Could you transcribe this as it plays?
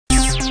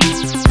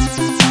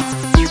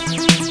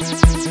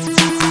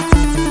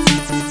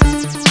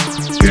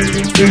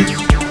What's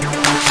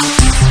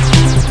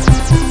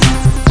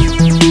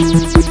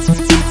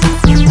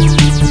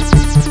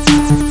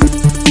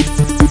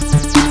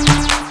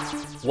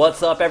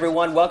up,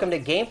 everyone? Welcome to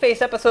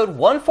GameFace episode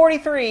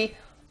 143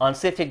 on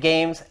Sifted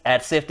Games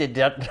at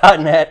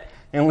Sifted.net,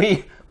 and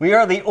we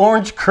are the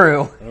Orange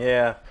Crew.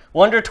 Yeah.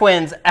 Wonder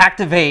Twins,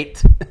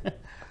 activate.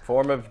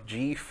 Form of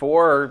G4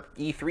 or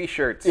E3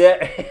 shirts.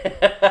 Yeah.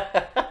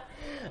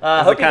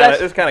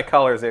 This kind of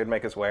colors they would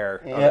make us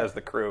wear as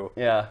the crew.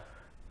 Yeah.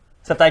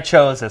 Except I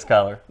chose this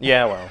color.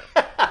 Yeah, well.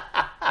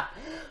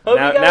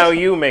 Now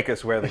you make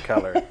us wear the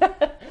color.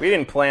 We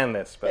didn't plan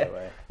this, by the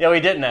way. Yeah,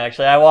 we didn't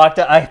actually.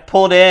 I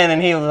pulled in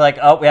and he was like,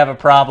 "Oh, we have a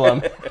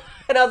problem."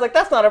 And I was like,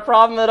 "That's not a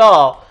problem at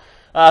all."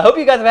 Hope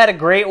you guys have had a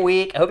great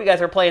week. I hope you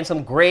guys are playing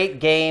some great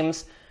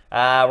games.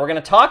 We're going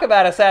to talk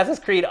about Assassin's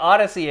Creed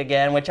Odyssey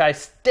again, which I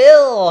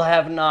still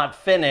have not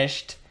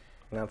finished.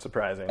 Not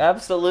surprising.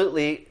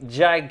 Absolutely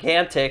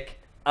gigantic.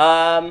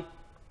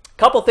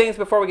 Couple things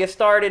before we get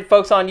started.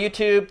 Folks on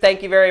YouTube,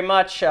 thank you very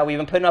much. We've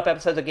been putting up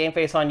episodes of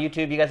GameFace on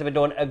YouTube. You guys have been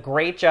doing a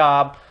great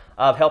job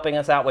of helping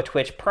us out with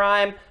Twitch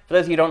Prime. For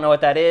those of you who don't know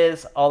what that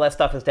is, all that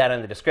stuff is down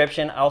in the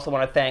description. I also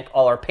want to thank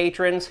all our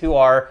patrons who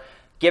are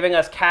giving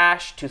us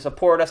cash to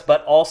support us,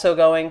 but also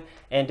going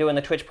and doing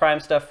the Twitch Prime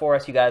stuff for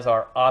us. You guys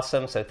are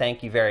awesome, so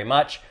thank you very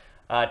much.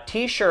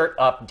 T-shirt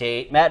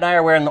update. Matt and I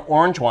are wearing the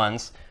orange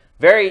ones.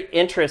 Very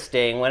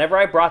interesting. Whenever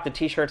I brought the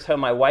T-shirts home,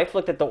 my wife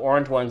looked at the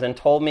orange ones and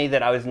told me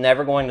that I was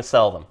never going to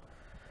sell them.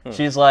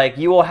 She's like,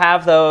 "You will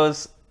have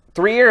those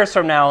 3 years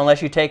from now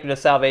unless you take them to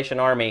Salvation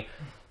Army."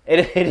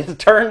 It has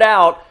turned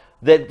out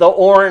that the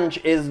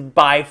orange is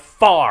by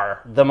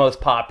far the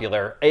most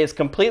popular. It's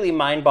completely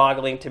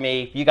mind-boggling to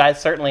me. You guys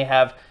certainly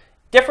have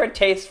different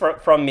tastes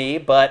from me,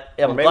 but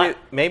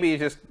maybe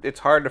it's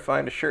hard to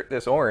find a shirt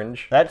this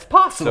orange. That's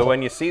possible. So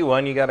when you see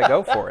one, you got to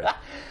go for it.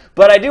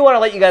 But I do want to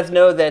let you guys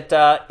know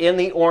that in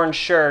the orange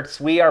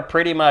shirts, we are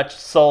pretty much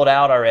sold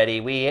out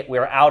already.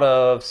 We're out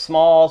of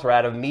smalls, we're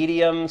out of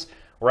mediums,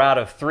 we're out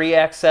of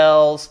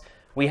 3XLs.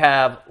 We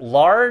have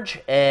large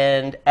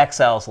and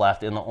XLs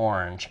left in the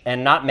orange,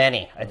 and not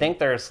many. I think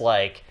there's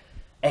like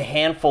a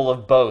handful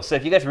of both. So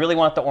if you guys really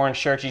want the orange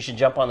shirts, you should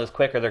jump on this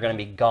quick or they're going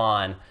to be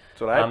gone.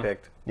 That's what I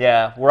picked.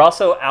 Yeah, we're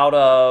also out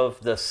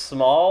of the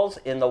smalls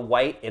in the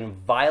white and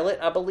violet,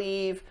 I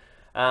believe.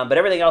 But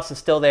everything else is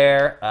still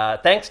there.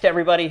 Thanks to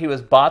everybody who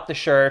has bought the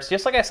shirts.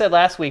 Just like I said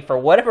last week, for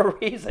whatever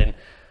reason,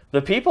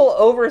 the people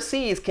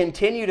overseas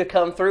continue to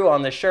come through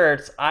on the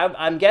shirts.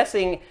 I'm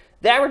guessing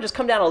the average has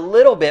come down a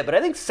little bit, but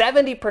I think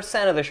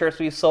 70% of the shirts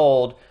we've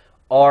sold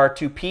are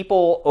to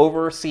people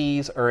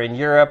overseas or in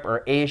Europe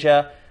or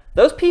Asia.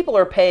 Those people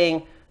are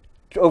paying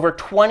over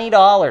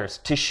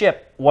 $20 to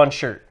ship one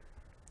shirt.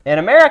 In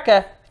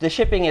America, the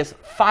shipping is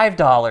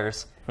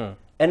 $5,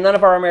 and none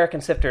of our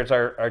American sifters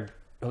are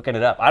hooking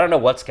it up. I don't know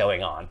what's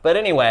going on, but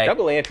anyway.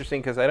 Doubly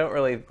interesting because I don't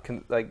really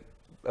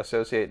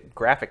associate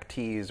graphic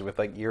tees with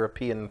like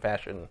European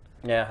fashion.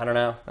 Yeah, I don't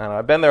know.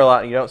 I've been there a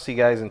lot. And you don't see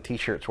guys in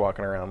T-shirts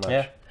walking around much.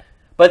 Yeah.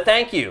 But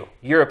thank you,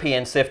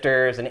 European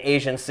sifters and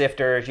Asian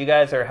sifters. You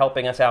guys are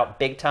helping us out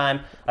big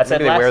time.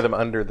 Maybe they wear them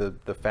under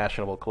the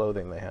fashionable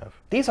clothing they have.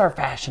 These are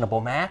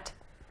fashionable, Matt.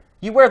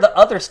 You wear the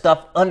other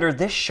stuff under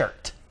this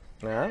shirt.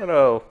 I don't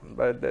know,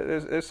 but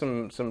there's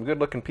some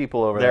good-looking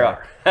people over there. There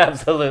are,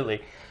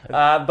 absolutely.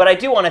 But I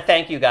do want to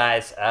thank you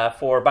guys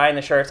for buying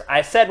the shirts.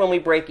 I said when we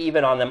break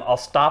even on them, I'll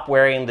stop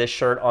wearing this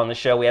shirt on the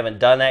show. We haven't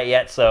done that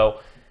yet, so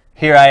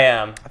here I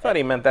am. I thought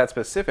he meant that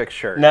specific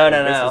shirt. No. I'm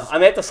going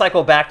to have to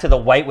cycle back to the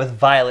white with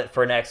violet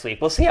for next week.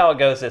 We'll see how it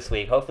goes this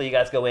week. Hopefully you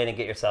guys go in and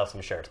get yourself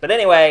some shirts. But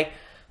anyway,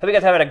 hope you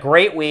guys are having a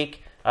great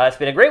week. It's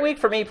been a great week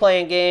for me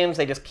playing games.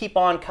 They just keep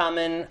on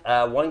coming.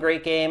 One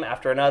great game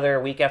after another,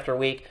 week after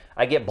week.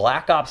 I get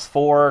Black Ops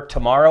 4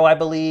 tomorrow, I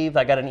believe.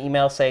 I got an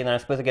email saying that I'm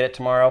supposed to get it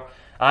tomorrow.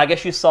 I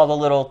guess you saw the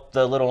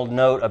little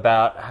note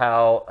about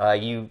how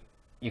you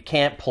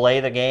can't play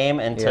the game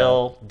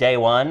until day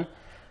one.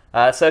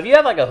 So if you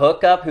have like a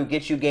hookup who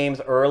gets you games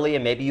early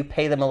and maybe you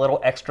pay them a little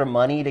extra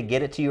money to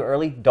get it to you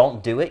early,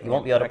 don't do it. You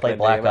won't be able to play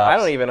Black Ops. I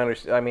don't even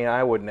understand. I mean,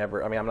 I would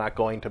never. I mean, I'm not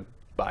going to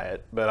buy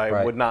it, but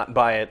I would not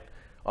buy it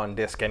on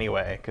disc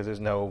anyway because there's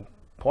no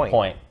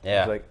point.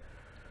 Yeah. It's like,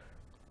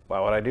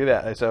 why would I do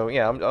that? So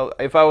yeah,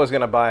 if I was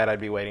going to buy it, I'd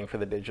be waiting for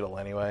the digital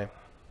anyway.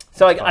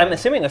 So I'm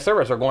assuming the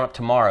servers are going up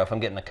tomorrow if I'm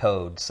getting the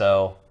code.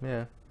 So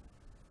yeah,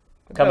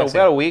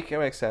 about a week. It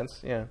makes sense.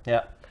 Yeah.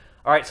 Yeah.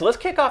 All right, so let's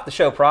kick off the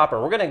show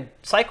proper. We're going to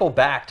cycle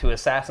back to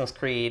Assassin's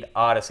Creed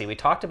Odyssey. We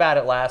talked about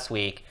it last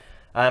week.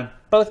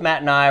 Both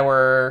Matt and I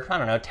were,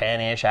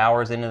 10-ish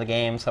hours into the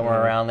game,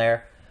 somewhere around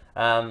there.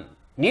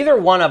 Neither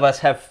one of us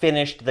have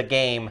finished the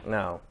game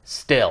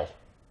still.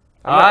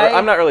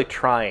 I'm not really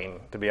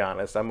trying, to be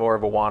honest. I'm more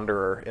of a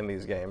wanderer in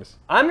these games.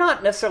 I'm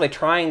not necessarily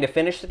trying to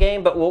finish the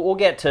game, but we'll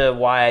get to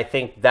why I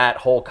think that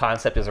whole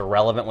concept is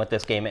irrelevant with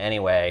this game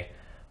anyway.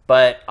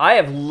 But I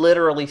have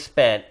literally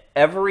spent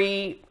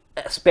every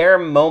spare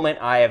moment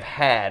I have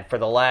had for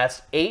the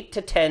last 8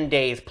 to 10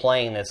 days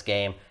playing this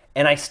game,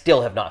 and I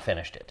still have not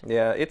finished it.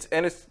 Yeah, it's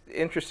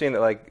interesting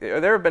that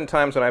there have been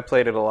times when I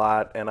played it a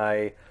lot and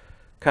I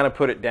kind of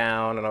put it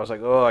down, and I was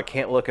like, oh, I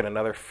can't look at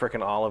another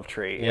freaking olive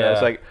tree. You know, Yeah.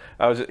 it's like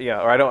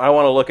or I don't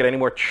want to look at any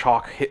more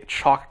chalk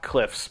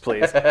cliffs,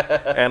 please.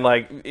 And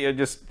like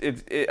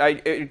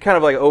it kind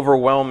of like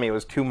overwhelmed me. It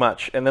was too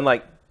much. And then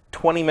like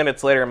 20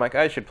 minutes later, I'm like,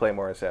 I should play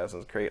more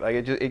Assassin's Creed.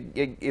 Like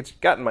it's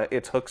gotten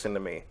its hooks into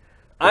me.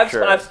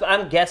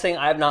 I'm guessing,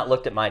 I've not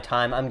looked at my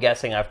time. I'm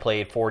guessing I've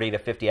played 40 to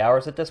 50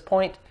 hours at this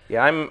point.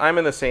 Yeah, I'm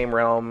in the same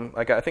realm.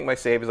 Like I think my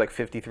save is like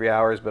 53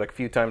 hours, but a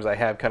few times I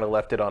have kind of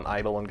left it on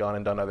idle and gone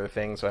and done other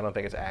things, so I don't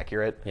think it's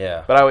accurate.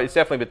 Yeah. But it's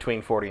definitely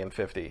between 40 and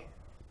 50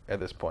 at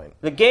this point.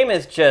 The game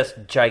is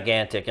just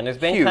gigantic, and there's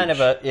been Huge. kind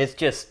of it's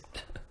just.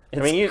 It's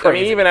I mean,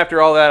 crazy. even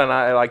after all that, and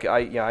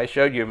I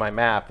showed you my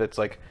map. It's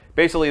like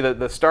basically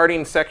the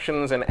starting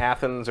sections in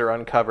Athens are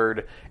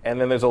uncovered, and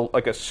then there's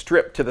a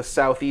strip to the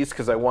southeast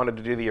because I wanted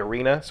to do the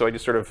arena, so I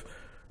just sort of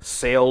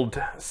sailed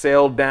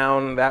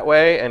down that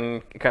way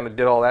and kind of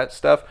did all that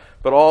stuff.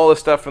 But all the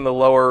stuff from the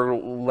lower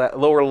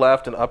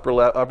left and upper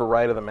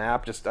right of the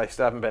map, I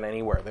still haven't been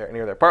anywhere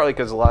near there. Partly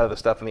because a lot of the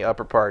stuff in the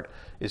upper part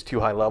is too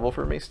high level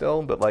for me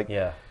still, but like.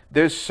 Yeah.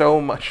 There's so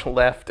much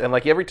left, and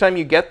like every time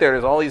you get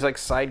there's all these like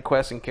side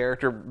quests and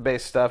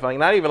character-based stuff. Like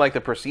not even like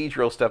the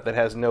procedural stuff that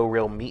has no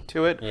real meat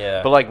to it,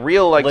 yeah. but like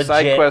real like legit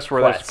side quests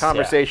where there's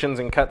conversations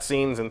yeah. and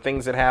cutscenes and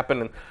things that happen,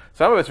 and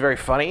some of it's very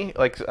funny.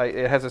 Like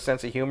it has a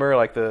sense of humor.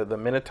 Like the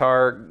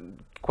Minotaur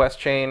quest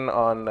chain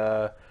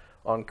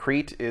on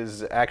Crete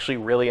is actually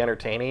really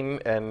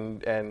entertaining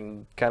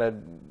and kind of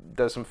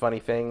does some funny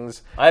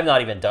things. I have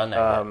not even done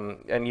that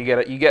yet. And you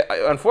get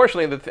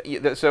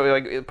unfortunately so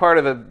like part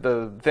of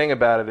the thing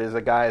about it is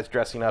a guy is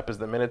dressing up as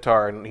the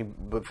Minotaur, and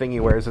the thing he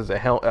wears is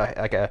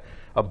a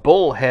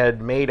bull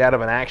head made out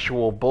of an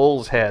actual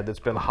bull's head that's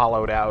been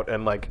hollowed out,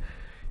 and like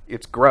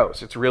it's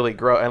gross. It's really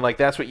gross, and like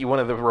that's what one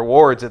of the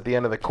rewards at the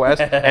end of the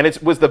quest. And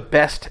it was the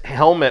best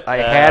helmet I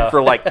had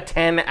for like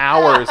 10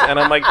 hours, and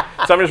I'm like,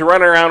 so I'm just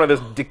running around with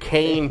this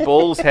decaying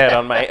bull's head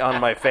on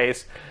my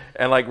face,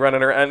 and like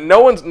running around. And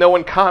no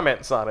one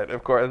comments on it.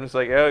 Of course, I'm just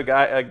like,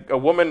 oh, a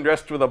woman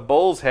dressed with a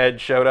bull's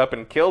head showed up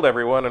and killed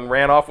everyone and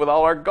ran off with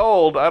all our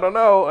gold. I don't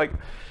know, like.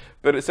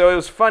 But so it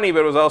was funny,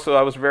 but it was also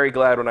I was very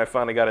glad when I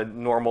finally got a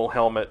normal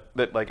helmet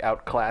that like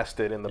outclassed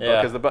it in the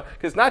book,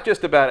 because it's not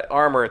just about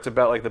armor; it's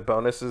about like the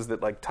bonuses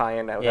that like tie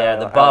in.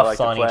 The buffs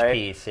on each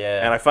piece.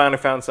 Yeah, and I finally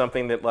found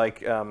something that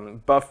like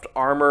buffed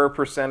armor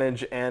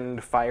percentage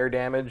and fire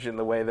damage in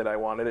the way that I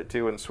wanted it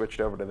to, and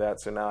switched over to that.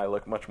 So now I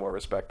look much more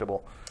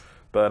respectable.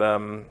 But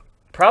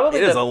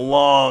probably it is a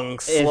long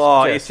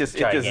slog.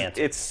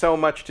 It's so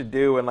much to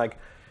do, and like.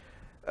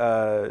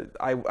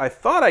 I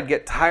thought I'd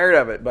get tired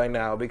of it by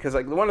now, because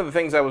like one of the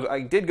things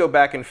I did go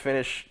back and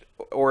finish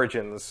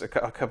Origins a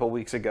couple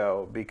weeks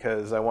ago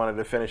because I wanted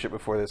to finish it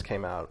before this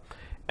came out,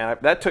 and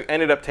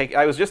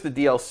I was just the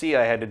DLC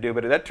I had to do,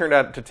 but that turned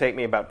out to take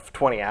me about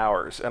 20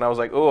 hours, and I was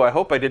like, oh, I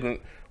hope I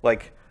didn't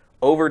like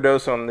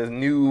overdose on this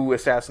new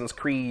Assassin's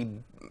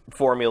Creed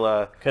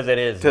formula, because it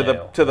is to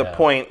the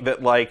point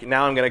that like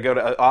now I'm going to go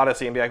to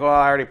Odyssey and be like, well,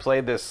 I already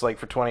played this like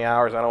for 20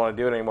 hours, I don't want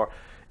to do it anymore.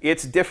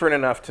 It's different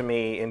enough to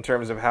me in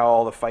terms of how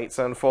all the fights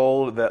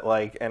unfold that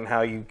like, and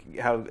how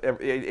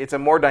it's a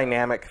more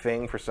dynamic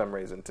thing for some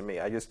reason to me.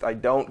 I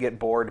don't get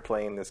bored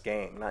playing this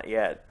game, not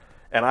yet.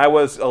 And I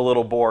was a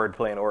little bored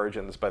playing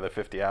Origins by the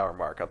 50-hour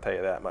mark, I'll tell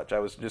you that much. I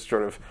was just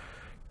sort of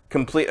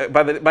complete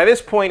by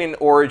this point in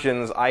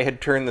Origins. I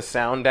had turned the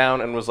sound down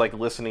and was like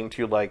listening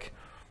to like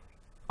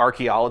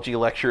archaeology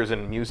lectures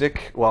and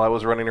music while I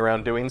was running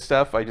around doing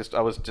stuff. I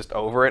was just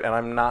over it, and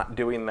I'm not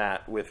doing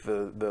that with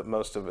the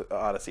most of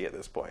Odyssey at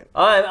this point.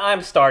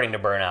 I'm starting to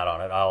burn out on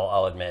it.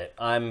 I'll admit.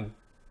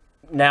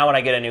 Now when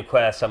I get a new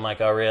quest, I'm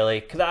like, oh really?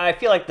 Because I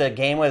feel like the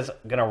game was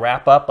gonna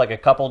wrap up like a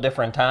couple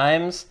different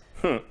times,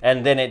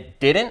 and then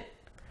it didn't.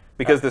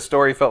 Because the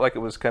story felt like it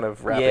was kind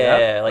of wrapping up.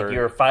 Yeah, like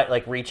you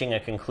were reaching a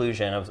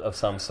conclusion of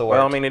some sort.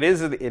 Well, I mean, it is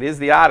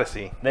the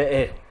Odyssey.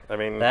 I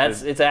mean,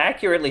 it's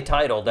accurately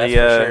titled. That's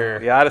for sure.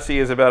 The Odyssey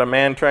is about a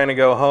man trying to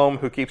go home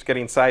who keeps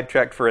getting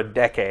sidetracked for a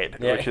decade,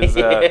 which is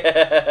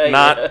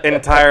not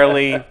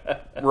entirely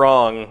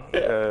wrong.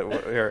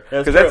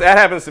 Because that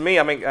happens to me.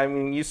 I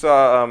mean, you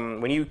saw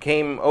when you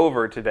came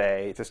over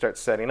today to start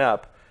setting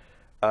up.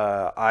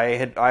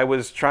 I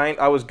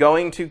was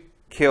going to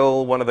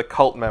kill one of the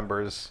cult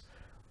members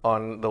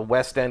on the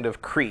west end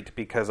of Crete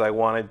because I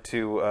wanted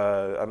to.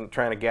 I'm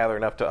trying to gather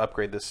enough to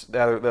upgrade this.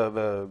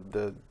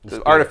 The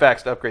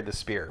artifacts to upgrade the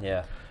spear.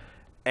 Yeah.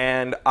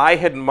 And I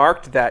had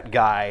marked that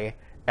guy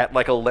at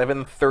like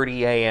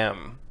 11:30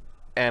 a.m.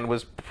 and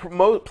was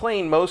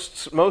playing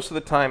most of the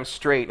time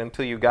straight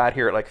until you got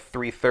here at like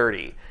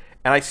 3:30.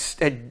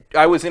 And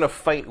I was in a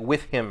fight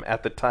with him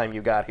at the time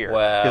you got here.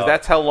 Wow. Because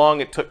that's how long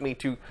it took me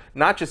to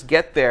not just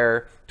get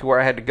there to where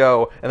I had to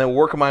go and then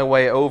work my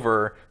way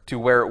over to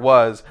where it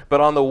was,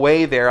 but on the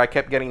way there I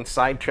kept getting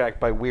sidetracked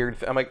by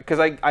weird I'm like, because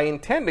I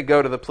intend to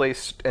go to the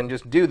place and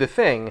just do the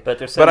thing, but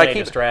there's so many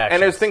distractions,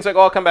 and there's things like,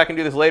 oh, I'll come back and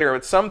do this later,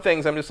 but some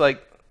things I'm just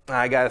like,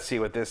 I gotta see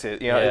what this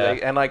is, you know. Yeah.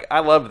 And like I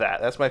love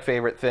that. That's my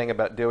favorite thing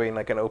about doing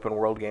like an open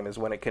world game, is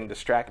when it can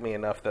distract me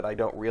enough that I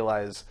don't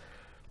realize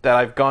that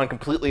I've gone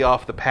completely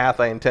off the path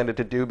I intended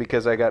to do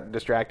because I got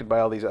distracted by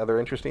all these other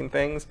interesting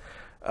things.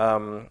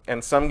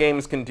 And some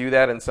games can do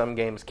that and some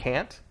games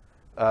can't.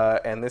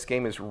 And this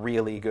game is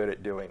really good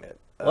at doing it.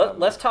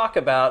 Let's talk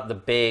about the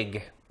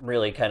big,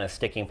 really kind of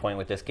sticking point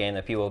with this game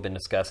that people have been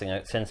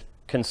discussing since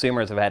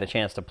consumers have had a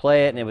chance to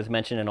play it, and it was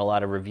mentioned in a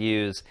lot of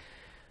reviews,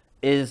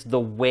 is the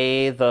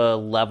way the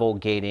level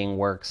gating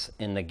works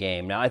in the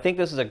game. Now, I think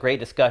this is a great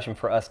discussion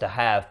for us to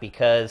have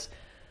because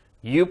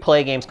you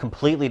play games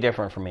completely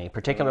different from me,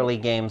 particularly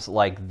games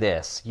like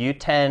this. You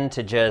tend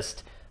to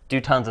just do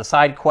tons of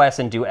side quests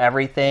and do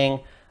everything.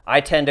 I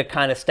tend to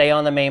kind of stay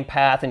on the main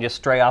path and just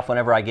stray off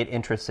whenever I get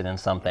interested in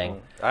something.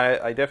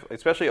 I definitely,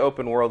 especially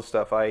open world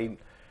stuff, I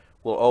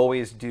will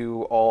always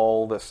do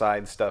all the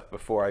side stuff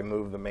before I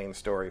move the main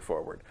story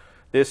forward.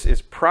 This is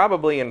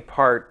probably in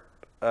part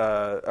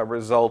a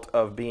result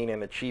of being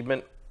an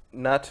achievement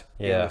nut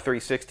in the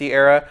 360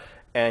 era,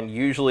 and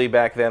usually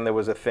back then there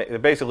was a thing.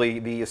 Basically,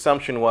 the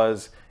assumption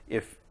was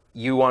if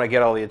you want to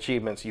get all the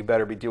achievements, you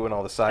better be doing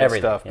all the side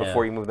stuff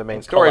before you move the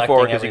main story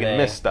forward because you can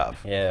miss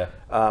stuff. Yeah.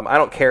 I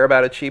don't care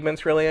about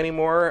achievements really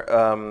anymore,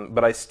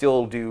 but I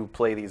still do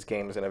play these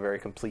games in a very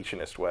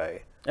completionist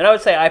way. And I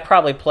would say I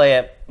probably play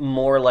it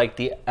more like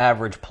the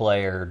average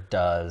player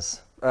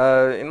does.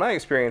 In my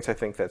experience, I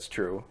think that's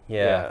true.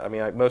 Yeah. I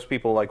mean, most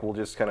people will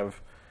just kind of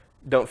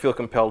don't feel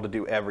compelled to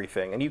do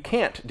everything, and you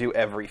can't do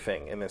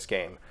everything in this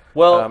game.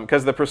 Well,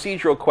 because the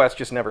procedural quests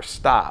just never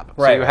stop,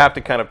 right, so you have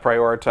to kind of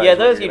prioritize. Yeah,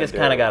 those you just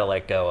kind of got to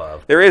let go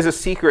of. There is a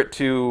secret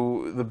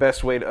to the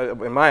best way,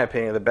 in my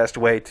opinion, the best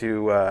way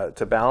to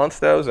balance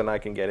those, and I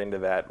can get into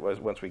that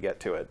once we get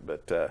to it.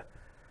 But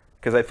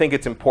because I think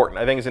it's important,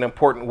 I think it's an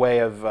important way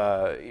of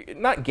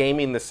not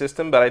gaming the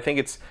system, but I think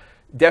it's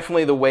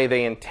definitely the way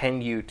they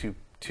intend you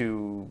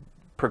to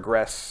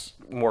progress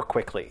more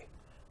quickly.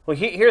 Well,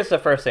 here's the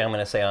first thing I'm going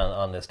to say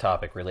on this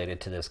topic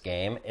related to this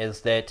game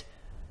is that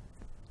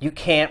you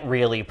can't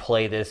really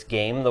play this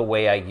game the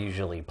way I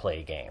usually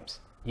play games.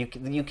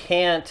 You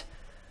can't.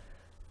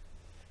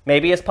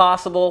 Maybe it's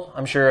possible.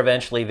 I'm sure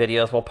eventually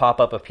videos will pop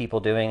up of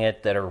people doing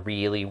it that are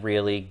really,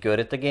 really good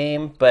at the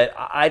game. But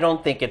I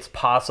don't think it's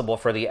possible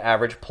for the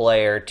average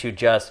player to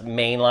just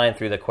mainline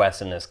through the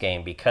quests in this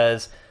game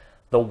because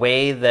the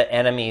way the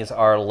enemies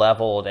are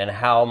leveled and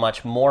how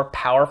much more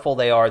powerful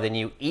they are than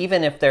you,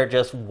 even if they're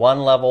just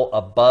one level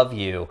above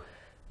you,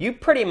 you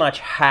pretty much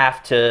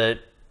have to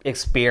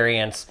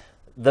experience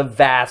the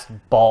vast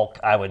bulk,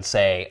 I would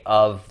say,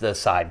 of the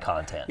side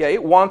content. Yeah,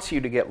 it wants you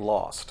to get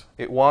lost.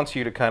 It wants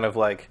you to kind of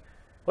Well,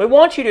 it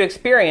wants you to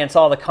experience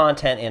all the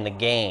content in the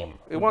game.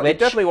 It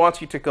definitely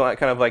wants you to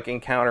kind of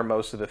encounter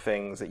most of the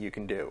things that you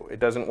can do. It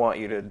doesn't want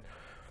you to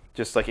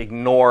just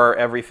ignore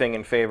everything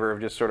in favor of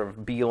just sort of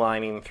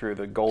beelining through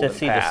the golden path. To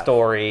see the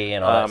story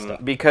and all that stuff.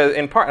 Because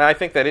in part, and I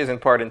think that is in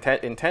part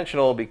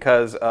intentional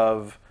because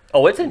of...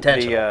 Oh, it's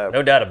intentional,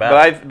 no doubt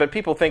about it. But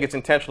people think it's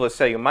intentional to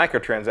sell you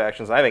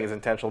microtransactions. I think it's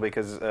intentional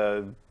because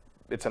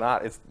it's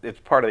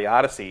part of the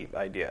Odyssey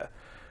idea.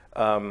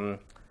 I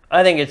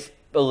think it's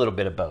a little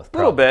bit of both. A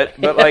little bit,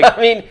 but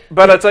I mean,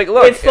 but it's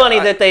look. It's funny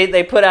that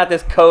they put out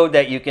this code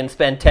that you can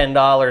spend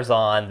 $10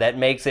 on that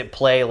makes it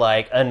play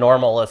like a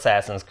normal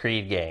Assassin's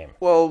Creed game.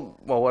 Well,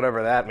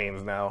 whatever that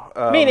means now.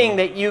 Meaning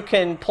that you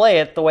can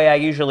play it the way I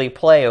usually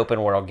play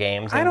open world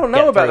games. I don't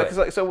know about it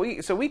because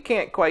so we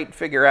can't quite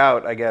figure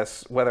out, I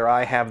guess, whether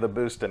I have the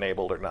boost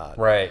enabled or not.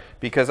 Right.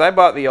 Because I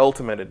bought the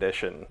Ultimate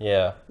Edition.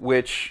 Yeah.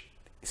 Which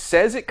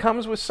says it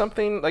comes with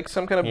something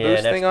some kind of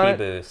boost thing on it.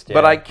 Boost, yeah.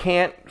 But I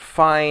can't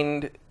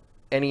find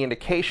any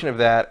indication of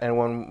that, and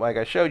when, like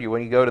I showed you,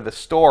 when you go to the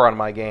store on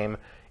my game,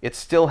 it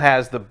still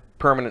has the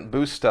permanent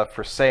boost stuff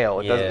for sale.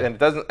 It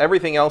doesn't.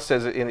 Everything else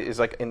says it is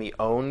in the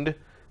owned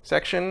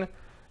section,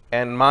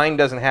 and mine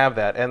doesn't have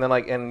that. And then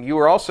and you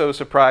were also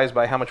surprised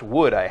by how much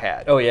wood I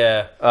had. Oh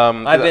yeah,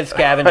 I've been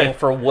scavenging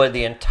for wood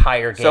the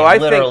entire game. So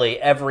literally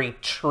every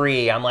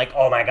tree, I'm like,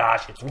 oh my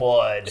gosh, it's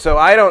wood. So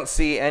I don't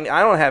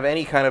have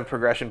any kind of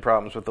progression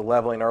problems with the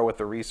leveling or with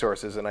the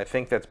resources, and I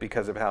think that's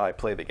because of how I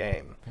play the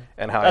game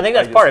and how I think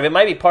that's part of it. It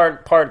might be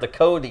part of the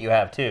code that you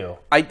have too.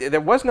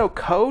 There was no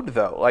code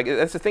though.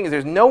 That's the thing is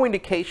there's no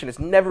indication. There's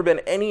never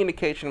been any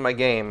indication in my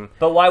game.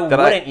 But why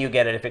wouldn't you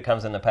get it if it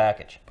comes in the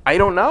package? I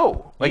don't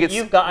know. I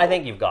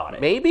think you've got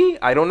it. Maybe?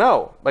 I don't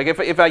know.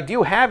 If I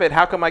do have it,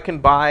 how come I can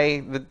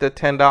buy the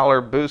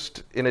 $10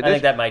 boost in addition? I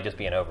think that might just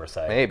be an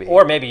oversight. Maybe.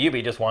 Or maybe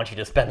Ubi just wants you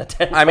to spend the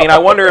 $10. I mean, I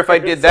wonder if I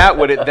did that,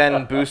 would it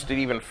then boost it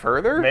even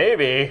further?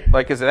 Maybe.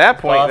 Because at that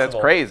point, that's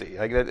crazy.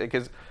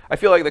 Because I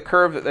feel like the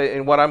curve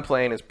in what I'm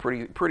playing is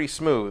pretty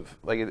smooth.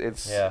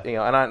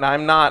 And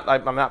I'm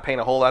not paying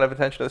a whole lot of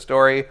attention to the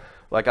story.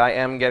 I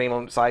am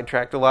getting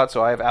sidetracked a lot,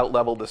 so I have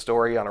out-leveled the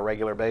story on a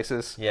regular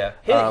basis.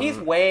 Yeah. He's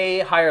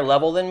way higher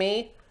level than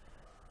me,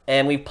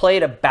 and we've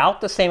played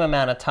about the same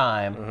amount of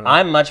time. Mm-hmm.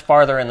 I'm much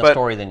farther in the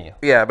story than you.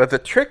 Yeah, but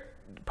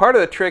part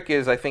of the trick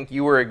is I think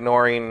you were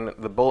ignoring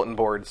the bulletin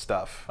board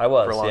stuff for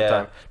a long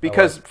time.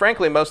 Because,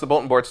 frankly, most of the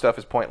bulletin board stuff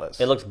is pointless.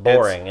 It looks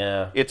boring,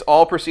 It's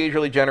all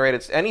procedurally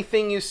generated.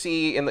 Anything you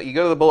see, you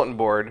go to the bulletin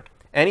board,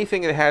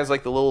 anything that has the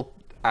little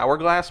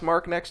hourglass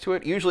mark next to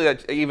it. Usually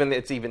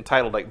it's even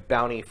titled like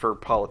bounty for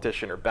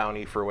politician or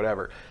bounty for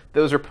whatever.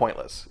 Those are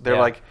pointless. They're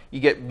like, you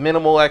get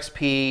minimal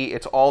XP.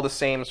 It's all the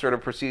same sort of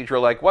procedural,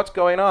 like, what's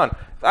going on?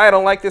 I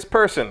don't like this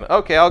person.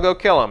 Okay, I'll go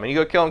kill him. And you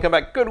go kill him, come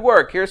back. Good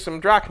work. Here's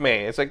some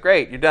drachmae. It's like,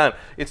 great, you're done.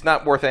 It's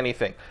not worth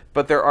anything.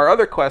 But there are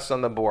other quests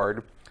on the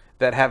board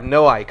that have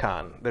no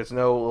icon. There's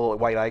no little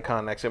white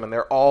icon next to them, and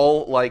they're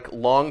all like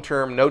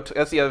long-term.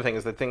 That's the other thing,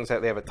 is that things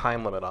that they have a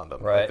time limit on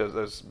them. Right. Like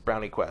those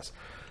brownie quests.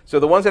 So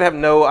the ones that have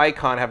no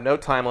icon have no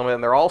time limit,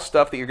 and they're all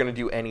stuff that you're going to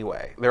do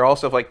anyway. They're all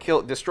stuff like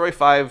destroy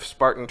 5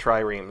 Spartan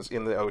triremes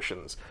in the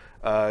oceans,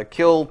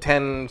 kill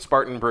 10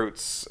 Spartan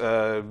brutes,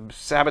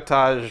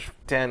 sabotage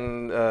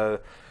 10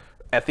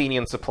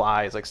 Athenian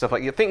supplies, like stuff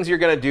like things you're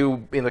going to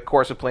do in the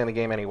course of playing the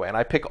game anyway. And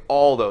I pick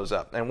all those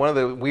up. And one of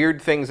the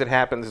weird things that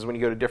happens is when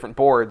you go to different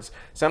boards,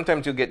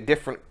 sometimes you'll get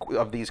different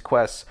of these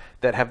quests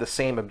that have the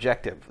same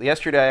objective.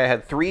 Yesterday I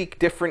had 3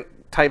 different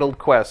titled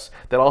quests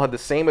that all had the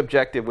same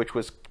objective, which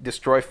was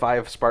destroy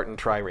 5 Spartan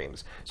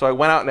triremes. So I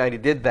went out and I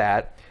did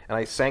that, and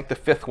I sank the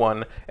 5th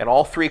one, and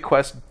all 3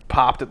 quests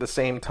popped at the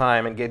same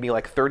time and gave me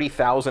like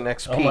 30,000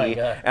 XP, oh my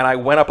God. And I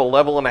went up a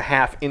level and a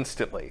half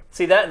instantly.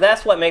 See,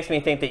 that's what makes me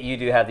think that you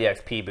do have the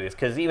XP boost,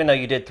 because even though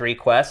you did 3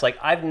 quests, like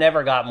I've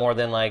never got more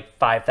than like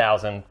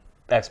 5,000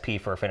 XP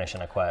for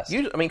finishing a quest.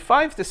 I mean,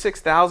 5,000 to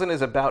 6,000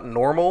 is about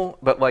normal,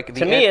 but like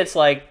to me, it's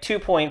like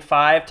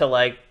 2.5 to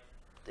like.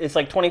 It's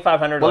like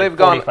 2,500. Well,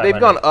 like they've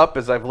gone up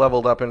as I've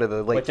leveled up into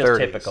the late 30s. Which is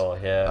typical,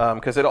 yeah.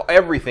 Because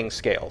everything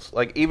scales.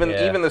 Like even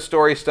the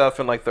story stuff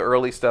and like the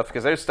early stuff.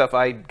 Because there's stuff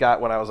I got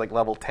when I was like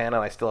level 10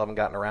 and I still haven't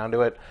gotten around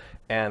to it.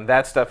 And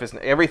that stuff is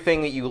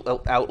everything that you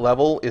out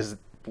level is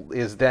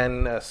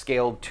then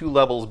scaled 2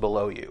 levels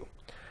below you.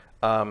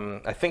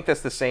 I think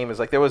that's the same as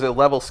like there was a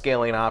level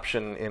scaling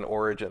option in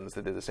Origins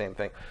that did the same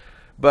thing.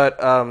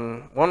 But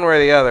one way or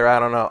the other, I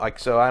don't know. Like,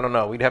 so I don't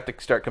know. We'd have to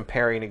start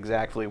comparing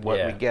exactly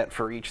what we get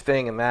for each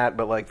thing and that.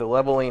 But like the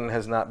leveling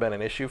has not been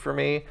an issue for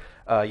me.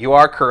 You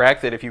are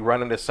correct that if you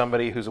run into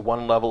somebody who's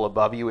 1 level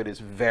above you, it is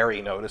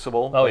very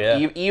noticeable. Oh, like,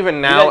 yeah.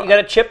 Even now, you got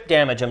to chip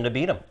damage them to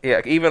beat them.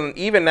 Yeah.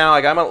 Even now,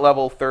 like I'm at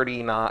level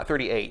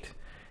 38.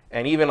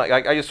 And even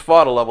like I just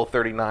fought a level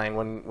 39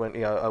 when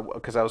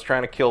because I was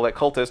trying to kill that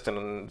cultist,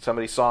 and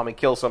somebody saw me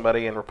kill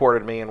somebody and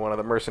reported me, and one of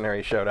the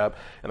mercenaries showed up,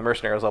 and the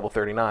mercenary was level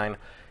 39.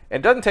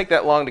 It doesn't take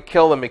that long to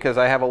kill them because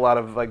I have a lot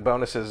of like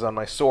bonuses on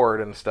my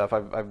sword and stuff.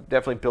 I've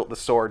definitely built the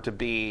sword to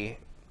be,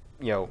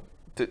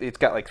 it's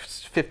got like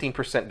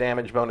 15%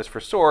 damage bonus for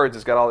swords.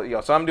 It's got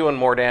all, so I'm doing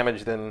more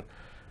damage than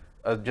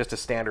just a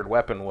standard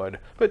weapon would.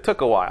 But it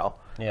took a while.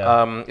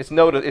 Yeah. It's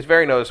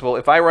very noticeable.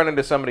 If I run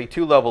into somebody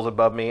 2 levels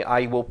above me,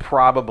 I will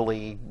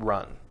probably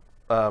run.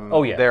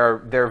 Oh yeah.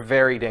 They're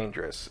very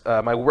dangerous.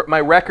 My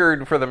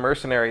record for the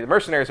mercenaries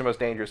are the most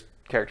dangerous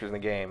characters in the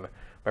game.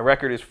 My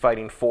record is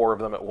fighting 4 of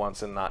them at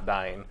once and not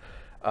dying.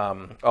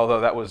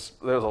 Although there was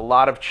a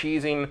lot of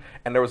cheesing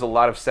and there was a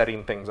lot of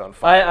setting things on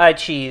fire. I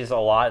cheese a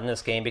lot in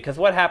this game because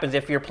what happens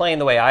if you're playing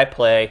the way I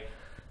play,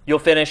 you'll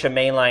finish a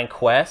mainline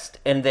quest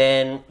and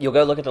then you'll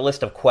go look at the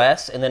list of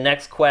quests, and the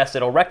next quest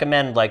it'll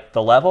recommend like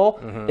the level.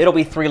 Mm-hmm. It'll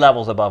be 3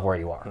 levels above where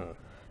you are. Mm.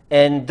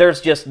 And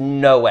there's just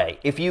no way.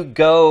 If you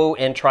go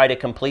and try to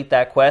complete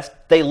that quest,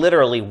 they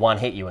literally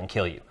one-hit you and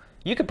kill you.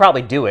 You could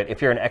probably do it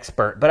if you're an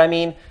expert, but I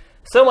mean,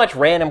 so much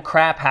random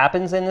crap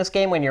happens in this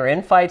game when you're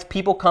in fights.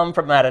 People come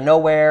from out of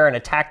nowhere and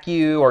attack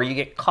you, or you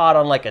get caught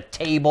on like a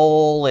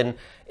table, and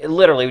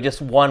literally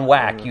just one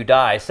whack, you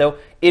die. So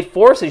it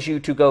forces you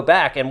to go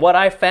back. And what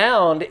I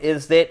found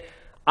is that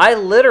I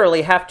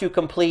literally have to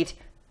complete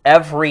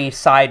every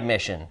side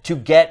mission to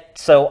get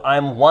so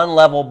I'm 1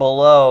 level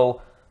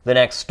below the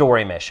next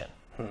story mission.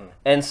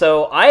 And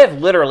so I have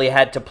literally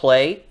had to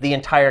play the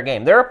entire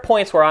game. There are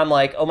points where I'm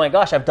like, oh my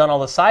gosh, I've done all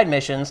the side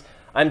missions.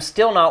 I'm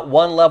still not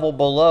 1 level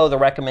below the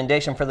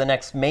recommendation for the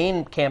next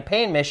main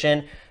campaign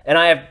mission,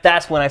 and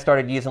that's when I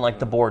started using like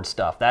the board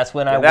stuff. That's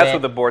when that's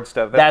what the board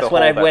stuff. That's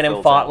when I went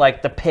and fought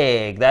like the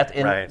pig.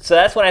 Right. So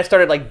that's when I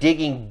started like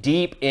digging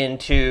deep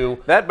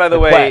into that. By the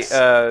way,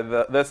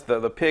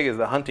 the pig is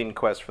the hunting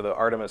quest for the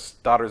Artemis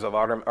Daughters of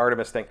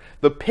Artemis thing.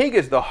 The pig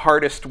is the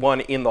hardest one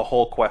in the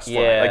whole quest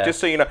line. Like just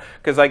so you know,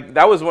 because like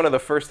that was one of the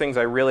first things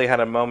I really had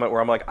a moment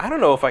where I'm like, I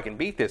don't know if I can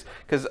beat this,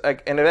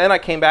 and then I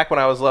came back when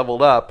I was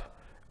leveled up.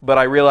 But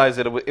I realized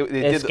that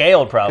it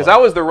scaled probably. Because I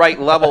was the right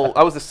level.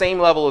 I was the same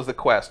level as the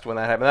quest when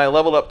that happened. And I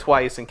leveled up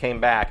twice and came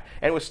back,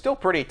 and it was still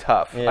pretty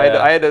tough. Yeah.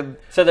 I had to.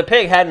 So the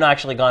pig hadn't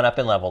actually gone up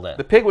in level then.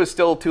 The pig was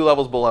still 2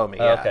 levels below me.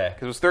 Yeah. Okay.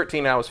 Because it was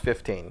 13, I was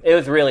 15. It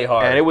was really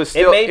hard. And it was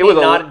still. It made me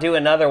not do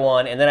another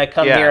one, and then I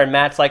come here and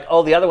Matt's like,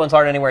 "Oh, the other ones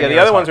aren't anywhere." Yeah, near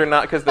the other ones are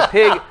not because the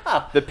pig.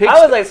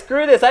 I was like,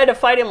 "Screw this!" I had to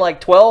fight him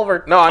like 12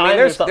 or. No, I mean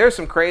there's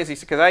some crazy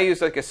because I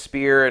used like a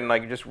spear and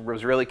like just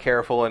was really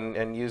careful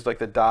and used like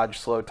the dodge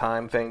slow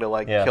time thing to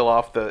like kill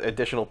off the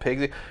additional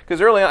pigs. Because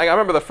early on, I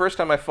remember the first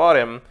time I fought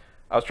him,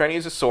 I was trying to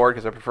use a sword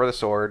because I prefer the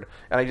sword,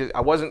 and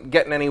I wasn't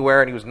getting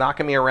anywhere, and he was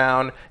knocking me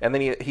around, and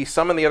then he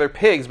summoned the other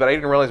pigs, but I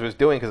didn't realize what he was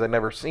doing because I'd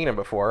never seen him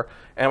before.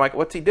 And I'm like,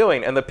 what's he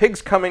doing? And the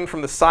pig's coming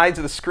from the sides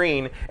of the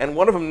screen, and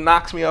one of them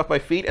knocks me off my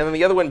feet, and then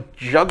the other one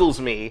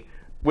juggles me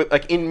with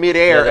in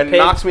midair and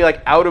knocks me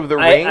out of the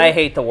ring. I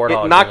hate the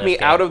warthogs. It knocked me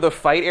out of the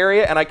fight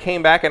area, and I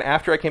came back, and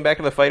after I came back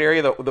to the fight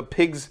area,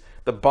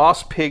 the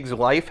boss pig's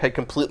life had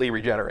completely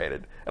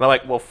regenerated. And I'm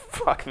like, well,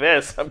 fuck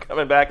this. I'm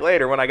coming back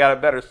later when I got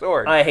a better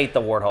sword. I hate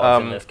the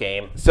warthogs in this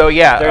game. So,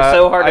 yeah. They're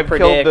so hard to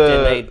predict,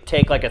 and they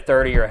take like a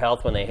third of your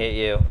health when they hit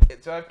you.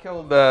 So I've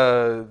killed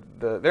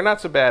they're not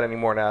so bad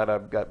anymore now that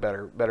I've got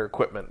better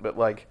equipment. But,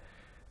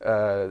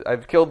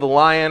 I've killed the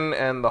lion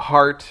and the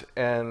hart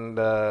and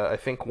I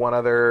think one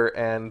other,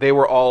 and they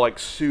were all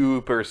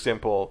super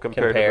simple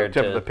compared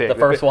to the pig. The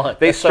first one.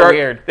 That's so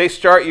weird. They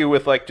start you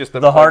with just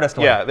the hardest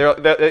one. Yeah,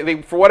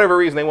 they for whatever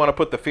reason they want to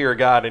put the fear of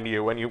God into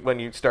you when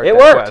you start. It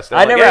that quest. Quest.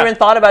 I never even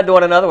thought about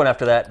doing another one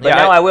after that, but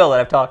now I will.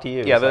 That I've talked to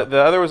you. Yeah, so.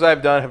 the other ones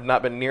I've done have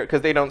not been near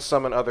because they don't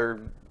summon other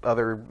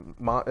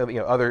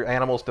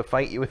animals to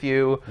fight you with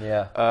you.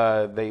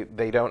 Yeah.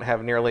 They don't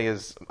have nearly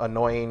as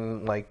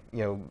annoying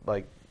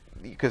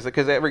because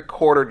every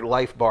quartered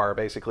life bar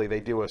basically they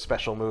do a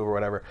special move or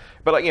whatever.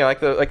 But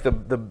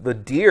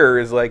the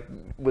deer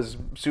was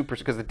super,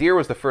 because the deer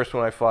was the first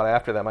one I fought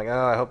after that. I'm like,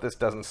 oh, I hope this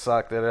doesn't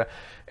suck. And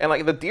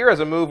the deer has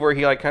a move where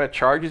he kind of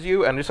charges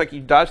you, and just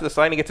you dodge to the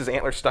side and he gets his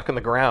antler stuck in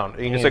the ground.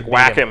 And you just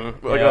whack him.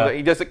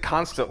 He does it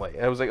constantly.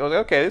 And I was like,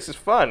 okay, this is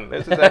fun.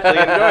 This is actually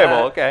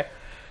enjoyable. Okay.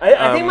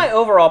 I think my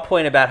overall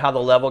point about how the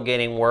level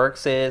gaining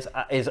works is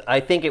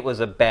I think it was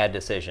a bad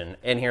decision,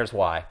 and here's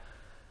why.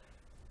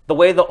 The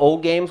way the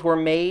old games were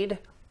made,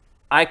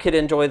 I could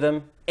enjoy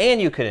them,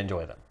 and you could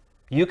enjoy them.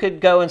 You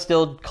could go and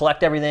still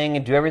collect everything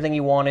and do everything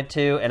you wanted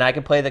to, and I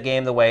could play the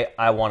game the way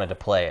I wanted to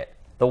play it.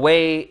 The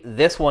way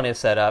this one is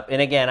set up,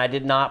 and again, I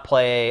did not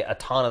play a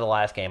ton of the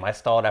last game. I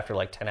stalled after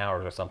 10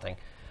 hours or something.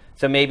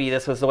 So maybe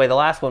this was the way the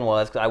last one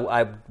was, because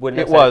I wouldn't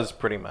have said... It was,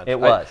 pretty much. It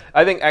was.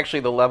 I think,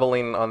 actually, the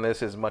leveling on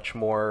this is much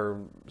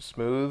more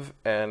smooth,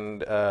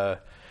 and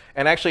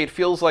actually, it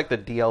feels like the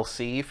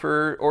DLC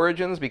for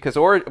Origins, because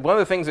one of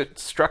the things that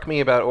struck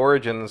me about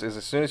Origins is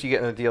as soon as you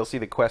get in the DLC,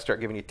 the quests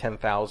start giving you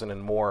 10,000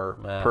 and more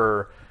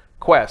per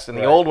quest. And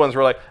the old ones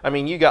were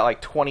you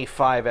got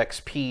 25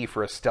 XP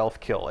for a stealth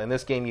kill. In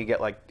this game, you get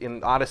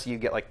in Odyssey, you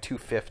get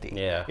 250.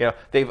 Yeah.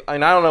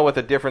 And I don't know what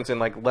the difference in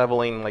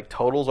leveling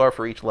totals are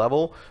for each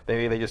level.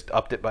 Maybe they just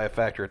upped it by a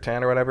factor of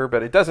 10 or whatever,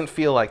 but it doesn't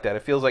feel like that.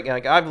 It feels like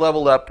I've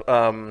leveled up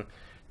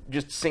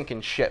just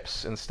sinking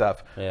ships and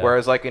stuff. Yeah.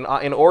 Whereas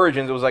in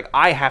Origins, it was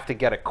I have to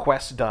get a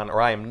quest done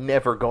or I am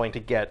never going to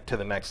get to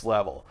the next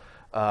level.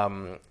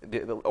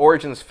 The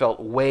Origins felt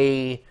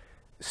way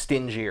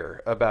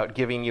stingier about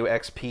giving you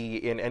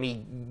XP in any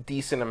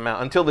decent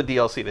amount until the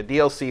DLC. The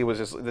DLC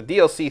was the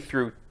DLC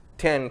threw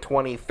 10,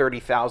 20,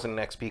 30,000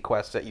 XP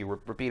quests at you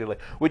repeatedly,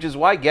 which is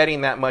why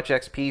getting that much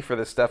XP for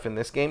this stuff in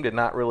this game did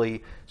not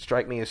really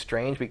strike me as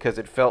strange, because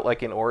it felt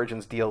like in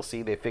Origins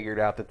DLC they figured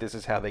out that this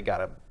is how they got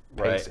to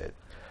pace it.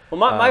 Well,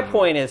 my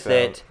point is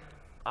that...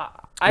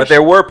 But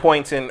there were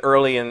points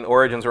early in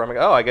Origins where I'm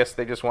oh, I guess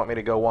they just want me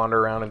to go wander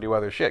around and do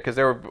other shit. Because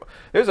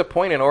there's a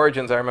point in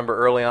Origins I remember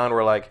early on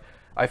where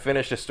I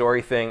finished a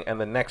story thing and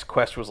the next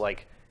quest was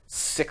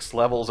 6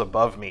 levels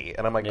above me,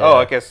 and I'm oh,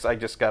 I guess I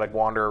just gotta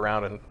wander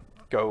around and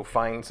go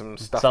find some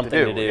stuff to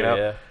do.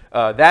 Yeah.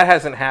 That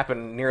hasn't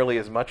happened nearly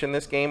as much in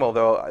this game,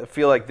 although I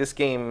feel like this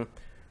game,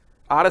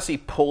 Odyssey,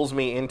 pulls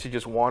me into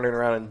just wandering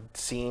around and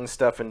seeing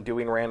stuff and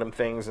doing random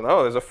things, and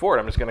there's a fort,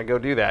 I'm just gonna go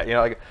do that.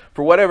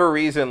 For whatever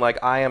reason,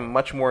 I am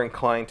much more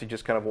inclined to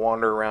just kind of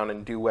wander around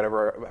and do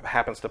whatever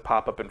happens to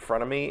pop up in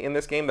front of me in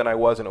this game than I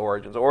was in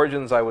Origins.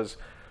 Origins, I was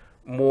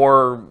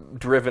more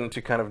driven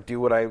to kind of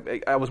do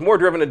I was more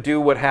driven to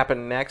do what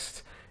happened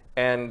next,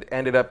 and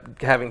ended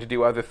up having to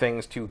do other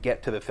things to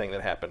get to the thing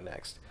that happened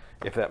next,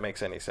 if that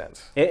makes any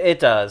sense. It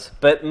does.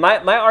 But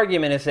my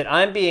argument is that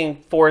I'm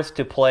being forced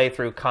to play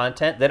through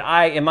content that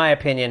in my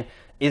opinion,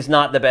 is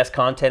not the best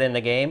content in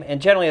the game,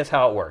 and generally that's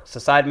how it works. The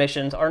side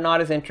missions are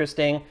not as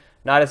interesting,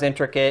 not as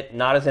intricate,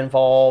 not as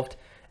involved,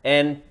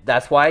 and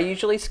that's why I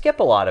usually skip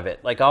a lot of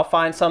it. I'll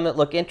find some that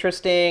look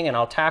interesting, and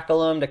I'll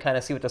tackle them to kind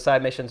of see what the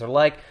side missions are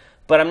like,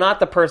 but I'm not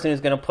the person who's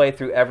going to play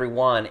through every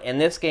one,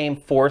 and this game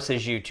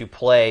forces you to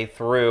play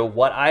through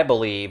what I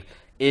believe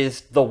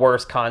is the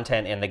worst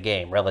content in the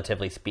game,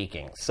 relatively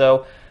speaking.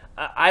 So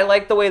I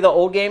like the way the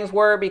old games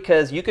were,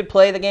 because you could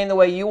play the game the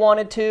way you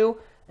wanted to,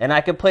 and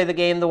I could play the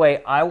game the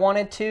way I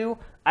wanted to.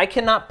 I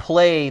cannot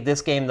play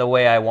this game the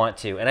way I want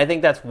to, and I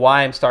think that's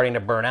why I'm starting to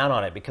burn out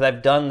on it, because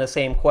I've done the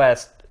same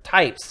quest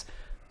types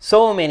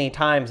so many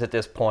times at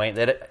this point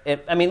that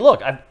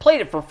look, I've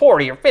played it for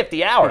 40 or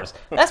 50 hours.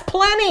 That's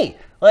plenty.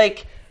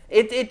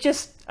 It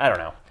just, I don't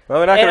know. Well,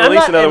 they're not going to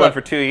release another one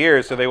for 2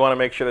 years, so they want to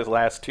make sure this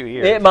lasts 2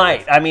 years. It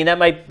might.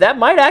 That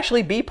might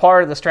actually be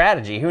part of the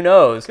strategy. Who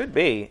knows? Could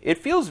be. It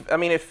feels.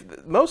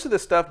 If most of the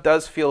stuff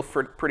does feel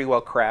pretty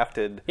well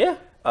crafted. Yeah.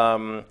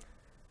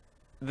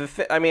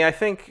 I mean, I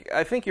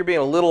think you're being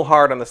a little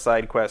hard on the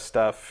side quest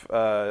stuff.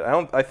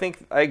 I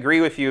think I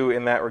agree with you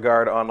in that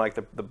regard on like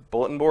the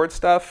bulletin board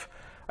stuff.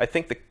 I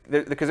think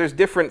because there's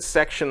different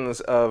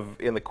sections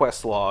in the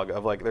quest log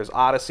of like there's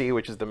Odyssey,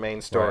 which is the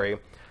main story.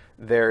 Right.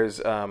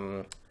 There's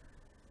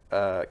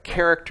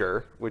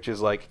character, which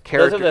is like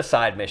character. Those are the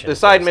side missions.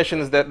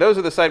 Those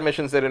are the side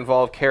missions that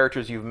involve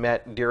characters you've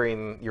met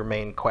during your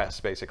main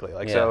quest, basically.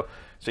 Like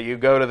so you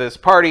go to this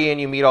party and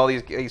you meet all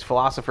these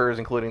philosophers,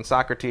 including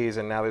Socrates,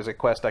 and now there's a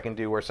quest I can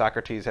do where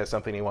Socrates has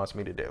something he wants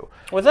me to do.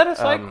 Was that a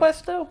side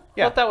quest though?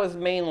 Yeah. I thought that was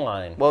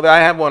mainline. Well, I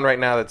have one right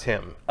now that's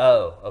him.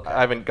 Oh, okay.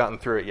 I haven't gotten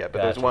through it yet,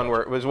 but there's one where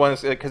it was one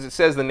because it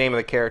says the name of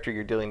the character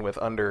you're dealing with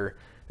under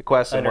the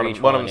quest, and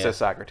one of them says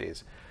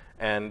Socrates,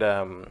 and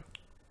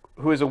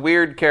who is a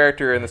weird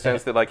character in the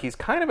sense that like he's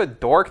kind of a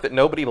dork that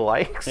nobody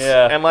likes.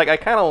 Yeah. And like I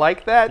kind of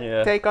like that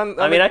take on.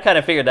 I mean, I kind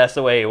of figured that's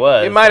the way he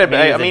was. It might have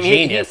been. I mean,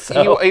 genius.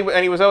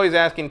 And he was always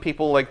asking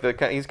people like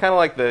he's kind of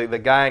like the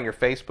guy on your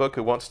Facebook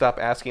who won't stop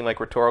asking like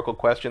rhetorical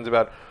questions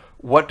about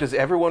what does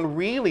everyone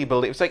really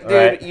believe. It's like,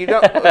 dude, you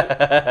don't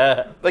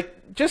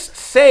like just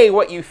say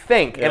what you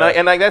think. Yeah.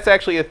 And like that's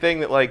actually a thing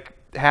that like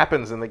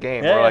happens in the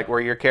game where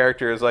your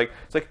character is like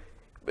it's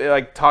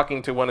like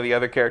talking to one of the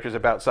other characters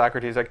about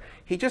Socrates, like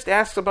he just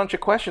asks a bunch of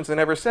questions and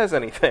never says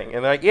anything, and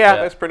they're like,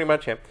 that's pretty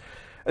much him.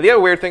 The other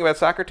weird thing about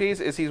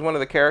Socrates is he's one of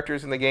the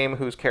characters in the game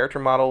whose character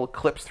model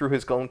clips through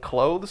his own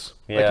clothes.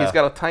 Like he's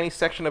got a tiny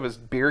section of his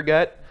beer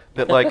gut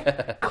that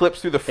like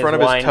clips through the front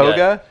of his toga.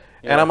 Gut.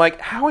 Yeah. And I'm like,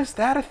 how is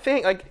that a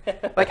thing?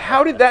 Like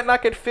how did that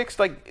not get fixed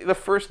like the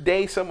first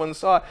day someone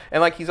saw it?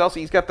 And like he's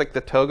got like the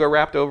toga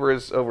wrapped over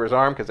his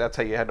arm because that's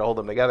how you had to hold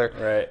them together.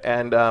 Right.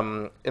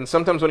 And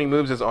sometimes when he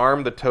moves his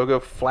arm, the toga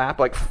flap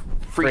like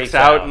freaks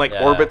out and like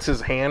orbits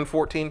his hand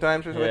 14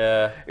 times or something.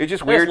 Yeah. It's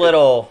just weird. There's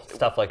little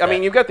stuff like that. I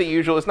mean, you've got the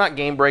usual. It's not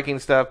game breaking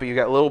stuff, but you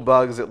got little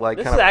bugs that like.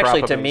 This kind is of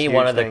actually prop to up me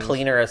one of the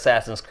cleaner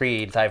Assassin's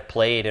Creeds I've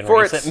played in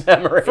recent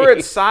memory. For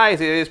its size,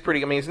 it is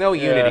pretty. I mean, it's no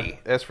Unity,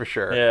 that's for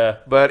sure. Yeah.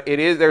 But it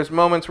is. There's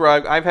moments where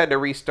I've had to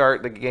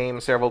restart the game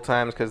several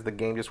times because the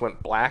game just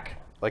went black.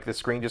 Like the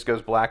screen just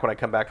goes black when I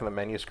come back from the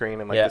menu screen,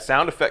 and like the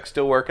sound effects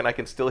still work, and I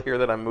can still hear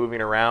that I'm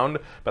moving around,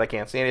 but I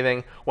can't see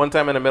anything. One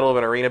time in the middle of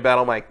an arena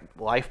battle, my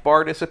life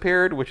bar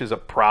disappeared, which is a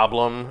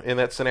problem in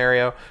that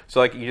scenario. So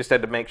like you just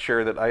had to make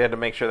sure that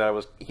I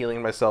was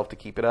healing myself to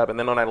keep it up. And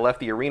then when I left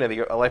the arena,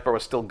 the life bar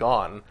was still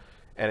gone.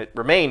 And it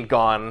remained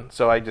gone,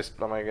 so I'm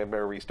like, I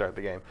better restart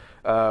the game.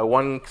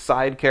 One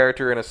side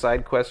character in a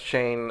side quest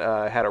chain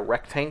had a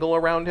rectangle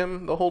around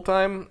him the whole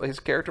time. His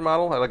character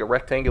model had like a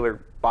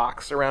rectangular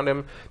box around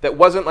him that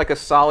wasn't like a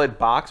solid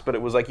box, but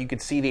it was like you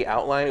could see the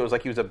outline. It was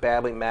like he was a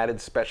badly matted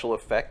special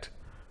effect,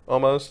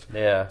 almost.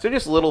 Yeah. So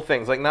just little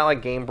things, like not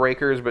like game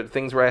breakers, but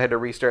things where I had to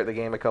restart the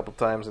game a couple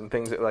times and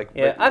things that like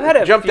I've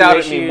had jumped out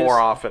at me more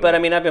often. But I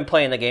mean, I've been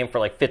playing the game for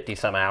like 50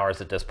 some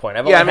hours at this point.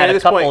 I've only had a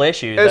couple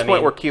issues. At this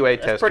point, we're QA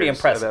testers. Pretty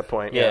impressive. At that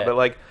point. Yeah. But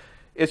like,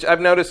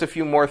 I've noticed a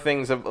few more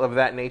things of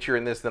that nature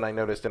in this than I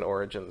noticed in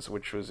Origins,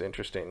 which was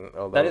interesting.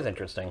 Although, that is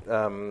interesting.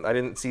 I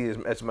didn't see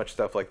as much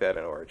stuff like that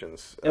in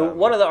Origins. And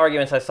one of the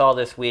arguments I saw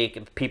this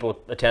week,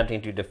 people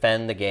attempting to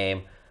defend the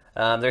game.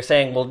 They're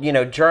saying, well,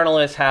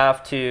 journalists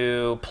have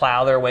to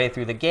plow their way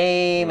through the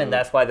game, and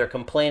that's why they're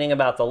complaining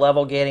about the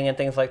level gating and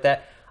things like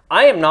that.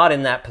 I am not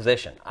in that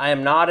position. I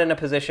am not in a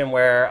position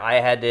where I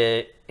had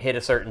to hit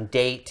a certain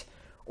date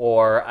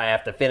or I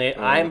have to finish.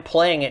 I'm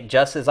playing it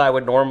just as I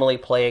would normally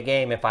play a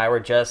game if I were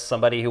just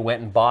somebody who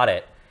went and bought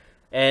it.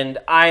 And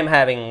I'm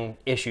having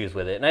issues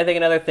with it. And I think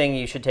another thing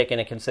you should take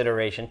into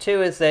consideration,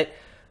 too, is that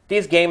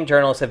these game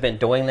journalists have been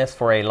doing this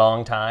for a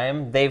long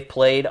time. They've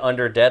played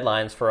under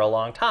deadlines for a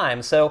long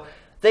time. So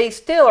they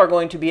still are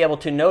going to be able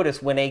to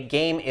notice when a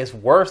game is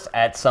worse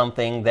at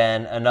something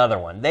than another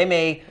one. They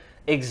may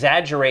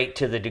exaggerate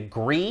to the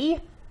degree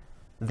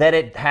that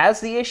it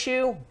has the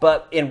issue,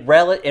 but in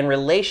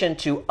relation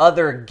to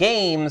other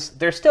games,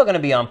 they're still going to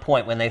be on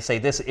point when they say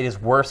it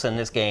is worse in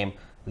this game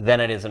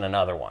than it is in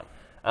another one.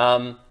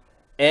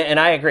 And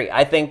I agree.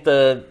 I think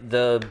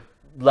the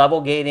level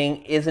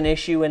gating is an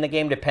issue in the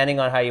game depending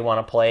on how you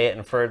want to play it,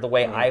 and for the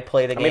way I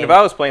play the game. I mean, if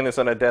I was playing this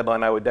on a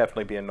deadline, I would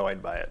definitely be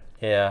annoyed by it.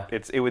 Yeah.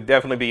 It would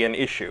definitely be an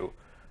issue.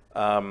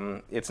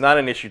 It's not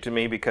an issue to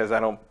me because I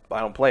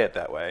don't play it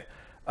that way.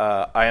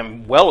 I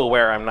am well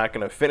aware I'm not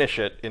going to finish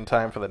it in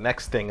time for the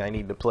next thing I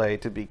need to play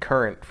to be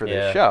current for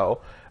this show.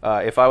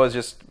 If I was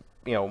just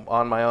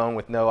on my own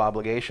with no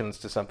obligations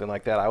to something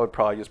like that, I would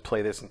probably just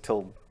play this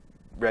until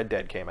Red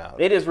Dead came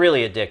out. It is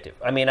really addictive.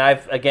 I mean,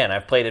 I've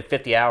played it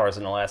 50 hours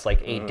in the last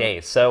 8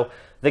 days. So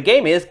the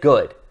game is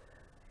good.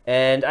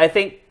 And I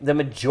think the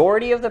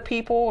majority of the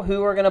people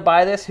who are going to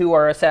buy this, who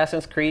are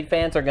Assassin's Creed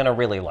fans, are going to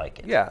really like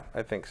it. Yeah,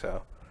 I think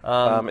so.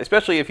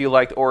 Especially if you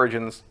liked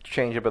Origins'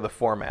 change-up of the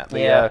format.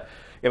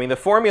 I mean, the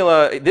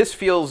formula, this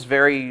feels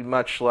very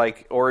much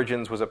like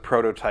Origins was a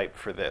prototype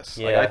for this.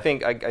 Yeah. Like, I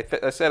think,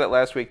 I said it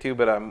last week too,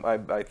 but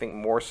I think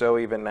more so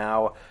even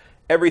now,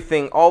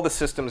 everything, all the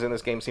systems in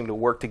this game seem to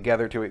work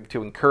together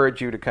to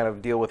encourage you to kind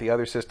of deal with the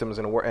other systems,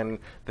 and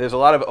there's a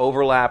lot of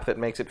overlap that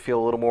makes it feel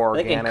a little more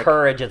organic. I think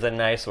encourage is a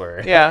nice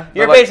word. Yeah.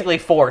 You're basically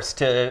forced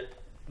to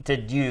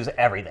use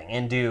everything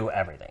and do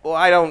everything. Well,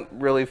 I don't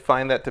really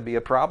find that to be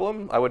a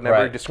problem. I would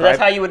never describe... That's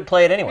how you would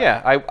play it anyway.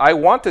 Yeah, I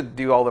want to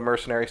do all the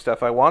mercenary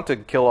stuff. I want to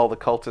kill all the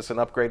cultists and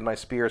upgrade my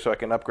spear so I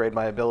can upgrade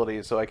my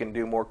abilities, so I can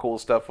do more cool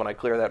stuff when I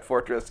clear that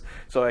fortress,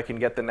 so I can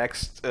get the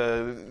next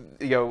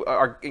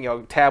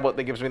tablet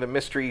that gives me the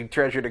mystery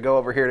treasure to go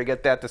over here to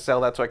get that to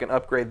sell that, so I can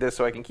upgrade this,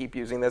 so I can keep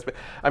using this. But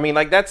I mean,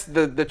 like, that's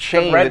the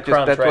chain. That's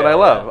what I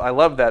love. I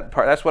love that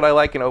part. That's what I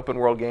like in open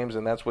world games,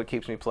 and that's what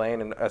keeps me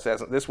playing. And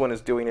this one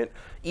is doing it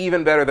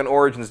even better than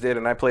Origins did,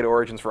 and I played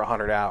Origins for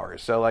 100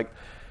 hours. So, like,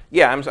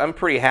 yeah, I'm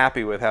pretty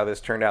happy with how this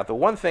turned out. The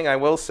one thing I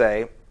will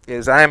say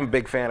is I'm a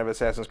big fan of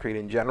Assassin's Creed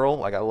in general.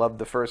 Like, I loved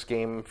the first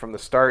game from the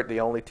start. The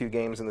only 2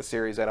 games in the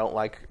series I don't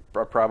like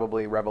are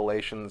probably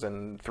Revelations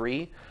and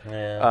 3.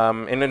 Yeah.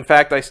 And in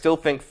fact, I still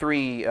think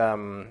 3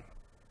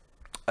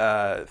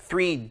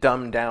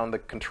 dumbed down the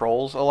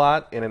controls a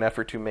lot in an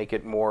effort to make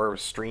it more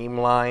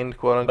streamlined,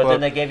 quote unquote. But then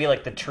they gave you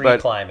like the tree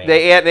climbing.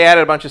 They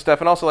added a bunch of stuff,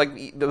 and also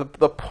like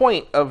the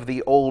point of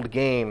the old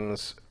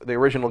games, the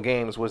original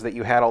games, was that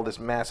you had all this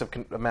massive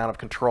amount of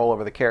control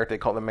over the character. They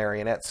call it the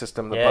marionette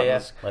system. The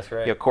buttons, that's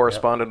right.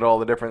 Corresponded to all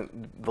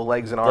the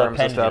legs and arms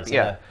and stuff.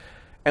 Yeah.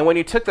 And when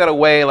you took that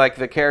away, like,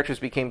 the characters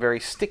became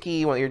very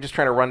sticky. When you're just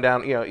trying to run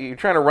down, you're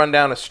trying to run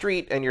down a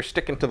street and you're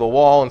sticking to the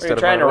wall instead of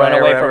trying to run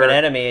away from an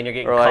enemy and you're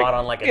getting caught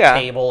on like a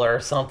table or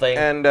something.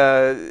 And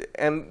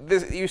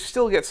this, you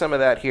still get some of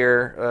that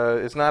here.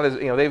 It's not as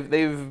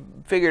they've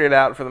figured it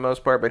out for the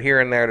most part, but here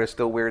and there there's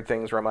still weird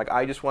things where I'm like,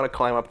 I just want to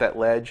climb up that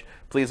ledge.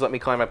 Please let me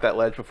climb up that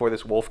ledge before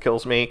this wolf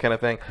kills me, kind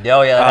of thing.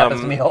 Oh yeah, that happens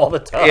to me all the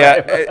time.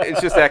 Yeah,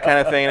 it's just that kind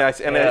of thing,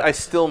 and I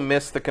still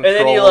miss the control.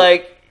 And then you're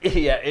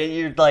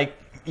like.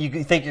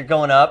 You think you're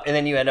going up, and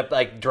then you end up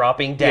like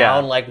dropping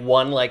down like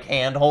one like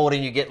handhold,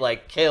 and you get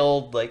like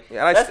killed. Like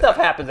that stuff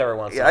happens every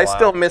once in a while. I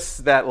still miss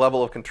that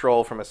level of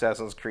control from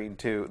Assassin's Creed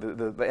 2,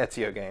 the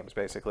Ezio games,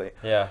 basically.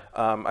 Yeah.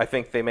 I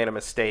think they made a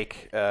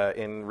mistake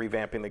in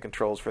revamping the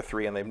controls for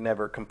 3, and they've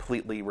never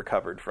completely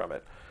recovered from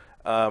it.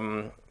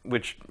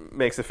 Which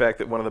makes the fact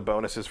that one of the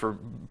bonuses for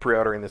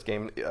pre-ordering this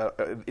game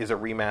is a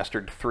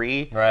remastered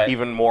 3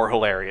 even more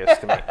hilarious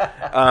to me.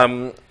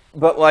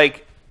 But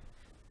like.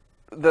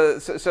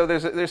 So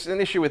there's an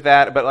issue with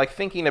that, but like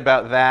thinking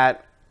about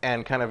that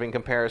and kind of in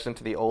comparison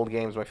to the old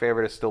games, my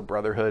favorite is still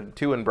Brotherhood.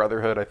 2 and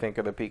Brotherhood, I think,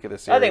 are the peak of the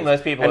series. I think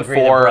most people agree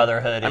 4, that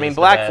Brotherhood. I mean,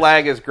 Black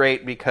Flag is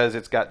great because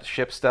it's got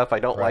ship stuff. I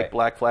don't like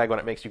Black Flag when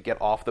it makes you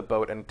get off the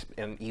boat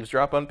and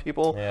eavesdrop on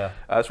people. Yeah.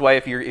 That's why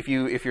if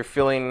you're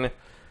feeling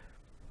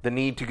the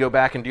need to go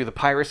back and do the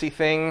piracy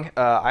thing,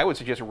 I would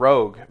suggest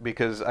Rogue,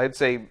 because I'd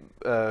say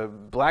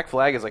Black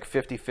Flag is like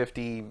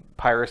 50-50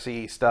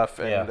 piracy stuff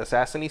and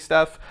assassin-y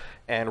stuff,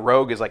 and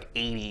Rogue is like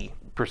 80%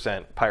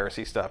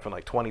 piracy stuff and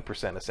like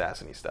 20%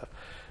 assassin-y stuff.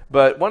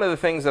 But one of the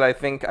things that I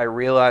think I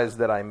realized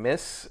that I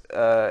miss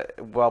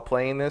while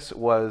playing this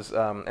was,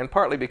 and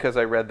partly because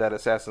I read that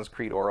Assassin's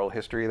Creed oral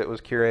history that was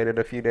curated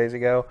a few days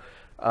ago,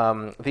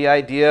 the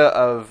idea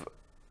of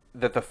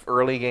that the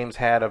early games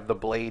had of the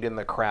blade in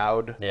the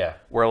crowd,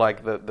 where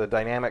like the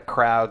dynamic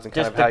crowds and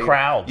kind just of how the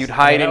crowds. You'd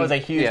hide in, that was a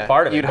huge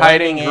part of it. You'd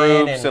hide in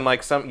groups and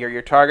like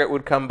your target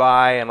would come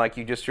by and like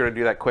you just sort of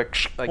do that quick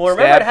like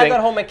remember stab it had thing,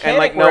 that whole mechanic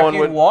like where if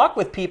you'd walk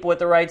with people at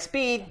the right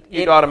speed,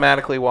 you'd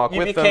automatically walk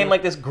with them. You became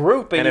like this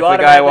group and you if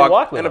automatically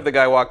walk with them. And if the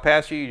guy walked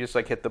past you, you just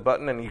like hit the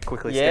button and you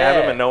quickly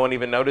stab him and no one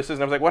even notices.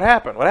 And I was like, what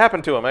happened? What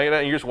happened to him?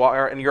 And you just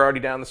walk and you're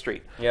already down the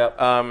street. Yep.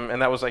 And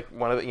that was like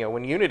one of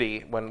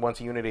the once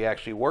Unity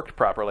actually worked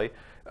properly.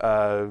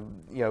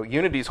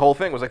 Unity's whole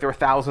thing was like there were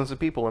thousands of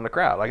people in the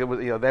crowd. Like it was,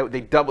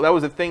 that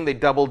was the thing they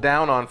doubled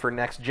down on for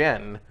next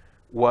gen.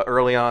 What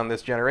early on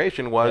this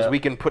generation was we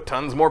can put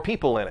tons more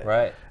people in it.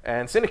 Right.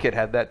 And Syndicate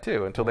had that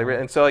too until they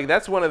and so like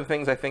that's one of the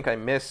things I think I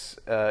miss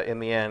in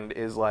the end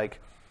is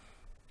like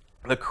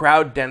the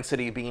crowd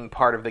density being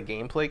part of the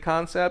gameplay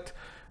concept.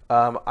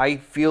 I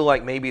feel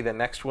like maybe the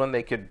next one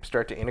they could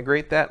start to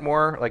integrate that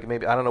more. Like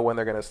maybe I don't know when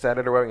they're going to set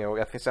it or whatever.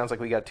 I think it sounds like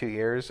we got 2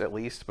 years at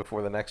least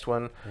before the next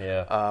one.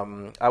 Yeah.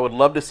 I would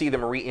love to see them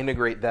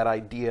reintegrate that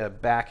idea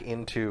back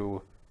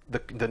into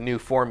the new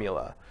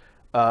formula,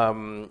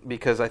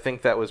 because I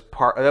think that was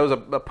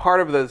a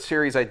part of the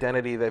series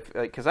identity. That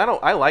because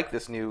I like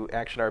this new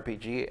action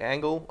RPG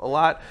angle a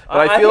lot, but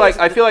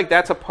I feel like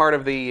that's a part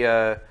of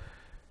the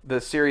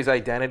series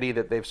identity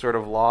that they've sort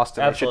of lost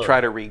and they should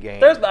try to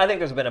regain. I think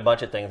there's been a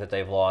bunch of things that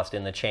they've lost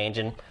in the change.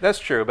 And that's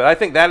true, but I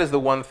think that is the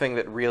one thing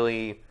that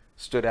really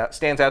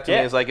stands out to me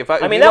is like that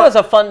was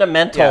a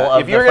fundamental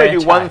of if you're going to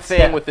do one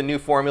thing with the new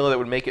formula that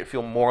would make it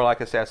feel more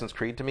like Assassin's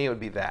Creed to me, it would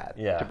be that,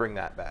 to bring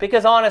that back.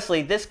 Because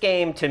honestly, this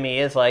game to me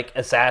is like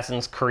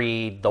Assassin's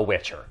Creed The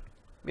Witcher.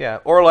 Yeah,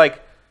 or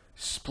like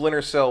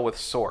Splinter Cell with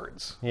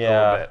swords. Yeah,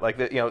 a little bit. Like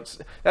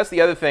that's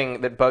the other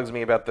thing that bugs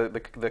me about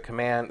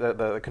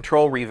the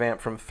control revamp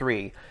from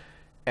 3,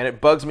 and it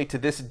bugs me to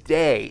this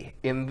day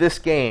in this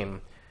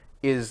game,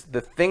 is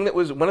the thing that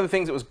was one of the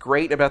things that was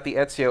great about the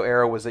Ezio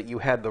era was that you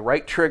had the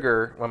right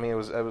trigger. I mean, it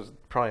was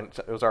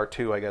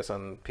R2, I guess,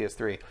 on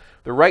PS3.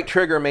 The right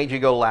trigger made you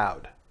go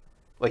loud.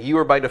 Like you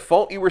were by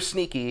default, you were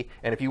sneaky,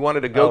 and if you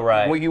wanted to go,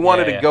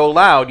 to go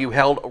loud, you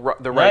held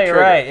the right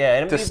trigger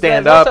and to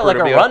stand up. Also, like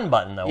a run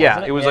button, though. Yeah,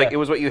 wasn't it? It was like it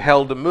was what you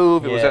held to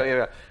move. It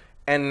was,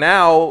 and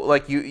now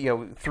like you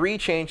know 3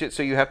 changed it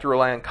so you have to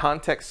rely on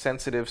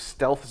context-sensitive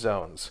stealth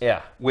zones.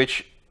 Yeah,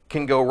 which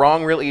can go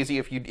wrong real easy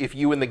if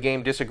you and the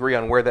game disagree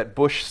on where that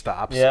bush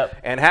stops. Yep.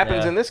 And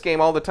happens in this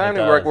game all the time.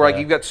 Where like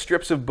you've got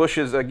strips of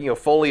bushes,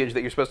 foliage that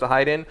you're supposed to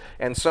hide in,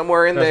 and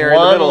somewhere in there in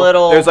the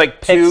middle, there's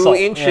like 2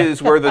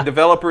 inches where the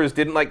developers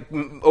didn't like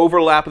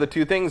overlap the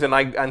 2 things,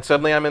 and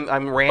suddenly I'm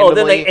randomly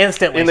then they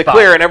instantly in the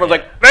clear, and everyone's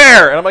like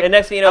there, and I'm like, and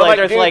next thing you know, like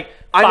there's like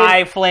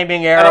 5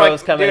 flaming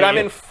arrows coming. Dude, I'm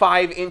in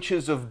 5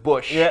 inches of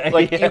bush.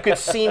 Like you could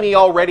see me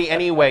already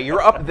anyway.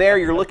 You're up there.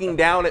 You're looking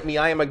down at me.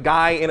 I am a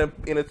guy in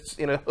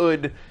a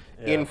hood.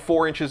 In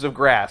 4 inches of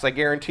grass. I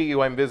guarantee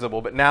you I'm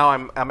visible, but now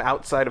I'm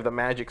outside of the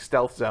magic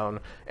stealth zone,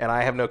 and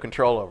I have no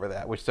control over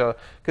that.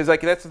 Because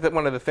like that's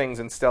one of the things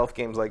in stealth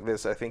games like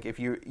this. I think if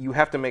you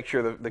have to make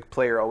sure the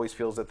player always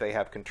feels that they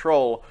have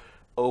control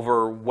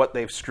over what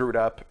they've screwed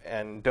up,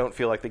 and don't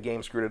feel like the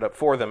game screwed it up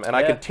for them. And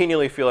I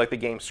continually feel like the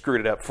game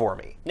screwed it up for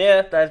me.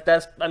 Yeah,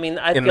 that's. I mean,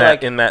 I feel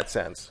like in that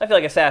sense, I feel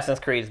like Assassin's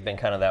Creed has been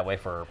kind of that way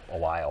for a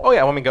while. Oh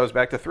yeah, it goes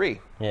back to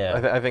 3.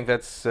 Yeah, I think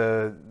that's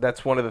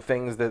one of the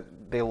things that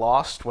they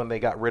lost when they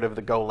got rid of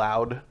the go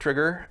loud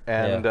trigger,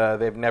 and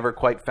they've never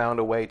quite found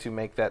a way to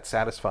make that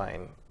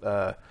satisfying.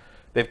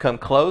 They've come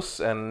close,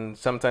 and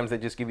sometimes they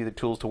just give you the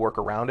tools to work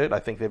around it. I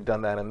think they've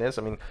done that in this.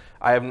 I mean,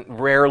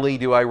 rarely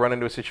do I run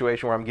into a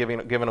situation where I'm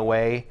given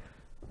away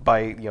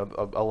by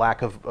a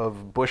lack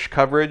of bush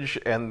coverage,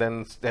 and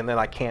then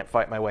I can't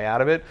fight my way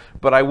out of it.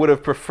 But I would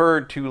have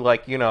preferred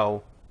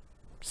to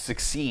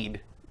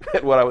succeed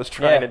at what I was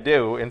trying to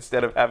do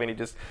instead of having to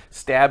just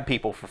stab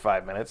people for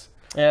 5 minutes.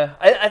 Yeah,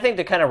 I think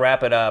to kind of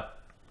wrap it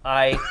up,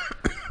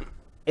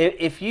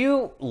 if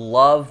you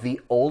love the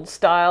old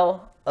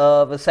style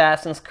of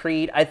Assassin's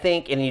Creed, I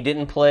think, and you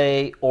didn't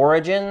play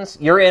Origins,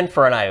 you're in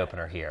for an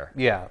eye-opener here.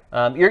 Yeah.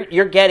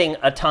 You're getting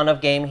a ton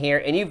of game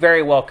here, and you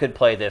very well could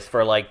play this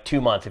for like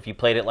 2 months if you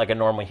played it like a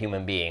normal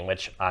human being,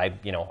 which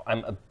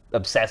I'm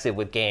obsessive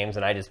with games,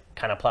 and I just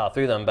kind of plow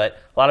through them, but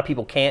a lot of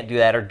people can't do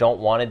that or don't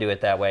want to do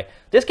it that way.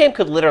 This game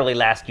could literally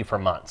last you for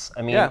months.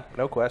 I mean, yeah,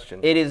 no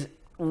question. It is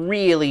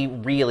really,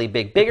 really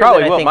big. Bigger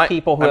than I think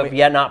people who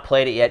have not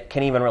played it yet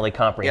can even really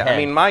comprehend. Yeah, I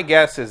mean, my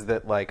guess is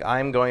that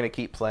I'm going to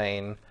keep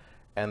playing,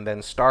 and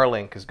then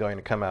Starlink is going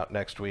to come out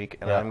next week,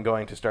 and I'm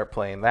going to start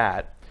playing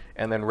that.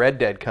 And then Red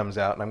Dead comes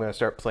out, and I'm going to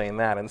start playing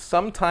that. And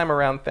sometime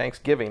around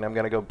Thanksgiving, I'm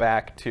going to go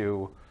back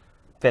to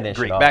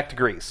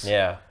Greece.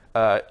 Yeah.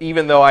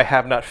 Even though I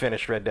have not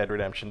finished Red Dead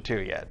Redemption 2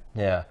 yet.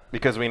 Yeah.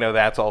 Because we know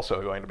that's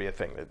also going to be a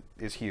thing that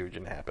is huge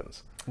and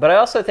happens. But I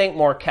also think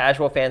more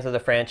casual fans of the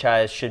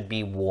franchise should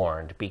be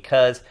warned,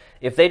 because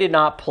if they did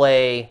not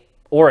play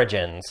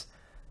Origins,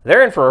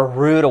 they're in for a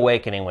rude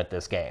awakening with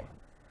this game.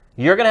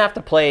 You're going to have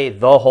to play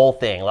the whole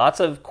thing. Lots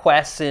of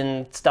quests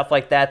and stuff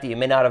like that you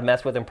may not have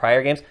messed with in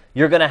prior games.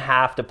 You're going to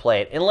have to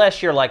play it,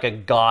 unless you're like a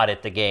god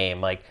at the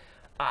game. Like,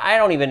 I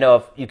don't even know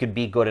if you could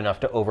be good enough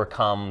to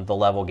overcome the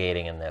level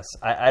gating in this.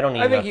 I don't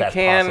even know if that's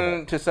possible. I think you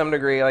can to some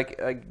degree,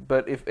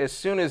 but if as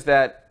soon as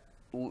that,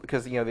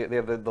 because they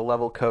have the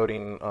level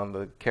coding on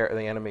the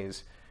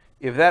enemies,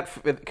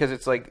 because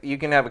it's like you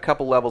can have a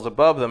couple levels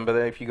above them, but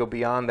then if you go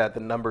beyond that,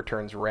 the number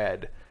turns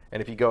red.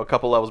 And if you go a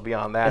couple levels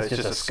beyond that, it's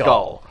just a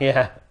skull.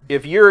 Yeah.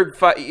 If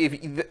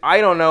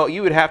I don't know,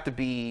 you would have to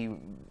be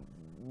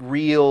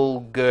real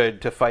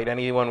good to fight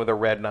anyone with a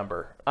red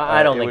number.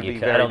 I don't think you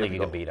could. I don't think you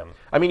could beat them.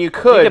 I mean, you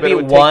could. You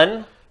could beat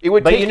one.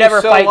 But you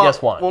never fight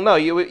just one. Well, no,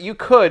 you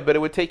could, but it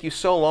would take you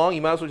so long.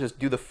 You might as well just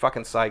do the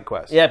fucking side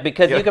quest. Yeah,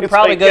 because you could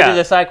probably go do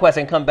the side quest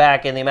and come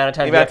back in the amount of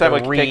time you have to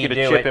redo it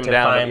to chip him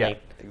down. Finally,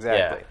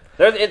 exactly.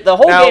 Yeah. The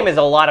whole game is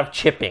a lot of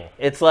chipping.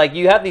 It's like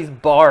you have these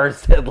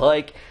bars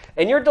that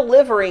and you're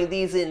delivering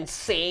these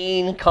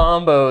insane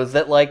combos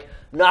that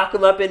knock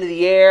them up into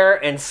the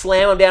air and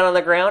slam them down on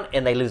the ground,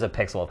 and they lose a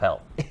pixel of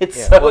health.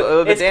 It's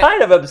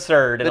kind of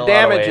absurd. The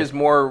damage is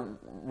more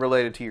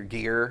related to your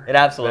gear. It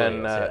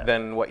absolutely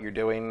than what you're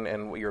doing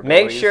and what your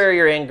abilities. Make sure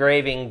you're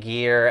engraving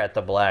gear at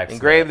the blacksmith.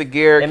 Engrave the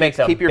gear.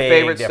 Keep your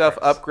favorite difference.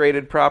 Stuff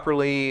upgraded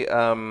properly.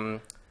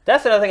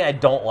 That's another thing I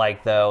don't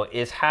like, though,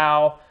 is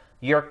how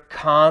you're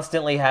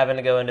constantly having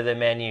to go into the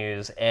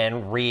menus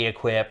and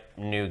re-equip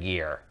new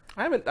gear.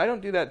 I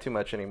don't do that too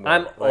much anymore.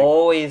 I'm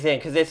always in,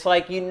 because it's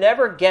like you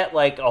never get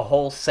a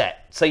whole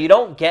set. So you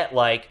don't get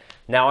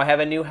now I have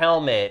a new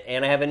helmet,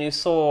 and I have a new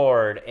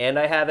sword, and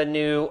I have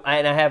new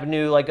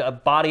a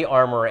body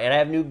armor, and I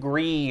have new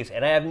greaves,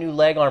 and I have new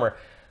leg armor.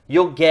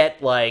 You'll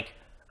get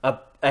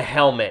a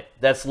helmet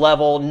that's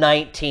level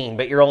 19,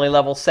 but you're only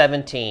level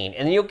 17.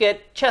 And then you'll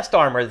get chest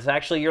armor that's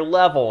actually your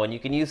level, and you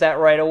can use that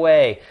right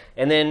away.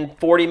 And then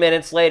 40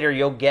 minutes later,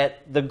 you'll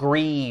get the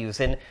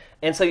greaves. And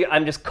so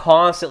I'm just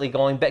constantly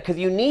going back, because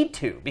you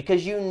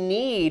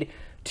need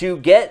to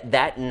get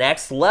that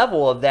next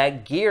level of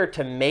that gear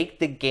to make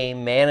the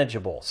game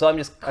manageable. So I'm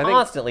just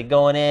constantly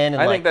going in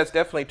and I think that's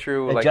definitely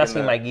true.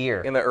 Adjusting my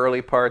gear. In the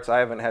early parts, I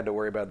haven't had to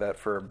worry about that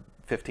for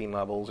 15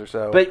 levels or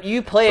so. But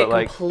you play it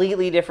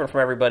completely different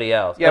from everybody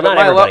else. Yeah, well,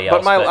 not everybody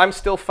else. But I'm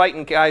still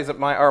fighting guys at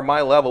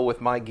my level with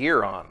my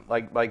gear on.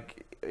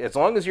 Like as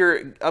long as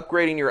you're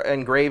upgrading your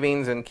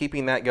engravings and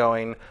keeping that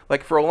going.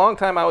 Like for a long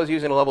time, I was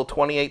using a level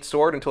 28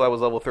 sword until I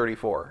was level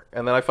 34,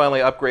 and then I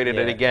finally upgraded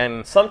it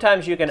again.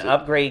 Sometimes you can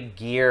upgrade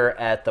gear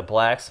at the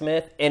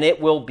blacksmith, and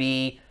it will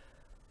be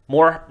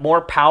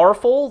more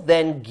powerful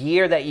than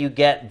gear that you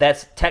get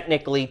that's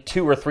technically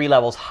 2 or 3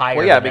 levels higher.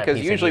 Well, yeah, than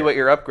because usually what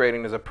you're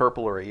upgrading is a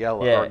purple or a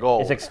yellow or a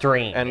gold. It's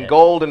extreme. And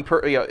gold and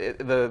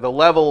the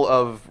level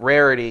of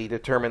rarity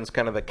determines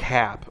kind of the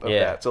cap of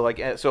that. So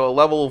so a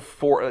level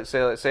 4,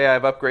 say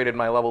I've upgraded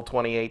my level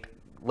 28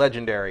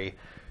 legendary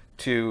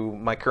to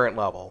my current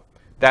level.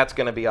 That's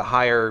going to be a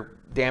higher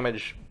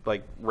damage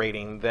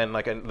rating than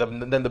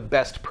than the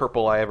best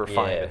purple I ever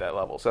find at that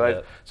level.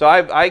 So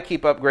I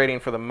keep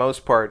upgrading for the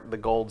most part the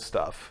gold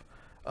stuff,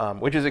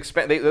 which is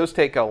expensive. Those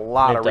take a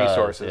lot of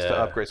resources to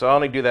upgrade. So I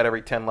only do that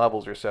every 10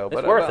 levels or so.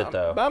 It's worth it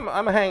though.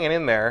 I'm hanging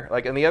in there.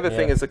 And the other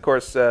thing is, of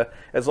course,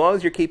 as long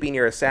as you're keeping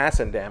your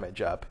assassin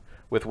damage up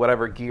with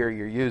whatever gear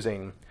you're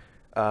using,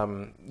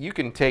 you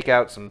can take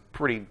out some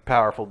pretty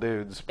powerful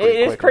dudes. It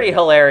is pretty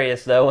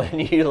hilarious though when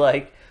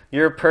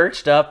you're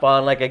perched up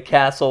on a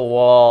castle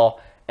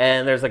wall.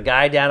 And there's a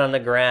guy down on the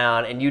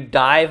ground, and you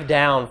dive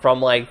down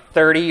from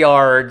 30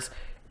 yards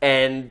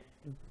and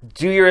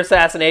do your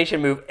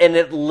assassination move, and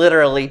it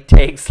literally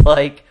takes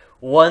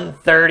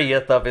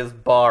 1/30th of his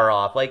bar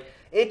off. You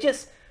can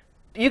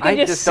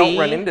just see. Don't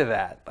run into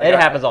that. It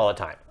happens all the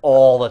time.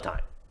 All the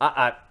time.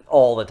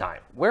 All the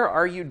time. Where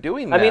are you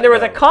doing that? I mean, there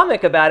was a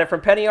comic about it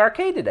from Penny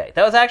Arcade today.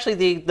 That was actually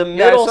the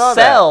middle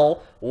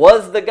cell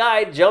was the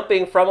guy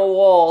jumping from a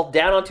wall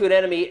down onto an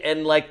enemy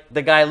and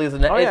the guy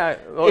losing that. Oh, yeah.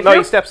 Well,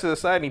 he steps to the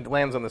side and he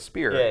lands on the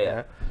spear.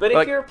 Yeah. But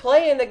if you're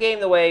playing the game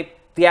the way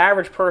the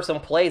average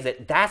person plays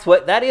it,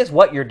 that is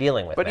what you're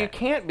dealing with. But you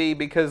can't be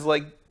because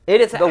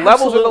it is the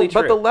levels absolutely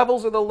but true. the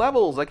levels are the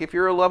levels. If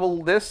you're a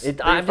level this,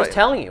 I'm just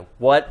telling you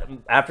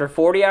after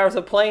 40 hours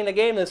of playing the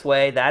game this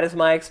way, that is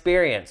my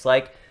experience.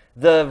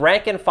 The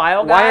rank and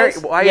file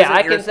guys,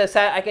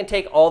 I can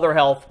take all their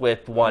health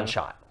with one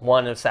shot,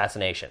 one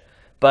assassination.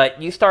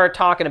 But you start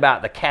talking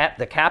about the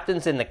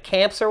captains in the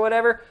camps or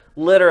whatever,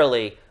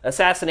 literally,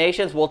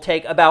 assassinations will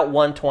take about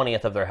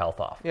 1/20th of their health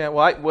off. Yeah,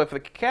 with the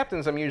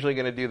captains, I'm usually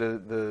going to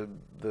do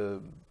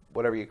the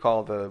whatever you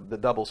call the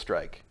double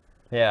strike.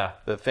 Yeah.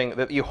 The thing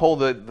that you hold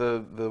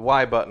the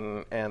Y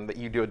button and that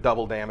you do a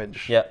double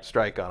damage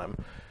strike on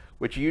them,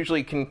 which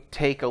usually can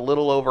take a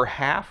little over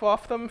half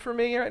off them for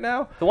me right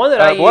now. The one that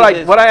I use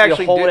is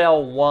you hold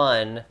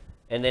L1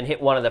 and then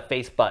hit one of the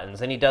face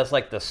buttons, and he does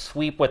the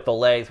sweep with the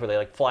legs where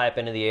they fly up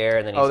into the air,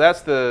 and then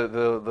that's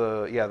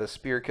the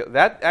spear kill.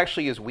 That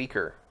actually is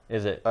weaker.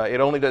 Is it? It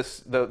only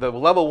does the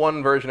level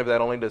 1 version of that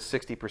only does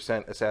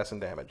 60% assassin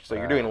damage. So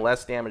you're doing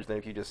less damage than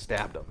if you just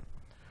stabbed them.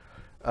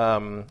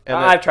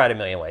 I've tried a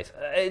million ways.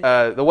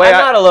 I'm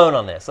not alone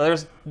on this. So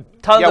there's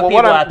tons of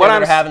people out there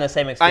that are having the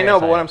same experience. I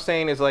know, but what I'm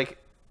saying is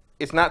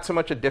it's not so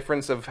much a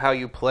difference of how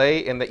you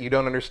play in that you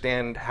don't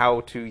understand how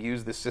to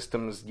use the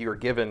systems you're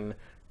given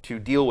to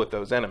deal with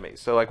those enemies.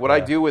 So what I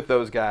do with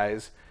those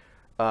guys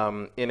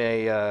in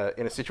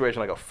a situation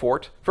like a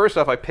fort, first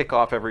off, I pick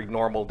off every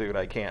normal dude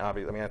I can.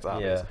 Obviously, I mean that's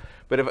obvious. Yeah.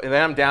 But if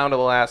then I'm down to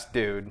the last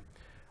dude,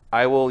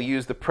 I will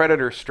use the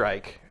predator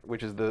strike,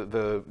 which is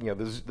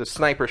the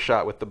sniper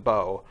shot with the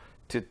bow,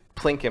 to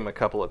plink him a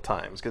couple of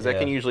times because that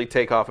can usually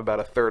take off about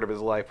 1/3 of his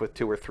life with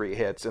 2 or 3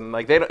 hits. And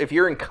if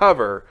you're in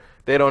cover,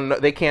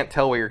 they can't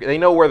tell where they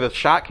know where the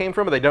shot came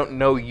from, but they don't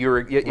know you're.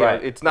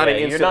 It's not an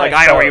instant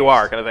I know where you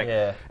are kind of thing.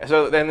 Yeah.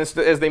 So then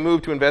as they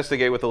move to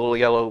investigate with a little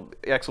yellow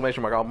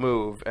exclamation mark, I'll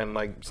move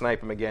and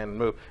snipe them again and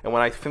move. And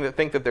when I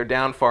think that they're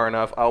down far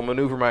enough, I'll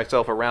maneuver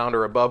myself around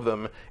or above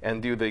them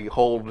and do the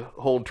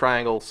hold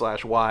triangle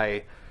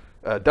 /Y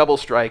double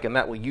strike, and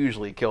that will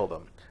usually kill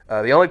them.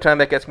 The only time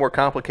that gets more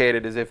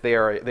complicated is if they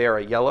are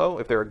a yellow,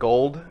 if they're a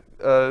gold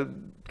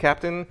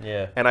captain,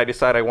 and I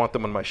decide I want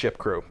them on my ship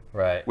crew.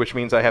 Right. Which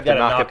means I have to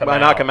knock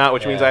them out,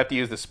 which means I have to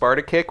use the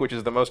Sparta kick, which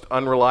is the most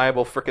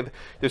unreliable frickin'.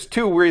 There's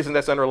 2 reasons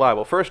that's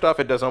unreliable. First off,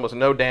 it does almost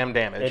no damn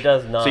damage. It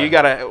does not. So you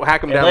got to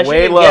hack them down way low. Unless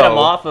you can get them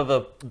off of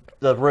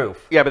the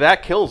roof. Yeah, but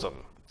that kills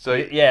them. So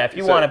if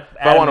you want to,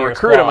 if I want to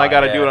recruit them, I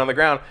got to do it on the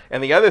ground.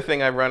 And the other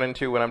thing I run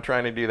into when I'm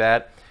trying to do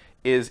that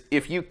is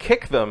if you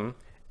kick them.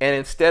 And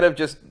instead of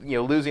just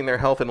losing their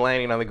health and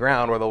landing on the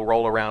ground where they'll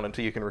roll around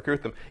until you can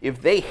recruit them,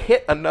 if they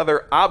hit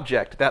another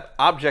object, that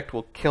object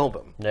will kill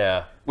them.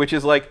 Yeah. Which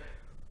is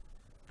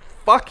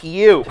fuck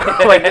you.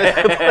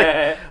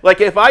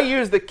 If I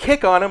use the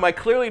kick on them, I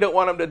clearly don't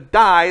want them to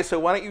die, so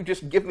why don't you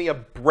just give me a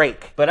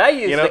break? But I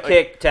use the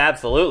kick to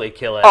absolutely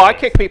kill enemies. Oh, I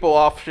kick people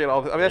off shit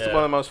all the time. I mean, that's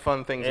one of the most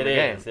fun things in the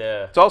game.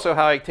 Yeah. It's also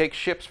how I take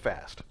ships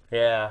fast.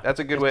 Yeah. That's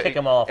a good Just way. kick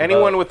 'em off the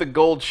Anyone boat. with the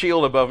gold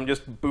shield above them,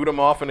 just boot them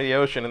off into the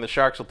ocean, and the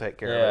sharks will take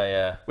care of it.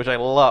 Yeah. Which I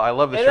love. I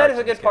love the And sharks. that is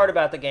a in this good part game.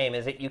 about the game,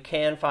 is that you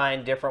can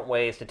find different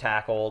ways to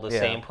tackle the Yeah.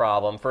 same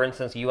problem. For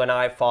instance, you and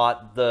I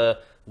fought the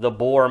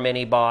boar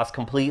mini boss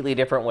completely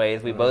different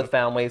ways. We both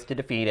found ways to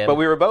defeat him. But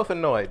we were both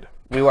annoyed.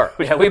 We were.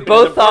 Yeah, we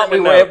both thought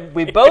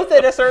we both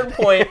at a certain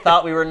point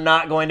thought we were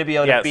not going to be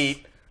able to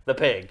beat the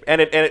pig.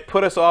 And it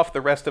put us off the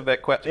rest of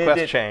that quest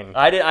chain.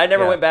 I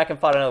never went back and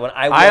fought another one.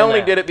 I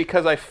only did it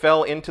because I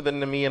fell into the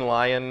Nemean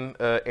lion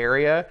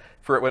area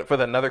for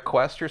another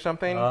quest or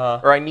something.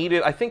 Or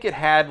I think it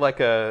had like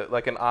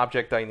an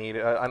object I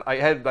needed. I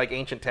had like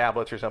ancient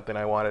tablets or something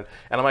I wanted.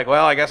 And I'm like,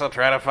 well, I guess I'll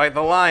try to fight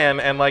the lion.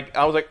 And like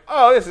I was like,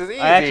 oh, this is easy.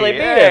 I actually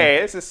beat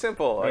him. This is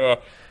simple. Yeah.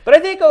 But I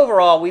think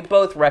overall, we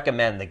both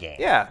recommend the game.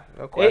 Yeah,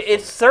 no question.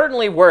 It's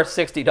certainly worth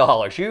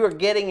 $60. You are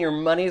getting your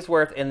money's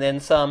worth and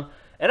then some.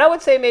 And I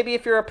would say maybe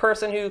if you're a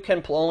person who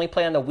can only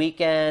play on the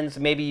weekends,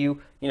 maybe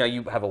you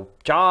have a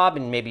job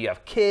and maybe you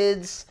have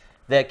kids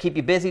that keep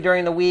you busy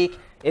during the week.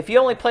 If you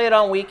only play it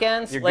on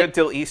weekends, you're good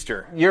till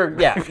Easter. You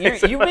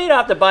may not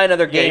have to buy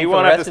another game. You for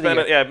won't the have rest to spend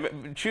of the year.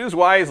 it. Yeah, choose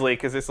wisely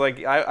because it's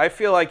like I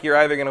feel like you're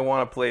either going to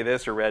want to play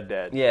this or Red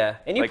Dead. Yeah,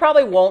 and you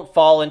probably won't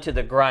fall into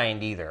the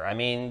grind either. I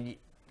mean,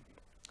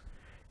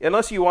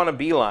 unless you want to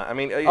beeline. I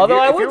mean, although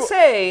I would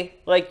say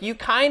like you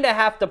kind of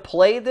have to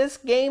play this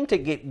game to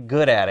get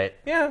good at it.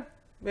 Yeah.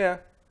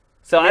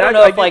 So I don't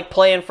know if like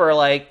playing for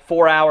like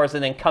 4 hours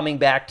and then coming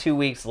back 2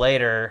 weeks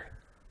later.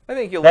 I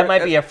think that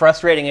might be a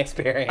frustrating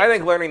experience. I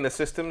think learning the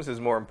systems is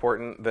more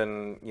important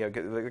than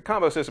the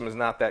combo system is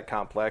not that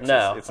complex.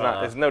 No, it's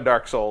not. It's no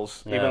Dark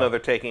Souls, even though they're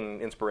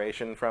taking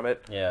inspiration from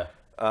it. Yeah.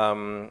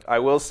 I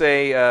will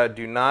say,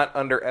 do not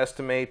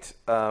underestimate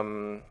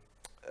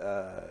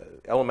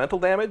elemental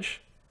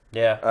damage.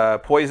 Yeah.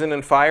 Poison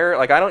and fire.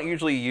 Like I don't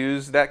usually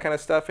use that kind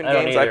of stuff in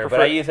games. I prefer, but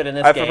I use it in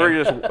this game.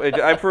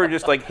 I prefer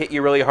just like hit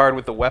you really hard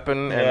with the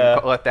weapon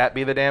and let that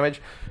be the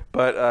damage.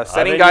 But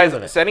setting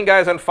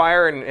guys on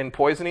fire and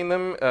poisoning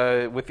them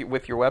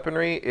with your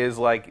weaponry is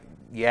like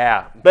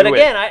But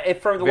again,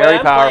 from the way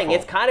I'm powerful. playing,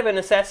 it's kind of a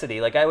necessity.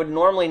 Like I would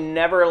normally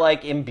never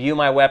like imbue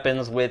my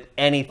weapons with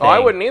anything. Oh, I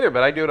wouldn't either,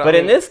 but I do it. But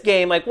in this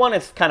game, like one,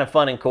 it's kind of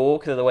fun and cool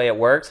because of the way it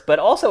works. But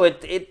also,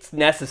 it's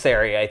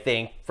necessary, I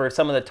think, for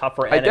some of the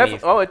tougher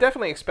enemies. It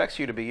definitely expects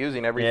you to be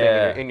using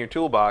everything in your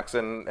toolbox,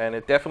 and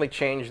it definitely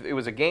changed. It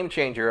was a game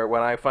changer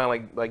when I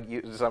finally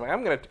used something.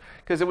 I'm gonna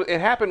because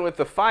it happened with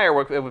the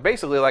firework. It was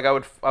basically like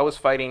I was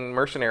fighting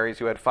mercenaries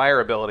who had fire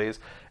abilities.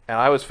 And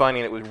I was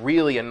finding it was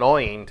really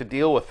annoying to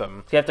deal with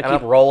them. So you have to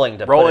keep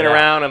rolling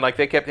around, and like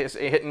they kept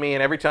hitting me.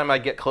 And every time I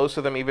get close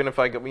to them, even if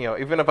I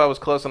was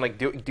close and like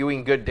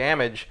doing good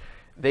damage,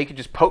 they could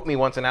just poke me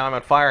once, and now I'm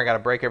on fire. I got to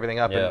break everything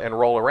up and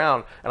roll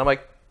around. And I'm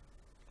like,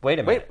 wait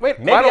a minute. Wait,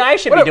 maybe I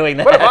should be doing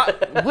that. What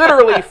if I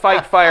literally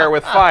fight fire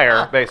with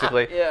fire,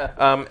 basically? Yeah.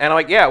 And I'm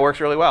like, it works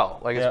really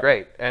well. Like it's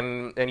great,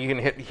 and you can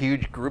hit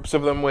huge groups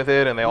of them with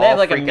it, and they all have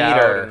like freak a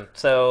meter. out.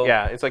 So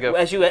it's like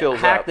as you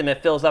hack them,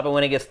 it fills up, and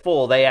when it gets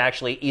full, they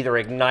actually either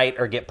ignite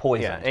or get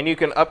poisoned. Yeah, and you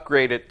can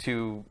upgrade it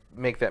to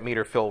make that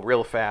meter fill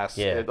real fast,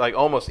 like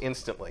almost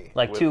instantly.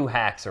 Like 2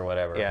 hacks or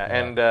whatever. Yeah,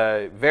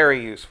 and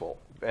very useful.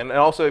 And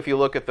also, if you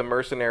look at the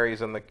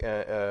mercenaries in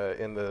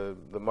the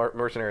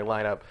mercenary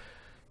lineup.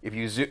 If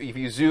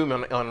you zoom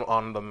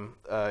on them,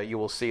 you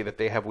will see that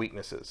they have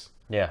weaknesses.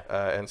 Yeah.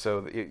 And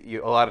so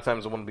a lot of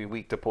times it will be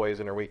weak to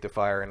poison or weak to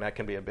fire, and that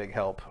can be a big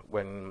help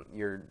when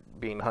you're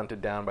being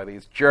hunted down by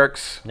these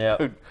jerks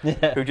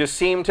who just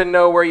seem to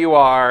know where you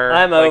are.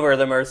 I'm over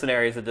the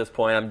mercenaries at this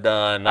point. I'm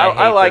done.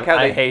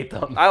 I hate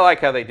them. I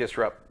like how they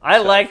disrupt. I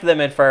liked them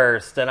at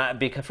first, and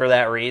for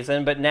that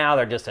reason, but now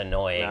they're just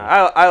annoying.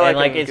 I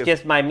like it's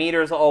just my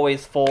meter's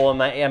always full,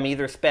 and I'm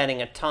either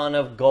spending a ton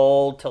of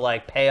gold to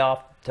like pay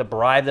off. To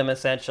bribe them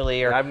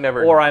essentially, or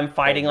I'm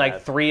fighting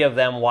like 3 of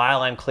them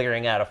while I'm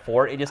clearing out a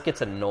fort. It just gets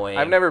annoying.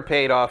 I've never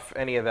paid off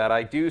any of that.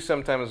 I do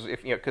sometimes,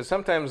 because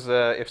sometimes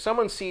if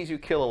someone sees you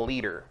kill a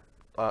leader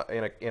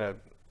in a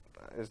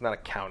it's not a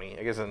county,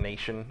 I guess a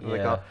nation.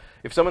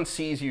 If someone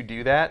sees you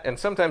do that, and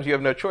sometimes you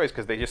have no choice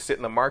because they just sit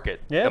in the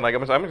market, and like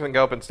I'm just gonna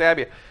go up and stab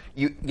you.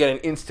 You get an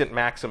instant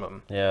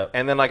maximum. Yeah.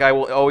 And then like I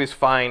will always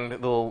find the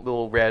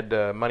little red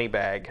money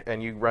bag,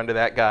 and you run to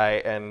that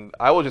guy, and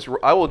I will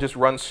just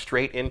run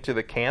straight into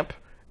the camp.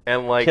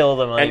 And like kill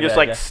the money and just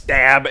bag, like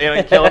stab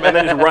and kill him, and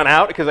then just run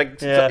out because like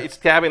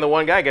stabbing the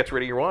one guy gets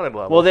rid of your wanted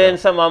level. Well, then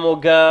someone will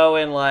go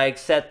and like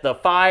set the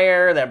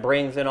fire that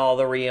brings in all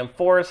the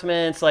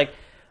reinforcements. Like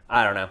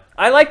I don't know.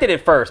 I liked it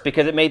at first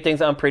because it made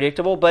things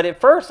unpredictable. But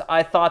at first,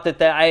 I thought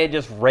that I had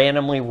just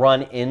randomly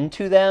run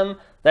into them.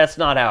 That's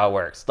not how it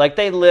works. Like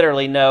they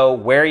literally know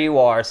where you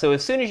are. So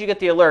as soon as you get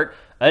the alert,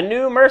 a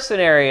new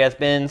mercenary has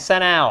been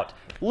sent out.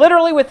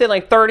 Literally within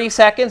like 30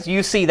 seconds,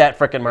 you see that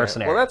frickin'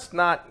 mercenary. Well, it's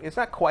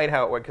not quite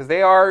how it works because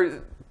they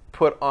are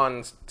put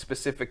on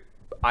specific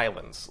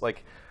islands.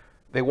 Like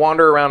they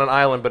wander around an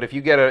island, but if you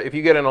get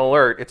an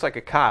alert, it's like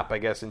a cop, I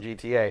guess, in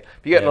GTA. If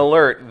you get an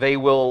alert, they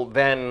will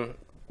then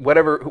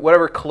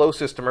whatever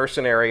closest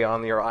mercenary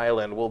on your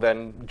island will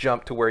then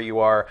jump to where you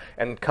are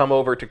and come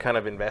over to kind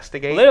of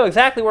investigate. They know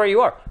exactly where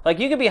you are. Like,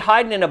 you could be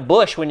hiding in a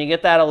bush when you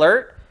get that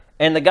alert,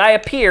 and the guy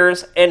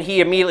appears, and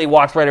he immediately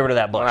walks right over to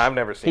that bush. Well, I've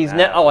never seen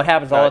that. It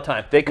happens all the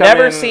time. They come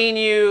never in, seen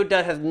you,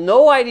 has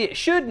no idea,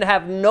 should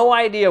have no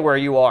idea where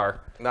you are.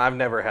 No, I've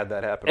never had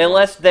that happen.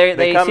 Unless they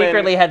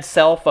secretly had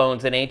cell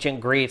phones in ancient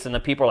Greece, and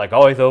the people are like,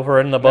 oh, he's over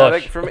in the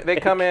bush. No, they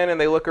come in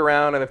and they look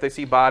around, and if they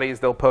see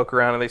bodies, they'll poke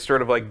around, and they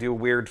sort of like do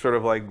weird sort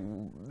of like,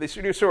 they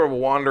do sort of a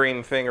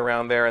wandering thing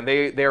around there, and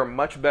they are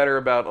much better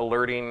about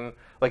alerting.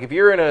 Like if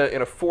you're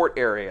in a fort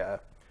area,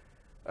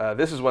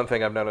 this is one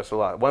thing I've noticed a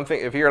lot. One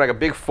thing, if you're in like a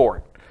big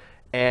fort,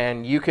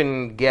 and you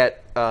can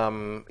get,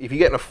 if you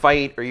get in a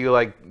fight or you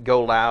like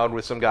go loud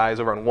with some guys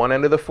over on one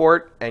end of the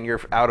fort and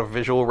you're out of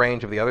visual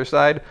range of the other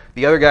side,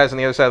 the other guys on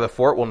the other side of the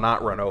fort will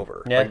not run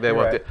over. Yeah, like they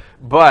won't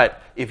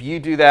but if you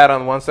do that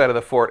on one side of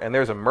the fort and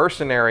there's a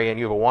mercenary and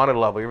you have a wanted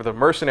level, you have a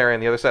mercenary on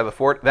the other side of the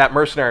fort, that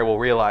mercenary will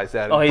realize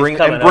that and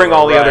bring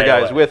all the other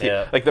guys with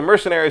you. Like the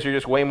mercenaries are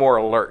just way more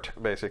alert,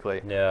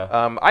 basically.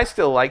 Yeah. I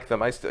still like them.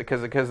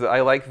 Because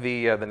I like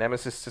the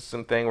nemesis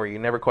system thing where you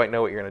never quite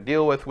know what you're going to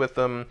deal with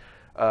them.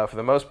 For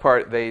the most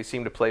part, they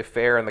seem to play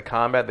fair in the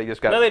combat. They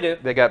just got they do.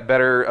 They got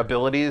better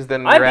abilities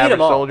than your average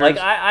soldiers. Like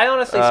I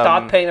honestly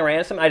stopped paying the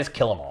ransom. I just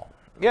kill them all.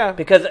 Yeah,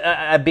 because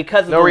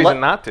of no reason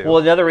not to. Well,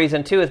 another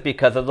reason too is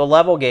because of the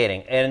level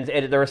gating, and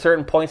there were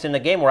certain points in the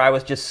game where I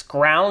was just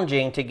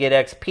scrounging to get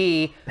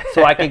XP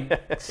so I could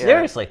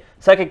seriously,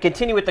 so I could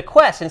continue with the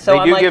quest. And so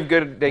I'm like, give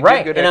good and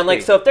XP. I'm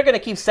like, so if they're going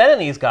to keep sending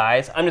these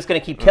guys, I'm just going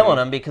to keep killing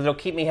them because it'll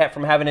keep me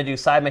from having to do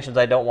side missions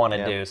I don't want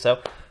to do.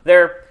 So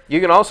they're. You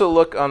can also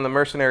look on the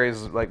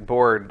mercenaries like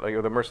board,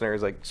 or the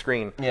mercenaries like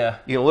screen. Yeah.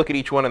 You can look at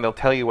each one and they'll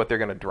tell you what they're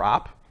going to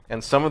drop,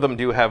 and some of them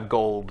do have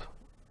gold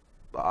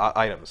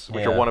items,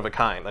 which are one of a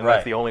kind, and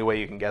that's the only way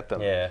you can get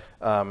them. Yeah.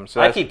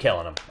 So I keep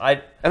killing them.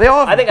 And they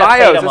all have I think bios.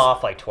 I paid them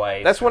off like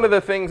twice. That's one of the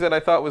things that I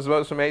thought was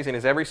most amazing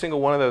is every single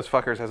one of those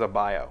fuckers has a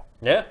bio.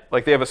 Yeah.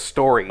 Like they have a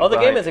story. Oh, the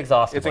game is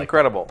exhaustive. It's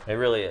incredible. It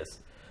really is.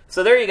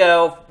 So there you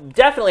go.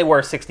 Definitely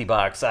worth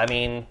 $60. I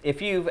mean, if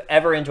you've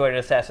ever enjoyed an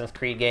Assassin's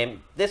Creed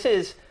game, this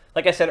is,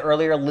 like I said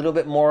earlier, a little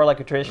bit more like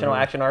a traditional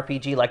action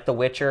RPG like The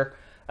Witcher.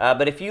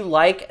 But if you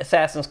like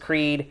Assassin's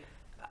Creed,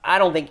 I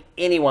don't think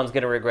anyone's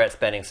going to regret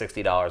spending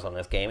 $60 on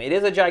this game. It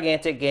is a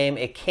gigantic game.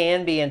 It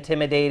can be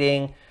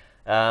intimidating.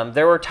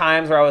 There were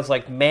times where I was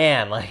like,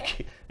 man,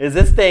 like, is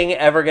this thing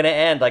ever going to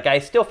end? Like, I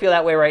still feel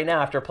that way right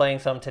now after playing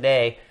some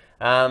today.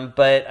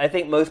 But I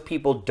think most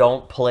people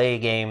don't play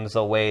games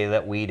the way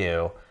that we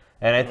do.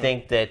 And I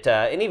think that,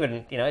 and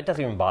even, it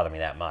doesn't even bother me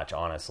that much,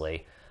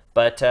 honestly.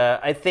 But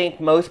I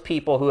think most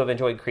people who have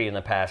enjoyed Creed in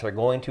the past are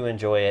going to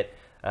enjoy it.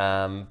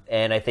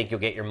 And I think you'll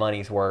get your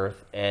money's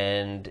worth.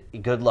 And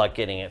good luck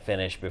getting it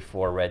finished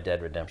before Red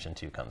Dead Redemption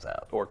 2 comes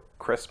out. Or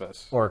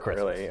Christmas.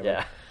 Really.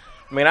 Yeah.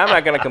 I mean, I'm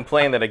not going to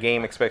complain that a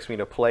game expects me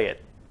to play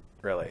it.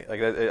 Really,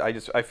 like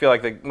I feel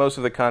like most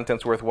of the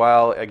content's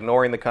worthwhile.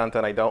 Ignoring the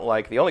content I don't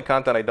like. The only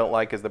content I don't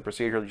like is the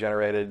procedurally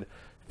generated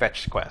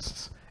fetch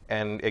quests,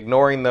 and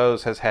ignoring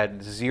those has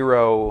had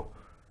zero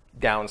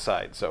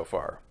downside so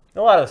far.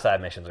 A lot of the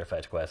side missions are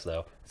fetch quests,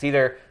 though. It's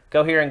either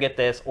go here and get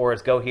this, or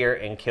it's go here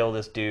and kill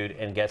this dude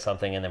and get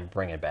something and then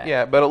bring it back.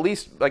 Yeah, but at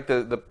least like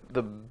the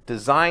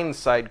design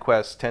side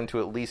quests tend to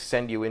at least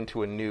send you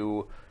into a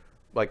new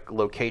like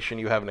location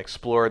you haven't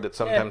explored that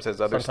sometimes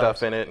has other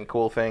stuff in it and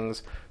cool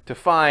things to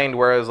find,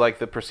 whereas like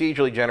the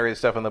procedurally generated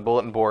stuff on the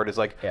bulletin board is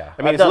like, I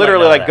mean, it's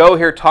literally like go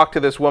here, talk to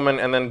this woman,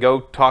 and then go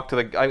talk to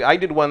the. I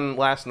did one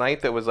last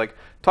night that was like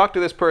talk to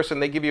this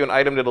person. They give you an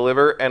item to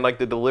deliver, and like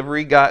the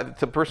delivery guy,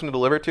 the person to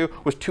deliver to,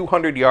 was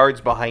 200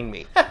 yards behind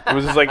me. It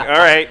was just like, all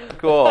right,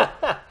 cool.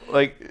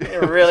 Like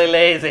you're really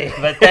lazy,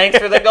 but thanks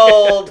for the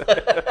gold.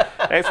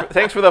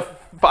 thanks for the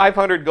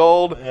 500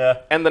 gold. Yeah.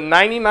 And the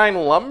 99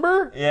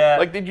 lumber. Yeah.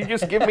 Like, did you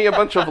just give me a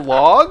bunch of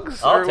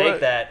logs? I'll take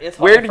that. It's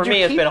hard. Where did for you me,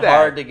 keep it's been that?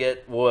 hard to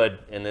get wood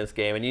in this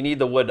game, and you need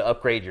the wood to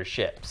upgrade your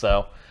ship. So,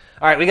 all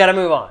right, we got to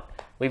move on.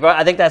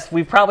 I think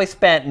we've probably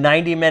spent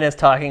 90 minutes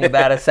talking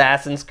about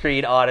Assassin's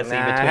Creed Odyssey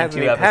between two episodes.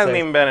 It hasn't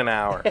even been an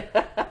hour.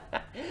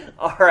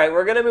 All right,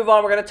 we're going to move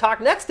on. We're going to talk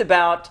next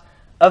about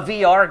a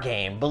VR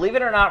game. Believe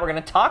it or not, we're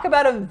going to talk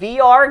about a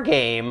VR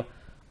game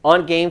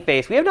on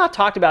GameFace. We have not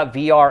talked about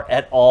VR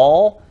at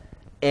all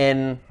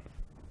in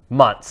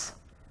months.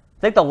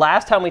 I think the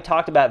last time we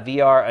talked about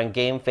VR on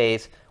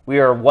GameFace, we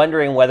were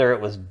wondering whether it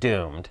was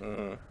doomed.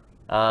 Mm-hmm.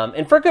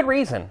 And for good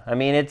reason. I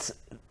mean,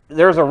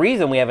 there's a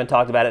reason we haven't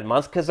talked about it in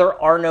months, because there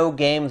are no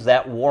games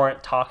that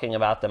warrant talking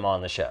about them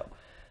on the show.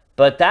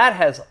 But that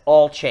has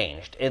all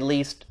changed, at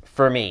least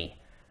for me.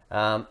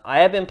 I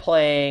have been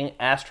playing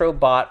Astro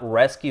Bot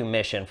Rescue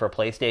Mission for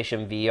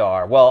PlayStation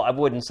VR. Well, I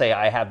wouldn't say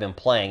I have been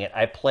playing it.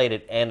 I played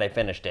it and I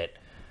finished it.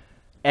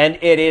 And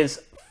it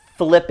is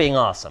flipping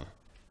awesome.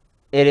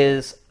 It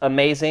is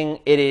amazing.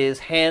 It is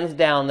hands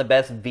down the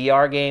best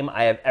VR game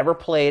I have ever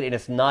played, and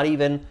it's not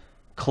even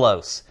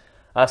close.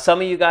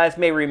 Some of you guys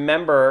may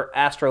remember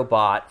Astro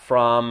Bot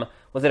from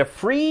was it a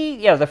free?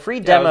 Yeah, it was a free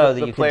demo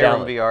that you could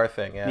download. The Playroom VR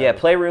thing, yeah. Yeah,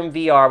 Playroom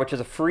VR, which is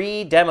a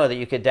free demo that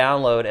you could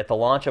download at the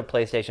launch of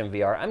PlayStation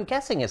VR. I'm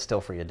guessing it's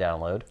still free to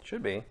download.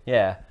 Should be.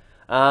 Yeah.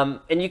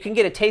 And you can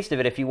get a taste of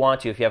it if you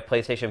want to, if you have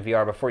PlayStation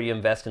VR, before you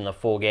invest in the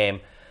full game.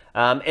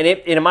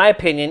 In my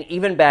opinion,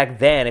 even back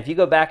then, if you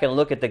go back and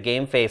look at the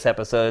GameFace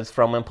episodes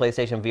from when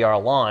PlayStation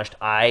VR launched,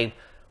 I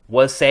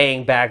was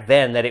saying back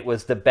then that it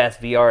was the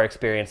best VR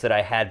experience that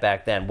I had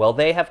back then. Well,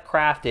 they have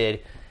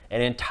crafted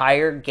an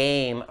entire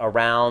game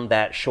around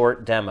that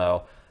short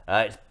demo.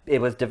 It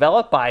was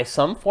developed by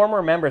some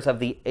former members of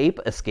the Ape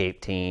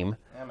Escape team.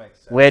 That makes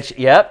sense. Which,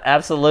 yep,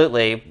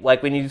 absolutely.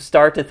 Like when you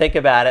start to think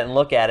about it and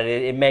look at it,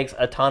 it makes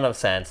a ton of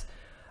sense.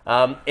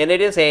 And it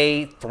is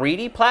a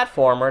 3D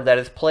platformer that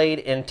is played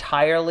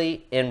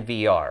entirely in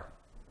VR.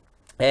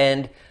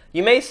 And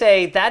you may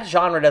say that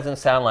genre doesn't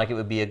sound like it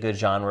would be a good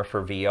genre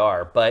for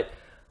VR, but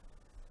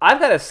I've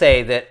got to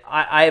say that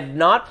I have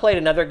not played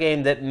another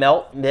game that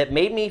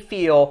made me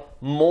feel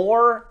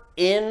more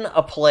in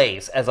a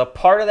place, as a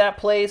part of that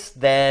place,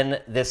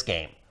 than this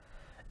game.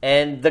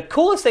 And the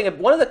coolest thing,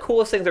 one of the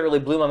coolest things that really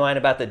blew my mind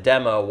about the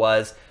demo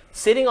was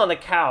sitting on the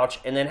couch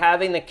and then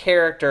having the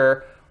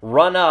character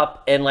run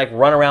up and like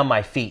run around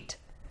my feet.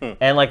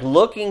 And like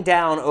looking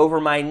down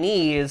over my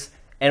knees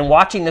and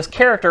watching this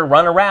character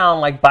run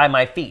around like by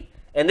my feet.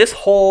 And this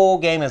whole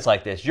game is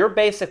like this. You're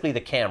basically the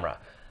camera.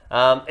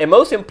 And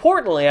most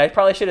importantly, I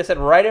probably should have said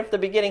right at the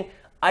beginning,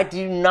 I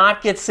do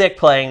not get sick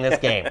playing this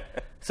game.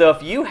 So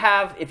if you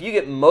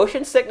get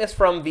motion sickness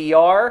from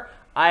VR,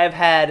 I have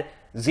had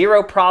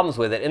zero problems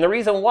with it. And the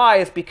reason why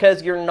is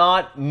because you're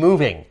not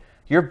moving.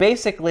 You're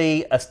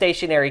basically a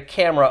stationary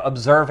camera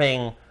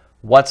observing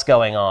what's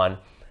going on.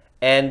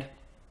 And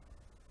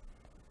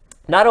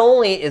not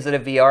only is it a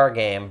VR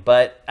game,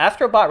 but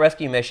Astrobot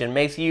Rescue Mission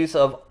makes use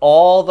of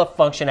all the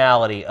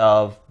functionality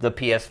of the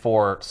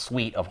PS4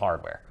 suite of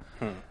hardware.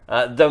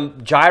 The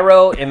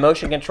gyro and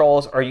motion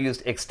controls are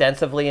used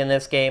extensively in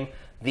this game.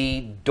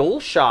 The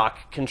DualShock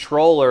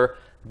controller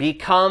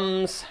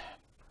becomes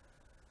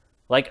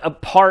like a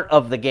part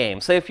of the game.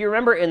 So if you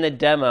remember in the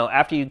demo,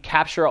 after you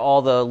capture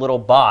all the little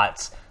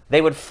bots,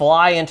 they would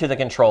fly into the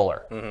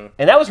controller.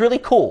 And that was really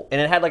cool.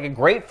 And it had like a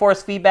great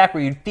force feedback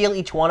where you'd feel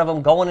each one of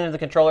them going into the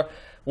controller.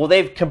 Well,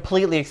 they've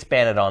completely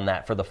expanded on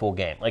that for the full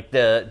game. Like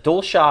the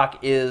DualShock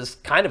is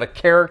kind of a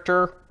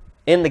character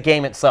in the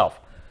game itself.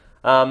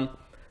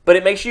 But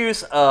it makes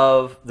use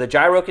of the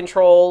gyro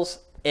controls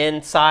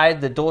inside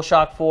the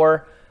DualShock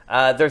 4.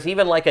 There's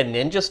even like a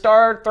ninja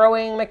star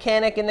throwing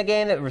mechanic in the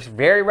game that was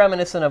very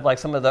reminiscent of like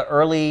some of the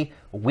early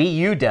Wii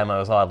U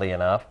demos, oddly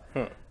enough.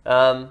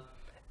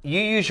 You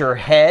use your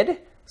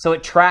head, so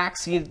it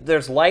tracks.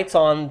 There's lights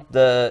on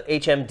the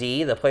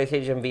HMD, the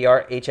PlayStation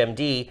VR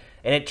HMD,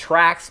 and it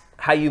tracks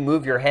how you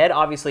move your head.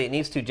 Obviously, it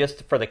needs to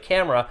just for the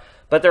camera,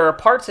 but there are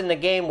parts in the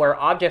game where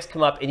objects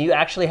come up and you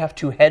actually have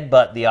to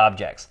headbutt the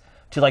objects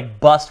to like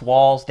bust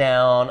walls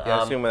down. Yeah,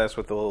 I assume that's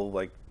what the little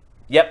like.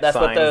 Yep, that's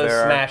what those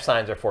smash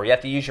signs are for. You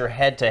have to use your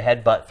head to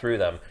headbutt through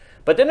them.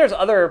 But then there's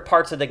other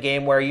parts of the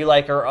game where you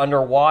like are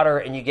underwater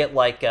and you get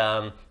like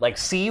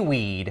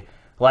seaweed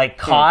like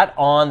caught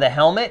on the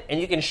helmet, and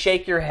you can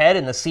shake your head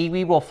and the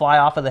seaweed will fly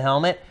off of the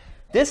helmet.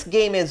 This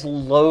game is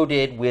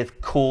loaded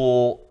with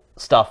cool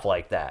stuff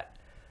like that.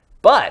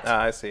 But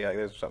I see.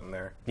 There's something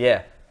there.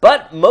 Yeah.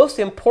 But most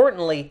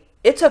importantly,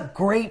 it's a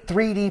great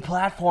 3D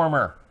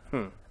platformer.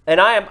 And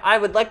I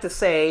would like to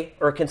say,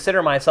 or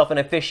consider myself an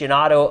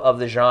aficionado of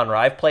the genre.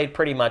 I've played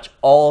pretty much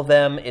all of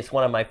them. It's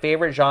one of my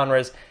favorite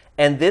genres.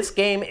 And this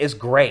game is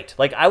great.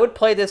 Like, I would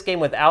play this game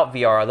without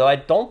VR, although I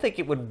don't think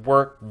it would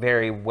work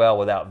very well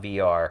without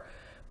VR.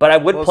 But I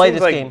would play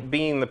this game.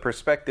 Being the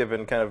perspective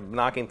and kind of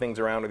knocking things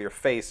around with your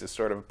face is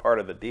sort of part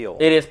of the deal.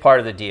 It is part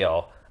of the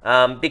deal.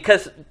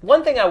 Because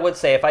one thing I would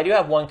say, if I do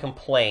have one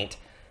complaint,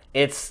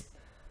 it's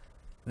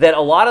that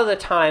a lot of the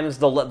times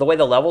the way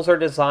the levels are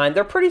designed,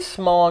 they're pretty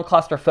small and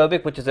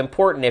claustrophobic, which is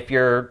important if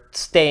you're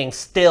staying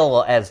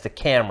still as the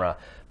camera.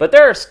 But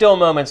there are still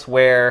moments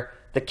where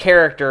the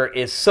character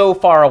is so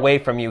far away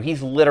from you,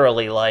 he's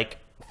literally like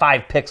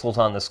 5 pixels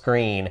on the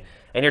screen,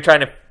 and you're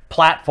trying to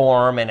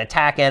platform and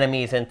attack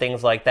enemies and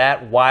things like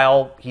that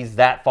while he's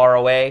that far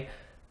away.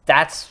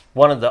 That's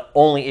one of the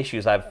only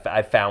issues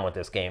I've found with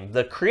this game.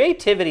 The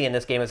creativity in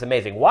this game is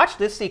amazing. Watch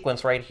this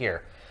sequence right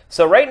here.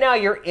 So right now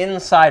you're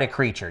inside a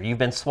creature. You've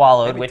been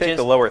swallowed, which is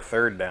the lower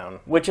third down,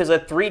 which is a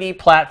 3D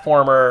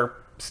platformer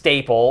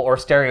staple or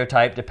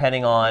stereotype,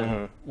 depending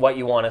on what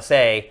you want to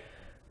say.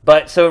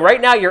 But so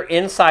right now you're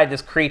inside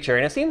this creature,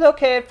 and it seems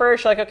okay at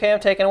first. You're like, okay, I'm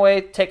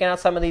taking out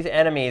some of these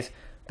enemies.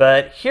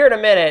 But here in a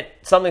minute,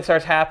 something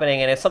starts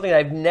happening, and it's something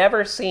I've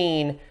never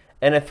seen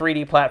in a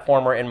 3D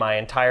platformer in my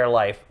entire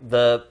life.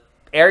 The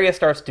area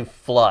starts to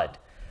flood.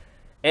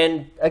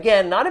 And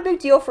again, not a big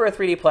deal for a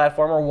 3D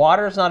platformer.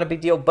 Water's not a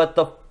big deal, but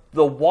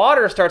the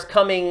water starts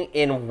coming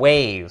in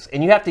waves,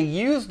 and you have to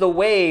use the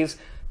waves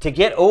to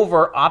get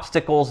over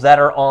obstacles that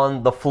are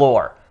on the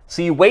floor.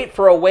 So you wait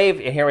for a wave,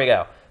 and here we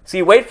go. So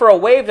you wait for a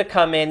wave to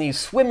come in, you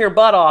swim your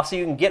butt off so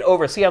you can get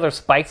over. See how there's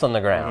spikes on the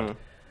ground?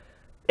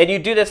 And you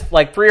do this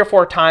like 3 or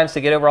 4 times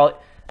to get over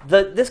all.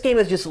 This game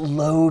is just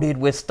loaded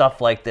with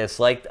stuff like this.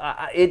 Like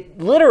it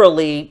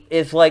literally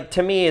is like,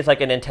 to me, is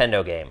like a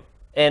Nintendo game.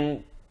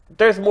 And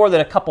there's more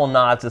than a couple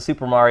nods to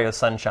Super Mario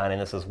Sunshine in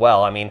this as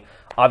well. I mean,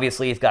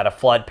 obviously he's got a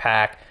flood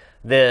pack.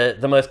 The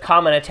most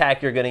common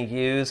attack you're going to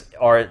use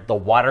are the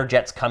water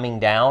jets coming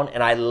down,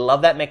 and I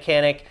love that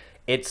mechanic.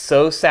 It's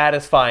so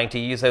satisfying to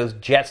use those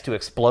jets to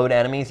explode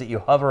enemies that you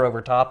hover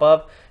over top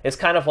of. It's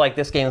kind of like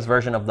this game's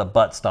version of the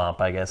butt stomp,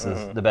 I guess,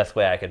 is the best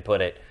way I could put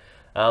it.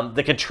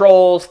 The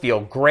controls feel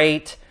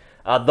great.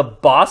 The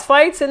boss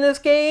fights in this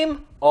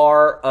game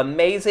are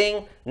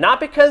amazing, not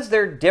because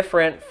they're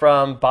different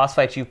from boss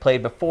fights you've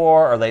played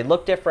before, or they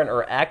look different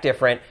or act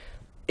different.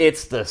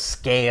 It's the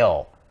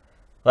scale.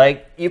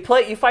 Like, you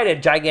fight a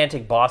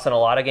gigantic boss in a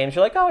lot of games,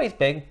 you're like, oh, he's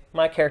big.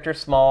 My character's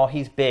small,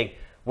 he's big.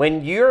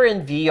 When you're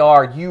in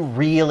VR, you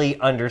really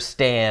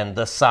understand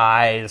the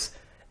size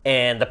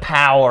and the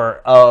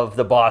power of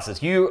the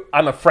bosses.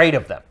 I'm afraid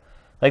of them.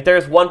 Like,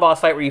 there's one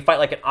boss fight where you fight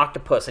like an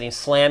octopus, and he's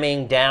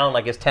slamming down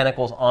like his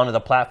tentacles onto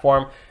the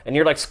platform, and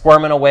you're like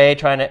squirming away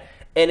trying to...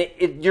 And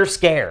you're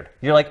scared.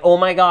 You're like, oh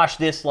my gosh,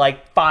 this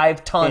like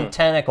 5-ton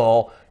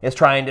tentacle is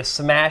trying to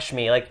smash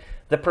me. Like,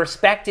 the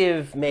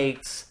perspective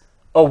makes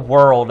a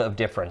world of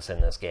difference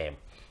in this game.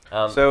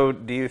 So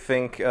do you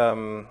think,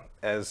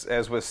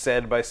 as was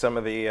said by some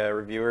of the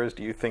reviewers,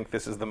 do you think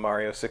this is the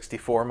Mario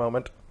 64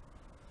 moment?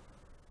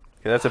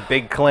 Yeah, that's a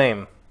big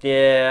claim.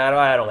 Yeah,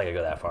 I don't think I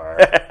go that far.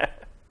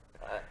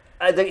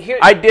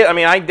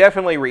 I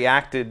definitely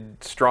reacted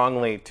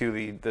strongly to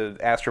the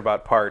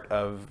Astrobot part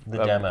of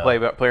demo.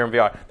 Player in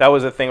VR. That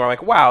was a thing where I'm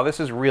like, wow, this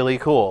is really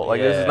cool. Like,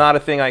 this is not a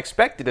thing I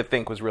expected to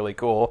think was really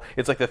cool.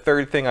 It's like the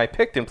third thing I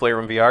picked in Player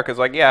in VR, because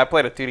like, yeah, I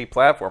played a 2D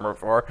platformer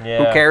before.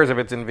 Yeah. Who cares if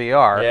it's in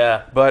VR?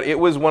 Yeah. But it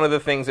was one of the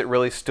things that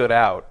really stood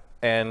out.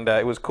 And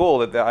it was cool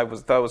that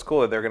thought it was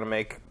cool that they're going to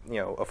make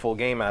a full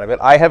game out of it.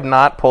 I have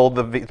not pulled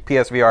the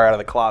PSVR out of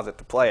the closet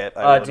to play it.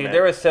 Dude,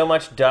 there was so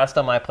much dust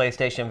on my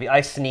PlayStation VR.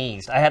 I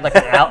sneezed. I had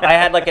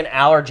like an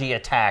allergy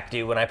attack,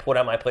 dude, when I pulled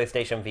out my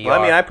PlayStation VR.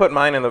 Well, I mean, I put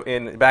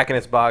mine back in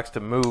its box to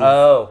move.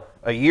 Oh.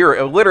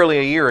 Literally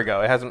a year ago.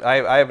 It hasn't.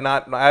 I have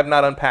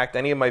not unpacked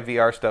any of my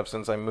VR stuff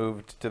since I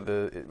moved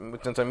to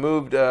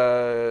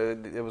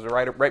it was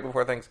right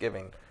before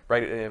Thanksgiving,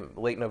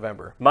 late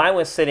November. Mine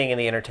was sitting in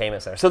the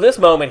entertainment center. So this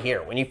moment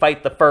here, when you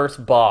fight the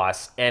first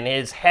boss and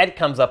his head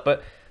comes up,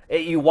 but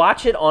you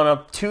watch it on a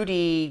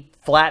 2D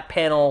flat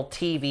panel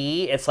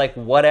TV. It's like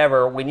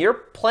whatever. When you're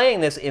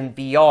playing this in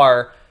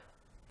VR,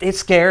 it's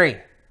scary.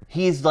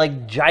 He's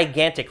like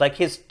gigantic. Like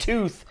his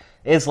tooth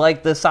is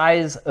like the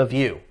size of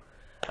you.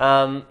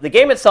 The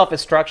game itself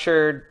is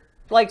structured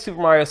like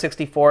Super Mario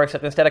 64,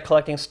 except instead of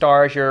collecting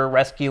stars, you're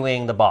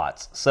rescuing the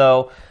bots.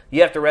 So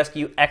you have to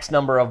rescue X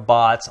number of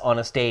bots on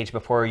a stage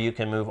before you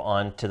can move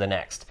on to the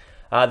next.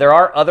 There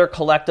are other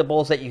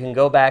collectibles that you can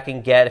go back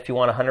and get if you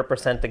want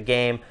 100% the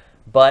game,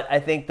 but I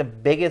think the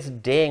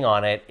biggest ding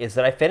on it is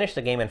that I finished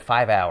the game in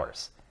 5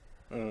 hours.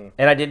 And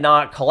I did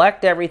not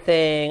collect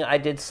everything. I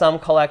did some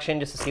collection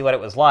just to see what it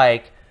was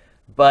like.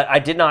 But I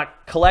did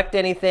not collect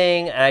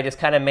anything, and I just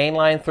kind of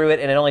mainlined through it,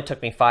 and it only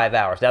took me 5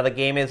 hours. Now, the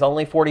game is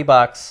only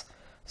 $40,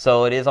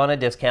 so it is on a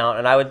discount,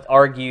 and I would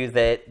argue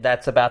that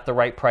that's about the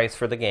right price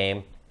for the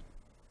game.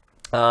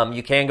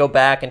 You can go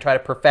back and try to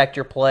perfect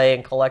your play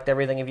and collect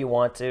everything if you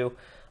want to.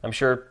 I'm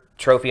sure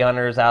trophy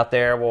hunters out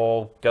there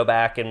will go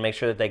back and make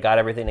sure that they got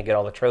everything to get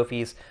all the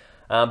trophies.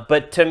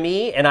 But to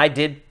me, and I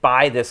did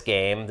buy this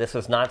game. This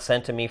was not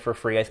sent to me for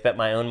free. I spent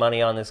my own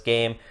money on this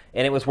game,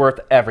 and it was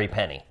worth every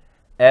penny.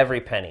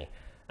 Every penny.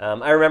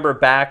 I remember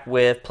back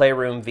with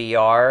Playroom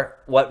VR,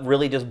 what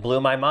really just blew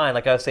my mind,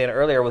 like I was saying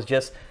earlier, was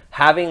just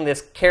having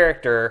this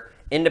character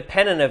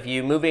independent of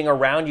you, moving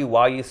around you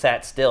while you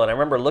sat still. And I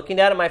remember looking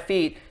down at my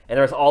feet, and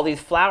there was all these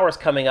flowers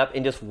coming up,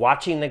 and just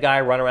watching the guy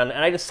run around.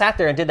 And I just sat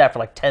there and did that for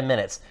like 10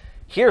 minutes.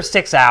 Here's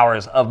 6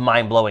 hours of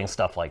mind-blowing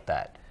stuff like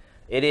that.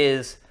 It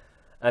is,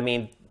 I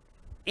mean,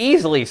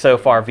 easily so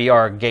far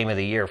VR Game of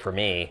the Year for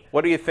me.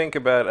 What do you think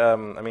about,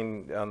 on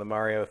the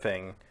Mario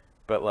thing,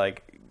 but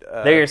like...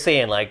 there you're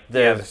seeing like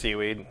the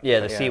seaweed.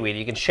 Yeah, the seaweed.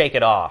 You can shake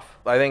it off.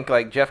 I think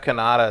like Jeff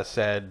Kanata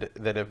said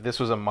that if this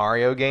was a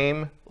Mario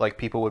game, like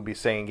people would be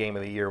saying Game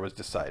of the Year was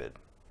decided.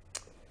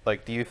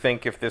 Like, do you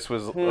think if this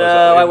was...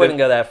 No, I wouldn't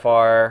go that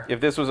far. If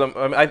this was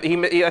I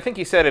think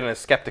he said it in a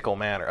skeptical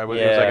manner. It was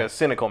like a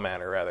cynical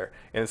manner, rather,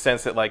 in the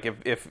sense that like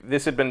if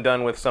this had been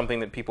done with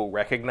something that people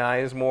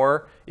recognize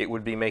more, it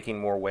would be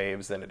making more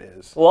waves than it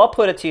is. Well, I'll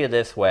put it to you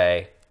this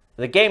way: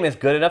 the game is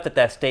good enough that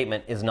that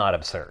statement is not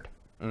absurd.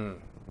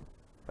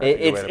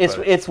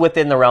 It's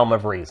within the realm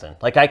of reason.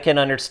 Like, I can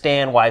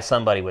understand why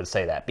somebody would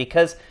say that,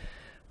 because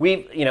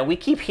we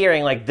keep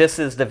hearing like, this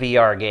is the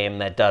VR game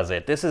that does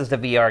it. This is the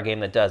VR game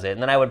that does it.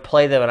 And then I would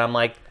play them and I'm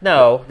like,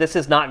 no, this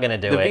is not going to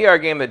do it. The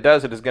VR game that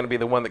does it is going to be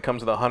the one that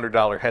comes with a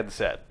 $100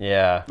 headset.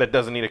 Yeah. That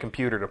doesn't need a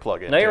computer to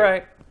plug in. No, you're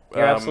right.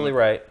 You're absolutely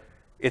right.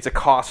 It's a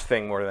cost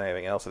thing more than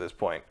anything else at this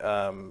point,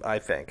 I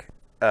think.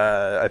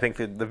 I think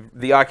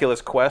the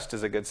Oculus Quest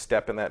is a good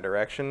step in that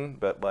direction,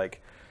 but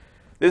like,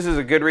 this is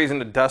a good reason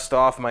to dust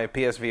off my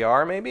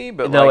PSVR, maybe.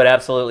 But no, it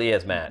absolutely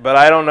is, Matt. But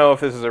I don't know if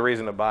this is a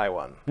reason to buy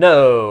one.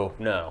 No.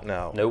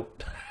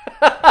 Nope.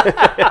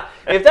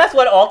 If that's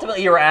what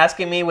ultimately you were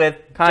asking me with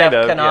Jeff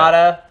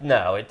Kanata,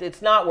 no,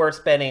 it's not worth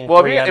spending.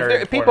 Well,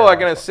 if people are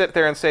going to sit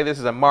there and say this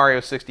is a Mario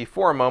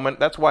 64 moment,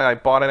 that's why I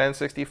bought an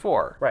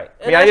N64. Right,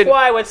 and that's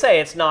why I would say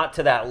it's not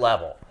to that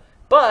level.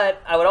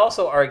 But I would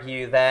also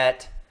argue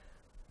that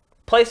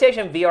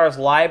PlayStation VR's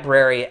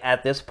library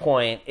at this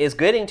point is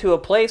getting to a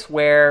place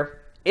where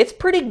it's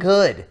pretty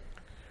good.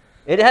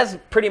 It has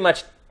pretty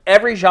much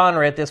every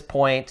genre at this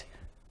point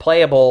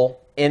playable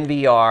in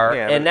VR,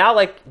 and now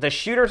like the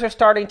shooters are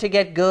starting to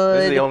get good.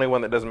 This is the only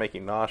one that doesn't make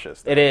you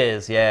nauseous, though. It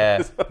is,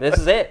 yeah. This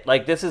is it.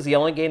 Like, this is the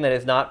only game that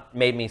has not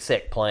made me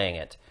sick playing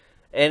it.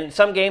 And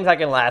some games I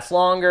can last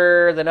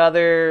longer than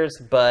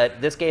others, but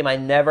this game I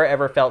never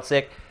ever felt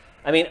sick.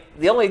 I mean,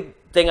 the only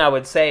thing I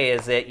would say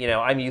is that, you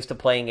know, I'm used to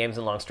playing games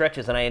in long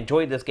stretches, and I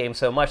enjoyed this game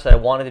so much that I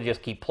wanted to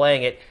just keep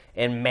playing it,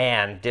 and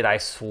man, did I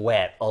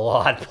sweat a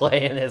lot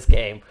playing this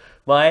game.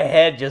 My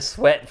head just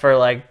sweat for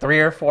like 3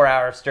 or 4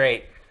 hours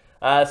straight.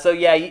 So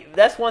yeah,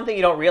 that's one thing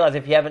you don't realize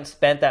if you haven't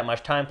spent that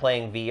much time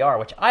playing VR,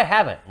 which I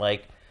haven't.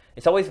 Like,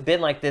 it's always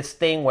been like this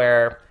thing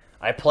where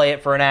I play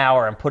it for an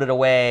hour and put it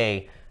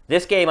away.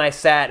 This game I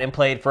sat and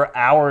played for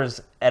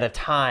hours at a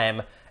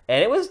time,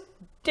 and it was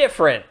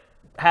different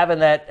having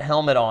that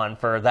helmet on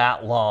for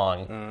that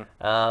long.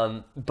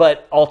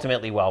 But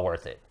ultimately well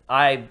worth it.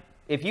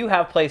 If you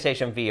have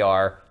PlayStation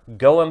VR,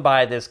 go and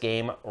buy this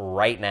game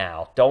right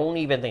now. Don't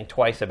even think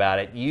twice about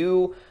it.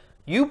 You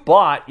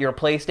bought your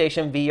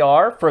PlayStation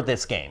VR for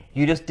this game.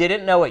 You just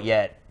didn't know it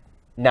yet.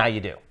 Now you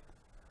do.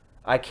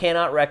 I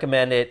cannot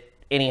recommend it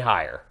any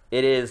higher.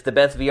 It is the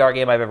best VR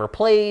game I've ever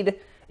played.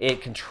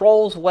 It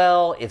controls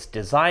well. It's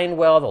designed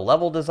well. The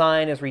level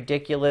design is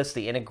ridiculous.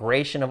 The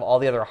integration of all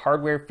the other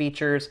hardware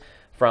features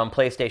from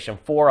PlayStation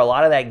 4, a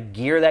lot of that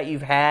gear that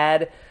you've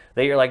had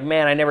that you're like,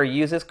 man, I never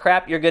use this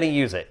crap, you're going to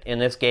use it in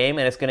this game,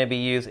 and it's going to be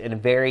used in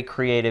very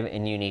creative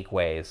and unique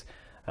ways.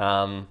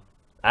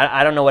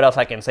 I don't know what else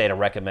I can say to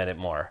recommend it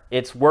more.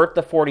 It's worth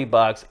the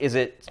 $40. Is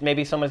it?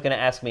 Maybe someone's going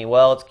to ask me,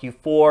 well, it's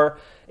Q4.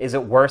 Is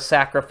it worth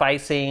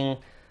sacrificing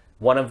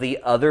one of the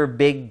other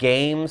big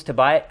games to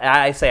buy it?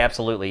 I say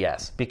absolutely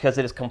yes, because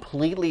it is a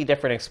completely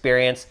different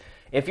experience.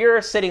 If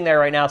you're sitting there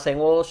right now saying,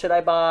 well, should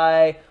I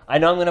buy, I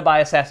know I'm going to buy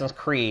Assassin's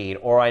Creed,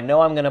 or I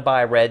know I'm going to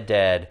buy Red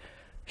Dead.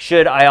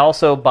 Should I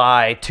also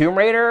buy Tomb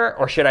Raider,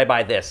 or should I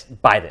buy this?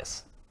 Buy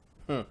this.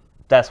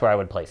 That's where I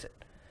would place it.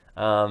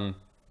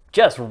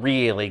 Just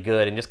really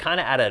good, and just kind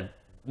of out of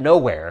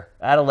nowhere,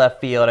 out of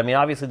left field. I mean,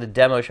 obviously the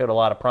demo showed a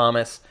lot of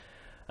promise,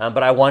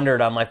 but I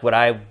wondered, I'm like, would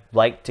I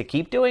like to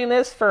keep doing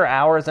this for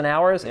hours and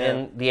hours? Yeah.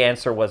 And the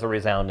answer was a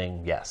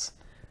resounding yes.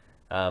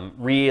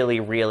 Really,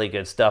 really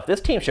good stuff.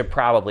 This team should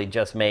probably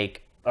just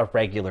make a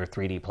regular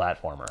 3D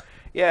platformer.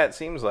 Yeah, it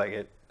seems like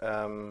it.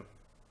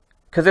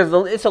 Because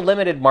it's a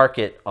limited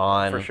market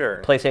on for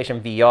sure.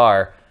 PlayStation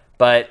VR,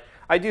 but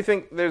I do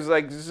think there's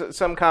like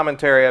some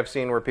commentary I've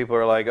seen where people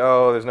are like,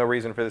 "Oh, there's no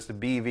reason for this to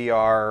be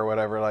VR or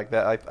whatever like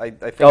that." I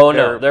think. Oh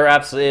no, they're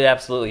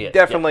absolutely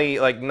definitely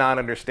like not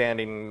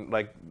understanding,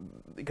 like,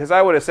 because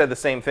I would have said the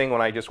same thing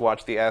when I just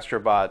watched the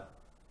Astrobot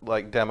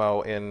like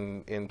demo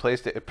in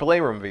PlayStation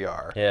Playroom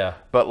VR. Yeah.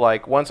 But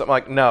like once I'm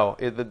like, no,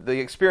 the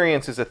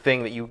experience is a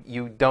thing that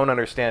you don't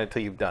understand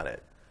until you've done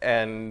it,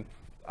 and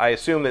I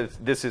assume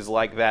that this is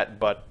like that,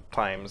 but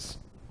times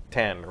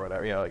 10 or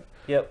whatever, you know, like.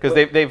 Yep. Because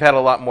they've had a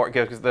lot more.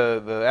 Because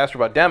the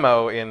Astrobot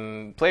demo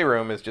in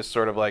Playroom is just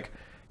sort of like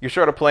you're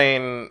sort of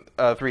playing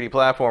a 3D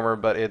platformer,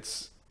 but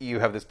you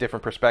have this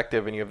different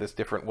perspective and you have this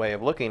different way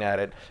of looking at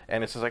it,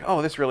 and it's just like,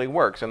 oh, this really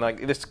works. And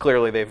like this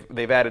clearly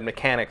they've added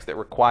mechanics that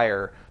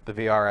require the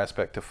VR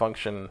aspect to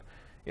function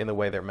in the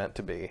way they're meant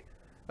to be.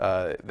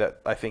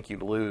 That I think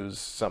you'd lose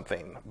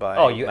something by.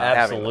 Oh, you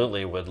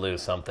absolutely would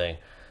lose something.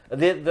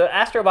 The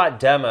Astrobot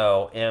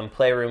demo in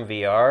Playroom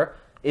VR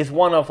is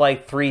one of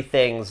like 3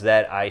 things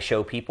that I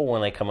show people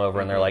when they come over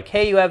and they're like,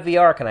 hey, you have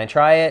VR, can I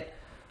try it?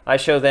 I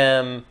show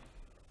them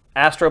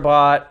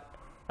Astrobot.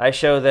 I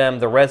show them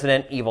the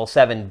Resident Evil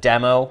 7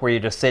 demo where you're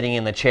just sitting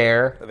in the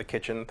chair. The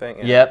kitchen thing?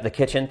 Yeah. Yep, the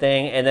kitchen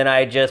thing. And then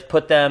I just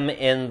put them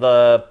in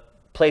the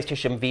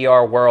PlayStation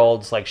VR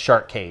world's like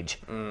shark cage.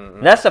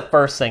 And that's the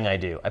first thing I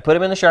do. I put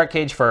them in the shark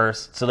cage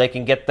first so they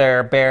can get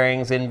their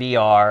bearings in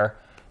VR.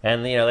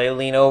 And, you know, they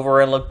lean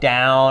over and look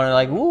down and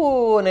like,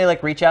 ooh, and they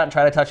like reach out and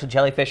try to touch the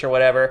jellyfish or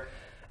whatever.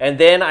 And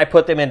then I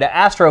put them into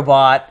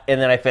Astrobot, and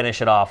then I finish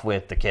it off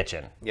with the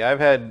kitchen. Yeah, I've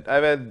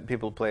had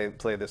people play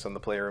this on the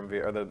Playroom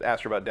VR, or the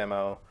Astrobot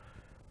demo.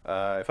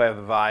 If I have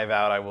the Vive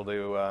out, I will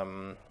do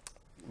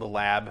the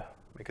lab,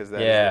 because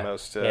that is the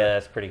most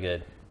that's pretty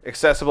good.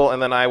 Accessible.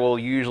 And then I will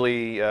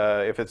usually,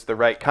 if it's the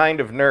right kind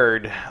of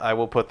nerd, I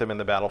will put them in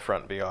the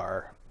Battlefront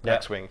VR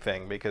X-Wing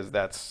thing, because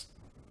that's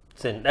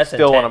still intense.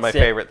 One of my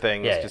favorite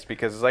things, just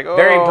because it's like, oh,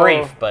 very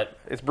brief, but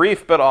it's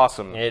brief but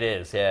awesome. It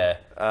is, yeah.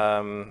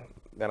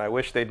 And I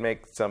wish they'd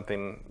make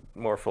something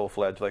more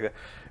full-fledged like that.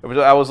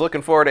 I was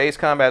looking forward to Ace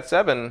Combat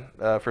 7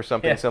 for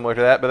something similar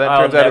to that, but then it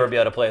I'll turns out never be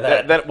able to play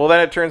that. Then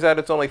it turns out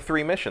it's only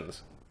 3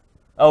 missions.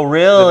 Oh,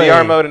 really? The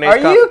VR mode in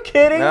Ace Are you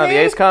kidding me? No, the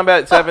Ace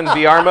Combat 7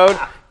 VR mode.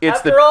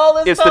 It's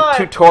the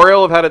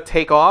tutorial of how to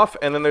take off,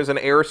 and then there's an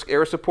air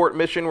support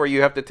mission where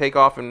you have to take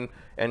off and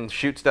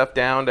shoot stuff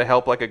down to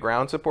help like a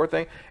ground support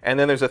thing. And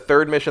then there's a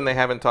third mission they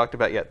haven't talked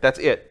about yet. That's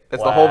it.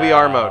 That's the whole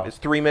VR mode. It's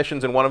 3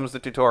 missions, and one of them's the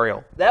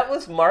tutorial. That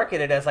was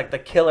marketed as like the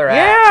killer app.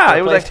 Yeah,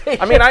 it was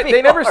like. I mean,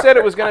 they never said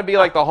it was going to be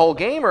like the whole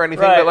game or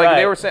anything, but like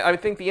they were saying. I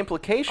think the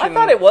implication. I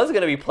thought it was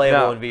going to be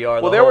playable in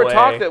VR. Well, there were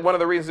talk that one of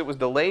the reasons it was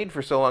delayed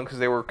for so long because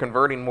they were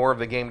converting more of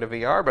the game to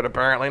VR, but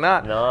apparently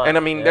not. And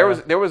I mean, there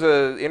was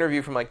a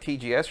interview from like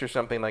TGS or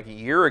something like a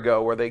year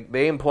ago where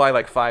they imply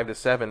like 5 to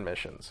 7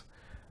 missions.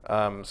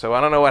 So I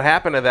don't know what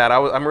happened to that.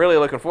 I'm really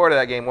looking forward to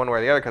that game one way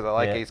or the other because I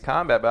like Ace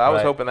Combat, but I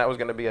was hoping that was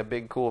going to be a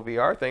big, cool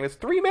VR thing. It's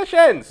 3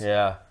 missions!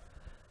 Yeah.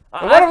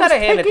 I've got to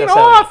hand it to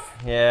Sony.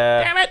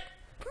 Yeah. Damn it!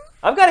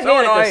 I've got to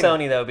hand it to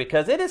Sony, though,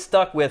 because it is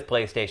stuck with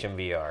PlayStation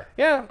VR.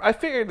 Yeah, I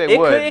figured they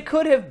would. It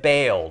could have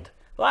bailed.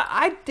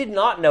 I did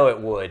not know it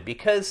would,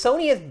 because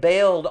Sony has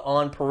bailed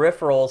on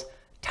peripherals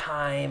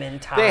time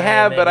and time. They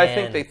have, but I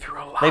think they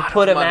threw a lot of money. They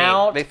put them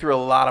out. They threw a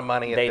lot of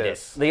money at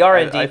this. The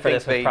R&D for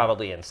this was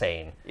probably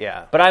insane.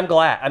 Yeah. But I'm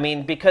glad. I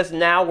mean, because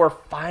now we're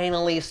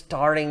finally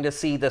starting to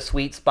see the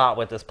sweet spot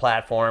with this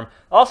platform.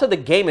 Also, the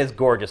game is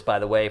gorgeous, by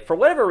the way. For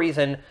whatever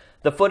reason,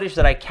 the footage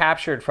that I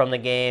captured from the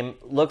game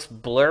looks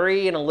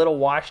blurry and a little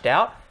washed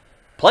out.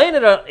 Playing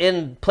it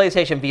in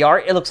PlayStation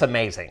VR, it looks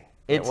amazing.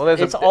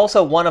 It's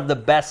also one of the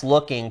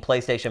best-looking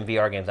PlayStation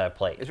VR games I've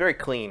played. It's very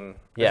clean.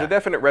 There's a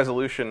definite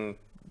resolution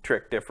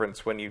trick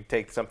difference when you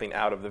take something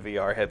out of the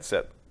VR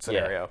headset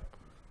scenario.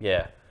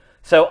 Yeah.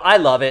 So I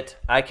love it.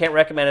 I can't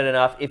recommend it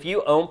enough. If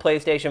you own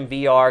PlayStation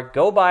VR,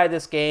 go buy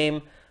this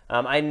game.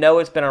 I know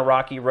it's been a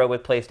rocky road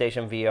with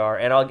PlayStation VR.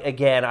 And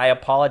again, I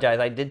apologize.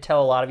 I did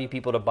tell a lot of you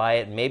people to buy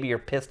it. Maybe you're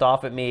pissed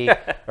off at me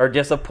or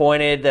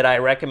disappointed that I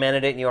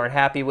recommended it and you aren't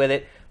happy with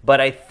it.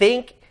 But I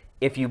think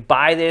if you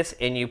buy this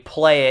and you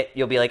play it,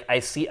 you'll be like,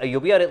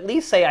 you'll be able to at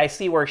least say, I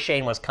see where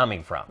Shane was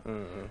coming from.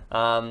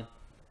 Mm-hmm.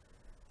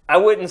 I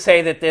wouldn't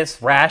say that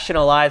this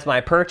rationalized my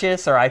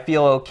purchase or I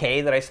feel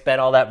okay that I spent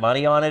all that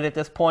money on it at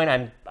this point.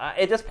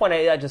 I just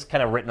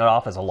kind of written it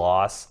off as a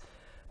loss.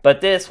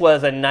 But this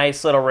was a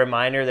nice little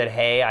reminder that,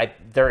 hey,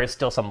 there is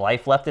still some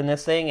life left in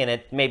this thing, and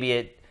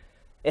it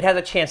has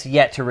a chance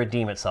yet to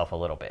redeem itself a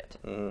little bit.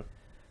 Mm.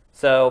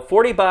 So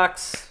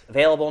 $40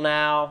 available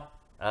now.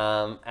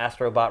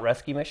 Astrobot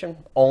Rescue Mission,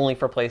 only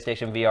for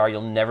PlayStation VR.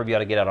 You'll never be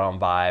able to get it on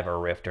Vive or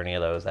Rift or any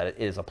of those. That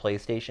is a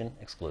PlayStation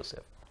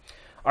exclusive.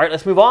 All right,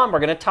 let's move on. We're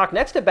going to talk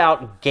next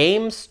about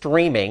game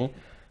streaming,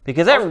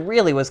 because that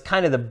really was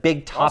kind of the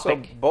big topic.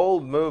 Also,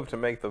 bold move to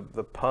make the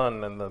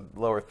pun in the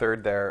lower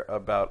third there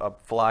about a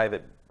fly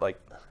that,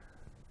 like,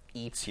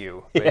 eats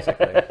you,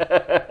 basically.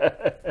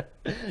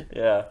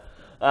 Yeah.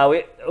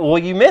 Well,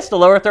 you missed the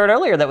lower third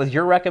earlier. That was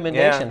your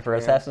recommendation for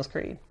Assassin's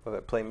Creed. Was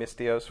that Play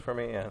Mystios for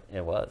me? Yeah.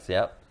 It was,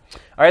 yep. All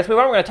right, let's move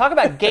on. We're going to talk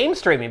about game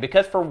streaming,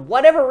 because for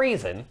whatever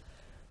reason,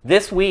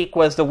 this week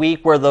was the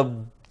week where the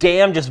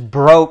dam just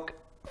broke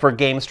for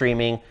game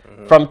streaming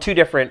from 2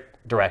 different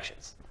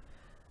directions.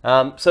 What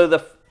are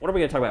we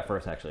going to talk about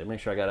first, actually? Make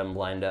sure I got them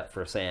lined up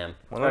for Sam.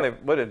 Well,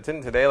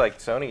 didn't today, like,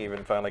 Sony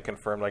even finally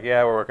confirmed, like,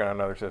 yeah, we're working on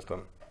another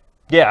system.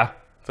 Yeah.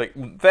 It's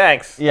like,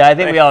 thanks. Yeah, I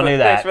think we all knew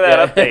that. Thanks for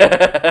that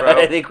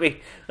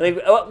update,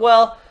 bro.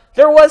 Well,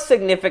 there was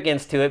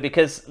significance to it,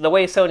 because the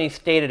way Sony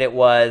stated it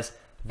was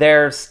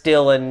there's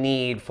still a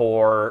need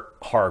for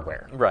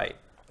hardware. Right.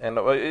 And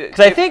because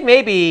I think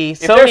maybe if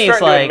Sony's they're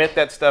starting like, to admit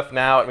that stuff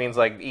now, it means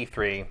like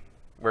E3,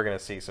 we're going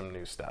to see some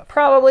new stuff.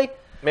 Probably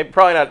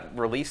not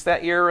released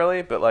that year,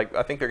 really, but like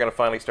I think they're going to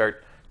finally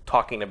start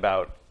talking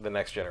about the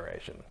next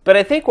generation. But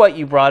I think what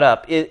you brought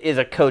up is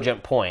a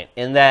cogent point,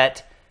 in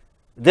that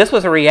this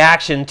was a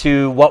reaction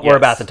to what we're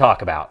about to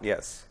talk about.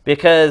 Yes.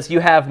 Because you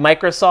have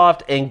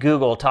Microsoft and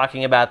Google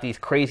talking about these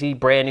crazy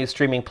brand new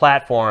streaming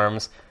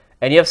platforms,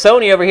 and you have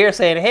Sony over here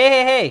saying,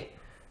 hey,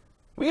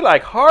 we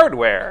like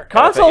hardware.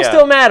 Consoles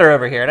still matter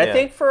over here. And I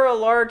think for a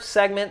large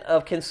segment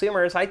of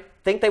consumers, I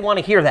think they want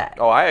to hear that.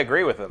 Oh, I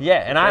agree with them. Yeah,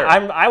 and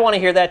I want to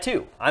hear that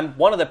too. I'm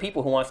one of the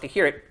people who wants to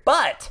hear it.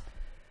 But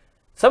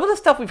some of the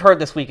stuff we've heard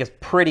this week is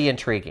pretty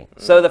intriguing.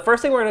 So the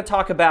first thing we're going to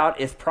talk about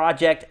is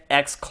Project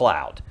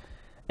xCloud.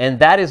 And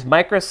that is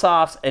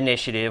Microsoft's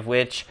initiative,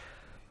 which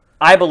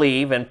I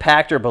believe, and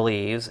Pactor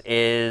believes,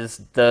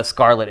 is the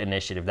Scarlet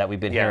Initiative that we've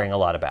been hearing a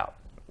lot about.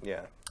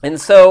 Yeah. And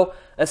so,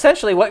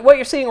 essentially, what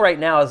you're seeing right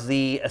now is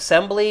the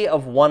assembly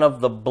of one of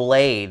the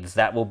blades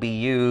that will be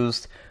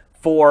used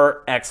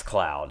for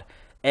xCloud.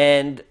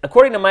 And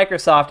according to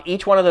Microsoft,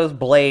 each one of those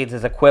blades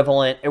is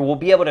equivalent, it will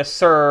be able to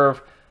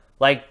serve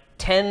like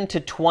 10 to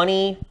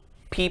 20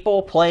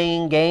 people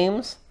playing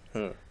games,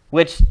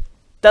 which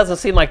doesn't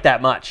seem like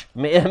that much. I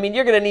mean,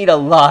 you're going to need a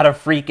lot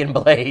of freaking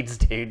blades,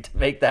 dude, to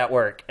make that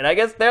work. And I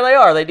guess there they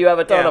are. They do have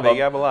a ton of them.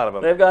 They have a lot of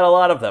them. They've got a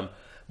lot of them.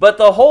 But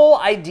the whole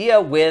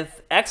idea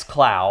with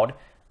xCloud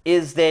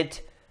is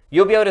that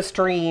you'll be able to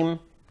stream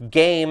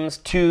games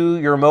to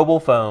your mobile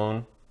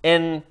phone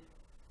and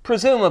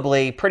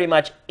presumably pretty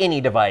much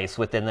any device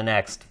within the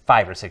next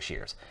 5 or 6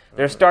 years.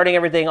 They're starting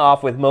everything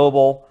off with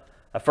mobile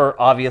for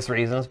obvious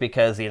reasons,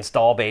 because the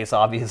install base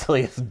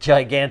obviously is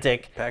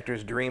gigantic.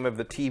 Pactor's dream of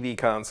the TV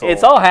console.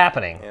 It's all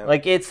happening. Yeah.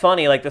 Like, it's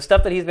funny, like the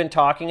stuff that he's been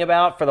talking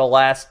about for the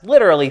last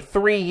literally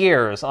 3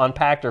 years on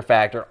Pactor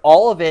Factor,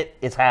 all of it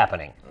is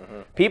happening.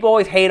 People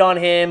always hate on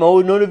him.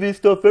 Oh, none of his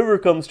stuff ever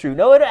comes true.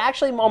 No, it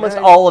actually almost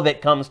all of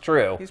it comes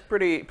true. He's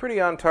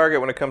pretty on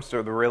target when it comes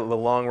to the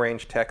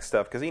long-range tech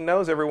stuff, because he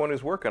knows everyone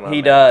who's working on it.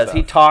 He does.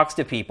 He talks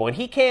to people, and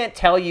he can't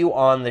tell you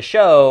on the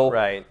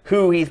show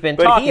who he's been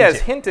talking to. But he has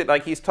hinted,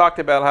 like he's talked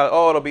about how,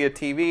 oh, it'll be a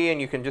TV, and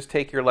you can just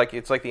take your, like,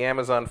 it's like the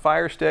Amazon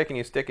Fire Stick, and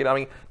you stick it, I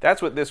mean,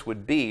 that's what this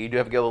would be. You'd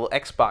have to get a little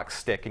Xbox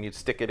stick, and you'd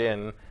stick it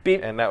in,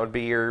 and that would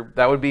be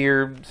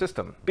your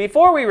system.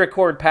 Before we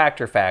record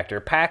Pactor Factor,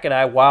 Pac and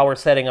I, while we're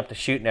setting up the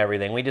shoot and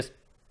everything, we just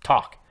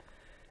talk.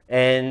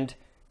 And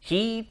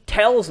he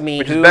tells me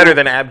Which is better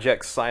than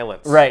abject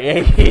silence. Right.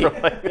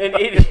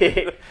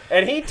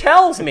 And he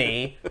tells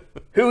me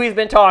who he's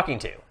been talking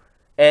to.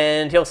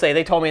 And he'll say,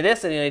 they told me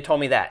this, and they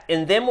told me that.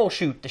 And then we'll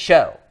shoot the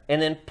show.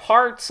 And then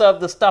parts of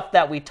the stuff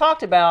that we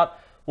talked about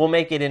will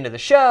make it into the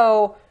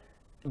show.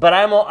 But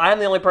I'm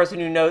the only person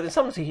who knows.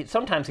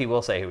 Sometimes he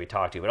will say who he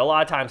talked to, but a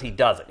lot of times he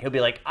doesn't. He'll be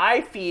like,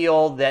 I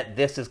feel that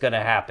this is going to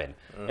happen.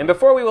 And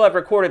before we will have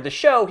recorded the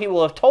show, he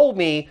will have told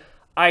me,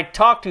 I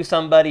talked to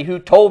somebody who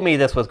told me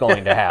this was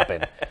going to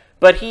happen.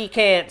 But he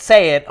can't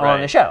say it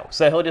on the show.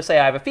 So he'll just say,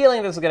 I have a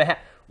feeling this is going to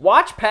happen.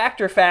 Watch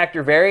Pactor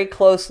Factor very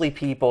closely,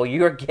 people.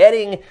 You're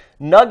getting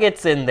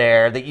nuggets in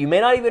there that you may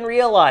not even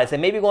realize. They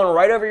may be going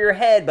right over your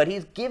head, but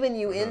he's giving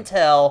you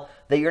intel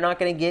that you're not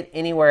going to get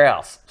anywhere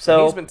else.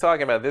 So he's been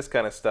talking about this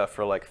kind of stuff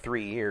for like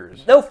 3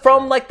 years. No,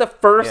 from like the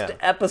first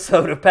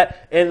episode of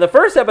in the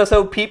first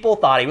episode, people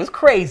thought he was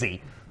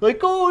crazy.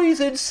 Like, oh,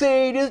 he's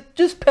insane.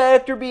 Just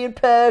Pactor being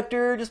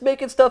Pactor, just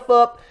making stuff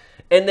up.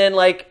 And then,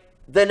 like,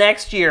 the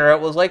next year,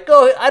 it was like,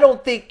 oh, I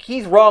don't think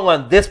he's wrong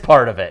on this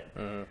part of it.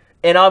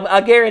 And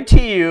I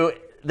guarantee you,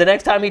 the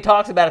next time he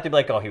talks about it, they'll be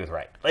like, oh, he was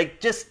right. Like,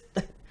 just,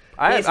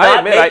 he's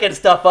not making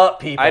stuff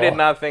up, people. I did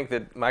not think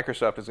that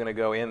Microsoft is going to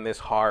go in this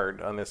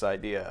hard on this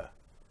idea.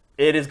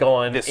 It is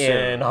going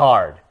in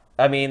hard.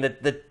 I mean,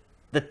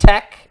 the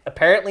tech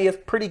apparently is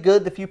pretty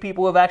good. The few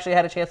people who have actually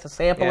had a chance to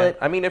sample it.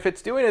 I mean, if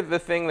it's doing the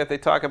thing that they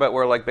talk about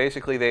where, like,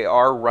 basically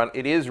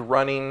it is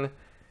running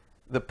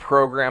the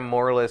program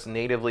more or less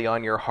natively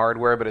on your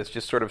hardware, but it's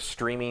just sort of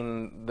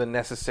streaming the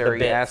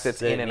necessary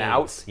assets in and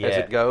out as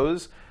it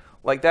goes.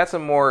 Like, that's a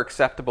more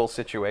acceptable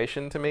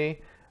situation to me.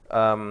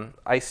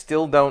 I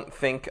still don't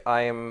think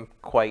I am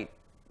quite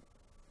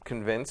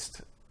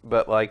convinced,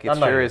 but, like, it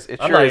sure is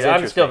interesting.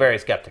 I'm still very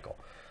skeptical.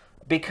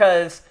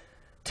 Because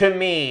to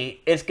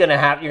me, it's going to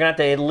have, you're going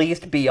to have to at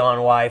least be on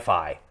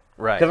Wi-Fi.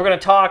 Right. Because we're going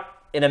to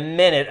talk in a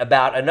minute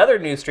about another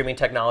new streaming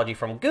technology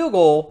from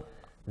Google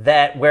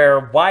where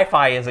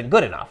Wi-Fi isn't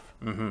good enough.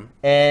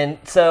 And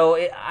so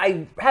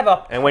I have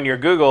a... And when you're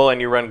Google and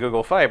you run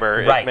Google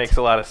Fiber, it makes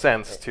a lot of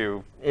sense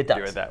to do it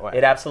that way.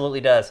 It absolutely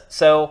does.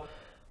 So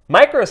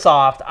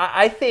Microsoft,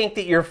 I think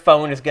that your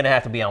phone is going to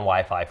have to be on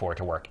Wi-Fi for it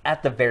to work,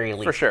 at the very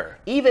least. For sure.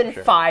 Even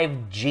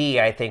 5G,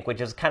 I think,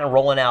 which is kind of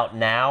rolling out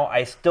now,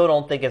 I still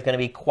don't think it's going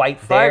to be quite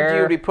there. 5G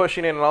would be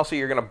pushing in, and also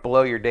you're going to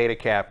blow your data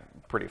cap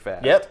pretty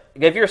fast. Yep.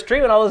 If you're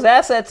streaming all those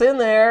assets in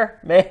there,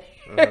 man,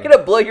 you're going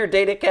to blow your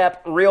data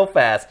cap real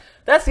fast.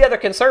 That's the other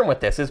concern with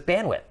this, is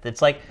bandwidth.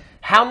 It's like,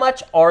 how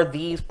much are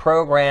these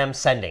programs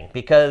sending?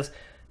 Because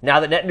now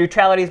that net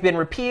neutrality has been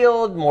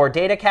repealed, more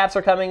data caps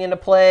are coming into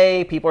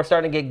play. People are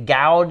starting to get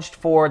gouged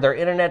for their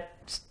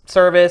internet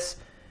service.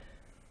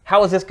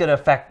 How is this going to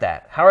affect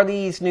that? How are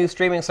these new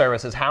streaming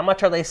services? How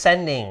much are they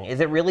sending? Is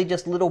it really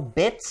just little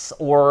bits,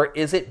 or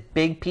is it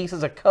big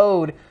pieces of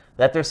code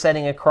that they're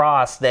sending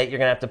across that you're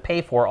going to have to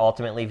pay for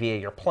ultimately via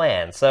your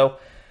plan? So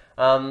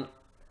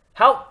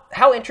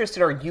how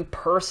interested are you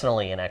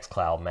personally in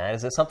xCloud, Matt?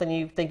 Is it something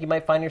you think you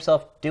might find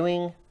yourself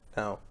doing?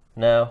 No.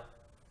 No?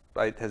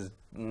 It has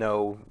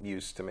no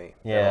use to me.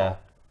 Yeah.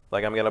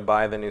 Like, I'm going to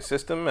buy the new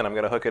system, and I'm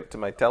going to hook it to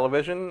my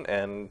television,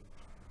 and...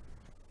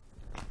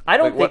 I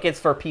don't think it's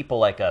for people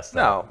like us,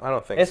 though. No, I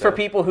don't think so. It's for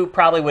people who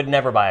probably would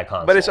never buy a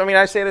console. But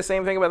I say the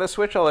same thing about the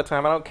Switch all the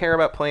time. I don't care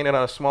about playing it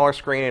on a smaller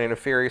screen in an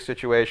inferior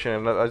situation.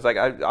 And I was like,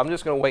 I'm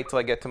just going to wait till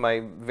I get to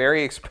my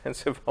very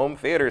expensive home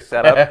theater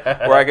setup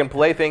where I can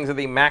play things at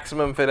the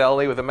maximum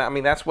fidelity with I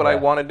mean, that's what I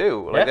want to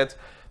do. Like,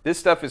 this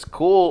stuff is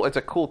cool. It's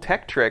a cool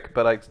tech trick,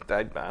 but I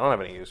don't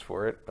have any use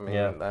for it. I mean,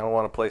 I don't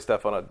want to play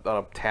stuff on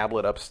a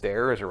tablet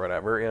upstairs or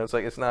whatever. You know, it's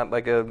like, it's not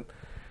like a...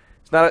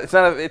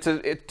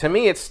 to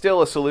me, it's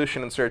still a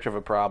solution in search of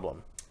a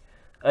problem.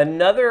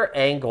 Another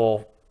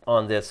angle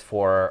on this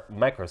for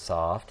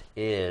Microsoft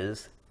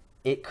is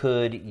it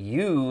could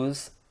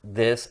use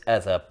this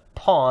as a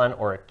pawn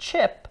or a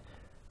chip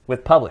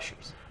with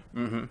publishers.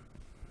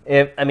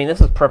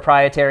 This is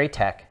proprietary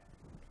tech,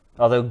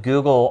 although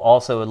Google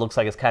also, it looks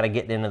like, it's kind of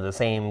getting into the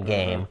same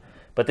game.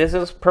 But this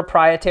is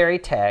proprietary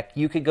tech.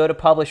 You could go to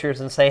publishers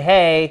and say,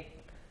 hey,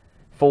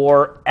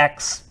 for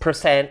X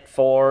percent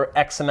for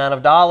X amount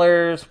of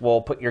dollars,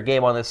 we'll put your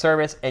game on this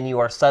service, and you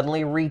are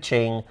suddenly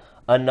reaching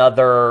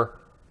another,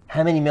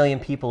 how many million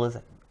people is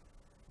it?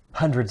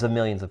 Hundreds of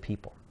millions of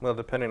people. Well,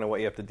 depending on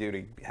what you have to do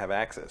to have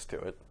access to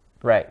it.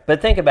 Right.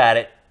 But think about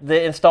it.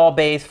 The install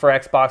base for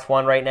Xbox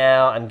One right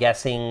now, I'm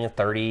guessing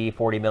 30,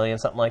 40 million,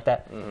 something like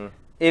that. Mm-hmm.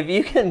 If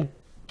you can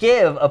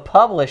give a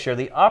publisher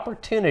the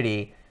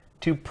opportunity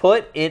to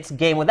put its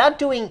game without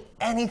doing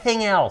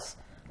anything else,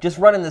 just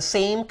running the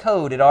same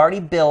code it already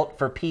built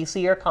for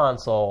PC or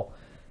console,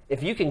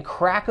 if you can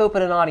crack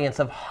open an audience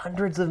of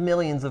hundreds of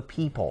millions of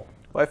people.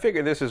 Well, I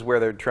figure this is where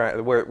they're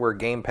trying, where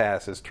Game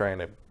Pass is trying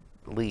to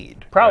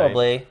lead.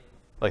 Probably. Right?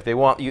 Like they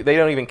want you, they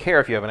don't even care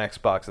if you have an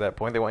Xbox at that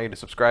point. They want you to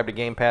subscribe to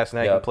Game Pass, and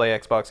now you can play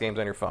Xbox games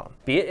on your phone.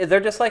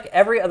 They're just like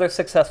every other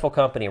successful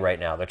company right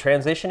now. They're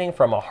transitioning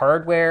from a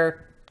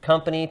hardware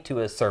company to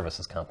a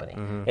services company.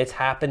 Mm-hmm. It's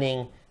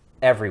happening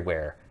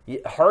everywhere.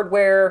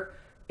 Hardware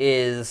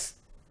is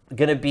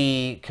going to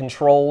be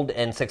controlled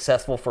and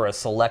successful for a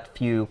select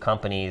few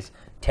companies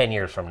 10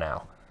 years from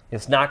now.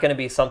 It's not going to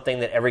be something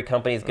that every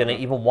company is going to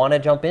even want to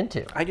jump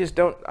into. I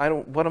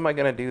don't, what am I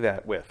going to do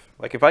that with?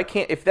 Like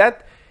if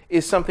that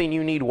is something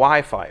you need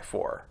Wi-Fi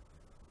for,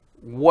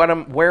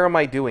 where am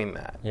I doing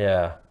that?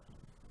 Yeah.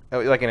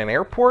 Like in an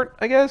airport,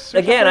 I guess?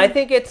 Again, I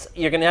think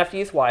you're going to have to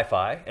use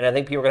Wi-Fi, and I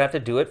think people are going to have to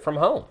do it from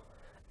home.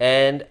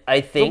 And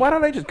I think... But why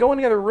don't I just go in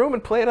the other room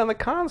and play it on the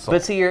console?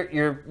 But see,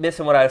 you're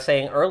missing what I was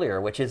saying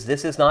earlier, which is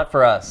this is not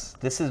for us.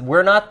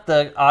 We're not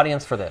the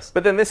audience for this.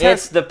 But then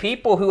it's the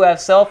people who have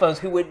cell phones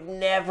who would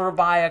never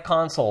buy a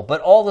console.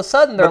 But all of a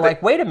sudden, they're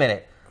like, wait a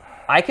minute.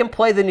 I can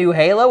play the new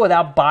Halo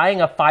without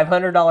buying a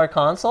 $500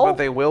 console? But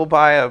they will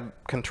buy a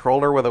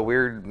controller with a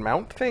weird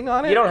mount thing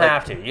on it? You don't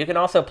have to. You can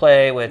also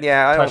play with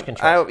touch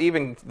controls.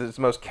 Even the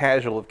most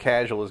casual of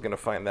casual is going to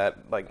find that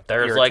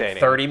There's irritating. like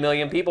 30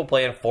 million people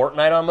playing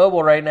Fortnite on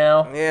mobile right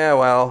now. Yeah,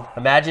 well...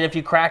 Imagine if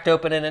you cracked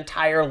open an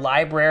entire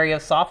library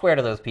of software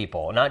to those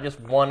people, not just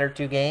one or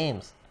two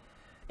games.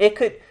 It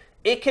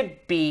could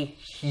be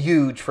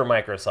huge for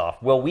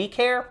Microsoft. Will we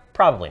care?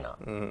 Probably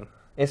not. Mm-hmm.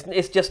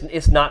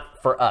 It's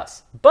not for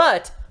us.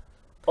 But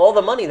all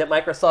the money that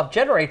Microsoft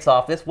generates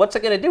off this, what's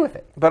it going to do with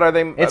it? But are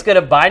they? It's going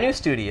to buy new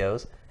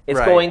studios. It's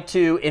going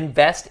to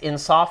invest in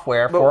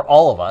software for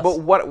all of us.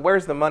 But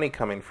where's the money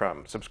coming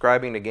from?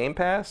 Subscribing to Game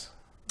Pass?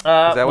 Is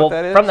that what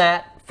that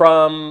is?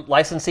 From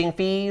licensing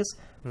fees,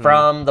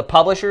 from the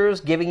publishers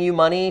giving you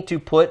money to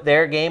put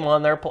their game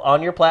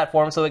on your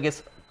platform, so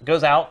it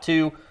goes out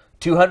to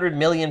 200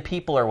 million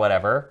people or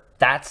whatever.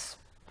 That's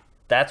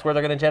where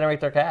they're going to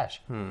generate their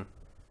cash.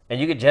 And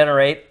you could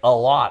generate a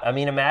lot. I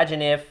mean,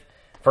 imagine if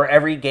for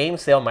every game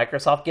sale,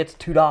 Microsoft gets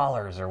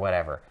 $2 or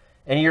whatever.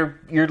 And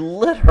you're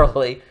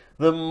literally,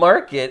 the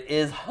market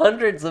is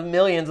hundreds of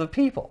millions of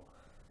people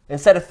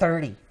instead of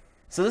 30.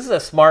 So this is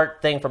a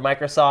smart thing for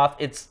Microsoft.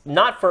 It's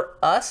not for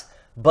us,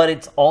 but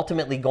it's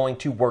ultimately going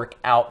to work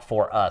out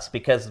for us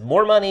because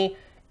more money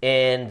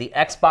in the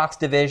Xbox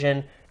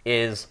division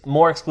is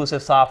more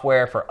exclusive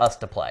software for us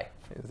to play.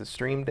 Is the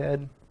stream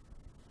dead?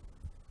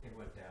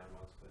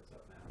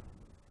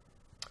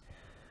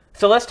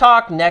 So let's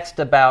talk next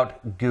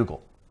about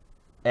Google.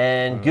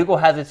 And Google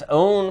has its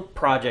own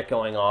project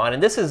going on.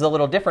 And this is a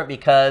little different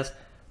because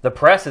the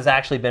press has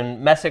actually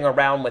been messing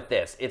around with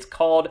this. It's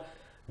called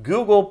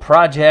Google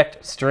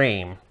Project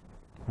Stream.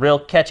 Real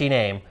catchy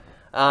name.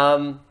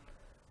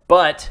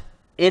 But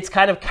it's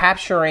kind of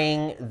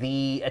capturing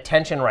the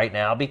attention right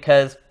now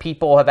because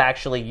people have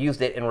actually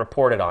used it and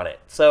reported on it.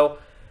 So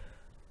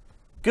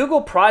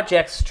Google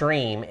Project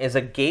Stream is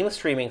a game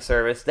streaming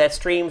service that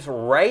streams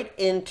right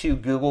into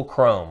Google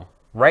Chrome,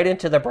 right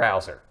into the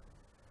browser.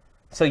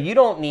 So you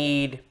don't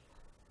need,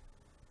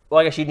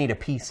 well, I guess you need a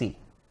PC,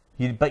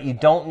 but you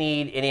don't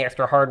need any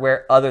extra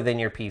hardware other than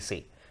your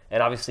PC.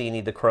 And obviously you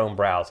need the Chrome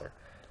browser.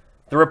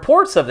 The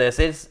reports of this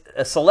is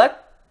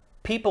select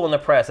people in the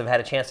press have had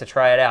a chance to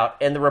try it out,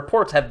 and the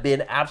reports have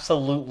been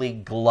absolutely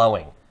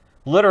glowing.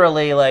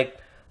 Literally, like,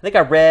 I think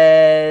I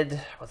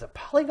read, was it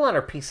Polygon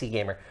or PC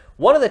Gamer?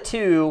 One of the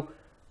two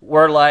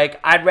were like,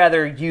 I'd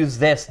rather use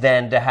this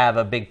than to have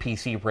a big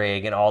PC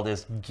rig and all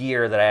this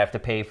gear that I have to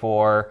pay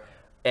for,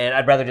 and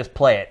I'd rather just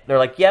play it. They're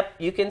like, yep,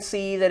 you can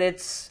see that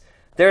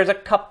there's a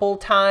couple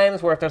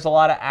times where if there's a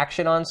lot of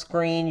action on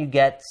screen, you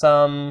get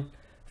some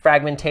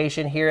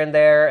fragmentation here and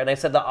there, and they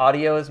said the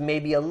audio is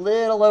maybe a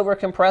little over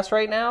compressed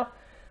right now,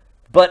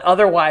 but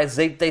otherwise,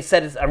 they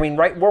said,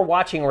 we're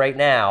watching right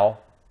now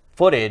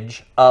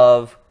footage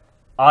of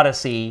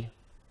Odyssey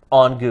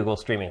on Google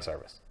streaming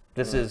service.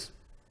 This is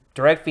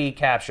direct feed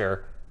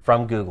capture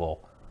from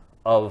Google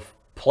of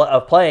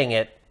playing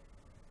it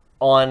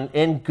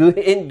in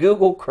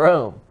Google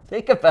Chrome.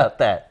 Think about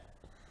that.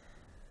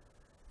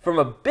 From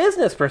a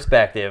business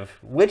perspective,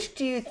 which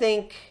do you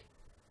think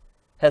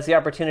has the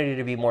opportunity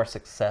to be more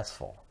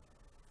successful?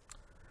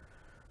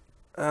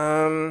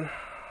 I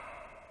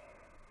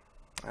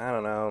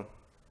don't know.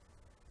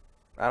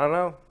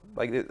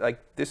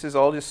 Like this is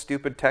all just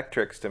stupid tech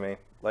tricks to me.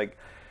 Like,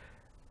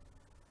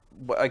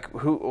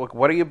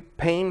 what are you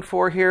paying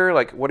for here?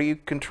 Like, what are you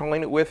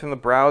controlling it with in the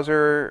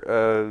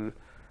browser?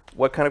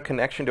 What kind of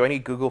connection? Do I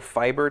need Google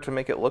Fiber to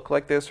make it look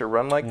like this or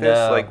run like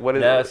this? Like, what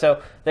is it?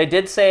 So they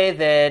did say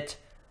that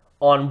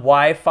on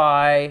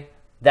Wi-Fi,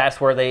 that's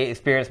where they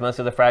experienced most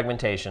of the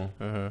fragmentation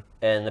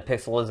and the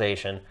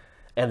pixelization,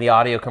 and the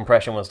audio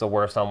compression was the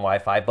worst on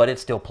Wi-Fi, but it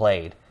still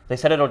played. They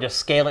said it'll just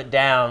scale it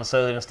down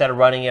so that instead of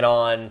running it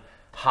on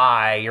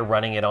high, you're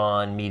running it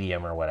on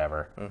medium or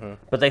whatever.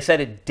 But they said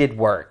it did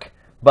work.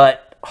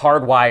 But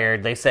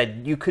hardwired, they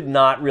said you could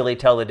not really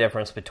tell the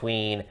difference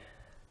between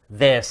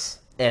this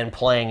and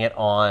playing it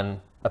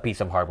on a piece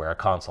of hardware, a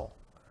console,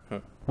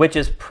 which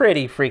is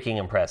pretty freaking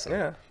impressive.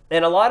 Yeah.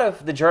 And a lot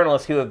of the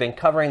journalists who have been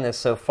covering this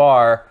so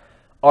far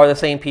are the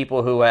same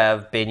people who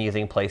have been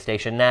using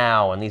PlayStation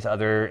Now and these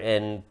other,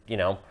 and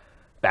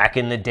back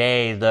in the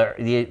day,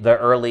 the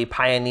early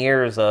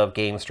pioneers of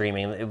game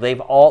streaming.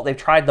 They've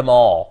tried them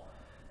all,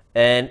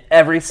 and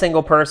every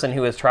single person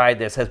who has tried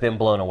this has been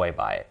blown away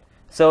by it.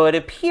 So it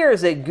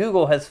appears that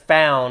Google has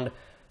found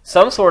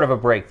some sort of a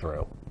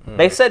breakthrough.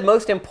 They said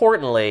most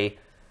importantly,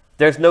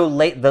 there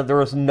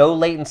was no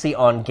latency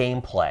on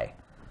gameplay.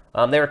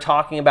 They were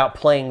talking about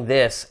playing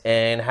this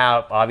and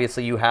how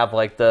obviously you have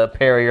like the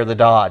parry or the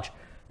dodge,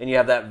 and you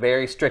have that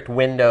very strict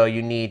window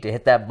you need to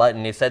hit that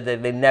button. They said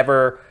that they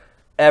never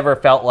ever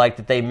felt like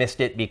that they missed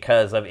it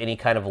because of any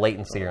kind of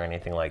latency or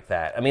anything like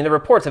that. I mean, the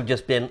reports have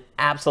just been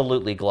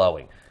absolutely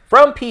glowing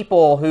from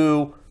people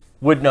who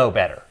would know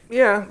better.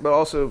 Yeah, but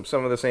also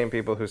some of the same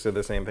people who said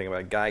the same thing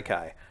about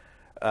Gaikai.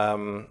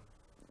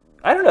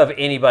 I don't know if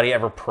anybody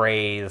ever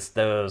praised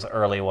those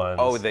early ones.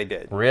 Oh, they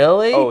did.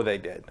 Really? Oh, they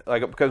did.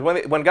 Like, because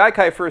when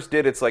Gaikai first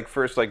did its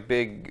first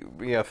big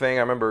thing, I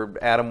remember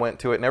Adam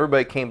went to it, and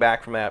everybody came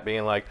back from that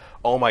being like,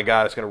 "Oh my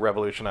God, it's going to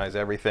revolutionize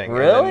everything."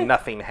 Really? And then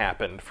nothing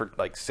happened for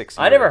 6 years.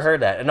 I never heard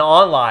that. And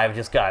OnLive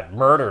just got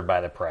murdered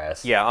by the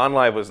press. Yeah,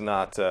 OnLive was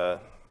not.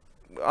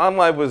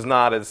 OnLive was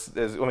not as.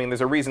 I mean, there's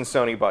a reason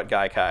Sony bought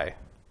Gaikai.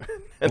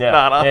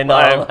 Not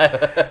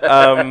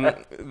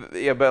OnLive.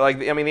 Yeah, but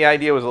the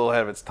idea was a little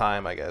ahead of its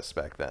time, I guess,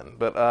 back then.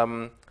 But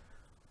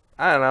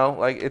I don't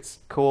know. It's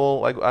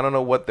cool. I don't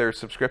know what their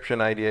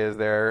subscription idea is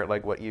there.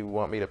 What you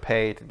want me to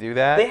pay to do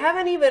that. They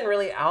haven't even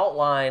really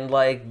outlined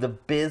the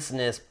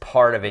business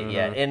part of it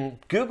yet. And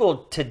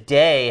Google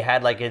today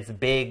had its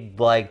big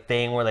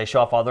thing where they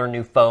show off all their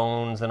new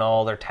phones and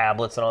all their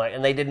tablets and all that,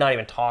 and they did not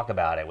even talk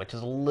about it, which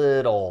is a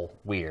little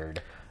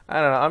weird.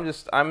 I don't know.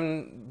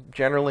 I'm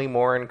generally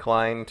more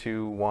inclined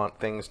to want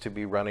things to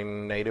be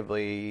running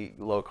natively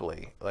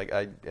locally.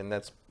 And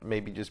that's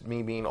maybe just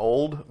me being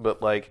old,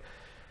 but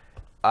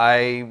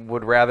I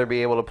would rather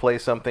be able to play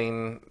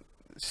something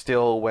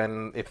still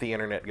if the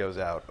internet goes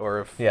out,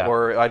 or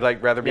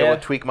I'd rather be able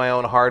to tweak my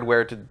own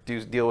hardware to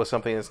deal with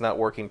something that's not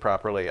working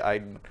properly.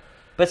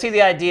 But see,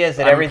 the idea is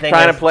that everything is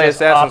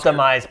just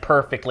optimized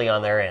perfectly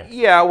on their end.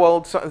 Yeah,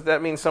 well,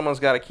 that means someone's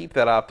got to keep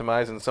that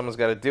optimized, and someone's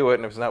got to do it.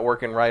 And if it's not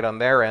working right on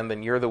their end,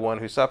 then you're the one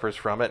who suffers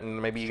from it.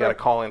 And maybe you got to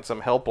call in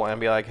some helpline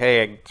and be like,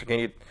 "Hey,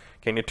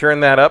 can you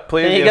turn that up,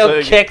 please?" Can you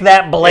go kick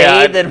that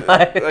blade that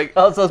my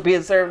console's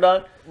being served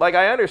on?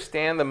 I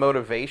understand the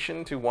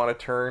motivation to want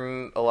to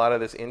turn a lot of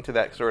this into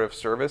that sort of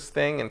service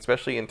thing, and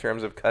especially in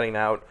terms of cutting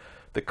out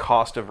the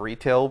cost of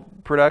retail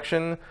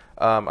production.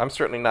 I'm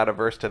certainly not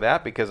averse to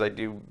that because I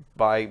do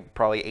buy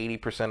probably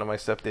 80% of my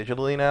stuff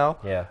digitally now.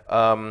 Yeah.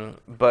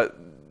 But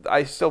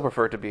I still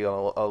prefer it to be a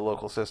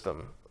local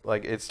system.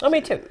 Me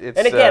too.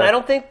 And again, I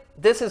don't think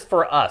this is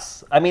for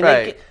us. I mean,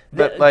 right.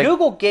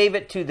 Google gave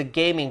it to the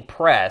gaming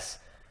press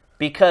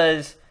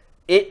because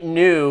it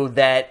knew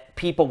that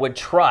people would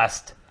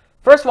trust.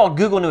 First of all,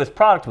 Google knew its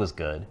product was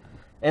good.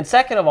 And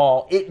second of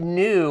all, it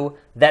knew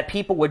that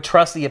people would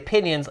trust the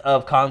opinions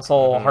of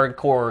console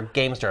hardcore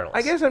games journalists.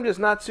 I guess I'm just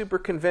not super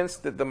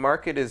convinced that the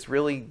market is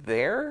really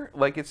there.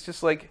 It's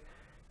just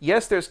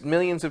yes, there's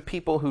millions of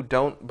people who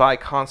don't buy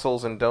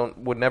consoles and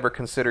would never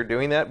consider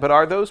doing that. But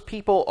are those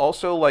people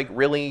also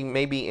really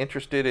maybe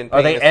interested in paying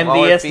Are they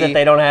envious that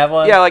they don't have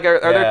one? Yeah, are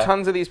there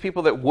tons of these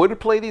people that would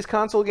play these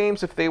console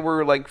games if they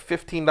were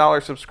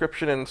 $15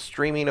 subscription and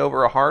streaming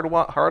over a hard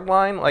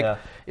line?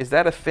 Is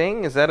that a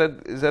thing? Is that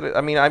a?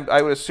 I mean,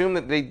 I would assume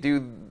that they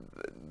do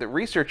the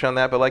research on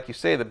that, but like you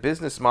say, the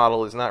business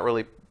model is not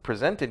really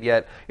presented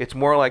yet. It's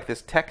more like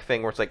this tech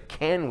thing where it's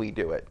can we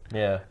do it?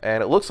 Yeah.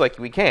 And it looks like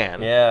we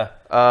can. Yeah.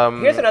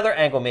 Here's another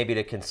angle maybe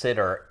to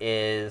consider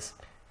is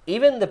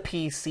even the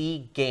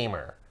PC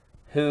gamer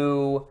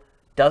who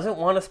doesn't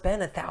want to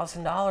spend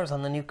 $1,000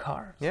 on the new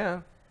cards.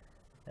 Yeah.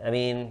 I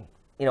mean,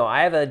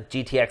 I have a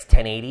GTX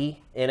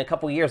 1080. In a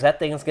couple years, that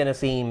thing's going to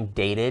seem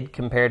dated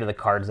compared to the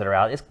cards that are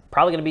out. It's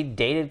probably going to be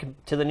dated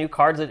to the new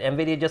cards that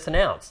NVIDIA just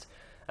announced.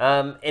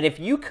 And if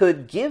you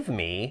could give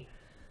me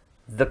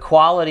the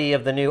quality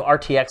of the new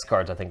RTX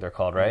cards, I think they're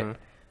called, right?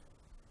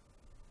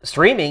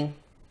 Streaming,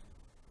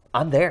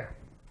 I'm there.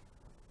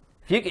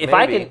 If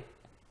I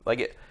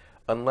could,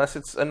 unless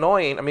it's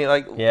annoying. I mean,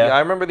 I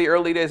remember the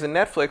early days of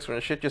Netflix when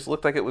shit just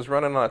looked like it was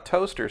running on a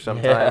toaster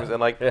sometimes,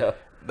 and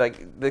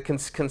like the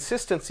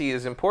consistency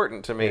is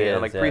important to me, It and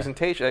is, like yeah.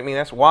 presentation. I mean,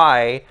 that's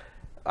why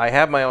I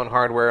have my own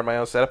hardware and my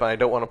own setup, and I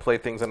don't want to play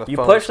things on a You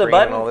phone push the screen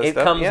and all button, this it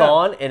stuff. comes Yeah.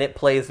 on, and it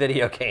plays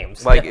video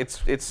games. Like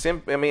it's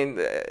simple. I mean,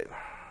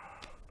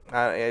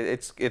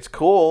 it's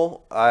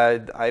cool.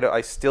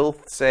 I still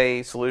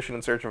say solution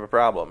in search of a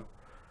problem.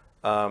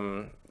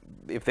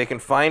 If they can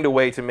find a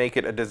way to make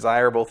it a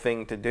desirable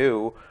thing to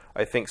do,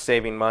 I think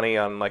saving money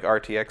on like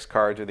RTX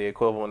cards or the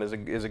equivalent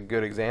is a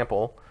good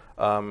example.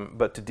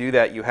 But to do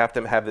that, you have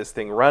to have this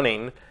thing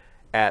running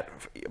at.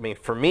 I mean,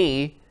 for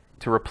me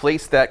to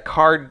replace that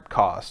card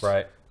cost.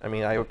 Right. I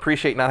mean, I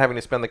appreciate not having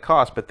to spend the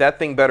cost, but that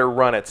thing better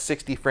run at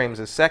 60 frames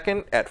a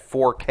second at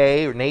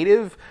 4K or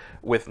native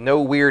with no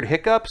weird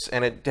hiccups,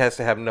 and it has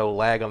to have no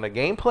lag on the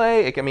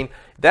gameplay. I mean,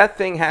 that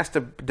thing has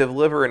to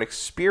deliver an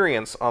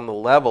experience on the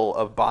level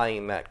of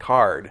buying that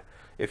card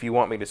if you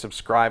want me to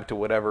subscribe to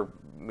whatever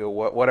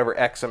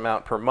X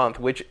amount per month,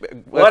 which,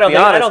 Well,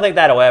 I don't think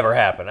that'll ever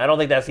happen. I don't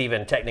think that's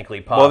even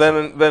technically possible.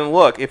 Well, then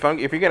look, if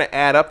you're going to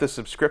add up the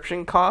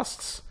subscription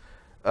costs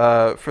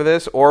for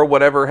this, or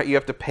whatever you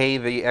have to pay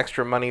the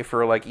extra money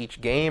for like each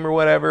game or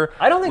whatever.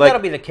 I don't think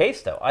that'll be the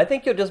case, though. I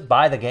think you'll just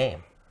buy the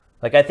game.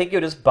 Like, I think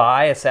you'll just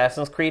buy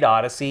Assassin's Creed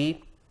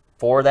Odyssey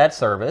for that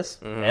service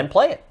and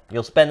play it.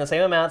 You'll spend the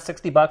same amount,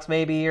 $60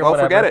 maybe, or whatever.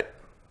 Well, forget it.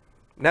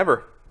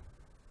 Never.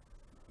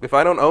 If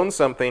I don't own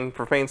something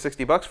for paying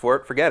 $60 for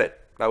it, forget it.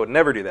 I would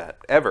never do that,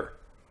 ever.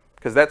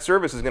 Because that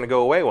service is going to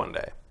go away one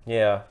day.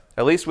 Yeah.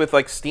 At least with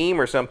like Steam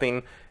or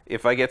something,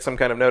 if I get some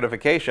kind of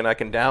notification, I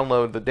can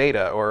download the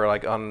data, or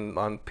like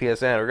on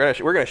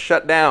PSN. We're gonna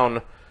shut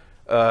down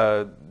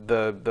the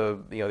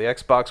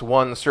Xbox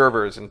One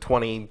servers in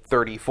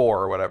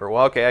 2034 or whatever.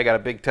 Well, okay, I got a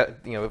big 10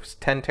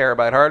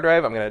 terabyte hard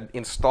drive. I'm gonna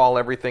install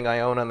everything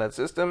I own on that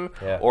system,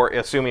 or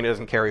assuming it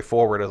doesn't carry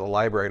forward as a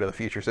library to the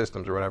future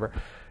systems or whatever.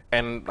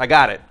 And I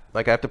got it.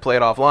 Like, I have to play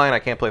it offline. I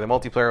can't play the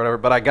multiplayer or whatever,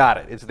 but I got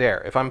it. It's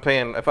there. If I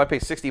pay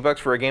 $60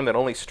 for a game that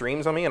only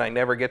streams on me and I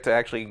never get to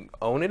actually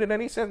own it in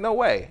any sense, no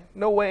way.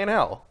 No way in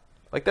hell.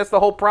 Like, that's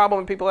the whole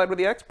problem people had with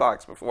the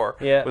Xbox before.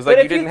 Yeah. Was like,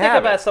 but you didn't have it. If you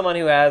think about someone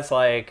who has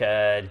like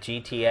a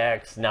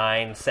GTX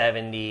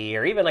 970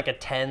 or even like a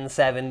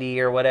 1070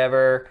 or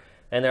whatever,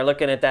 and they're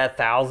looking at that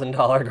 $1,000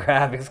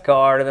 graphics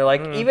card, and they're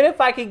like, even if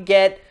I could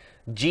get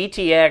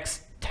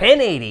GTX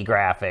 1080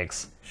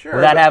 graphics,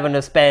 without having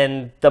to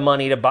spend the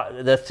money to buy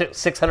the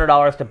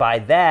 $600 to buy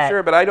that.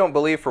 Sure, but I don't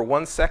believe for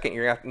 1 second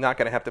you're not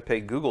going to have to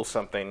pay Google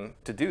something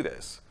to do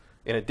this,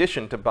 in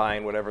addition to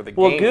buying whatever the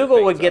game. Well,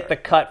 Google would get the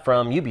cut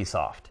from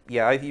Ubisoft.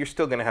 Yeah, you're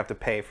still going to have to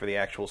pay for the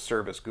actual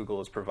service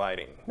Google is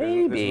providing.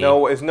 Maybe.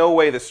 There's no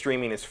way the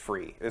streaming is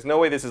free. There's no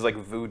way this is like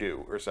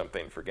Voodoo or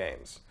something for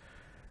games.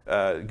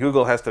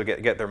 Google has to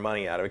get their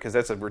money out of it, because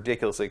that's a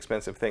ridiculously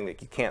expensive thing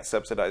that you can't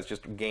subsidize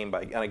just on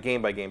a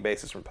game by game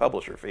basis from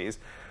publisher fees.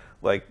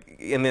 Like,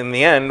 in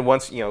the end,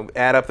 once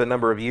add up the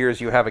number of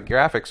years you have a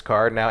graphics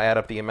card, now add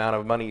up the amount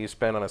of money you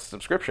spend on a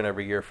subscription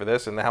every year for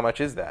this, and how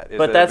much is that?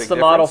 But that's the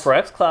model for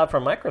xCloud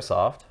from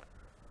Microsoft.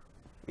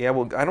 Yeah,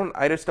 well,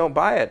 I just don't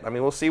buy it. I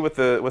mean, we'll see what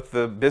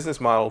the business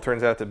model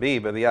turns out to be.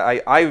 But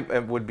I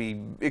would be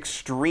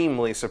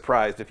extremely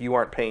surprised if you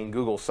aren't paying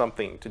Google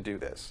something to do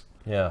this.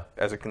 Yeah.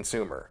 As a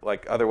consumer,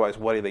 like, otherwise,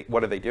 what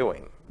are they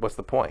doing? What's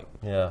the point?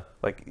 Yeah.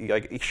 Like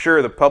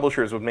sure, the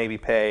publishers would maybe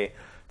pay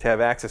to have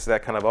access to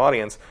that kind of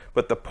audience,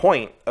 but the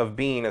point of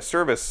being a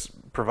service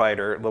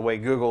provider, the way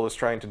Google is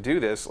trying to do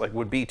this, like,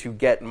 would be to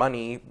get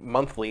money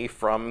monthly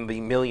from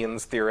the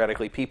millions,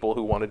 theoretically, people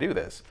who want to do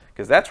this,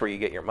 because that's where you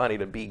get your money,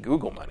 to be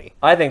Google money.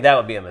 I think that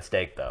would be a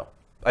mistake, though.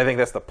 I think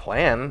that's the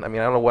plan. I mean,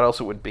 I don't know what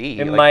else it would be.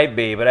 It might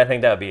be, but I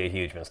think that would be a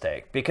huge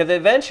mistake, because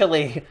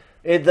eventually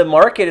the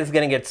market is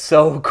going to get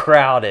so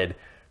crowded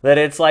that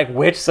it's like,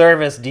 which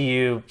service do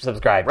you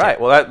subscribe to? Right.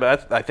 Well,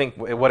 that's I think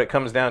what it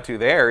comes down to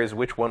there is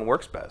which one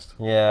works best.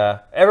 Yeah.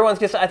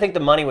 I think the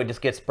money would just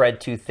get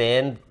spread too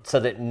thin so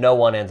that no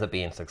one ends up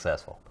being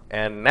successful.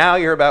 And now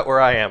you're about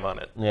where I am on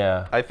it.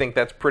 Yeah. I think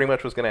that's pretty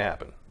much what's going to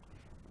happen.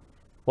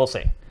 We'll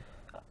see.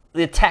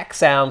 The tech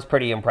sounds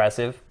pretty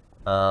impressive.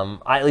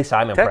 At least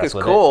I'm impressed with it.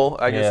 Tech is cool.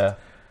 I just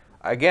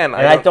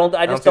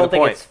don't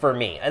think it's for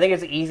me. I think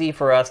it's easy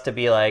for us to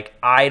be like,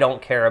 I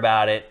don't care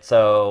about it,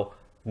 so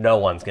no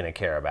one's going to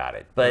care about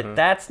it. But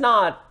that's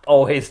not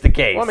always the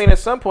case. Well, I mean, at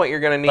some point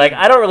you're going to need... Like,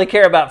 I don't really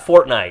care about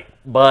Fortnite,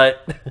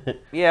 but,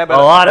 yeah, but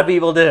a lot of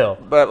people do.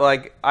 But,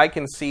 like, I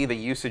can see the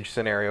usage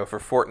scenario for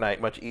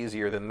Fortnite much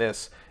easier than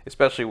this,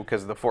 especially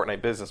because the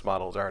Fortnite business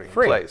model is already in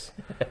place.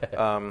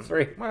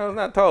 Free. Well,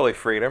 not totally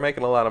free. They're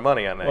making a lot of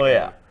money on that. Well,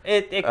 yeah.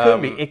 It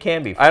could be. It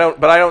can be free. I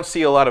don't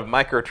see a lot of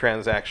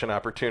microtransaction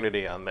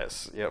opportunity on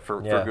this,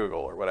 for Google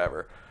or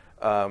whatever.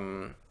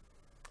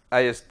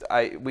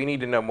 We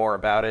need to know more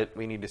about it.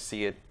 We need to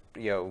see it,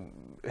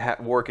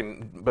 work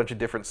in a bunch of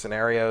different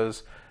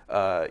scenarios.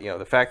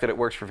 The fact that it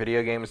works for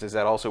video games, does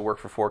that also work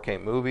for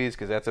 4K movies?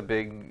 Because that's a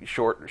big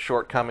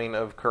shortcoming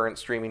of current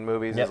streaming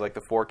movies. Is like the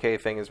 4K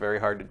thing is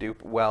very hard to do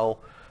well.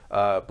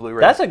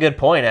 Blu-ray. That's a good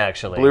point,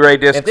 actually. Blu-ray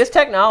discs. If this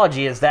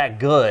technology is that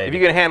good, if you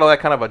can handle that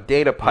kind of a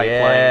data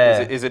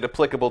pipeline, is it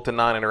applicable to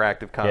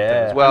non-interactive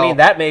content as well? I mean,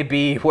 that may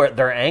be where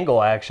their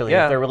angle, actually,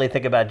 Yeah. if they're really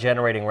thinking about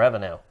generating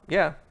revenue.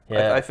 Yeah.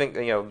 Yeah. I think,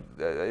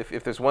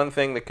 if there's one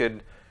thing that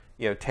could,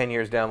 10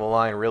 years down the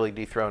line really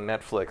dethrone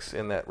Netflix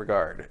in that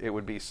regard, it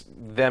would be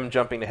them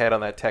jumping ahead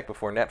on that tech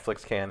before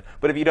Netflix can.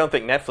 But if you don't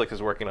think Netflix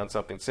is working on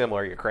something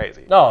similar, you're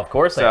crazy. No, of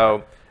course they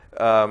are.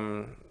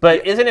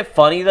 But isn't it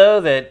funny, though,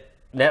 that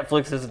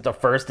Netflix isn't the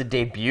first to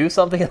debut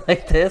something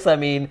like this? I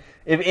mean,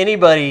 if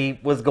anybody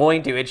was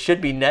going to, it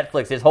should be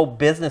Netflix. His whole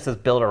business is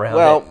built around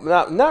it.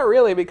 Well, not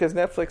really, because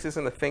Netflix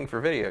isn't a thing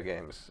for video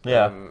games.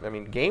 Yeah. I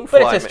mean, GameFly...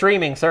 But it's a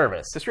streaming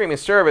service. It's a streaming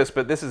service,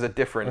 but this is a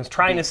different It's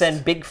trying beast. to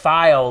send big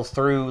files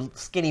through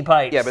skinny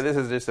pipes. Yeah, but this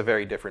is just a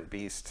very different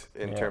beast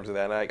in terms of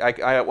that. And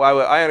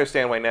I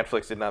understand why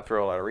Netflix did not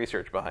throw a lot of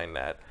research behind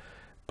that,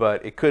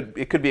 but it could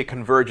be a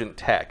convergent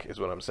tech, is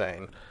what I'm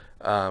saying.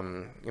 I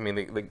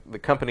mean, the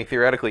company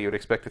theoretically you would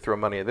expect to throw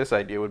money at this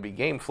idea would be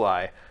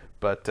GameFly,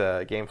 but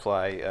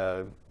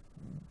GameFly,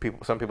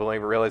 some people don't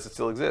even realize it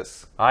still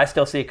exists. I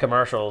still see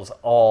commercials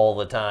all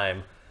the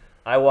time.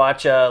 I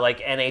watch like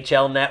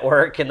NHL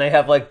Network, and they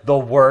have like the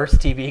worst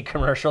TV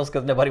commercials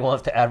because nobody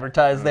wants to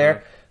advertise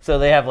there. So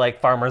they have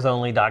like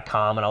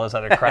FarmersOnly.com and all this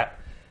other crap.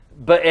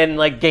 And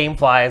like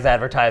GameFly is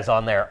advertised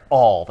on there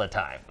all the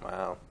time.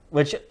 Wow.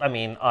 Which, I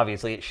mean,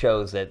 obviously it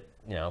shows that,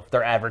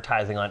 they're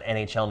advertising on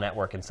NHL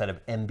Network instead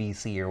of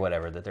NBC or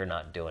whatever, that they're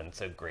not doing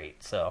so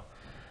great. So,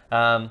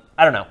 I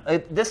don't know.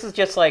 This is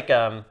just like,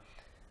 I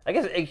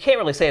guess you can't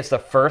really say it's the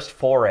first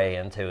foray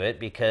into it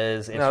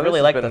because it's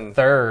really like the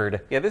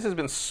third. Yeah, this has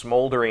been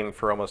smoldering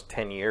for almost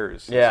 10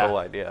 years, this whole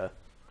idea.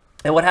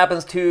 And what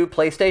happens to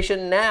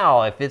PlayStation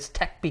Now if its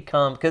tech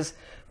becomes... Because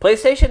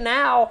PlayStation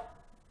Now,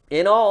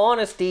 in all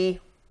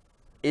honesty,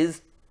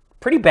 is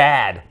pretty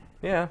bad.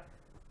 Yeah.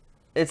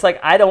 It's like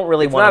I don't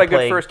really want to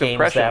play first games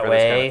impression that for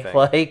this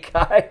way.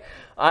 kind of thing.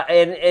 Like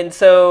and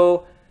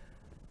so,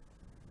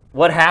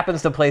 what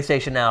happens to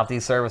PlayStation Now if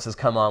these services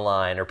come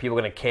online? Are people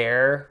going to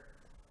care?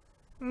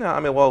 No,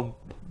 I mean, well,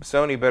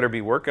 Sony better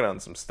be working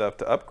on some stuff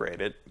to upgrade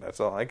it. That's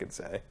all I could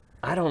say.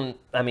 I don't know.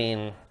 I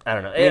mean,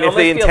 It almost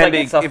feels like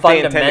it's a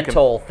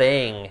fundamental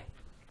thing.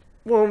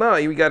 Well, no,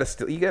 you got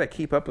to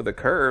keep up with the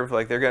curve.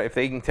 Like if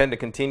they intend to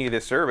continue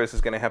this service,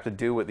 it's going to have to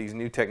do what these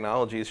new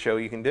technologies show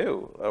you can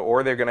do,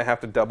 or they're going to have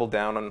to double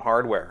down on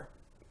hardware,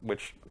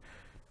 which,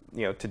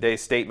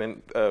 today's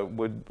statement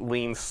would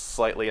lean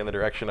slightly in the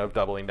direction of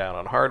doubling down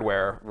on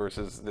hardware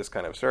versus this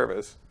kind of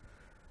service.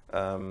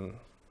 I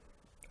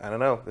don't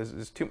know. This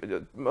is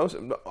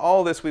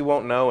all this we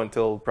won't know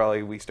until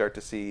probably we start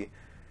to see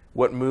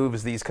what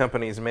moves these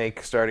companies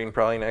make starting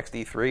probably next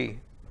E3.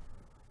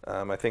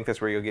 I think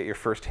that's where you'll get your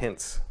first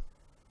hints.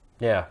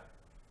 Yeah.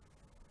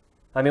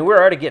 I mean, we're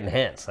already getting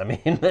hints. I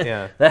mean,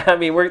 yeah.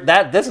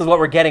 This is what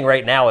we're getting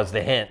right now is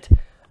the hint.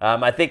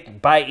 I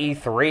think by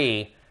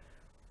E3,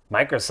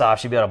 Microsoft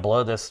should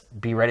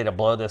be ready to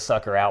blow this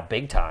sucker out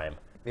big time.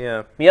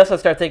 Yeah. You also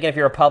start thinking if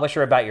you're a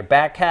publisher about your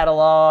back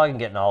catalog and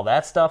getting all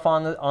that stuff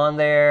on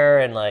there,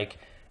 and like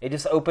it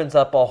just opens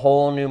up a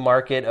whole new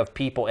market of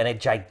people and a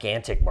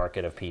gigantic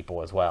market of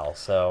people as well.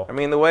 So I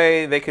mean, the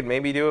way they could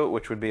maybe do it,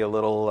 which would be a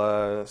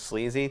little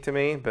sleazy to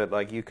me, but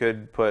like you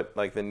could put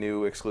like the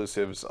new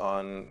exclusives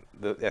on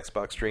the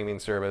Xbox streaming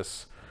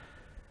service,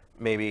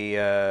 maybe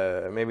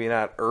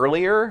not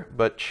earlier,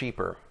 but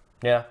cheaper.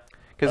 Yeah.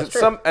 Because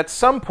at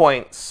some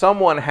point,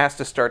 someone has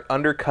to start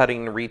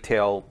undercutting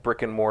retail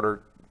brick and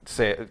mortar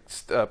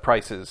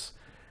prices.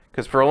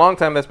 Because for a long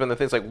time, that's been the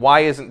thing. It's like, why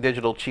isn't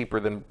digital cheaper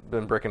than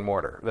brick and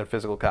mortar, than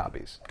physical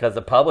copies? Because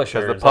the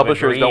publishers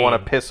don't want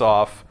to piss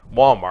off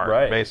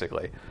Walmart,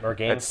 basically. Or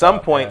GameStop, at some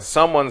point,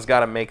 someone's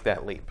got to make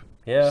that leap.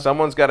 Yeah.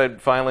 Someone's got to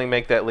finally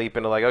make that leap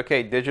into like,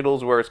 okay,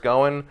 digital's where it's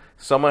going.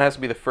 Someone has to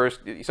be the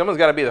first. Someone's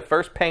got to be the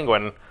first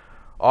penguin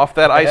off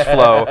that ice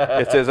floe.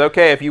 It says,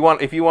 okay, if you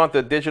want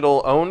the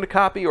digital owned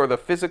copy or the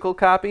physical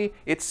copy,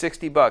 it's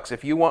 $60.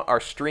 If you want our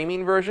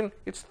streaming version,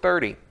 it's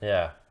 $30.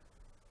 Yeah.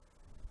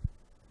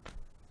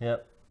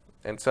 Yep.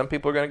 And some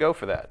people are going to go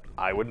for that.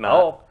 I would not.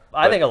 Oh,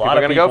 I think a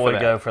lot of people would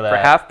go for that. For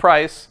half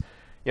price,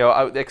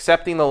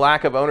 accepting the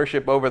lack of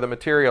ownership over the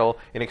material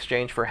in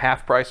exchange for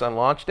half price on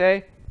launch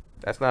day,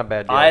 that's not a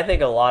bad deal. I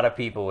think a lot of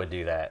people would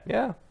do that.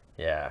 Yeah.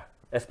 Yeah.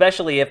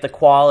 Especially if the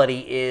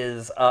quality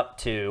is up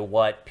to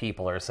what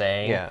people are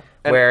saying. Yeah.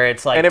 Where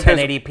it's like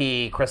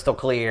 1080p, crystal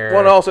clear. Well,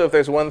 and also if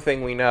there's one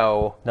thing we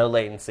know. No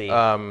latency.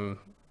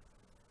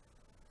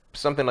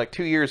 Something like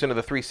 2 years into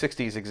the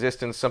 360's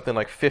existence, something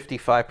like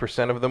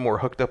 55% of them were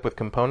hooked up with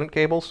component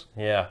cables.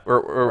 Yeah.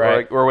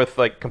 Or with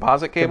like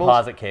composite cables.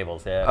 Composite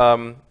cables,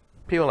 yeah.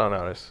 People don't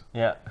notice.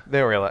 Yeah. They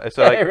don't realize.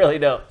 So, like, they really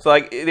don't. So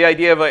like the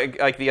idea of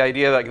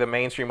the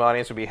mainstream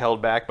audience would be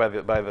held back by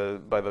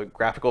the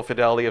graphical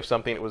fidelity of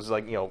something that was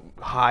like,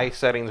 high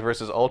settings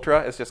versus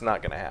ultra, it's just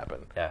not going to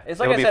happen. Yeah. It's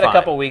like I said a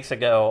couple weeks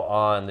ago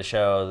on the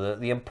show,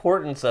 the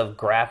importance of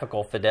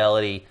graphical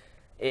fidelity,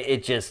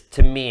 it just,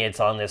 to me, it's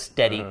on this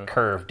steady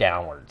curve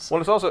downwards. Well,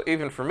 it's also,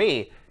 even for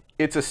me,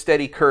 it's a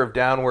steady curve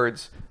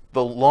downwards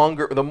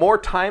the more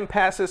time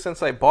passes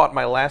since I bought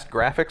my last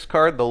graphics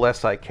card, the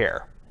less I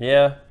care.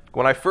 Yeah.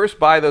 When I first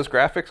buy those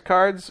graphics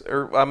cards,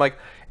 I'm like,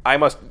 I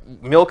must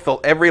milk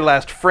every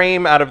last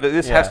frame out of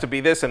this has to be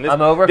this, and this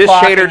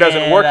shader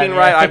doesn't working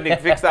right. I need to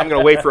fix that. I'm going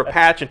to wait for a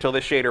patch until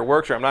this shader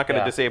works, or I'm not going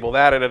to disable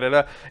that.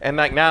 And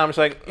like now, I'm just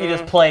like, you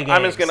just play games.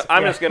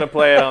 I'm just going to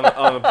play it on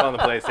the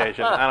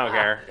PlayStation. I don't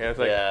care. It's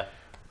like,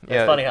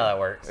 It's funny how that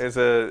works. There's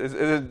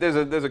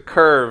a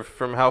curve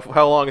from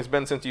how long it's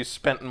been since you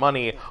spent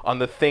money on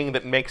the thing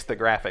that makes the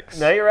graphics.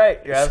 No, you're right.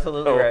 You're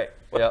absolutely right.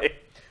 Yep.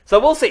 So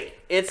we'll see.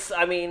 It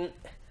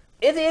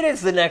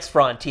is the next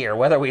frontier,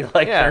 whether we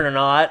like it or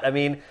not. I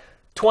mean,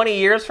 20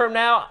 years from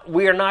now,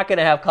 we are not going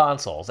to have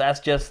consoles. That's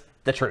just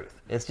the truth.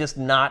 It's just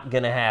not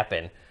going to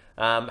happen.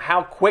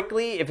 How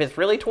quickly, if it's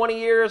really 20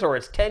 years or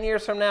it's 10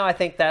 years from now, I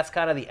think that's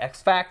kind of the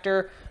X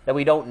factor that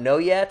we don't know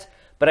yet.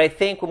 But I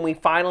think when we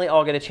finally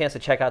all get a chance to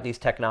check out these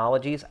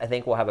technologies, I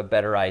think we'll have a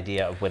better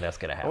idea of when that's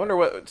going to happen. I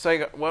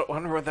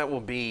wonder what that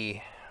will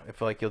be.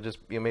 If like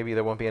maybe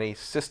there won't be any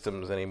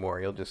systems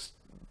anymore. You'll just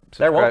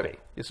there won't be.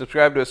 You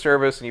subscribe to a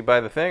service and you buy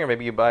the thing, or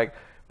maybe you buy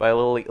a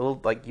little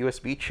like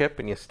USB chip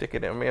and you stick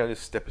it in. Maybe I'll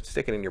just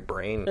stick it in your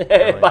brain.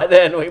 By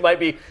then, we might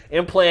be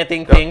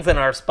implanting things in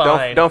our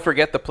spine. Don't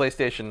forget the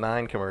PlayStation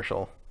 9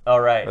 commercial.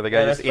 All right. Where the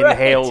guy just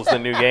inhales the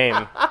new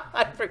game.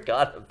 I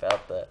forgot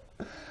about that.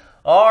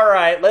 All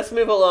right, let's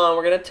move along.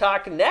 We're going to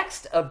talk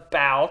next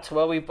about,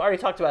 well, we've already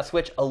talked about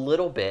Switch a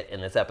little bit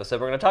in this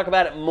episode. We're going to talk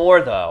about it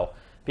more, though,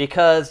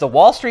 because the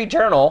Wall Street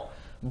Journal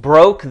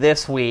broke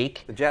this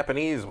week. The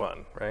Japanese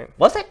one, right?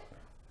 Was it?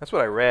 That's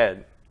what I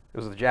read. It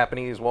was the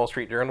Japanese Wall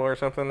Street Journal or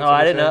something. No,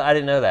 I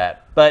didn't know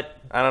that. But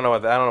I don't know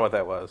what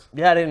that was.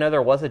 Yeah, I didn't know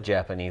there was a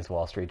Japanese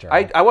Wall Street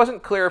Journal. I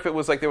wasn't clear if it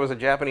was like there was a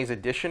Japanese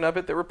edition of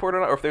it that reported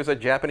on it, or if there's a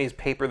Japanese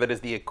paper that is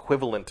the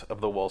equivalent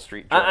of the Wall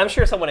Street Journal. I'm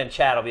sure someone in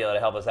chat will be able to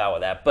help us out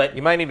with that. But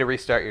you might need to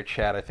restart your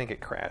chat. I think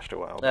it crashed a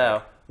while back.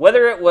 No.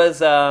 Whether it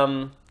was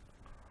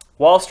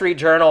Wall Street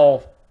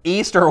Journal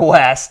East or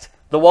West,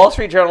 the Wall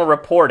Street Journal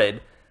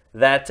reported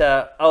that,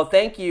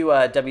 thank you,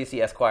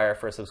 WC Esquire,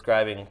 for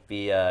subscribing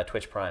via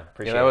Twitch Prime.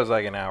 Appreciate it. Yeah, that was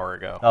like an hour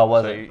ago. Oh,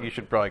 was it? You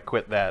should probably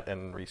quit that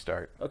and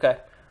restart. Okay.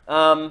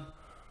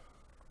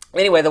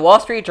 Anyway, the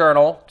Wall Street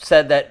Journal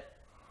said that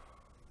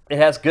it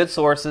has good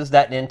sources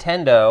that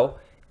Nintendo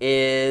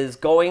is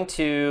going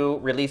to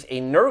release a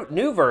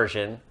new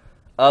version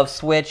of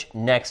Switch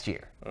next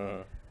year.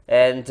 Mm.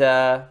 And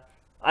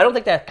I don't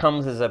think that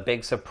comes as a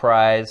big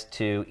surprise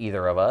to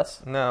either of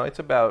us. No, it's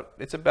about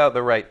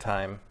the right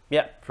time.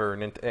 Yeah, for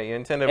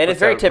Nintendo, and it's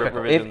very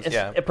typical.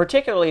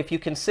 Particularly if you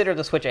consider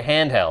the Switch a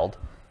handheld.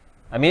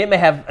 I mean, it may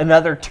have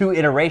another 2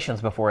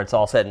 iterations before it's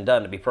all said and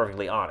done, to be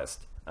perfectly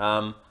honest.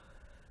 So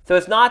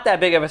it's not that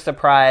big of a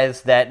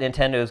surprise that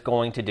Nintendo is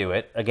going to do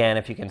it. Again,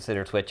 if you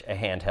consider Switch a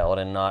handheld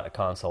and not a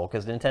console,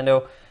 because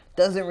Nintendo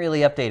doesn't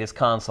really update its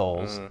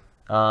consoles.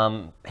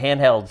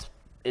 Handhelds,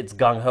 it's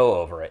gung-ho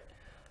over it.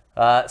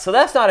 So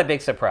that's not a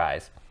big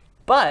surprise.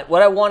 But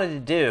what I wanted to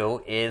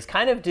do is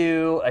kind of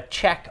do a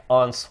check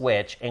on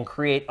Switch and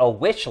create a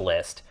wish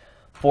list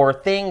for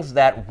things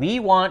that we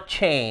want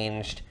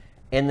changed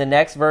in the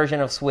next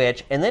version of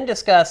Switch, and then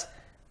discuss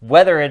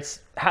whether it's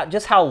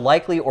just how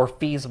likely or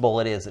feasible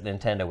it is that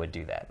Nintendo would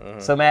do that. Mm-hmm.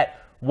 So,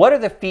 Matt, what are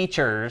the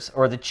features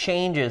or the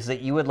changes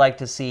that you would like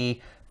to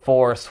see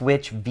for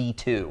Switch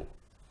V2?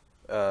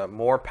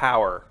 More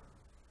power,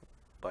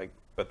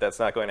 but that's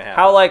not going to happen.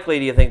 How likely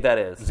do you think that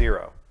is?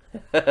 0.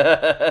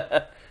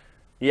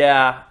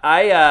 Yeah,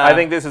 I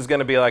think this is going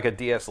to be like a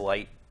DS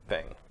Lite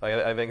thing.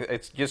 I think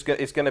it's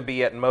going to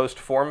be at most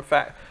form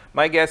factor.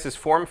 My guess is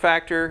form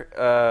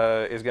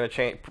factor is going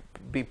to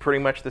be pretty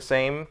much the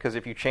same, because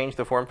if you change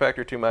the form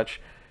factor too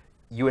much,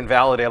 you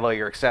invalidate all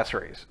your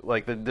accessories.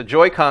 Like the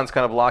Joy-Cons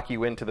kind of lock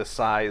you into the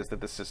size that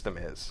the system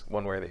is,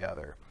 one way or the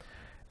other.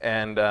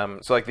 And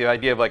so like the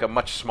idea of like a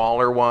much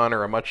smaller one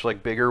or a much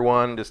like bigger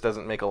one just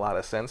doesn't make a lot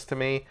of sense to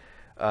me.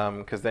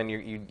 Because then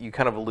you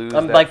kind of lose.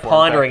 I'm like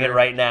pondering it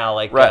right now,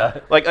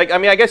 right. I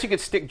mean, I guess you could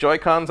stick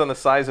Joy-Cons on the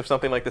size of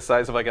something like the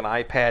size of like an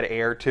iPad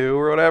Air 2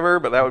 or whatever,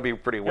 but that would be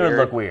pretty weird. It would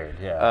look weird,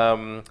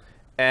 yeah.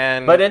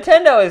 But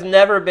Nintendo has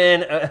never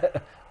been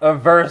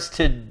averse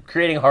to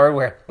creating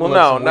hardware.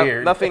 Well,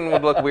 nothing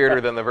would look weirder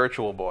than the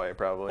Virtual Boy,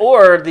 probably,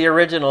 or the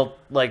original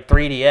like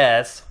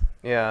 3DS.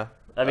 Yeah,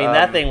 I mean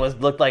that thing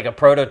looked like a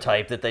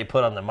prototype that they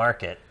put on the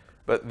market.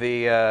 But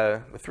the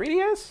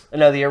 3DS?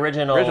 No, the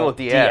original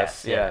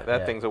DS. Yeah,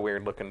 that thing's a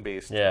weird-looking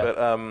beast. Yeah.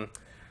 But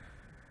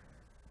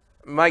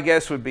my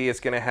guess would be it's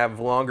going to have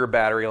longer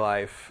battery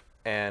life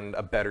and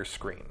a better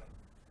screen.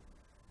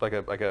 Like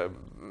a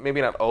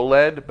maybe not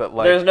OLED, but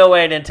like. There's no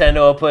way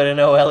Nintendo will put an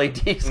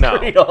OLED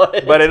screen on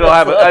it. But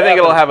I think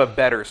it'll have a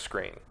better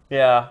screen.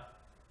 Yeah.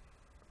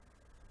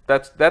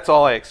 That's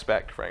all I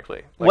expect,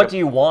 frankly. What do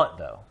you want,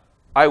 though?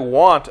 I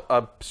want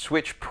a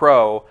Switch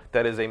Pro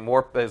that is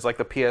like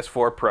the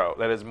PS4 Pro,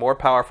 that is more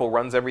powerful,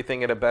 runs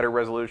everything at a better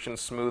resolution,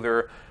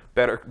 smoother,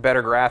 better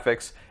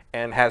graphics,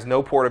 and has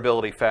no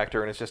portability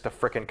factor, and it's just a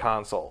frickin'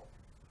 console.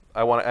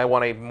 I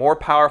want a more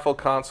powerful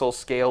console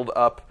scaled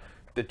up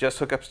that just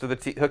hooks to the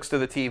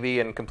TV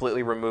and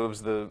completely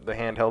removes the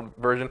handheld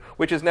version,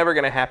 which is never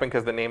going to happen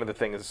because the name of the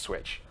thing is a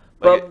Switch.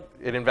 Like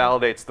it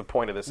invalidates the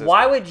point of the system.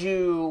 Why would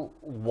you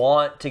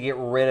want to get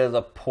rid of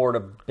the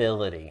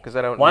portability? Because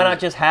I don't. Why not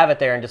just have it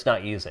there and just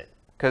not use it?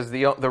 Because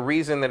the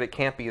reason that it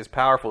can't be as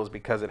powerful is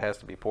because it has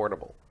to be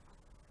portable.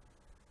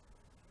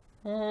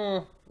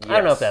 Yes. I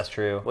don't know if that's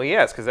true. Well,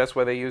 yes, because that's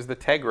why they use the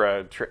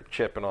Tegra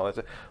chip and all that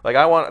stuff. Like,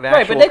 I want an actual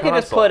right, but they could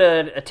console. just put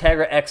a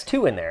Tegra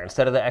X2 in there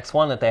instead of the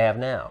X1 that they have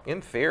now.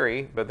 In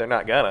theory, but they're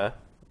not gonna,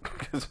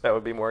 because that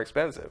would be more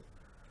expensive.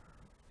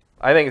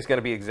 I think it's going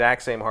to be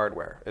exact same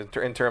hardware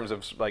in terms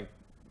of like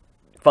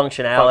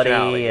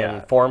functionality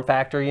and form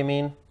factor. You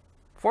mean?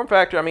 Form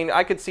factor. I mean,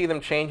 I could see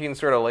them changing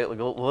sort of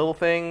little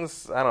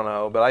things. I don't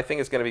know, but I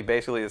think it's going to be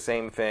basically the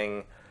same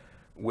thing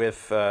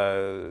with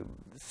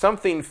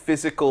something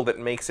physical that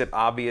makes it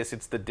obvious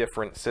it's the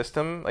different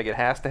system. Like it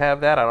has to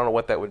have that. I don't know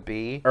what that would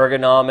be.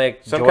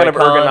 Ergonomic. Some kind of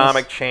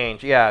ergonomic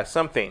change. Yeah,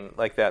 something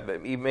like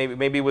that.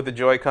 Maybe with the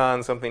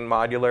Joy-Con, something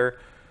modular.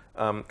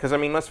 Because I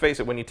mean, let's face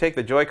it. When you take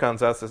the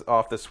Joy-Cons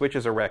off, the Switch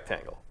is a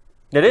rectangle.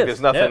 It is.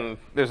 There's nothing. Yeah.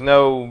 There's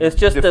no. It's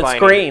just a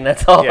screen.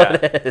 That's all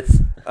it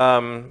is.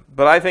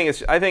 But I think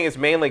it's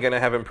mainly going to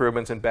have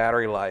improvements in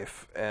battery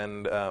life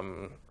and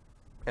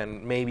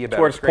maybe a better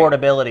towards screen.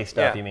 Portability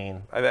stuff. You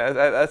mean?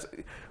 That's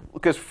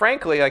because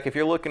frankly, like if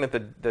you're looking at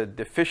the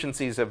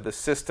deficiencies of the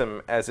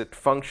system as it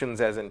functions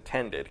as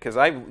intended, because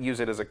I use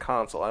it as a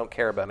console, I don't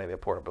care about any of the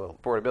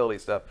portability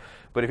stuff.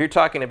 But if you're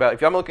talking about,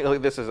 if I'm looking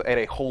at this as at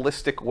a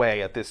holistic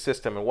way at this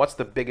system, and what's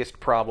the biggest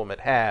problem it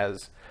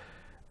has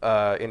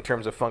in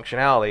terms of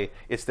functionality,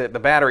 it's that the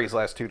batteries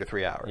last 2 to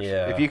 3 hours.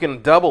 Yeah. If you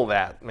can double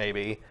that,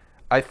 maybe,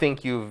 I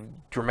think you've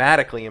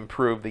dramatically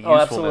improved the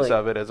usefulness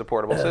of it as a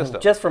portable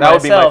system. Just for that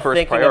myself, would be my first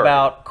thinking priority.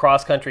 about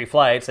cross-country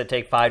flights that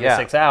take 5 to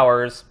 6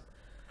 hours,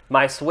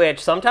 my Switch,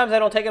 sometimes I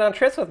don't take it on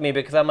trips with me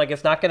because I'm like,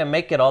 it's not going to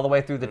make it all the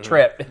way through the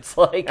trip. It's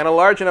like... And a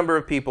large number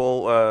of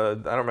people, I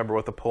don't remember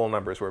what the poll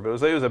numbers were, but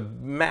it was a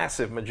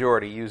massive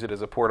majority use it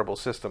as a portable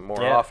system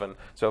more often.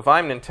 So if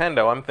I'm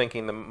Nintendo, I'm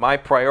thinking my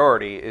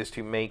priority is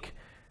to make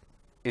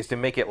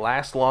it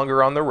last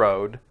longer on the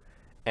road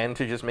and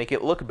to just make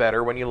it look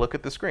better when you look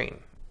at the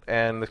screen.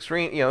 And the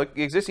screen, the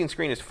existing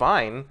screen is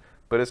fine,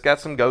 but it's got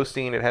some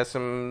ghosting. It has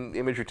some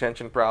image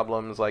retention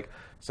problems. Like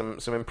some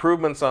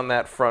improvements on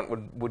that front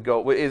would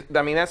go.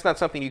 I mean, that's not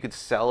something you could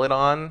sell it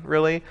on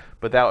really,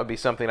 but that would be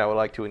something I would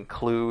like to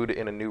include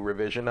in a new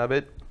revision of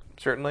it.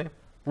 Certainly.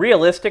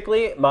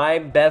 Realistically, my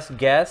best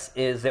guess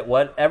is that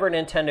whatever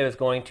Nintendo is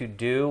going to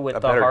do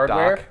with the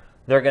hardware,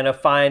 they're going to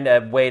find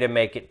a way to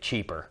make it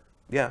cheaper.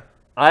 Yeah.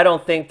 I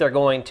don't think they're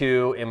going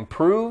to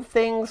improve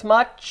things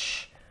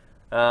much.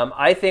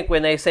 I think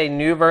when they say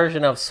new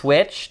version of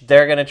Switch,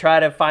 they're going to try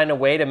to find a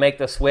way to make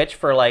the Switch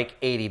for like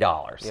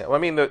 $80. Yeah, well, I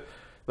mean,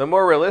 the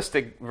more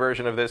realistic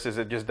version of this is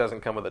it just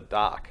doesn't come with a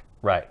dock.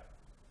 Right.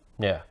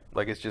 Yeah.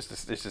 Like it's just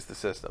the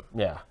system.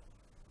 Yeah.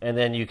 And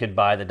then you could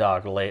buy the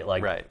dock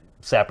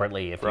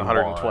separately if for you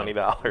 $120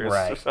 want.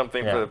 or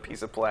something for a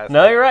piece of plastic.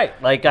 No, you're right.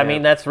 Like I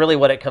mean, that's really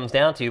what it comes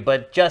down to.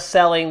 But just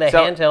selling the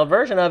handheld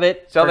version of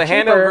it,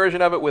 handheld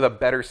version of it with a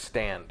better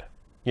stand.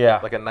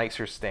 Yeah. Like a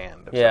nicer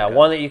stand. Yeah,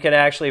 one that you can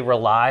actually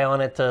rely on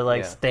it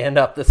to stand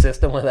up the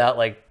system without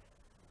like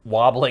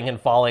wobbling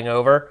and falling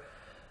over.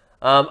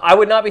 I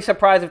would not be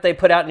surprised if they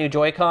put out new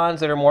Joy-Cons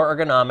that are more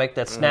ergonomic,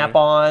 that snap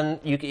on.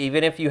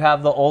 Even if you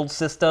have the old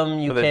system,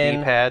 you with can... With a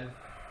D-pad?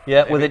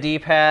 Yeah, with a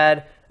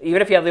D-pad.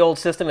 Even if you have the old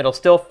system, it'll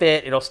still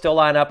fit. It'll still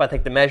line up. I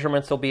think the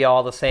measurements will be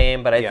all the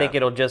same, but I think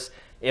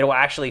it'll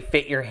actually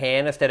fit your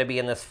hand instead of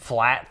being this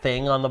flat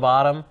thing on the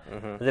bottom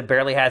that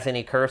barely has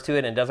any curves to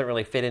it and doesn't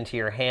really fit into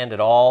your hand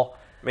at all.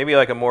 Maybe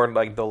like a more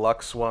like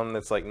deluxe one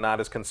that's like not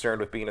as concerned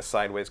with being a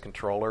sideways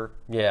controller.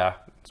 Yeah.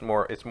 It's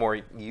more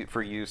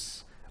for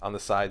use on the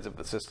sides of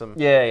the system.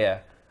 Yeah.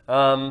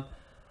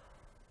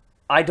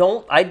 I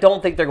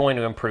don't think they're going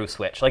to improve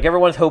Switch. Like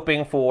everyone's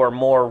hoping for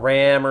more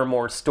RAM or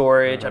more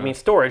storage. I mean,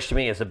 storage to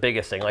me is the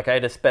biggest thing. Like I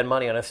had to spend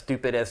money on a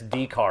stupid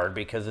SD card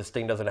because this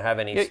thing doesn't have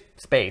any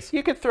space.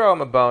 You could throw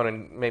them a bone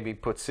and maybe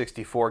put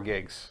 64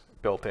 gigs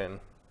built in.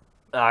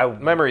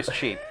 Memory's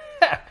cheap.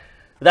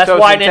 That's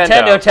why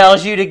Nintendo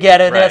tells you to get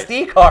an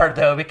SD card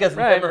though, because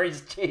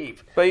memory's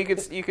cheap. But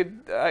you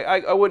could.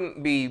 I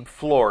wouldn't be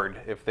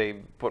floored if they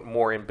put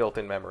more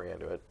built-in memory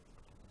into it.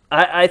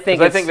 I think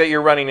that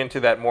you're running into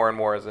that more and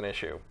more as an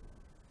issue.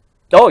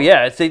 Oh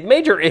yeah, it's a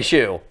major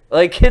issue.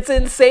 Like it's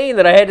insane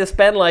that I had to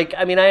spend I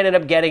ended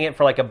up getting it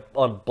for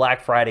on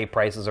Black Friday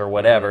prices or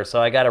whatever,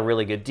 so I got a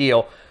really good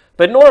deal.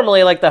 But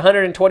normally like the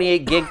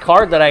 128 gig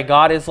card that I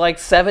got is like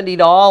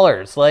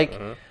 $70. Like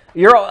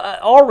you're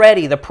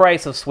already the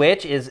price of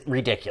Switch is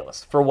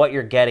ridiculous for what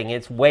you're getting.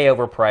 It's way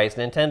overpriced.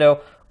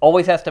 Nintendo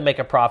always has to make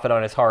a profit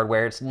on its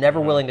hardware. It's never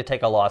willing to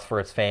take a loss for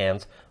its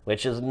fans,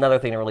 which is another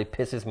thing that really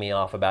pisses me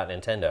off about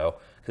Nintendo.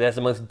 Because it has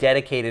the most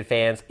dedicated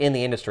fans in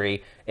the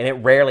industry, and it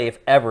rarely, if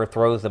ever,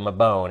 throws them a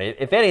bone.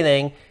 If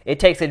anything, it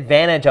takes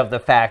advantage of the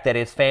fact that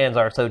its fans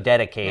are so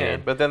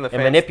dedicated, but then the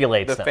fans,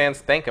 manipulates them. fans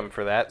thank them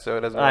for that, so it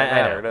doesn't really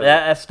matter.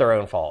 That's their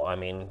own fault. I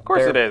mean, of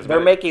course it is.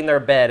 They're making their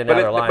bed and now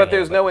they're lying. But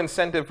there's no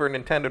incentive for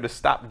Nintendo to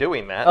stop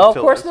doing that. Oh, of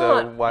course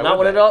not. So why not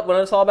when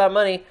it's all about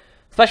money.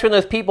 Especially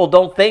when those people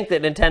don't think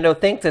that Nintendo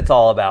thinks it's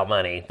all about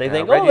money. They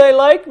think, Reggie, they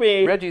like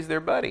me. Reggie's their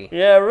buddy.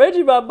 Yeah,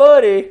 Reggie, my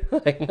buddy.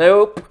 Like,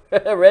 nope.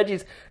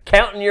 Reggie's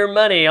counting your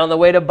money on the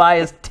way to buy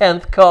his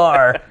 10th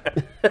car.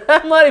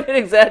 I'm not even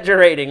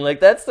exaggerating.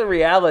 Like, that's the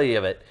reality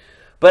of it.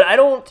 But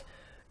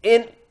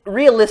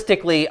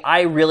realistically,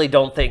 I really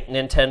don't think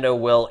Nintendo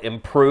will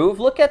improve.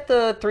 Look at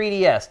the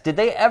 3DS. Did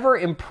they ever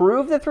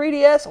improve the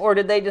 3DS, or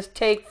did they just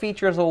take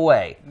features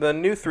away? The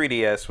new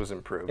 3DS was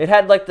improved. It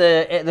had like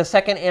the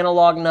second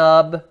analog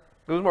nub.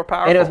 It was more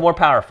powerful. And it was more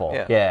powerful.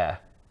 Yeah.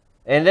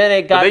 And then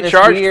it got they this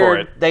charged weird. for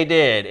it. They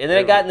did, and then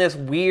it got in this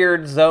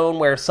weird zone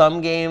where some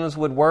games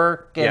would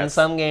work and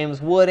some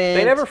games wouldn't.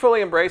 They never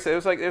fully embraced it. It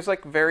was like there's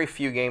like very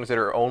few games that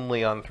are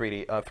only on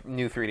 3D,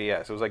 new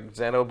 3DS. It was like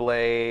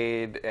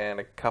Xenoblade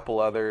and a couple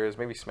others.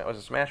 Maybe was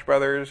it Smash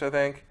Brothers? I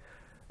think.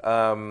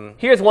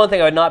 Here's one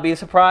thing I would not be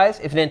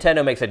surprised if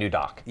Nintendo makes a new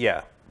dock.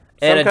 Yeah.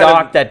 And a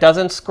dock that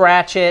doesn't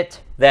scratch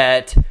it.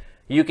 That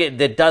you can.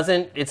 That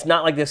doesn't. It's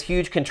not like this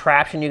huge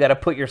contraption you got to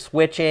put your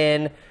Switch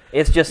in.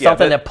 It's just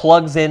something that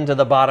plugs into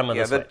the bottom of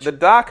the Switch. The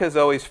dock has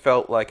always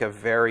felt like a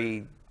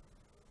very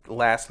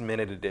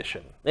last-minute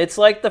addition. It's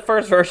like the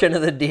first version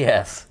of the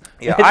DS.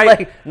 Yeah, it's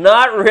like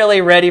not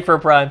really ready for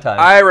prime time.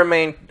 I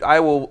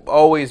will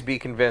always be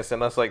convinced,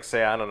 unless, like,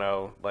 say, I don't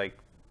know, like,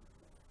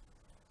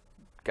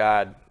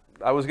 God,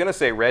 I was gonna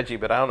say Reggie,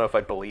 but I don't know if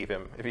I'd believe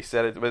him if he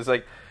said it. It was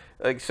like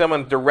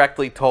someone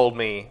directly told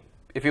me,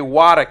 if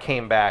Iwata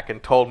came back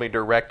and told me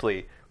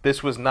directly,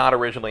 this was not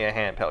originally a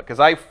handheld, because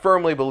I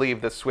firmly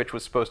believe the Switch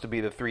was supposed to be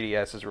the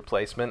 3DS's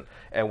replacement,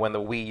 and when the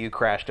Wii U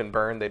crashed and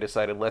burned, they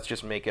decided, let's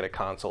just make it a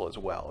console as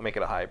well, make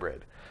it a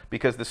hybrid,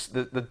 because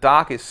the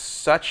dock is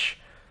such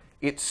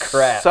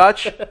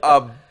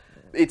a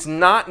it's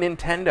not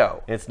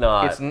Nintendo. It's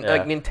not. It's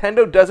like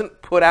Nintendo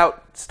doesn't put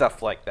out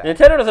stuff like that.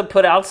 Nintendo doesn't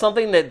put out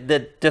something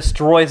that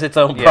destroys its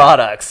own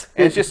products.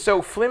 And it's just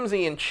so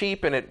flimsy and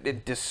cheap, and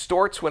it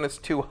distorts when it's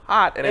too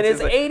hot. And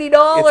it's like, $80.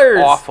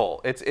 It's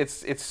awful.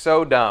 It's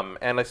so dumb,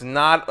 and it's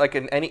not like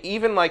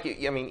even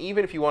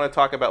if you want to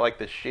talk about like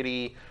the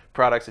shitty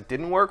products that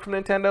didn't work from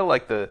Nintendo,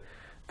 like the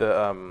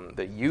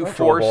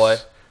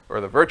U-Force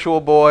or the Virtual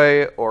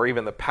Boy or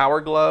even the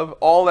Power Glove,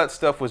 all that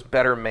stuff was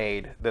better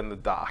made than the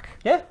dock.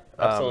 Yeah.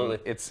 Absolutely.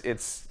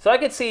 It's so I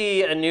could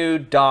see a new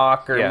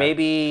dock, or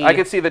maybe I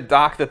could see the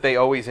dock that they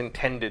always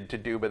intended to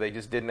do, but they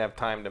just didn't have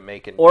time to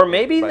make it. Or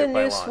maybe the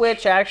new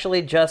Switch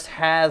actually just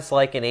has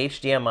like an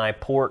HDMI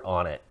port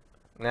on it.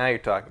 Now you're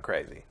talking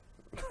crazy.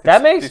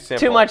 That makes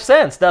too much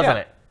sense, doesn't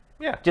it?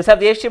 Yeah. Just have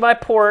the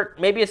HDMI port.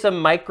 Maybe it's a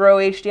micro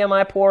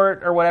HDMI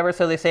port or whatever,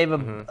 so they save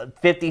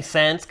 50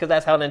 cents, because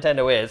that's how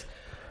Nintendo is.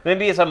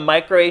 Maybe it's a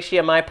micro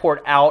HDMI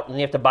port out, and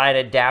you have to buy an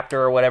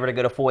adapter or whatever to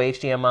go to full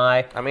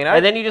HDMI.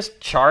 And then you just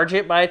charge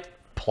it by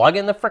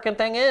plugging the frickin'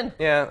 thing in.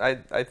 Yeah,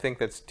 I think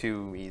that's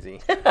too easy.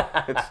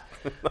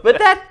 But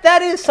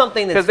that is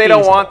something that's because they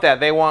don't want that.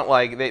 They want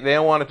like they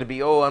don't want it to be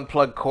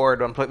unplug cord,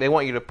 unplug. They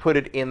want you to put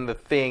it in the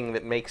thing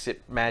that makes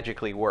it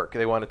magically work.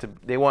 They want it to.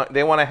 They want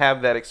to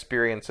have that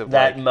experience of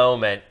that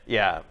moment.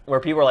 Yeah, where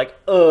people are like,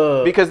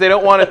 ugh. Because they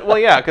don't want it. Well,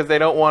 yeah, because they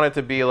don't want it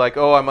to be like,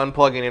 oh, I'm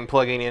unplugging and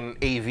plugging in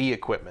AV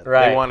equipment.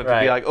 Right. They want it to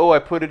be like, oh, I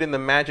put it in the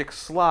magic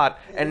slot,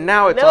 and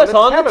now it's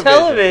on the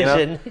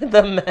television. You know?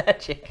 The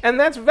magic. And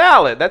that's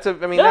valid. That's a.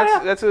 I mean,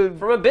 that's a.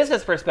 From a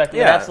business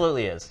perspective, it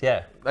absolutely is.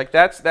 Yeah. Like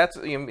that's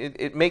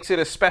it makes it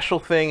a special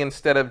thing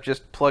instead of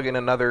just plugging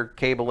another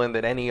cable in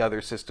that any other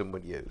system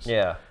would use.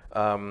 Yeah.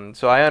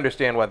 So I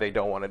understand why they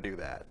don't want to do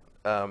that.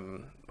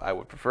 I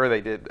would prefer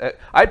they did.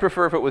 I'd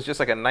prefer if it was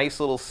just like a nice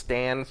little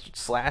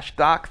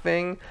stand/dock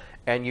thing,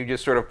 and you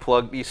just sort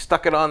of you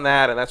stuck it on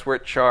that, and that's where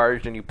it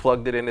charged, and you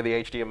plugged it into the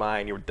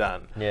HDMI, and you were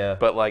done. Yeah.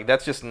 But like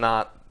that's just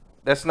not.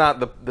 That's not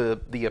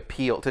the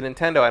appeal to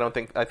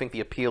Nintendo. I think the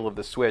appeal of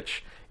the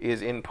Switch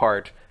is in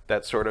part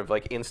that sort of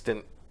like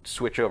instant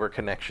switch over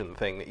connection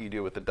thing that you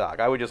do with the dock.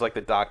 I would just like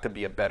the dock to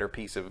be a better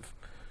piece of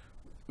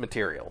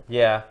material.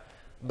 Yeah,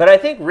 but I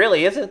think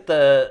really isn't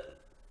the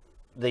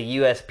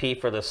USP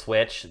for the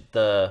Switch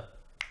the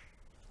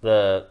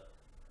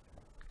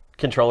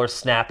controller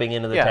snapping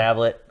into the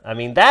tablet? I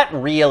mean, that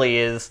really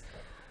is.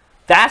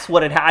 That's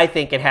what I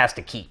think it has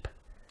to keep.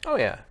 Oh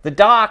yeah, the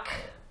dock.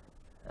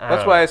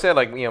 That's why I said,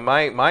 like, you know,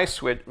 my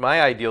Switch,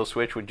 my ideal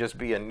Switch would just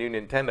be a new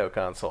Nintendo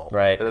console.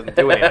 Right. It doesn't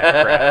do any of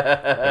that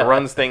crap. It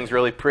runs things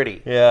really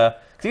pretty. Yeah.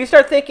 So you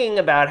start thinking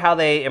about how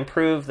they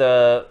improve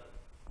the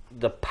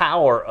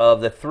power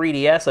of the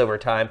 3DS over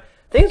time,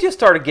 things just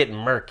started getting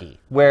murky.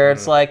 Where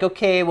it's like,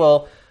 okay,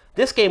 well,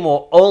 this game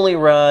will only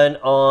run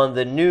on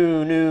the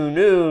new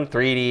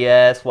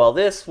 3DS, while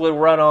this would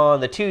run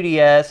on the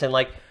 2DS, and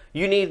like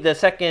You need the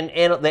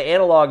the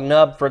analog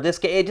nub for this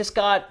game. It just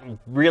got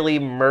really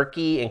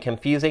murky and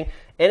confusing.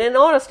 And in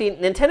honesty,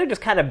 Nintendo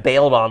just kind of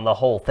bailed on the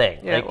whole thing.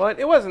 Yeah, well,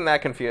 it wasn't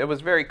that confusing. It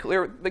was very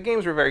clear. The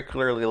games were very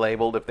clearly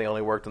labeled if they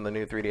only worked on the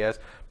new 3DS.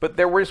 But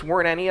there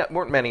weren't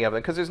many of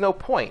them because there's no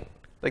point.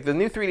 Like, the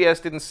new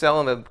 3DS didn't sell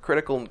in the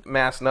critical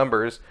mass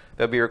numbers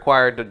that would be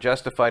required to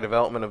justify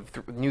development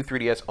of new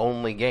 3DS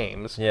only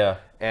games. Yeah.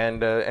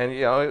 And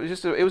you know,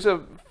 it was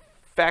a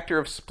factor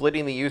of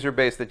splitting the user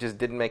base that just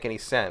didn't make any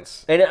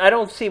sense. And I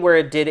don't see where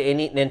it did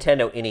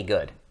Nintendo any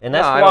good. And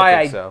that's No, why I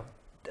don't think so.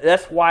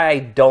 That's why I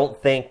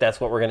don't think that's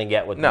what we're going to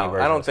get with the new No,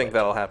 version I don't of think Switch.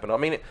 that'll happen. I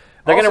mean,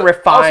 They're going to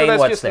refine also, that's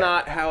what's just there.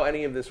 not how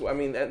any of this. I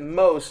mean, at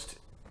most,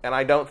 and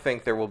I don't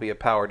think there will be a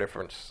power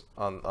difference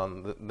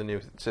on the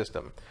new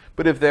system.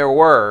 But if there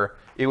were,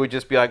 it would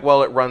just be like,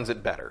 well, it runs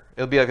it better.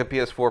 It'll be like a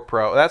PS4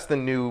 Pro. That's the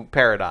new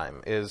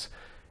paradigm: is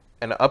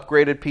an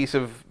upgraded piece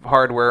of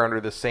hardware under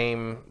the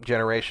same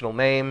generational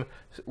name,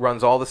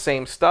 runs all the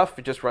same stuff.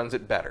 It just runs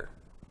it better.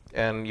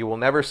 And you will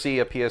never see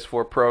a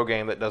PS4 Pro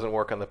game that doesn't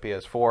work on the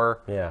PS4.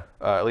 Yeah.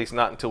 At least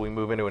not until we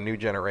move into a new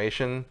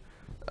generation.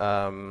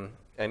 And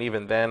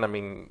even then, I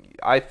mean,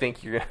 I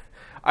think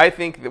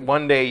that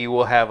one day you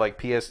will have like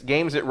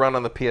games that run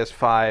on the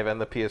PS5 and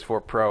the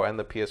PS4 Pro and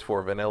the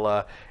PS4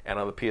 Vanilla, and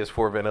on the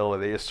PS4 Vanilla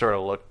they just sort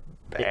of look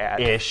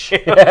bad. Ish.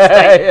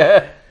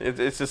 Yeah.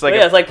 It's just like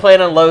it's like playing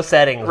on low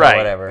settings or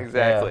whatever.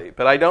 Exactly. Yeah.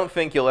 But I don't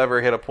think you'll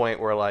ever hit a point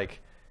where like,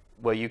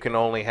 well, you can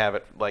only have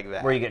it like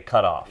that. Where you get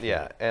cut off.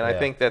 Yeah, and I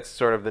think that's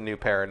sort of the new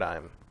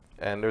paradigm.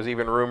 And there's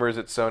even rumors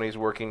that Sony's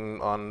working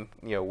on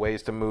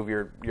ways to move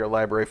your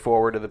library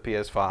forward to the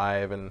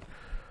PS5, and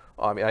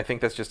I mean I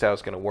think that's just how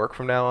it's going to work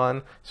from now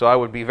on. So I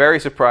would be very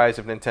surprised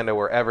if Nintendo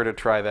were ever to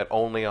try that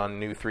only on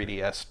new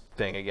 3DS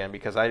thing again,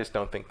 because I just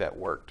don't think that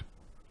worked,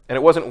 and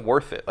it wasn't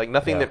worth it. Like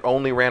nothing that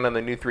only ran on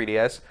the new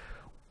 3DS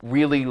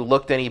really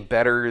looked any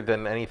better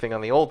than anything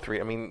on the old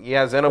 3. I mean,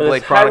 yeah,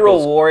 Xenoblade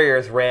Chronicles. Hyrule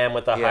Warriors ran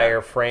with a higher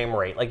frame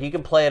rate. Like you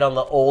could play it on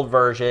the old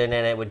version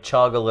and it would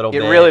chug a little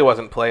bit. It really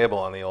wasn't playable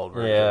on the old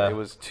version. Yeah. It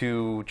was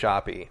too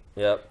choppy.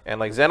 Yep. And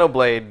like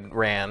Xenoblade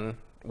ran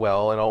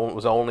well and it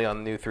was only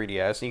on the new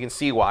 3DS. And you can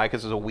see why,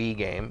 because it was a Wii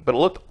game, but it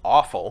looked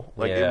awful.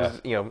 Like it was,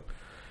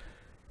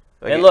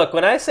 like and look,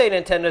 when I say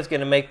Nintendo's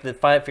going to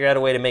figure out a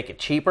way to make it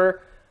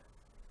cheaper,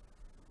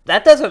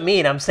 that doesn't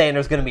mean I'm saying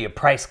there's going to be a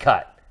price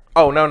cut.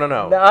 Oh, no.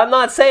 No, I'm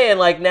not saying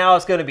like now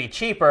it's going to be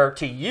cheaper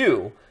to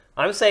you.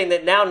 I'm saying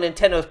that now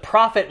Nintendo's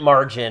profit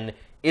margin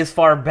is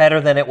far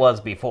better than it was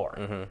before.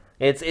 Mm-hmm.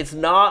 It's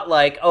not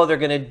like, oh, they're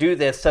going to do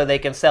this so they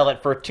can sell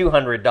it for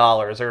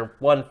 $200 or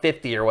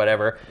 $150 or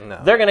whatever. No.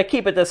 They're going to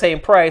keep it the same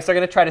price. They're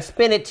going to try to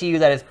spin it to you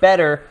that it's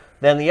better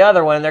than the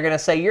other one. And they're going to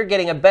say you're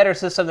getting a better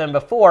system than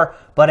before,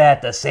 but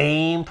at the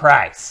same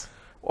price.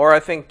 Or I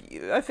think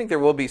there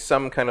will be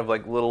some kind of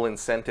like little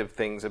incentive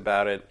things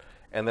about it.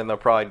 And then they'll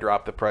probably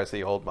drop the price of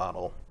the old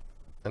model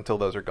until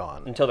those are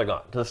gone. Until they're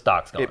gone. Until the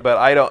stock's gone. But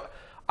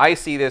I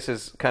see this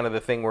as kind of the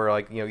thing where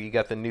like, you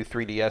got the new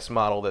 3DS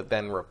model that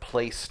then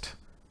replaced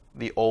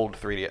the old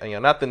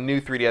 3DS. Not the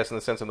new 3DS in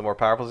the sense of the more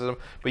powerful system,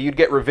 but you'd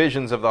get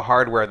revisions of the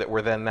hardware that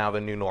were then now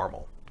the new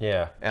normal.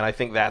 Yeah. And I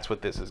think that's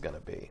what this is going to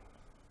be.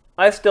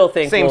 I still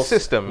think same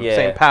system,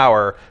 same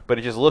power, but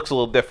it just looks a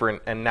little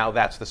different, and now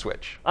that's the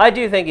Switch. I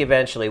do think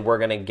eventually we're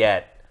going to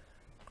get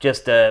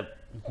just a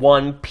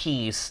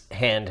one-piece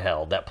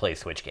handheld that plays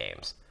Switch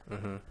games.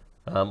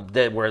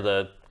 Mm-hmm. Where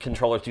the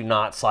controllers do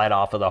not slide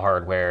off of the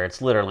hardware. It's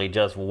literally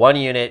just one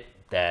unit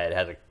that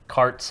has a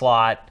cart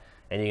slot,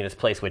 and you can just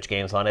play Switch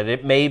games on it.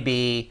 It may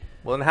be...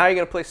 Well, then how are you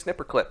going to play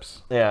snipper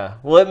clips? Yeah.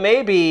 Well, it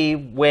may be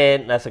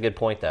when... That's a good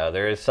point, though.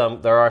 There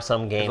are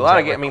some games a lot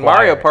of games. I mean,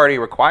 Mario Party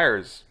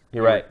requires...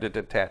 You're right. To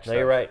detach No,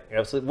 you're right. You're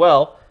absolutely...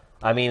 Well...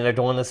 I mean, they're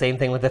doing the same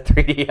thing with the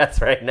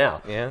 3DS right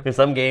now. Yeah. There's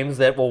some games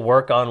that will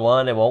work on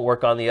one and won't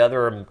work on the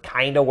other, or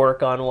kind of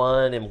work on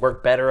one and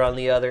work better on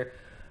the other.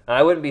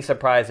 I wouldn't be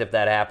surprised if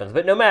that happens.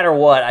 But no matter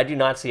what, I do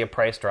not see a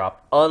price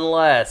drop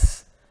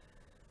unless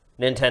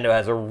Nintendo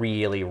has a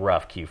really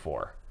rough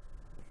Q4.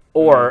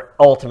 Or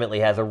ultimately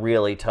has a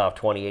really tough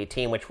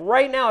 2018, which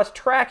right now it's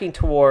tracking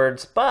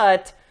towards,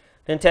 but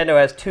Nintendo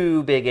has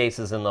two big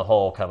aces in the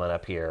hole coming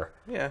up here.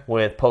 Yeah.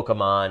 With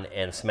Pokemon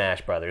and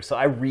Smash Brothers. So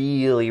I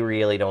really,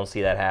 really don't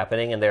see that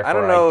happening, and therefore I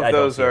don't know if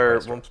those are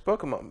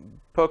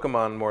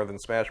Pokemon more than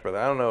Smash Brothers.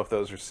 I don't know if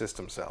those are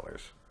system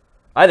sellers.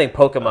 I think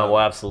Pokemon will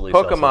absolutely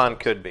sell Pokemon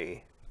could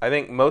be. I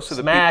think most of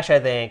the Smash, I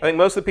think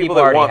most of the people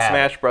that want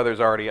Smash Brothers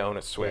already own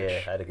a Switch.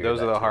 Yeah, I'd agree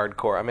those with are that the too.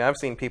 hardcore. I mean, I've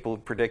seen people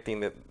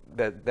predicting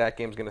that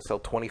game's going to sell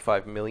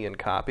 25 million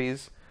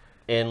copies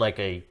in like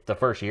the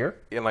first year.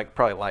 In like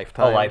probably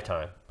lifetime. Oh,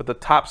 lifetime. But the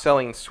top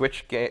selling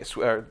Switch game,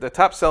 the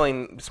top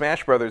selling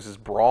Smash Brothers is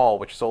Brawl,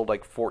 which sold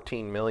like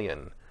 14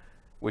 million,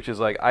 which is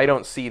like I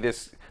don't see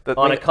this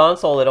on a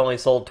console that only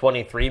sold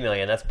 23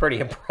 million. That's pretty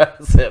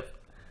impressive.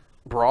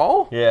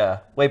 Brawl? Yeah.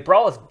 Wait,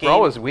 Brawl is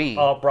Wii.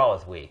 Oh, Brawl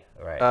is Wii.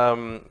 Right.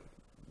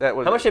 That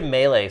was How much did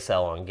Melee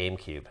sell on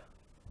GameCube?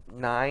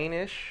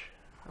 9-ish,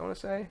 I want to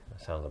say.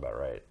 That sounds about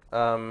right.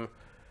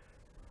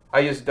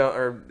 I just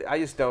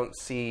don't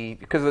see,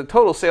 because the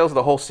total sales of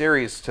the whole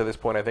series to this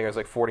point, I think it was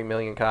like 40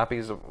 million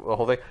copies of the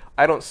whole thing.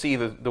 I don't see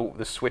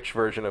the Switch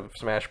version of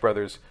Smash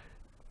Brothers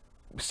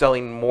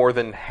selling more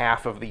than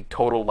half of the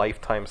total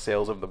lifetime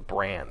sales of the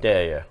brand.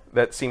 Yeah.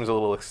 That seems a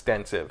little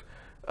extensive.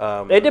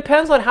 It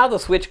depends on how the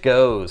Switch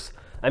goes.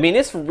 I mean,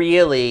 it's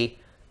really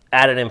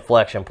at an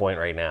inflection point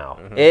right now.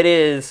 Mm-hmm. It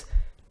is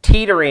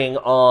teetering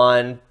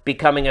on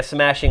becoming a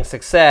smashing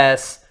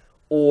success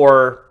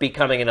or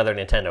becoming another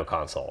Nintendo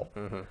console.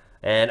 Mm-hmm.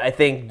 And I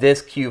think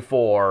this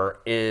Q4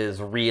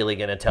 is really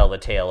going to tell the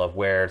tale of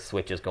where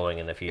Switch is going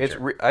in the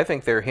future. I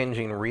think they're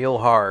hinging real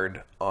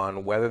hard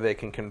on whether they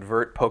can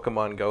convert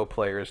Pokemon Go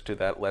players to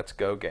that Let's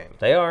Go game.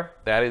 They are.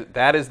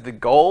 That is the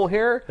goal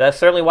here. That's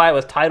certainly why it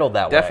was titled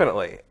that way.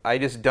 Definitely. I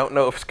just don't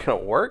know if it's going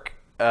to work.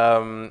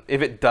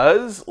 If it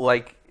does,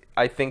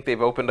 I think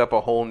they've opened up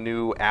a whole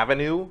new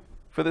avenue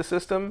for the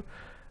system.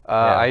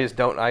 I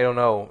don't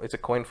know. It's a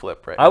coin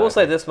flip right now. I will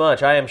say this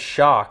much. I am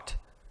shocked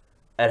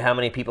at how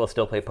many people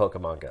still play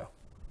Pokemon Go.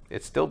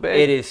 It's still big.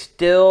 It is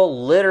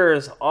still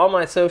litters on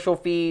my social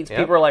feeds. Yep.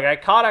 People are like, I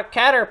caught a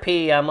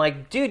Caterpie. I'm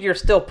like, dude, you're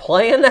still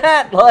playing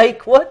that?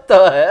 Like, what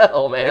the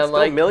hell, man? It's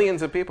still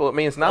millions of people. I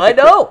mean, it's not. I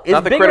know. It's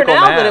not the bigger critical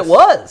now mass. than it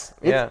was.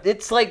 Yeah.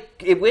 It's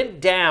like it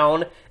went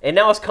down, and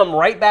now it's come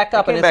right back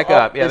up.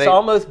 It's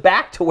almost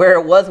back to where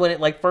it was when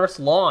it first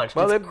launched.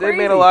 Well, they've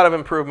made a lot of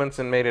improvements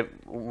and made it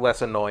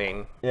less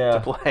annoying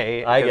to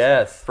play. I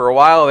guess. For a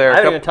while there, I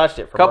haven't even touched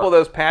it. A couple of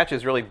those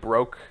patches really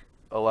broke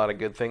a lot of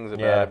good things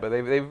about it, but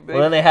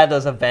well, then they had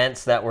those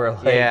events that were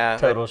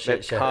total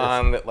shit shows.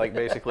 Con that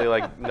basically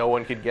no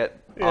one could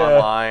get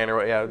online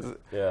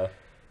or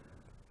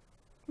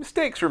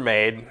mistakes were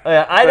made.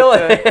 Yeah, I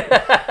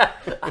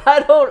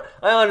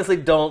honestly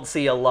don't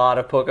see a lot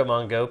of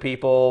Pokemon Go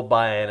people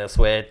buying a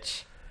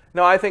Switch.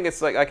 No, I think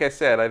it's like I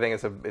said. I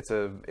think it's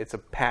a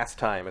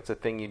pastime. It's a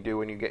thing you do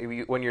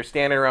when you're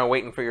standing around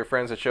waiting for your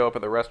friends to show up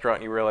at the restaurant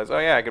and you realize, oh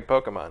yeah, I could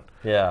Pokemon.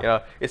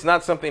 Yeah. It's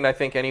not something I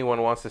think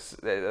anyone wants to.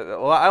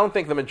 Well, I don't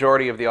think the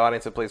majority of the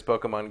audience that plays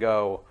Pokemon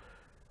Go.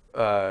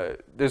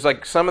 There's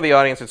some of the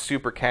audience that's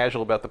super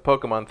casual about the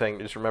Pokemon thing.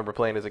 Just remember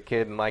playing as a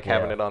kid and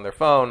having it on their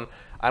phone.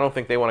 I don't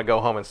think they want to go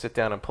home and sit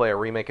down and play a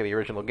remake of the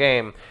original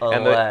game.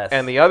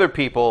 And the other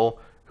people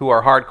who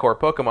are hardcore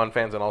Pokemon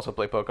fans and also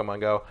play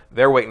Pokemon Go,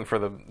 they're waiting for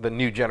the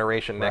new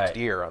generation next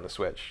year on the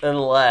Switch.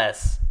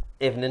 Unless,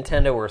 if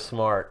Nintendo were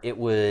smart, it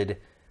would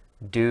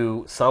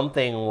do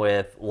something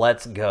with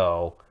Let's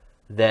Go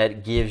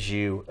that gives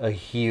you a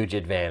huge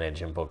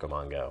advantage in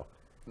Pokemon Go.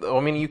 I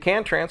mean, you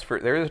can transfer.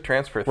 There is a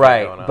transfer thing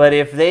going on. Right, but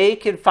if they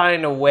could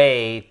find a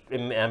way,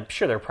 and I'm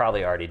sure they're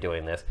probably already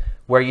doing this,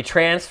 where you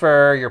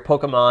transfer your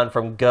Pokemon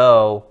from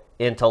Go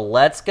into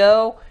Let's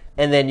Go,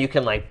 and then you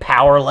can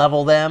power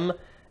level them.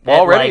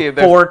 Well, already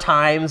 4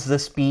 times the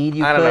speed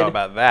you could. I don't know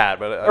about that,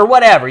 but or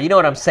whatever. You know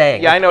what I'm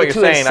saying? Yeah, I know what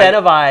you're saying. To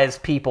incentivize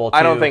people.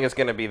 I don't think it's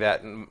going to be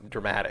that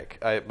dramatic.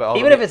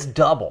 Even if it's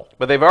double.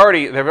 But they've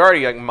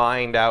already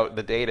mined out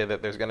the data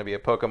that there's going to be a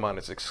Pokemon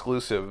that's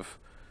exclusive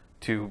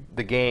to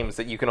the games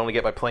that you can only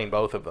get by playing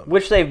both of them,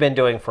 which they've been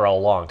doing for a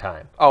long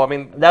time. Oh, I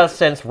mean, that was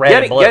since Red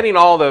and Blue. Getting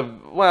all the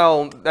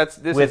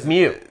with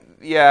Mew.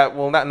 Yeah,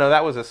 well,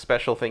 that was a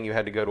special thing you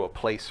had to go to a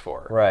place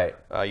for. Right.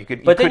 You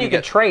could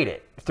trade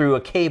it through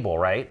a cable,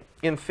 right?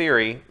 In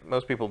theory,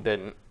 most people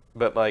didn't.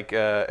 But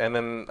and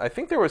then I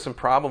think there were some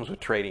problems with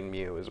trading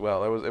Mew as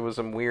well. It was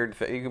some weird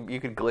thing.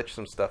 You could glitch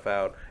some stuff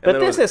out.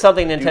 But this is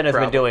something Nintendo's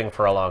been doing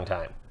for a long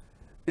time.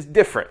 It's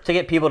different to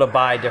get people to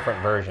buy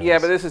different versions. Yeah,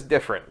 but this is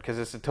different because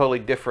it's a totally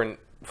different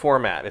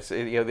format.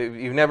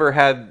 You've never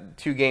had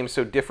 2 games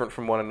so different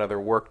from one another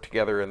work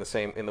together in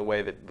the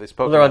way that this Pokemon.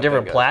 Well, they're on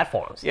different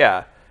platforms.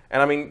 Yeah.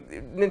 And I mean,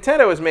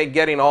 Nintendo has made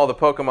getting all the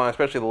Pokemon,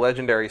 especially the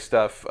legendary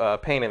stuff,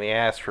 pain in the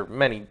ass for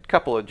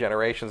couple of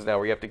generations now.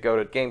 Where you have to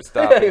go to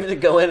GameStop, you have to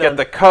go in get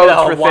the codes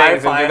for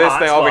things, and do this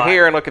thing over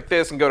here, and look at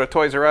this, and go to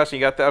Toys R Us.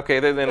 And you got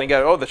then you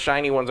got the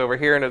shiny ones over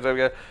here,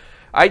 and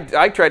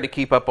I tried to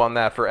keep up on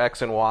that for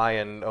X and Y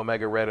and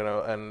Omega Red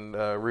and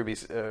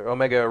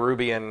Omega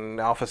Ruby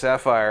and Alpha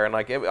Sapphire, and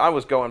I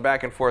was going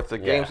back and forth to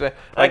games.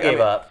 I gave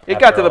up. It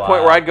got to the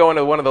point where I'd go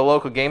into one of the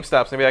local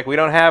GameStops and be like, "We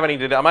don't have any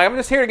today." I'm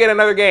just here to get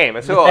another game.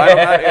 And so,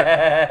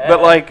 I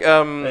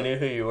knew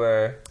who you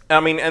were.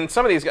 I mean, and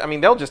some of these,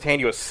 they'll just hand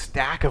you a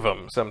stack of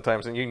them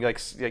sometimes, and you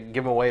can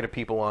give them away to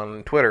people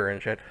on Twitter and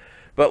shit.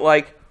 But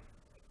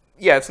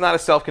yeah, it's not a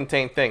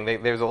self-contained thing.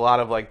 There's a lot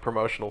of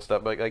promotional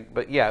stuff,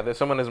 but yeah,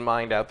 someone has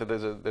mined out that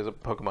there's a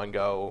Pokemon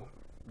Go,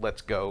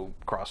 Let's Go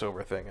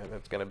crossover thing, and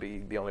it's going to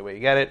be the only way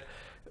you get it.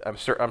 I'm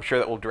sure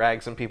that will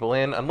drag some people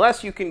in,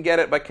 unless you can get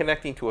it by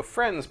connecting to a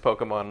friend's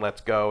Pokemon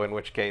Let's Go, in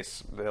which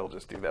case they'll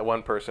just do that.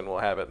 One person will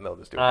have it, and they'll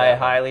just do it. I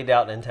highly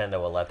doubt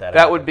Nintendo will let that happen.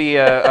 That would be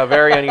a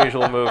very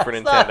unusual move for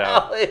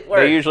Nintendo.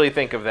 They usually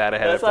think of that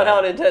ahead of time.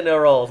 That's not how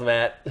Nintendo rolls,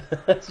 Matt.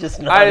 It's just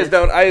not. I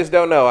just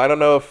don't know. I don't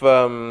know if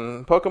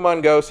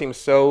Pokemon Go seems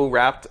so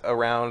wrapped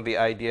around the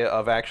idea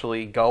of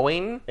actually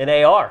going in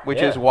AR,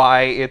 which is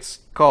why it's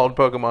called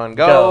Pokemon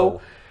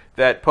Go.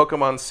 That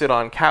Pokemon sit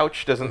on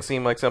couch doesn't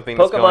seem like something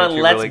that's going to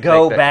Pokemon Let's really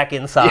go back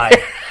inside.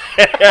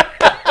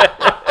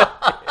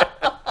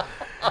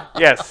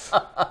 Yes.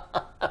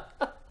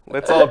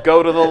 Let's all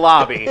go to the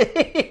lobby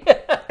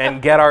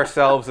and get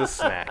ourselves a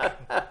snack.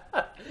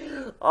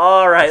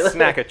 All right.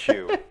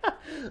 Snack-a-chew.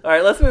 All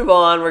right, let's move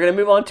on. We're going to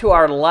move on to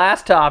our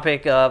last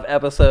topic of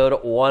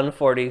episode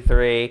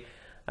 143.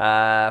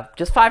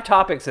 Just 5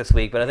 topics this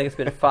week, but I think it's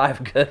been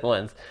 5 good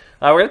ones.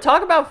 We're going to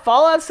talk about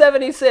Fallout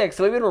 76.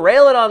 We've been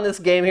railing on this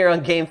game here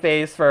on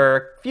GameFace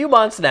for a few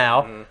months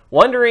now,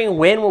 wondering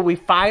when will we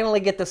finally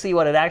get to see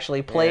what it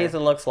actually plays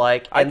and looks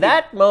like. And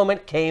that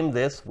moment came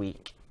this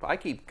week. I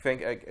keep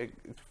thinking...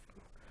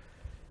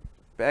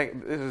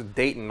 This is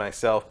dating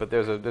myself, but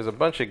there's a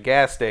bunch of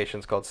gas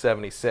stations called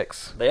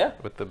 76. Yeah.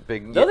 With the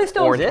big No, they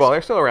still orange exist. ball.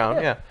 They're still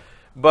around, yeah.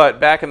 But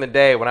back in the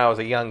day when I was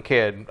a young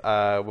kid,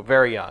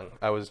 very young,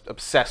 I was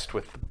obsessed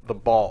with the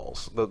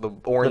balls, the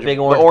orange, big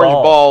orange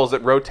balls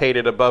that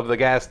rotated above the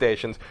gas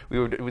stations. We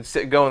would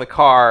go in the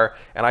car,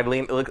 and I'd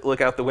look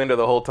out the window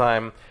the whole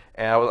time,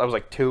 and I was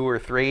like 2 or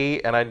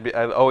 3, and I'd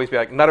always be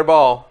like, another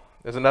ball.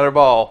 There's another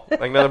ball,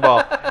 like another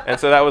ball, and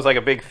so that was like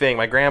a big thing.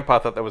 My grandpa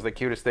thought that was the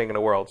cutest thing in the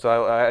world.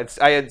 So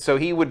so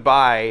he would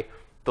buy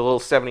the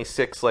little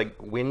 76 like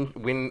wind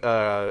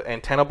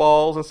antenna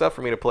balls and stuff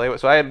for me to play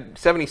with. So I had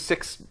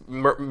 76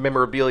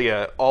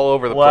 memorabilia all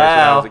over the place when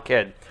I was a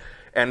kid.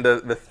 And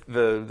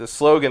the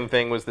slogan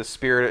thing was the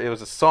spirit. It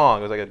was a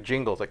song. It was like a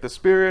jingle. It's like the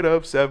spirit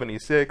of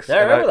 76. I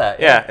remember that.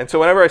 Yeah. And so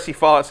whenever I see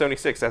Fallout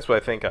 76, that's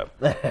what I think of.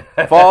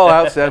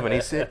 Fallout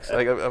 76.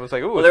 Like I was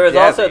like, ooh. Well, there was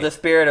also the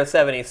spirit of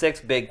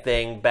 76 big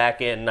thing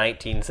back in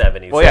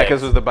 1976. Well, yeah,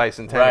 because it was the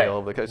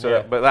bicentennial. Right.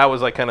 So, but that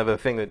was like kind of the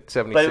thing that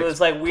 76. But it was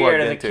like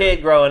weird as a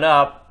kid growing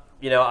up.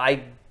 You know,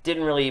 I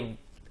didn't really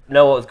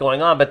know what was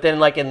going on. But then,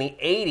 like in the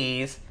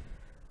 80s.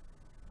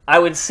 I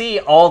would see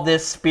all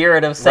this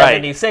spirit of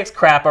 76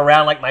 crap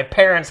around like my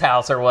parents'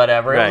 house or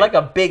whatever. It was like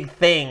a big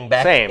thing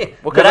back then.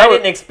 Well, that I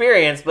didn't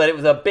experience, but it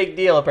was a big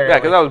deal apparently. Yeah,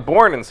 because I was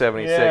born in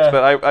 76,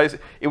 but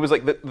it was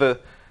like the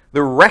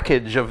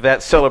wreckage of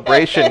that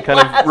celebration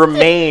kind of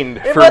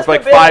remained for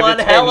like 5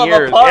 to 10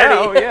 years. Yeah,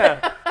 oh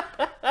yeah.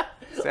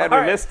 Sad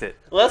we missed it.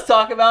 Let's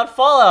talk about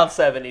Fallout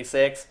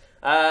 76.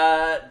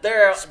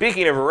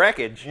 Speaking of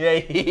wreckage,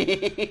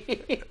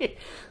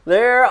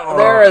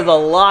 there is a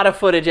lot of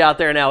footage out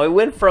there now. It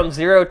went from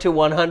 0 to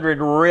 100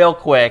 real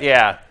quick.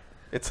 Yeah,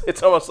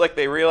 it's almost like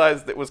they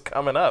realized it was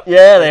coming up.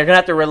 Yeah, they're gonna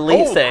have to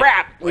release it. Oh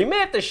crap! We may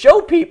have to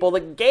show people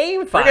the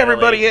game finally. Bring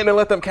everybody in and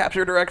let them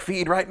capture direct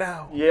feed right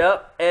now.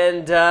 Yep.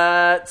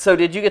 And so,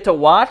 did you get to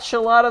watch a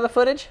lot of the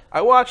footage? I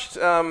watched.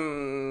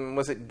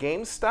 Was it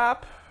GameSpot?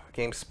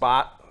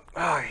 Oh,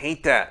 I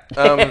hate that.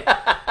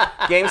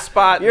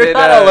 GameSpot. You're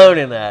not alone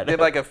in that. Did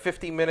like a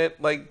 50-minute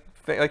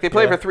thing. Like they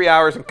played for 3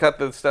 hours and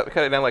cut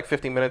it down like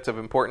 50 minutes of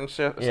important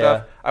stuff.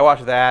 I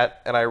watched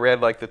that and I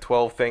read like the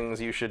 12 things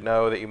you should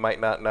know that you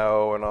might not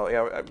know and all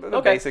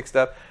the basic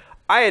stuff.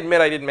 I admit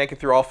I didn't make it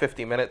through all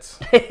 50 minutes.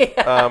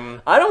 I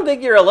don't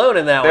think you're alone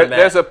in that one, Matt.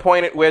 There's a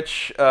point at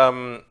which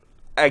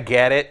I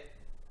get it.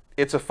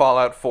 It's a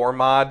Fallout 4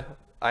 mod.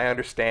 I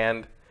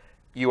understand.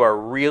 You are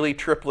really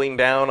tripling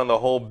down on the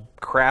whole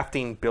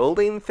crafting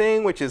building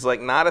thing, which is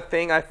like not a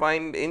thing I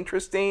find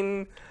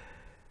interesting.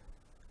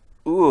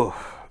 Ooh.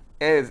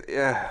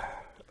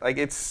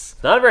 It's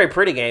not a very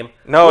pretty game.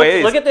 No, it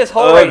is. Look at this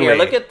hole right here.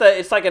 Look at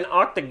it's like an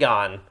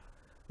octagon.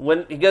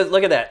 When he goes,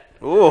 look at that.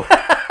 Ooh.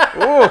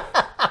 Ooh.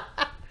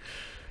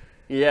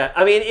 Yeah,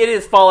 I mean, it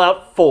is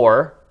Fallout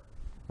 4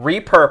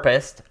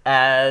 repurposed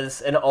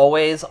as an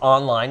always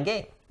online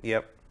game.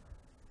 Yep.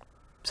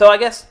 So I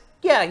guess,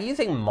 yeah,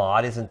 using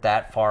mod isn't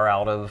that far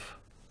out of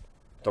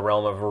the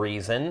realm of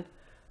reason.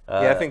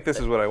 Yeah, I think this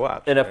is what I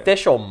watched. An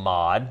official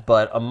mod,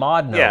 but a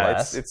mod no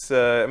less. It's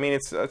I mean,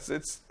 it's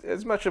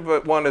as much of a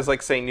one as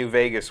like say New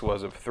Vegas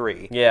was of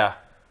 3. Yeah.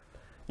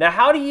 Now,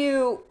 how do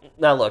you?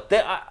 Now, look,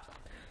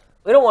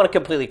 we don't want to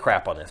completely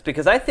crap on this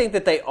because I think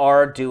that they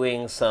are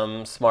doing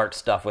some smart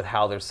stuff with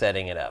how they're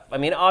setting it up. I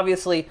mean,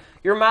 obviously,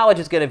 your mileage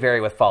is going to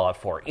vary with Fallout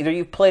 4. Either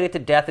you've played it to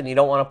death and you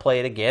don't want to play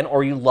it again,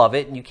 or you love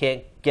it and you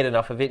can't get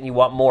enough of it and you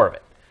want more of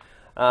it.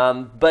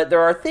 But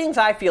there are things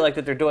I feel like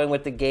that they're doing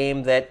with the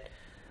game that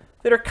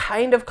are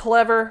kind of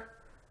clever.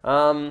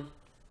 So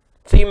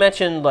you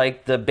mentioned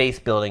like the base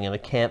building and the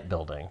camp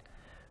building.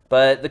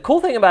 But the cool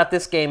thing about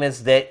this game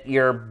is that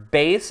your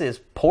base is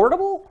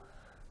portable.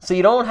 So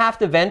you don't have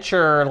to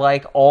venture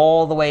like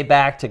all the way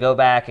back to go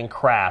back and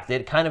craft.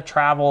 It kind of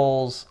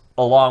travels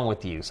along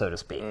with you, so to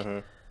speak. Mm-hmm.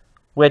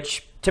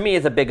 Which to me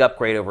is a big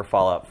upgrade over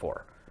Fallout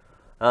 4.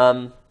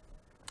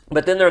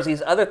 But then there's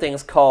these other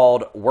things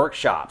called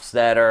workshops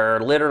that are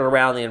littered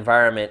around the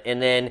environment,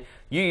 and then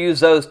you use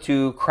those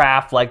to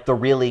craft like the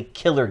really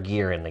killer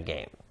gear in the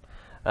game.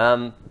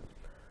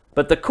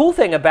 But the cool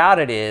thing about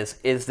it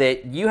is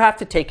that you have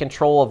to take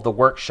control of the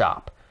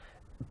workshop,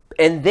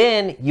 and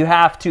then you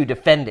have to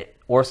defend it,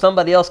 or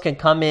somebody else can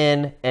come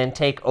in and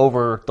take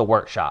over the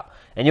workshop.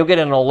 And you'll get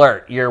an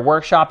alert. Your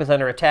workshop is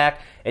under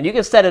attack, and you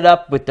can set it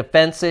up with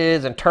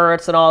defenses and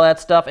turrets and all that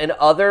stuff, and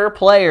other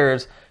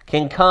players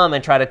can come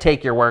and try to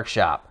take your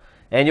workshop.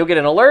 And you'll get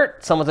an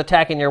alert, someone's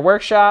attacking your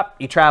workshop,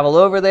 you travel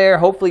over there,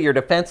 hopefully your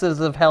defenses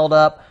have held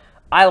up,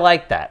 I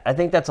like that. I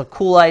think that's a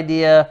cool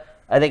idea.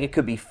 I think it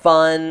could be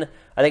fun.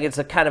 I think it's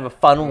a kind of a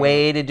fun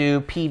way to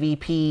do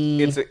PvP.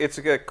 It's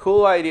a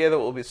cool idea that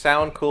will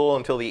sound cool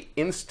until the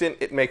instant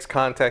it makes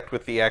contact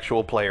with the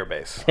actual player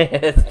base.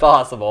 It's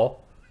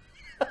possible.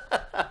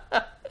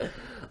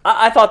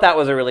 I thought that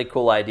was a really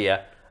cool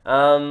idea.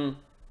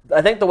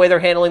 I think the way they're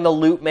handling the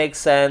loot makes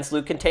sense.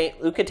 Loot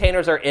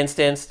containers are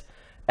instanced.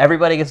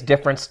 Everybody gets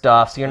different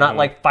stuff, so you're not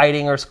like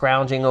fighting or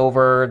scrounging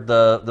over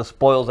the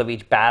spoils of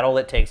each battle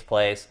that takes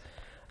place.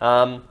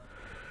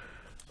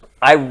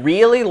 I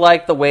really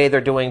like the way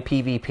they're doing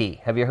PvP.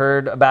 Have you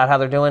heard about how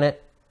they're doing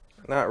it?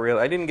 Not really.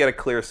 I didn't get a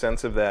clear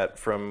sense of that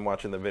from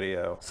watching the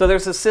video. So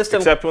there's a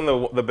system... Except when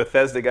the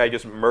Bethesda guy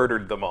just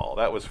murdered them all.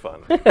 That was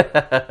fun.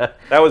 That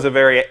was a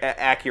very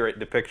accurate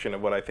depiction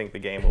of what I think the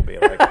game will be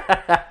like.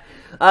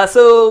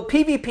 So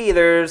PvP,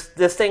 there's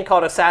this thing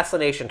called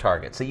assassination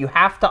targets that you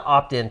have to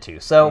opt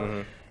into.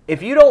 So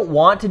if you don't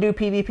want to do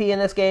PvP in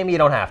this game, you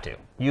don't have to.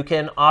 You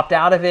can opt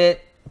out of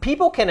it.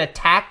 People can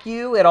attack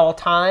you at all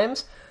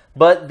times,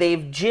 but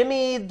they've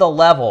jimmied the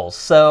levels.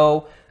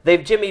 So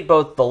they've jimmied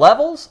both the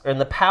levels and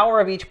the power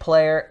of each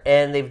player,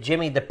 and they've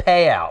jimmied the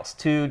payouts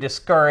to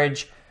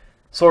discourage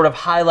sort of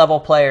high-level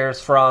players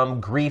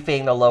from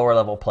griefing the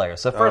lower-level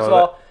players. So first of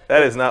all...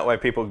 That is not why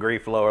people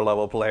grief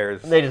lower-level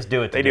players. They just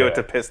do it to They do it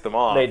to piss them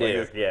off. They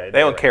do, yeah. They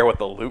don't care what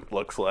the loot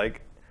looks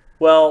like.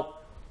 Well,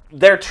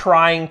 they're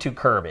trying to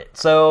curb it.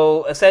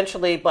 So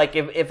essentially, like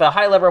if a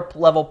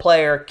high-level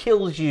player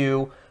kills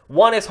you,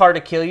 one, it's hard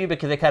to kill you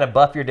because they kind of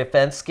buff your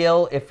defense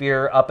skill if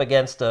you're up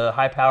against a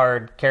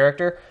high-powered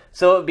character.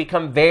 So it would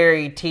become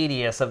very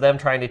tedious of them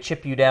trying to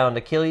chip you down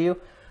to kill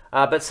you.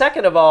 But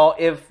second of all,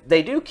 if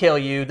they do kill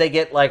you, they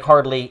get like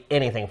hardly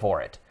anything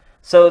for it.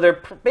 So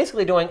they're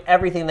basically doing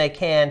everything they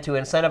can to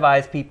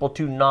incentivize people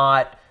to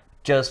not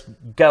just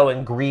go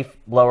and grief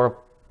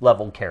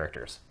lower-level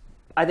characters.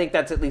 I think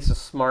that's at least a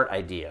smart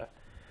idea.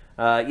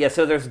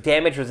 So there's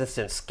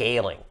damage-resistant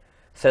scaling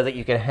so that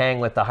you can hang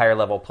with the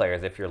higher-level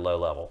players if you're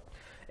low-level.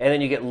 And then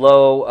you get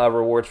low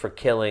rewards for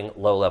killing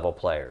low-level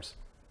players.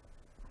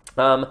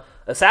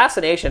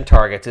 Assassination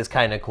targets is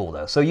kind of cool,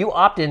 though. So you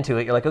opt into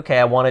it. You're like, okay,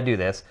 I want to do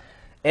this.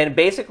 And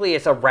basically,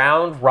 it's a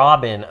round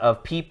robin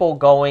of people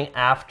going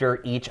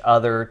after each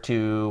other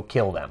to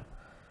kill them.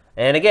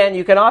 And again,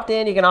 you can opt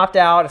in, you can opt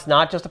out. It's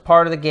not just a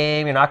part of the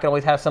game. You're not going to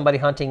always have somebody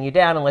hunting you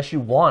down unless you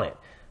want it.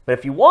 But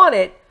if you want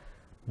it,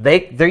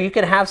 you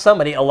can have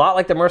somebody, a lot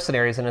like the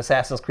mercenaries in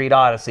Assassin's Creed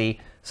Odyssey,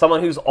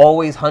 someone who's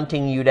always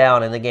hunting you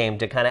down in the game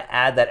to kind of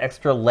add that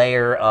extra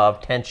layer of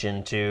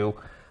tension to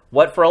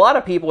what, for a lot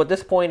of people at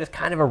this point, is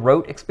kind of a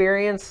rote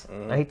experience.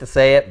 I hate to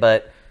say it,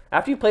 but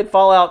after you played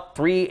Fallout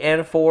 3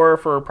 and 4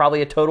 for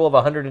probably a total of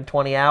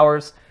 120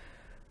 hours,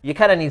 you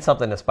kind of need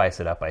something to spice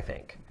it up, I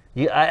think.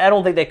 I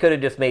don't think they could have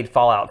just made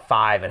Fallout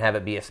 5 and have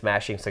it be a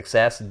smashing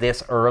success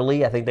this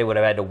early. I think they would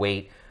have had to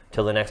wait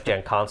till the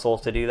next-gen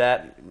consoles to do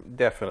that.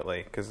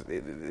 Definitely, because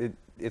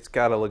it's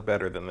got to look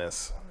better than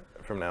this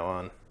from now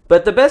on.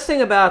 But the best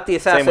thing about the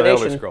assassination... Same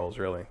with Elder Scrolls,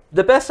 really.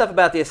 The best stuff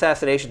about the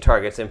assassination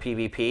targets in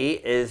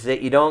PvP is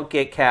that you don't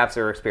get caps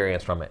or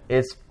experience from it.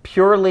 It's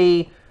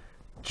purely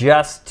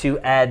just to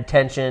add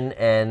tension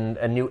and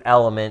a new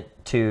element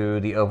to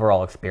the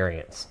overall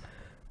experience.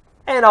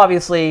 And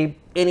obviously,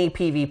 any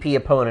PvP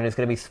opponent is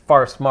going to be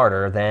far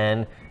smarter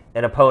than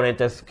an opponent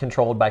that's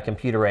controlled by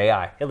computer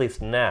AI. At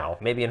least now.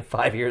 Maybe in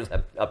 5 years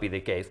that'll be the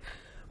case.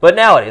 But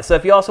now it is. So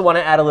if you also want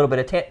to add a little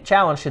bit of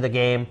challenge to the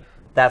game,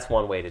 that's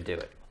one way to do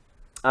it.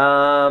 There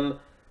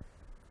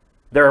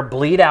are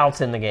bleed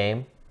outs in the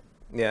game.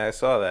 Yeah, I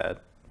saw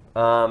that.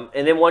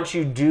 And then once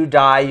you do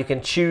die, you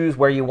can choose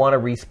where you want to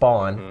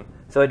respawn.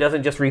 So it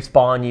doesn't just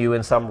respawn you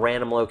in some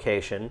random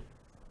location.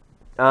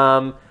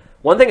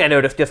 One thing I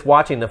noticed just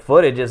watching the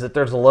footage is that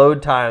there's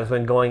load times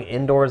when going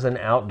indoors and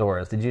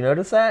outdoors. Did you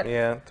notice that?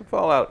 Yeah, it's a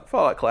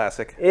Fallout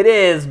classic. It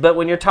is, but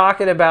when you're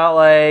talking about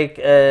like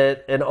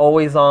an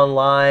always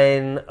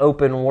online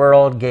open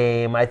world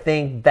game, I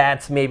think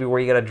that's maybe where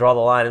you got to draw the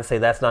line and say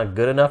that's not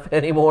good enough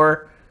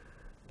anymore.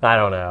 I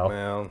don't know.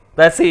 Well,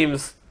 that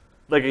seems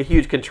like a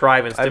huge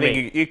contrivance to me. I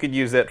think you could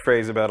use that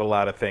phrase about a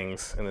lot of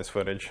things in this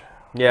footage.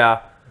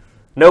 Yeah.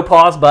 No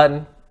pause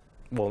button.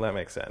 Well, that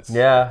makes sense.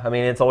 Yeah, I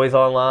mean, it's always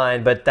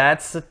online, but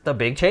that's a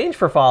big change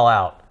for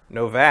Fallout.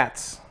 No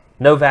VATs.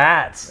 No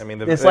VATs. I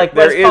mean, it's like,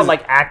 what's it called,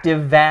 like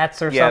active VATs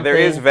or something? Yeah, there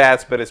is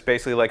VATs, but it's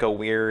basically like a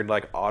weird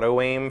like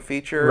auto-aim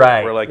feature.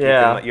 Right, where like you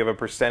have a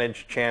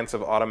percentage chance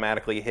of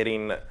automatically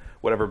hitting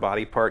whatever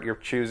body part you're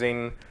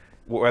choosing,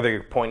 whether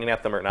you're pointing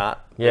at them or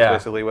not. Yeah.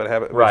 That's basically what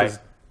happens, which is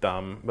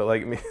dumb. But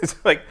like, it's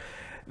like...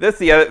 That's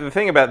the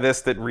thing about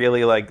this that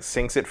really like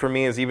sinks it for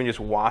me is even just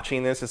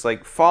watching this. It's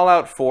like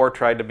Fallout 4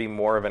 tried to be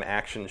more of an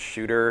action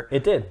shooter.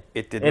 It did.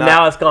 It did and not.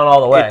 Now it's gone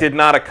all the way. It did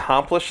not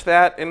accomplish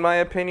that, in my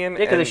opinion. Yeah,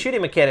 because the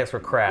shooting mechanics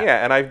were crap.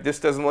 Yeah, and this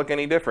doesn't look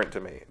any different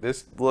to me.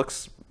 This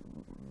looks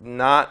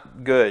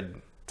not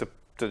good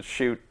to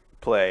shoot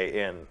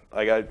play in.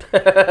 Like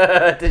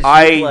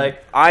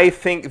I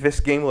think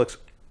this game looks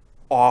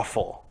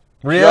awful.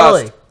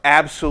 Really? Just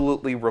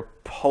absolutely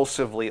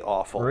repulsively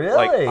awful.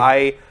 Really?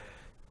 Like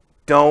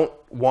don't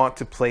want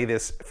to play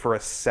this for a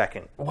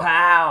second.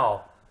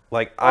 Wow.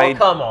 Like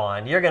come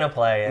on, you're gonna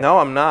play it. No,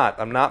 I'm not.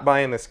 I'm not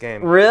buying this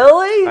game.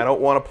 Really? I don't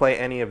want to play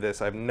any of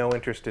this. I have no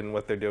interest in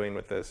what they're doing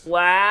with this.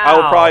 Wow. I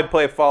will probably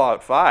play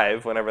Fallout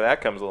 5 whenever that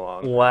comes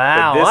along.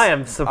 Wow, I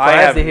am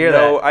surprised to hear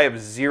that. I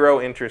have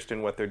zero interest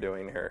in what they're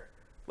doing here.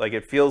 Like,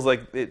 it feels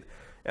like it,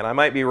 and I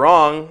might be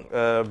wrong,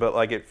 but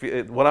like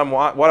what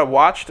I've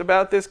watched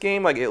about this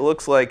game, like it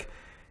looks like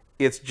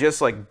it's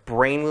just like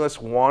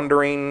brainless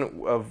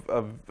wandering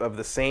of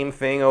the same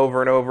thing over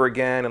and over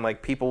again, and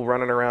like people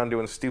running around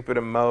doing stupid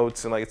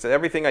emotes, and like it's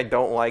everything I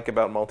don't like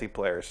about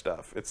multiplayer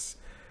stuff.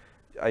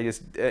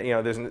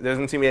 There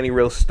doesn't seem to be any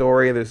real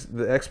story.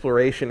 The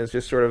exploration is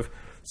just sort of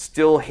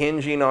still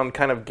hinging on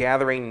kind of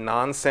gathering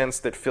nonsense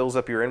that fills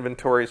up your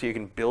inventory so you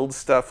can build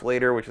stuff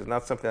later, which is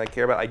not something I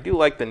care about. I do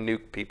like the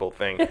nuke people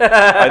thing.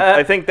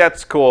 I think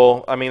that's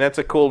cool. I mean, that's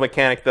a cool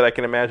mechanic that I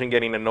can imagine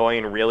getting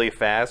annoying really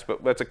fast,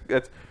 but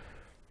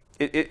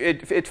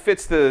it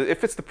fits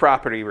the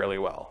property really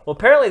well. Well,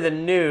 apparently the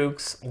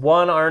nukes,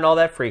 one, aren't all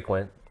that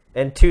frequent,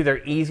 and two,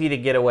 they're easy to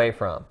get away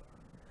from.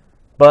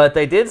 But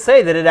they did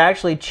say that it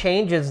actually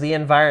changes the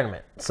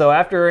environment. So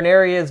after an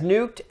area is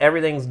nuked,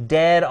 everything's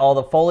dead, all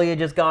the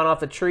foliage has gone off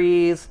the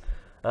trees,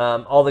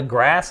 all the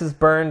grass is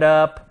burned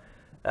up.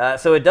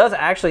 So it does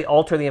actually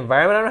alter the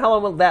environment. I don't know how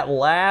long that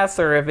lasts,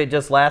 or if it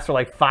just lasts for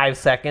like 5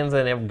 seconds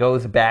and it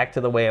goes back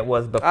to the way it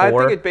was before. I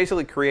think it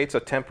basically creates a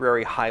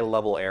temporary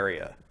high-level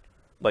area.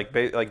 Like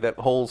that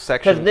whole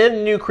section. Because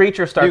then new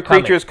creatures start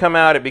coming. New creatures come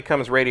out, it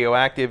becomes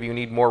radioactive, you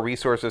need more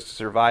resources to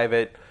survive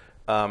it.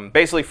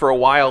 Basically, for a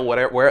while,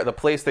 where the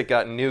place that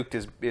got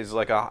nuked is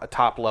like a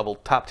top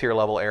tier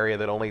level area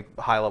that only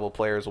high level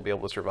players will be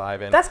able to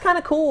survive in. That's kind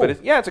of cool. But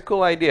it's a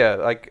cool idea,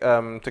 like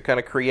to kind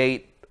of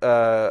create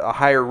a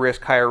higher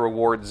risk, higher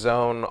reward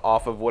zone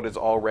off of what is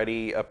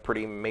already a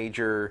pretty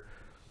major,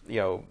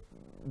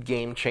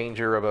 game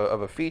changer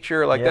of a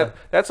feature. Like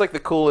that's like the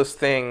coolest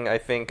thing I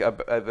think,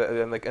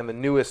 and the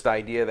newest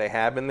idea they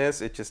have in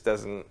this. It just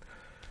doesn't.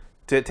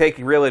 To take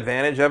real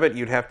advantage of it,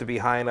 you'd have to be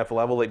high enough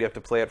level that you have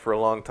to play it for a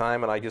long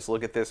time, and I just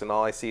look at this and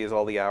all I see is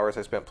all the hours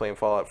I spent playing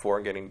Fallout 4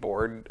 and getting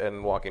bored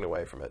and walking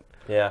away from it.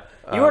 Yeah.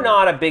 You were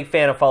not a big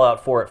fan of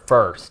Fallout 4 at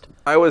first.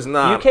 I was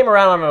not. You came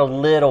around on it a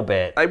little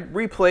bit. I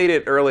replayed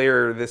it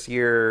earlier this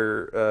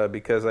year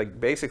because I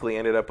basically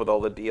ended up with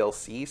all the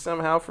DLC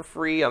somehow for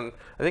free, I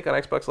think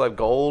on Xbox Live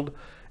Gold.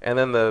 And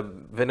then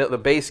the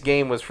base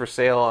game was for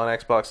sale on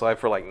Xbox Live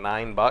for like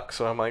 $9,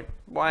 so I'm like,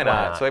 why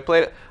not? So I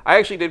played it. I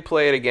actually did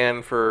play it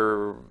again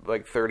for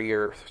like 30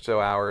 or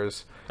so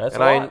hours. That's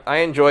and a lot. I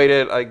enjoyed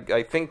it.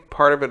 I think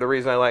part of it, the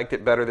reason I liked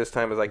it better this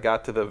time is I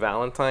got to the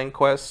Valentine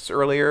quests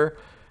earlier,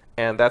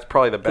 and that's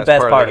probably the best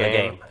part of the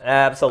game.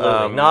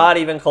 Absolutely. Not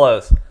even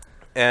close.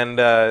 And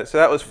so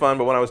that was fun,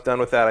 but when I was done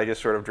with that, I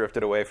just sort of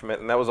drifted away from it.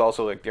 And that was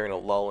also like during a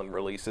lull in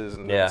releases,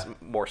 and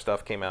more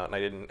stuff came out, and I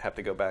didn't have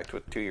to go back to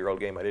a 2-year-old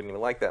game I didn't even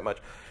like that much.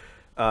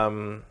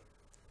 And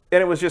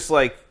it was just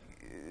like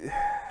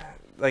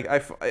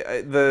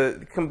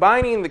the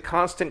combining the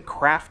constant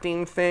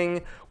crafting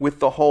thing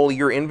with the whole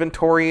your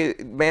inventory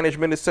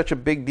management is such a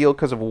big deal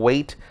because of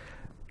weight.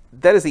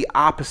 That is the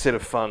opposite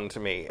of fun to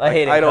me. I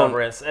hate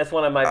encumbrance. That's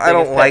one of my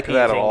biggest pet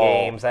peeves in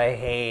games. I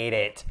hate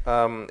it.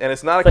 And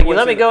it's not a like you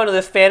let me go into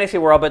this fantasy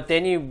world, but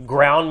then you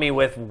ground me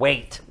with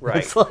weight. Right.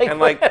 It's like, and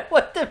like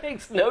what that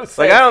makes no sense.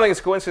 Like I don't think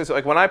it's a coincidence.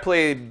 Like when I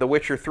played The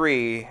Witcher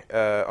 3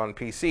 on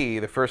PC,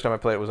 the first time I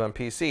played it was on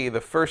PC. The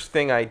first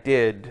thing I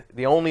did,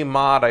 the only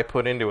mod I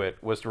put into it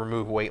was to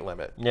remove weight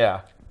limit.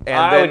 Yeah. And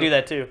I would do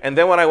that too. And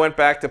then when I went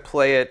back to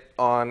play it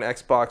on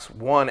Xbox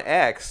One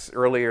X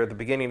earlier at the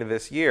beginning of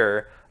this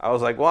year, I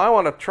was like, well, I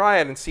want to try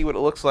it and see what it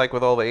looks like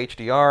with all the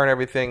HDR and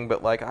everything,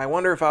 but like I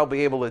wonder if I'll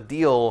be able to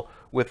deal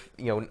with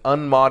an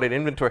unmodded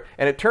inventory.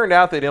 And it turned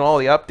out that in all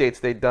the updates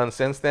they'd done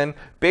since then,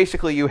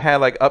 basically you had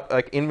like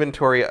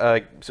inventory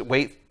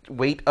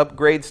weight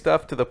upgrade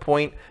stuff to the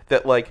point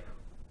that like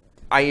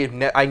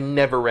I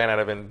never ran out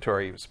of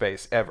inventory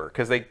space ever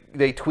because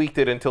they tweaked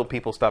it until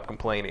people stopped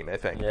complaining, I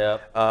think. Yeah.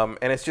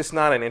 And it's just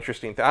not an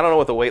interesting thing. I don't know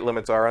what the weight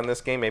limits are on this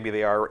game. Maybe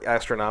they are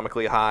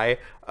astronomically high.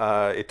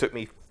 It took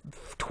me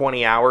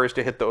 20 hours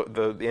to hit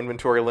the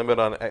inventory limit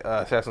on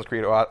Assassin's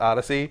Creed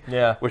Odyssey.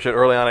 Yeah. Which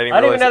early on I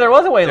didn't even know there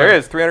was a weight limit. There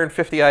is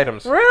 350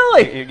 items.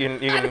 Really? You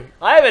can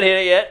I haven't hit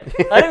it yet.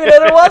 I didn't even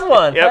know there was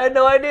one. Yep. I had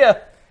no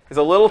idea. There's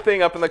a little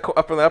thing up in the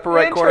upper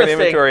right corner of the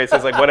inventory. It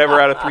says like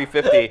whatever out of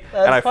 350,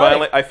 and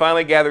I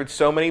finally gathered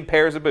so many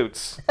pairs of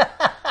boots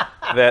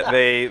that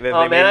they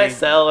I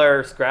sell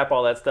or scrap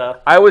all that stuff.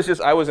 I was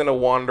in a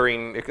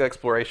wandering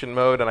exploration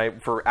mode,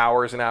 and for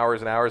hours and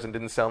hours and hours, and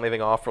didn't sell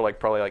anything off for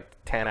probably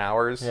 10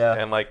 hours. Yeah.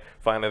 And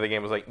finally the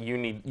game was like, you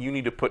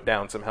need to put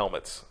down some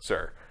helmets,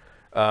 sir.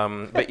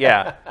 But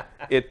yeah,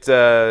 it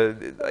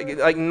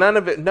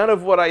none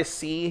of what I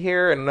see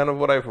here and none of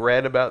what I've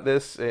read about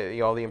this,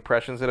 all the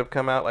impressions that have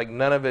come out,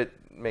 none of it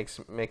makes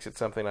it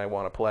something I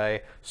want to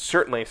play.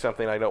 Certainly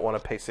something I don't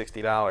want to pay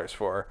 $60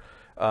 for.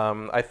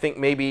 I think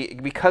maybe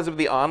because of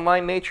the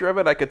online nature of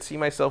it, I could see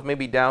myself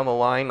maybe down the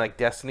line, like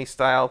Destiny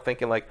style,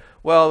 thinking like,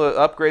 well, the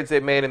upgrades they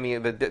made and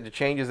the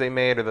changes they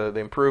made or the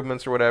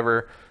improvements or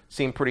whatever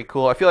seem pretty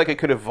cool. I feel like it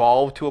could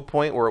evolve to a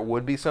point where it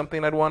would be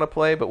something I'd want to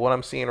play, but what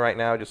I'm seeing right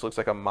now just looks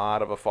like a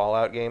mod of a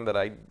Fallout game that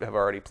I have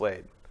already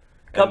played.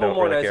 Couple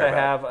more notes I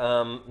have.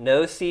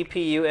 No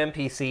CPU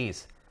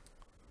NPCs.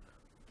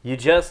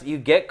 You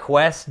get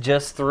quests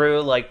just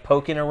through like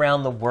poking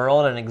around the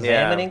world and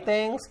examining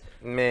things.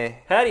 Meh.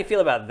 How do you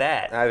feel about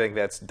that? I think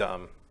that's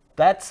dumb.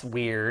 That's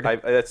weird.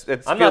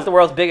 I'm not the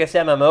world's biggest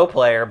MMO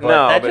player,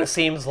 but just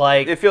seems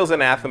like it feels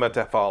anathema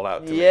to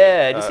Fallout to me.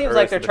 Yeah, it just seems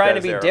like they're trying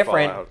to be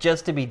different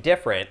just to be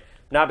different,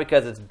 not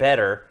because it's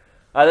better.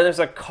 Then there's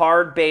a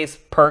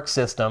card-based perk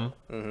system.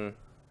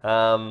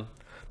 Mm-hmm.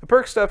 The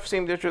perk stuff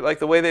seemed interesting. Like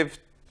the way they've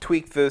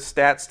tweaked the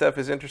stat stuff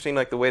is interesting.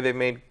 Like the way they've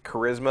made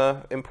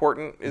charisma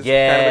important is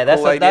kind of a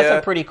cool idea. That's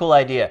a pretty cool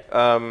idea.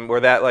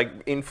 Where that like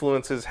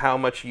influences how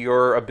much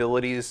your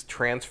abilities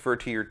transfer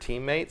to your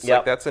teammates. Yep.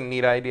 Like that's a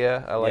neat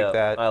idea. I like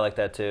that. I like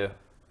that too.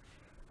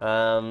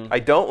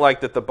 I don't like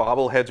that the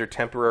bobbleheads are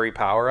temporary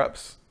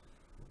power-ups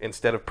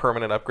instead of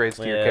permanent upgrades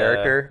to your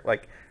character.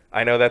 Like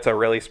I know that's a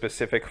really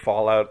specific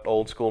Fallout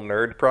old school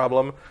nerd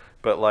problem,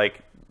 but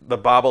like the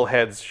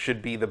bobbleheads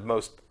should be the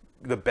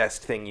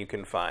best thing you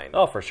can find.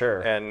 Oh, for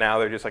sure. And now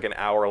they're just like an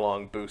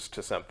hour-long boost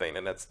to something,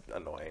 and that's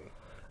annoying.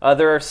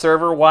 There are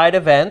server-wide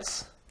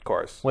events. Of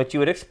course. Which you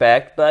would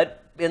expect,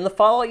 but in the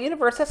Fallout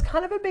universe, that's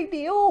kind of a big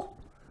deal.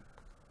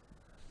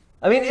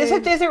 I mean, is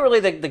it really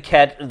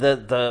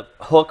the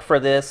hook for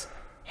this?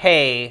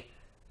 Hey,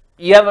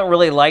 you haven't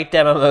really liked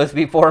MMOs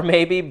before,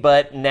 maybe,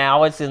 but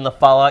now it's in the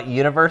Fallout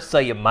universe, so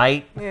you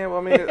might. Yeah, well,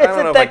 I mean, I don't know.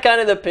 Isn't that kind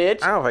of the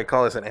pitch? I don't know if I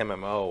call this an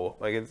MMO.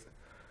 Like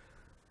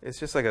it's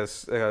just like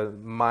a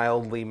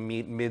mildly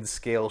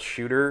mid-scale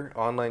shooter,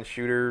 online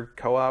shooter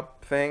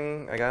co-op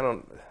thing.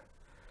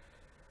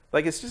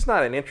 Like it's just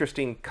not an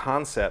interesting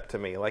concept to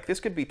me. Like this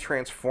could be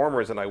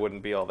Transformers, and I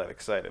wouldn't be all that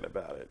excited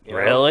about it. You know?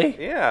 Really?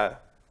 Yeah.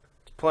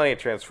 There's plenty of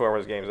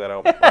Transformers games I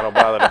don't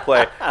bother to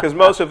play because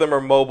most of them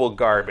are mobile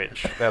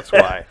garbage. That's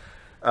why.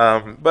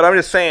 But I'm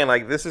just saying,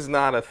 like this is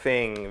not a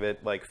thing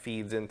that like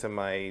feeds into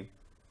my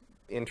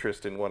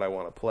interest in what I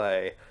want to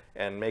play,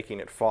 and making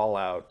it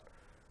Fallout.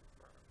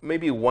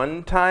 Maybe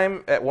one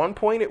time, at one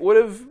point, it would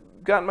have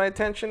gotten my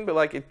attention, but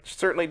like it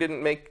certainly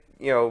didn't make,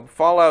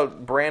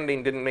 Fallout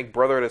branding didn't make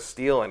Brotherhood of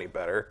Steel any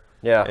better.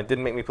 Yeah. It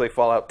didn't make me play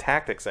Fallout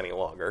Tactics any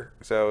longer.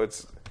 So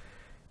it's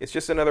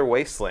just another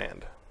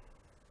wasteland.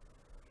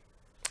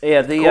 Yeah,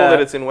 it's cool that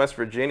it's in West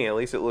Virginia. At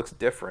least it looks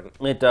different.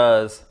 It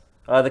does.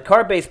 The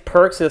card-based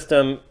perk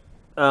system.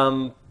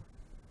 There's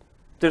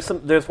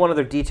one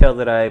other detail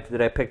that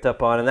I picked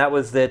up on, and that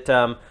was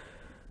that.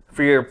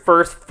 For your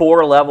first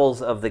 4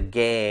 levels of the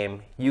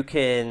game, you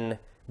can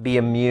be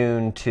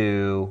immune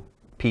to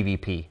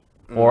PvP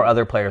or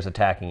other players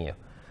attacking you.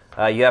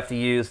 You have to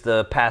use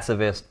the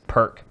pacifist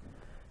perk.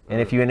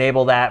 And if you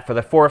enable that for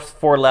the first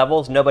 4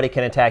 levels, nobody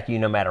can attack you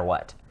no matter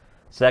what.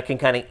 So that can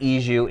kind of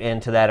ease you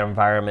into that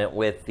environment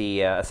with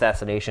the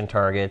assassination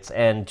targets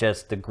and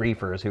just the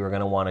griefers who are going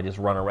to want to just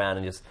run around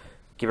and just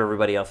give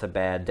everybody else a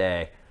bad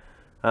day.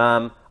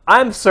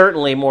 I'm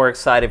certainly more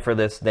excited for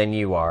this than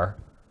you are.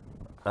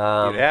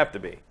 You'd have to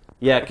be.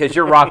 Yeah, because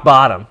you're rock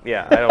bottom.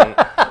 Yeah, I don't.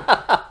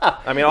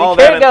 I mean, all you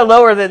that. Can't go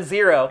lower than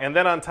 0. And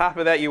then on top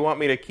of that, you want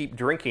me to keep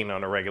drinking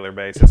on a regular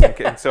basis,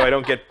 so I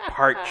don't get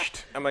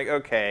parched. I'm like,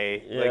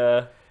 okay. Yeah.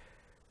 Like,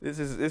 this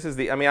is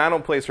the. I mean, I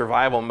don't play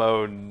survival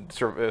mode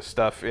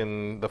stuff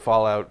in the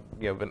Fallout,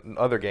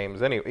 other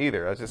games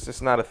either. It's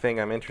just not a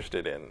thing I'm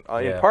interested in.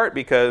 In part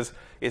because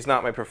it's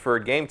not my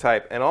preferred game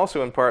type, and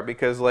also in part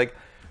because like,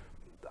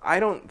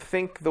 I don't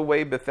think the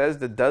way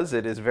Bethesda does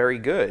it is very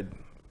good.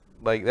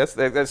 Like that's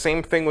that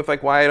same thing with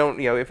like why I don't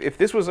if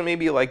this was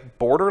maybe like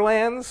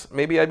Borderlands,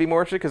 maybe I'd be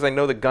more interested because I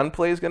know the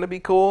gunplay is going to be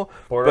cool.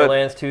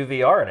 Borderlands 2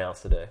 VR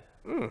announced today.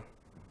 Did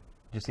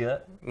you see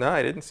that? No,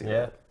 I didn't see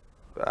that.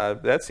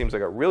 That seems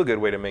like a real good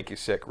way to make you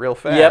sick real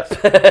fast.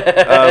 Yep,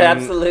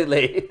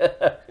 absolutely.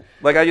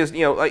 Like I just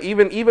like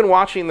even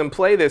watching them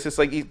play this, it's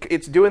like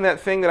it's doing that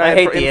thing that I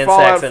hate in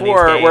Fallout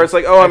 4 where it's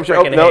like I'm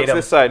sure no it's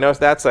this side, no it's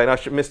that side, no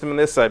I missed him on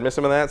this side, missed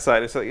him on that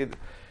side. It's like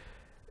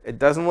it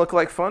doesn't look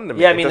like fun to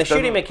me. Yeah, I mean, the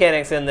shooting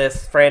mechanics in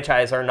this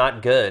franchise are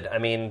not good. I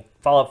mean,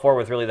 Fallout 4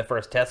 was really the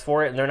first test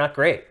for it, and they're not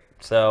great.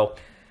 So,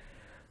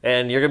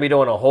 and you're going to be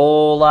doing a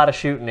whole lot of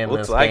shooting in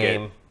this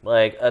game.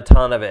 Like, a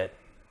ton of it.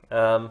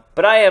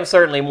 But I am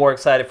certainly more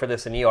excited for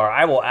this than you are.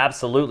 I will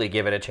absolutely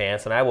give it a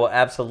chance, and I will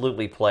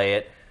absolutely play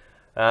it.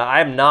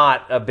 I'm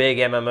not a big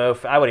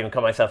MMO. I wouldn't even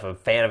call myself a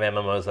fan of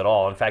MMOs at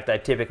all. In fact, I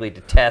typically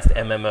detest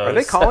MMOs. Are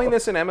they calling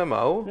this an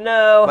MMO?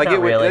 No, like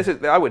not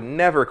really. I would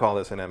never call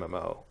this an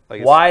MMO.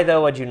 Like why,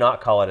 though, would you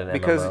not call it an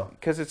MMO?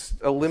 Because it's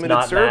a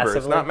limited server.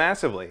 It's not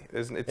massively.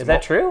 Is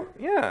that true?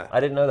 Yeah. I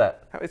didn't know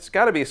that. It's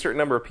got to be a certain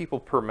number of people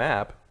per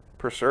map,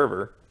 per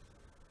server.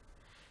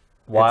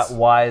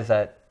 Why is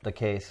that the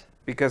case?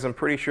 Because I'm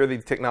pretty sure the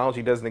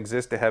technology doesn't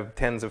exist to have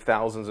tens of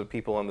thousands of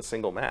people on the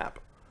single map.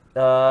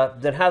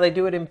 Then how do they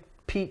do it in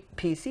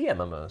PC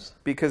MMOs?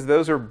 Because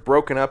those are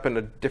broken up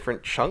into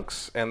different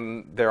chunks,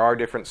 and there are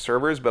different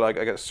servers. But like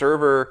a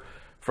server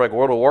for like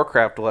World of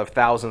Warcraft will have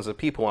thousands of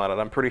people on it.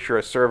 I'm pretty sure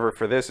a server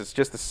for this, it's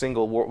just a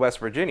single West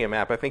Virginia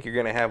map. I think you're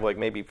going to have like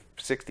maybe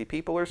 60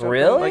 people or something.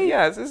 Really? Like,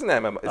 yeah, isn't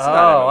that MMO? It's not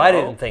Oh, MMO. I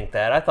didn't think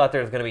that. I thought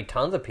there was going to be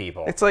tons of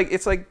people. It's like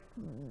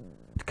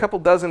a couple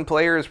dozen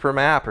players per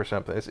map or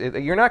something.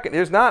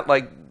 There's not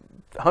like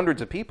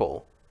hundreds of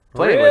people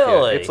playing with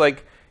you.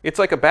 It's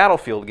like a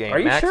Battlefield game. Are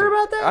you sure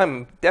about that?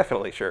 I'm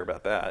definitely sure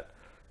about that.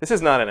 This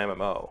is not an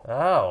MMO.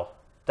 Oh,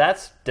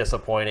 that's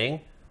disappointing.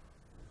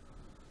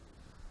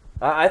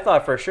 I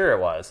thought for sure it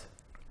was.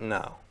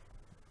 No.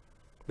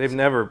 They've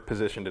never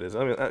positioned it as...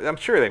 I'm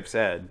sure they've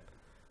said.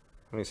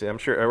 Let me see. I'm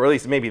sure... Or at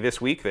least maybe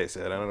this week they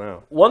said. I don't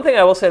know. One thing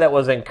I will say that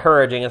was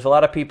encouraging is a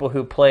lot of people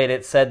who played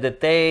it said that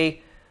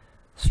they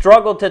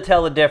struggled to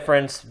tell the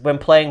difference when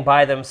playing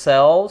by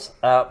themselves,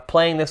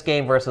 playing this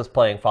game versus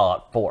playing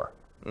Fallout 4.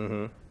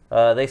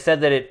 Mm-hmm. They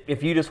said that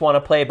if you just want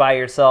to play by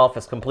yourself,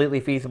 it's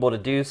completely feasible to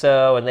do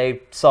so, and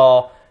they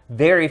saw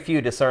very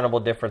few discernible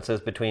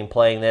differences between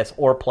playing this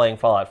or playing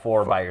Fallout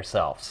 4 by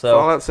yourself. So,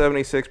 Fallout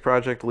 76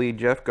 project lead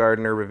Jeff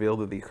Gardner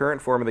revealed that the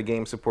current form of the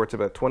game supports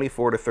about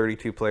 24 to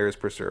 32 players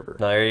per server.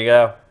 There you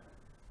go.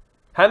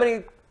 How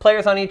many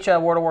players on each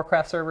World of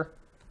Warcraft server?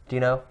 Do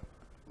you know?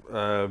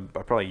 I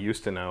probably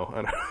used to know.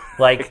 I don't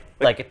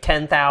like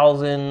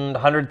 10,000,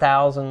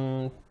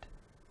 100,000?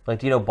 Like,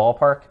 do you know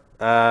ballpark?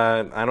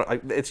 I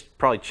don't. It's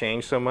probably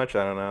changed so much.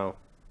 I don't know.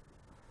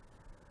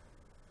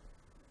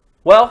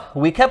 Well,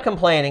 we kept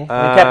complaining. We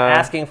kept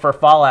asking for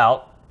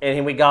Fallout,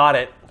 and we got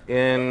it.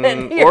 In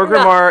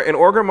Orgrimmar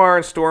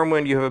and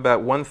Stormwind, you have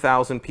about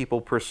 1,000 people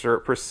per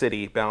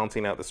city,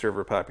 balancing out the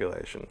server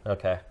population.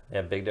 Okay,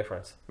 yeah, big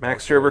difference.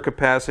 Max server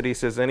capacity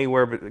says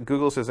anywhere.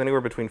 Google says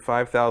anywhere between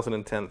 5,000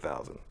 and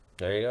 10,000.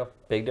 There you go,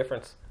 big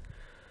difference.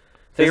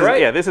 So you're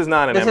right. Yeah, this is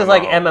not an MMO. This is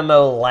like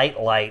MMO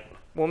light.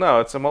 Well,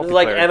 no, it's a multiplayer. This is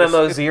like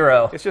MMO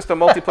Zero. It's just a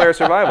multiplayer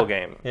survival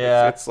game.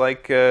 Yeah, it's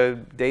like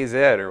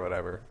DayZ or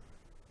whatever.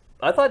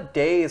 I thought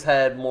Days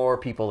had more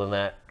people than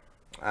that.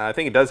 I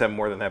think it does have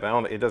more than that,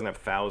 but it doesn't have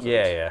thousands.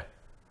 Yeah,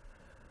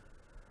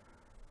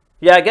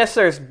 I guess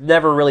there's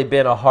never really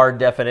been a hard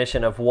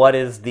definition of what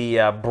is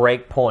the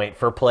break point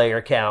for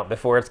player count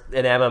before it's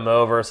an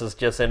MMO versus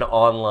just an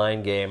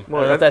online game. Well,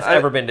 I don't know if that's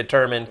ever been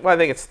determined. Well, I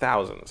think it's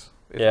thousands.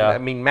 Yeah. I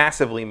mean,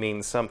 massively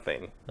means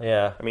something.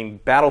 Yeah. I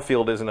mean,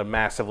 Battlefield isn't a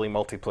massively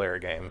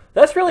multiplayer game.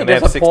 That's really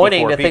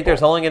disappointing to think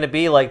there's only going to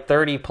be like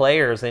 30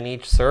 players in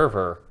each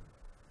server.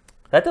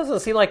 That doesn't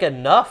seem like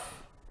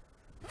enough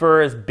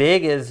for as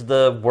big as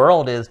the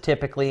world is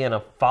typically in a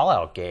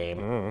Fallout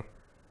game.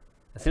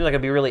 It seems like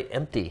it'd be really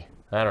empty.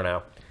 I don't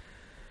know.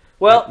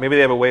 Well, maybe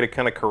they have a way to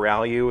kind of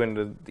corral you,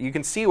 and you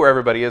can see where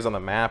everybody is on the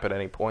map at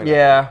any point.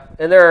 Yeah,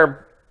 and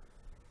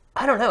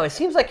I don't know. It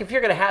seems like if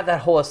you're going to have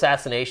that whole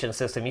assassination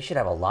system, you should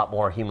have a lot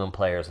more human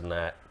players than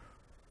that.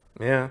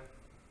 Yeah.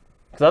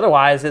 Because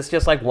otherwise, it's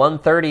just like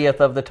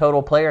 1/30th of the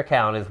total player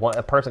count is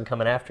a person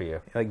coming after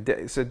you.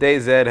 So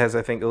DayZ has,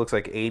 I think, it looks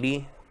like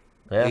 80.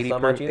 Yeah,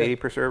 80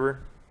 per server.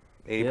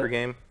 80 per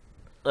game.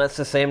 That's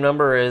the same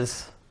number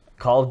as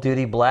Call of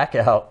Duty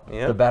Blackout,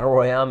 the Battle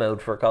Royale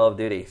mode for Call of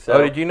Duty.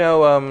 So, did you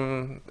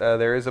know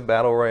there is a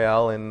Battle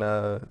Royale in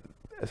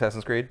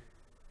Assassin's Creed?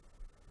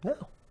 No.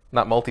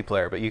 Not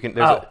multiplayer, but you can.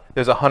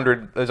 There's a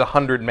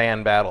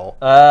 100-man battle.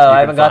 Oh, I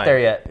haven't got there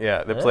yet.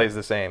 Yeah, that plays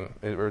the same.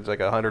 It's like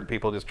 100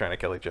 people just trying to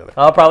kill each other.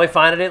 I'll probably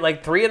find it at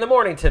like 3 in the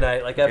morning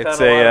tonight. Like I found a lot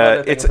of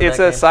other things it's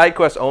a game. side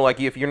quest. Oh, like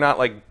if you're not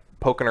like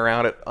poking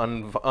around at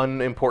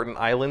unimportant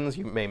islands,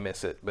 you may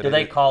miss it. But do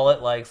they call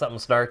it like something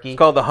snarky? It's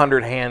called the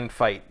 100-hand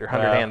fight or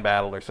 100-hand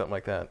battle or something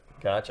like that.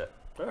 Gotcha.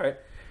 All right.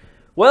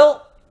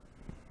 Well,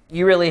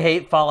 you really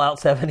hate Fallout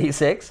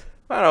 76?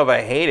 I don't know if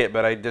I hate it,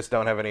 but I just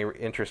don't have any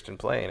interest in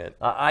playing it.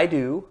 I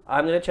do.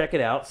 I'm going to check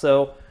it out.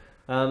 So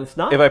it's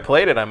not. If I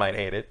played it, I might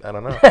hate it. I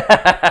don't know.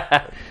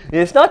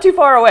 It's not too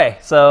far away,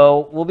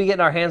 so we'll be getting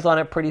our hands on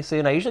it pretty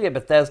soon. I usually get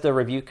Bethesda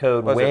review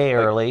code way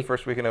early.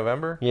 First week in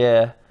November?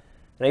 Yeah.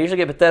 And I usually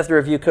get Bethesda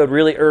review code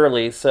really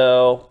early,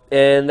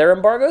 and their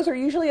embargoes are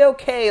usually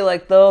okay.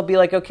 Like, they'll be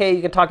like, okay,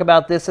 you can talk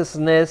about this,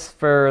 and this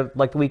for,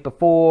 like, the week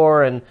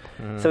before, and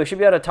so we should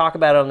be able to talk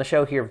about it on the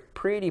show here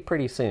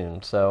pretty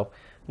soon. So,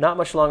 not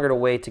much longer to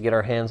wait to get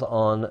our hands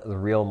on the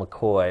real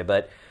McCoy.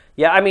 But,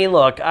 yeah, I mean,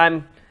 look,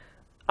 I'm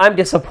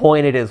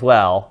disappointed as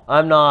well.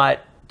 I'm not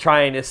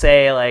trying to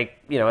say, like,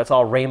 it's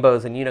all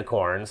rainbows and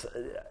unicorns.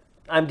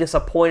 I'm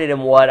disappointed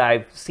in what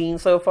I've seen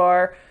so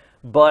far,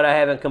 but I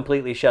haven't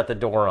completely shut the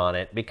door on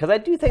it because I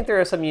do think there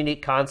are some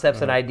unique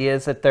concepts and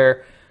ideas that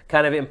they're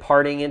kind of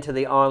imparting into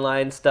the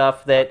online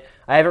stuff that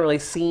I haven't really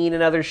seen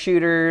in other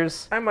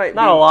shooters. Not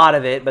a lot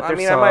of it, but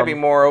there's some. I might be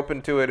more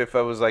open to it if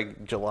it was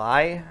like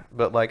July,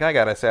 but like I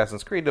got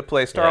Assassin's Creed to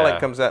play. Starlink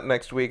comes out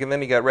next week, and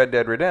then you got Red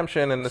Dead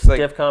Redemption, and it's like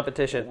stiff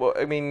competition. Well,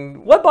 I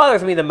mean, what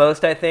bothers me the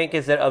most, I think,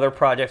 is that other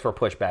projects were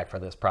pushed back for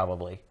this.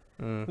 Probably,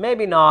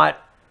 maybe not.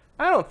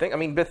 I don't think. I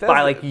mean, Bethesda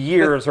by like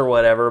years or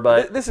whatever,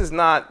 but this is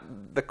not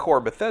the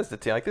core Bethesda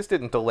team. Like this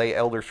didn't delay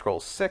Elder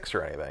Scrolls 6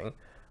 or anything.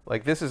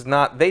 Like, this is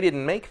not... They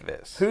didn't make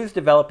this. Who's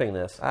developing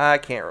this? I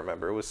can't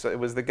remember. It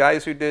was the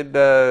guys who did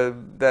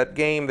that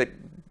game that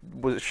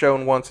was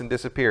shown once and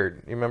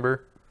disappeared. You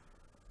remember?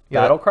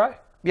 Battle Cry?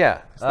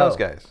 Yeah, it's those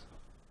guys.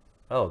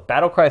 Oh,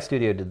 Battle Cry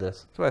Studio did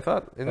this. That's what I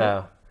thought. Isn't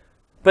it?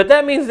 But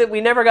that means that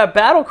we never got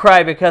Battle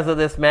Cry because of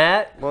this,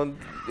 Matt. Well,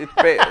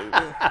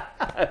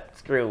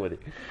 screwing with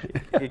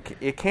it.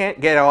 You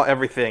can't get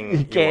everything.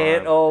 You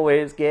can't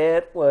always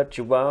get what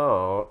you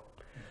want.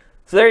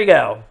 So there you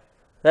go.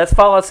 That's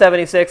Fallout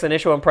 76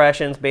 initial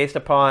impressions based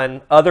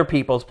upon other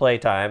people's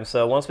playtime.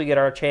 So once we get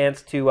our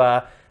chance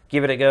to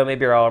give it a go,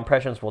 maybe our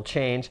impressions will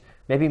change.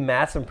 Maybe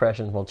Matt's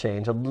impressions will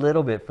change a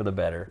little bit for the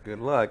better. Good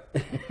luck.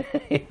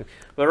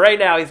 But right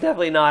now, he's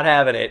definitely not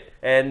having it.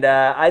 And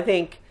I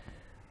think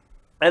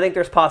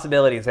there's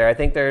possibilities there. I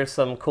think there's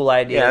some cool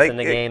ideas in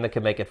the game that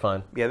could make it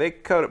fun. Yeah, they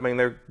code. I mean,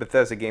 they're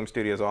Bethesda Game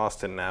Studios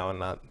Austin now, and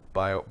not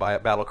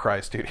Battle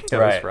Cry Studios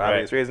for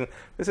obvious reasons.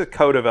 This is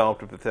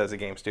co-developed with Bethesda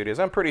Game Studios.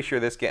 I'm pretty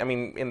sure this game. I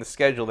mean, in the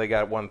schedule they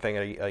got one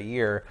thing a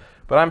year,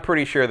 but I'm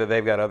pretty sure that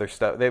they've got other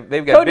stuff. They've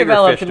got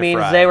co-developed bigger fish to means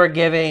fry. they were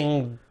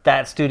giving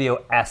that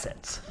studio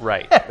assets.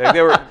 Right.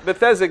 they were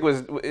Bethesda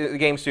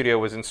Game Studio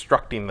was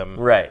instructing them.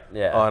 Right.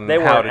 Yeah. On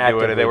how to do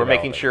it. They were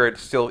making sure it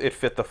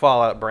fit the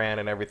Fallout brand,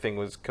 and everything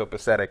was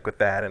copacetic with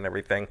that and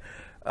everything.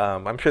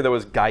 I'm sure there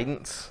was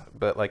guidance,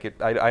 but like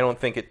I don't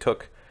think it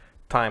took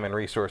time and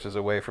resources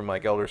away from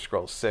like Elder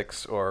Scrolls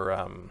 6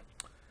 or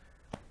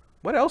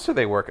what else are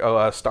they working?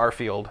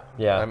 Starfield.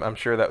 Yeah, I'm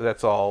sure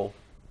that's all.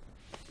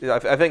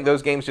 I think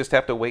those games just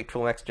have to wait for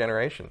the next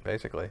generation,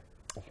 basically.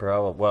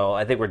 Bro, well,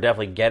 I think we're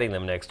definitely getting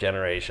them next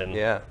generation.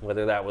 Yeah,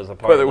 whether that was a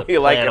part of the we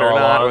like it or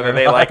not, whether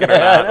they like it or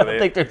not. I don't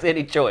think there's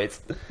any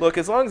choice. Look,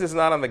 as long as it's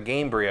not on the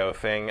Gamebryo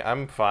thing,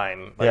 I'm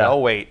fine. Like,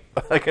 I'll wait.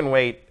 I can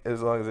wait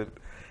as long as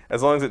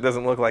it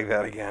doesn't look like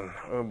that again.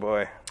 Oh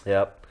boy.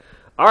 Yep.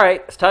 All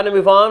right, it's time to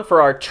move on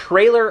for our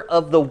trailer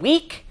of the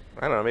week.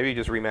 I don't know, maybe you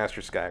just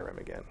remaster Skyrim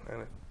again.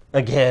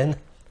 Again?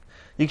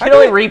 You can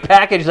only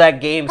repackage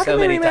that game so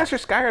many times. They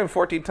remastered Skyrim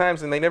 14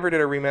 times and they never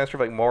did a remaster of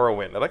like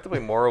Morrowind. I'd like to play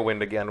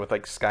Morrowind again with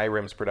like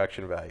Skyrim's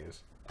production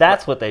values.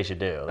 That's what they should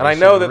do. And I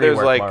know that there's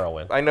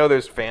Morrowind. I know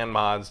there's fan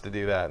mods to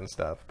do that and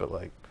stuff, but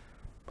like,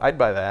 I'd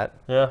buy that.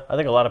 Yeah, I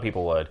think a lot of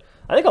people would.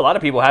 I think a lot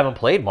of people haven't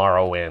played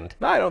Morrowind.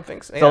 No, I don't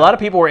think so. So a lot of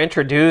people were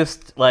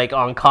introduced like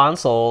on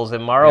consoles,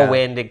 and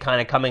Morrowind had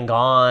kind of come and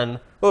gone.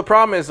 Well, the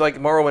problem is like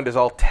Morrowind is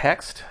all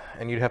text,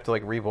 and you'd have to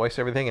like revoice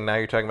everything. And now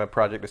you're talking about a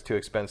project that's too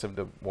expensive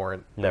to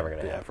warrant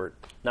the effort.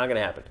 Not gonna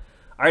happen.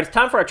 All right, it's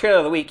time for our trailer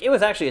of the week. It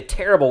was actually a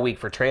terrible week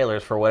for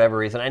trailers for whatever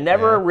reason. I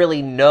never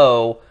really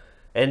know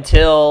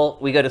until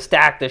we go to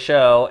stack the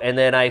show, and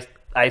then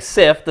I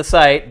sift the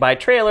site by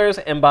trailers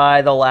and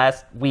by the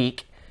last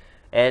week.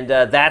 And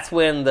that's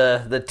when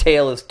the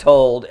tale is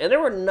told. And there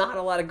were not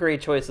a lot of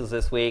great choices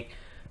this week.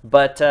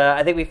 But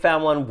I think we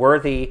found one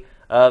worthy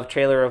of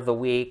Trailer of the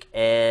Week.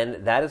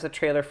 And that is a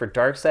trailer for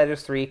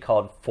Darksiders 3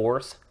 called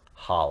Force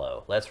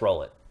Hollow. Let's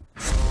roll it.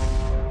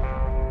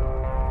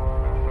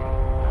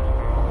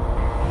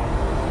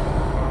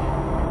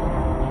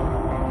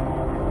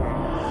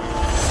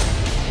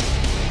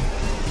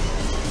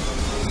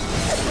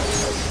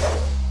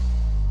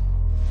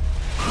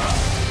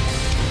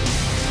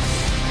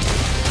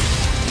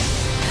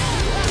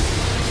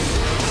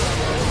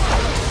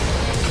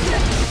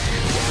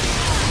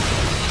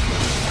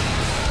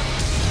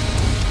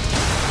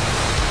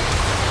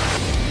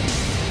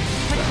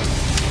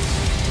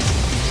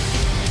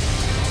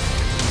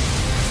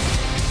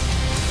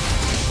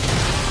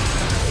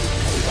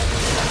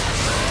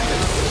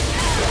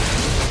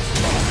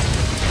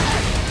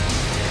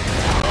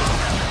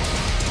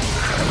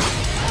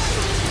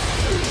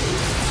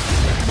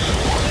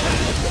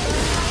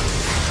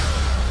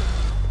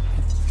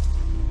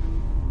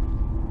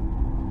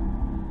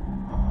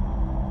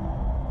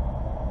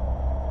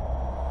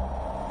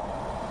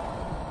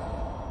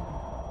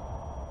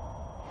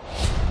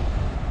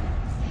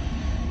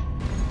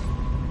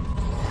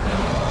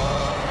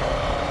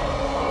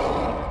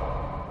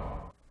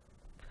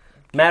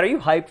 Matt, are you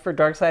hyped for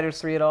Darksiders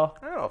 3 at all?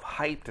 I don't know if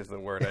hyped is the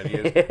word I'd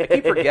use. I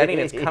keep forgetting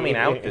it's coming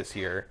out this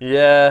year.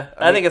 Yeah,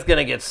 I think it's going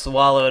to get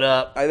swallowed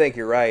up. I think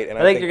you're right. And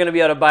I think you're going to be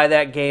able to buy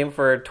that game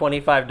for $25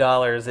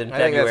 in February. I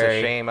think that's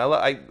a shame. I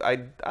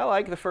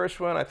like the first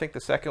one. I think the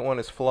second one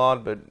is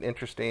flawed but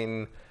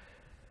interesting.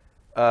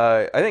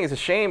 I think it's a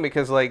shame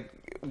because like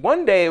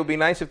one day it would be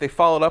nice if they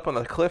followed up on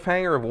the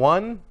cliffhanger of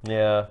 1.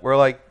 Yeah. Where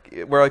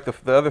the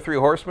other 3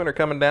 horsemen are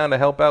coming down to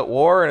help out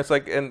war, and it's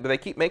like, and they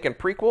keep making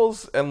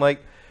prequels, and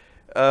like,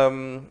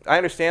 I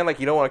understand like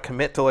you don't want to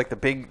commit to like the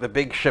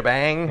big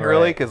shebang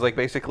really, because like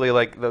basically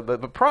like the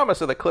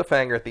promise of the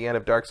cliffhanger at the end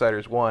of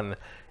Darksiders 1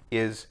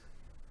 is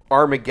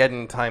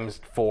Armageddon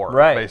times 4,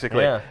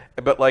 basically. Yeah.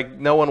 But like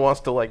no one wants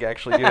to like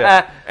actually do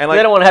that, and like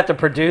they don't want to have to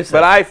produce it.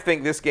 But I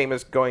think this game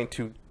is going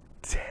to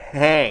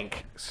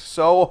tank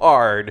so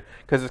hard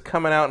because it's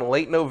coming out in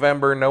late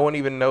November. No one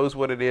even knows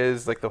what it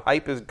is. Like the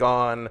hype is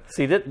gone.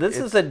 See, this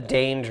is a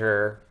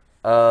danger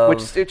of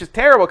which is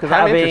terrible because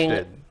I'm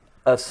interested.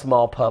 A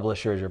small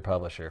publisher as your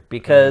publisher,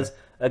 because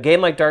a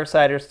game like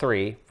Darksiders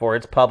 3, for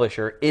its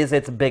publisher, is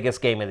its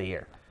biggest game of the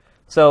year.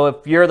 So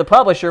if you're the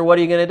publisher, what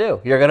are you going to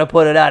do? You're going to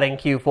put it out in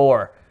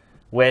Q4,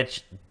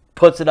 which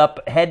puts it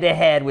up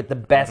head-to-head with the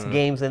best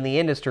games in the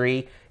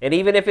industry. And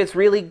even if it's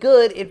really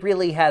good, it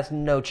really has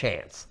no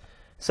chance.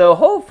 So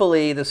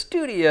hopefully the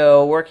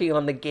studio working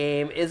on the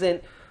game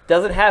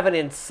doesn't have an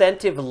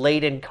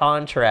incentive-laden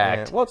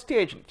contract. Yeah. Well, it's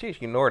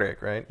THQ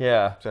Nordic, right?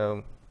 Yeah.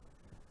 So,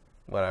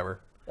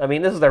 whatever. I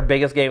mean, this is their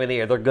biggest game of the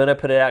year. They're going to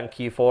put it out in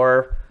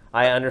Q4.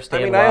 I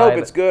understand why. I hope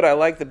it's good. I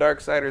like the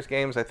Darksiders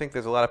games. I think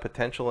there's a lot of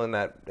potential in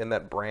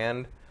that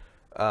brand.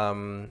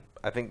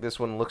 I think this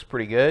one looks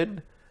pretty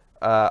good.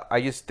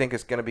 I just think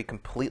it's going to be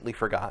completely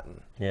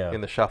forgotten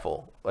in the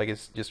shuffle. Like,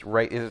 it's just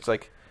right. It's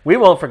like... We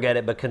won't forget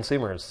it, but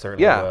consumers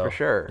certainly will. Yeah, for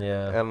sure.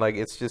 Yeah. And, like,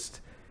 it's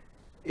just...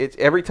 It's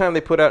every time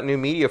they put out new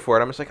media for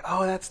it, I'm just like,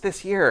 oh, that's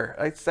this year.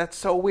 That's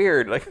so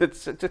weird. Like, it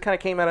just kind of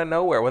came out of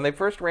nowhere. When they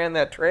first ran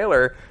that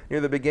trailer near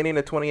the beginning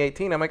of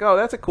 2018, I'm like, oh,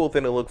 that's a cool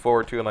thing to look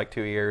forward to in like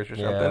 2 years or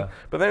something.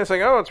 But then it's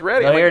like, oh, it's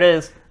ready. Oh, here it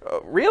is.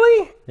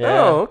 Really?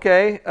 Yeah. Oh,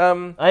 okay.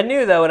 I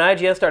knew though when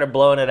IGN started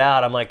blowing it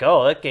out, I'm like,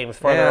 oh, that game's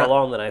farther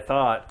along than I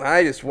thought.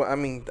 And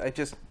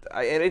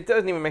it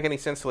doesn't even make any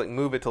sense to like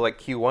move it to like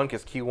Q1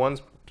 because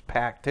Q1's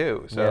packed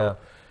too. So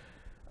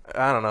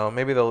I don't know.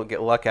 Maybe they'll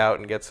get luck out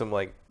and get some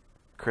like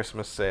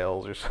Christmas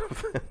sales or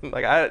something.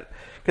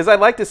 Because I'd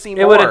like to see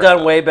more. It would have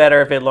done way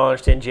better if it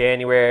launched in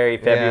January,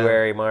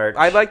 February, March.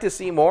 I'd like to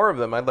see more of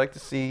them. I'd like to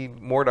see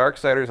more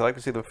Darksiders. I'd like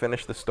to see them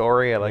finish the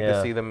story. I'd like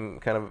to see them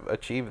kind of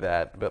achieve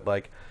that. But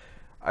like,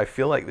 I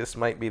feel like this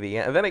might be the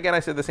end. And then again, I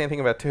said the same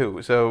thing about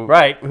 2. So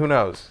who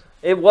knows?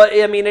 It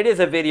is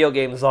a video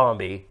game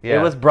zombie. Yeah.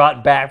 It was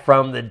brought back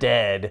from the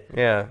dead.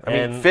 Yeah,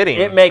 I mean, fitting.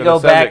 It may go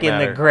back in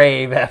the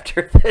grave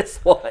after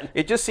this one.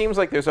 It just seems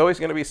like there's always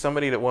going to be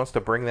somebody that wants to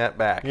bring that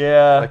back.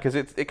 Yeah, because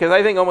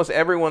I think almost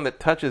everyone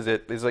that touches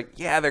it is like,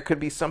 yeah, there could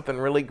be something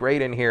really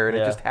great in here, and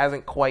it just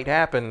hasn't quite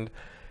happened,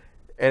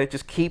 and it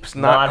just keeps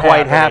not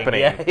quite happening.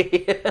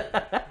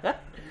 Yeah.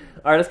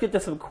 All right, let's get to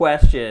some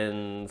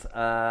questions.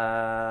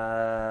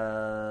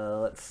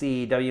 Let's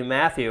see, W.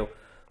 Matthew.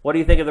 What do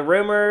you think of the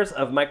rumors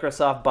of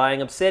Microsoft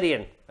buying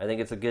Obsidian? I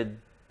think it's a good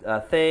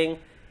thing.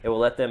 It will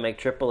let them make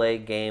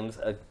AAA games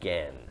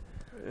again.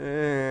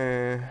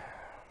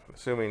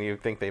 Assuming you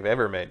think they've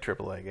ever made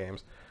AAA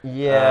games.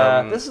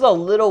 Yeah, this is a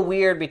little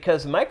weird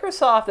because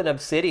Microsoft and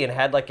Obsidian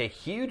had like a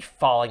huge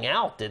falling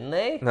out, didn't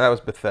they? No, that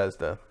was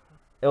Bethesda.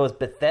 It was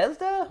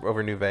Bethesda?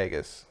 Over New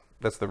Vegas.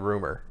 That's the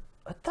rumor.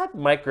 I thought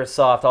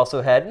Microsoft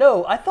also had...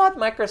 No, I thought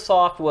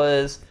Microsoft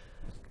was...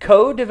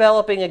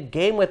 co-developing a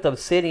game with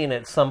Obsidian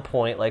at some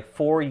point, like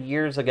 4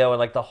 years ago, and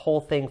like the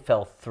whole thing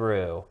fell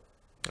through.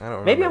 I don't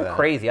remember Maybe I'm that.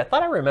 crazy. I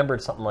thought I remembered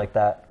something like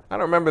that. I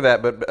don't remember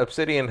that, but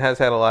Obsidian has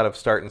had a lot of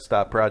start and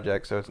stop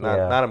projects, so it's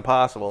not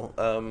impossible.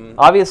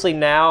 Obviously,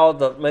 now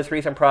the most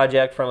recent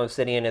project from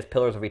Obsidian is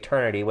Pillars of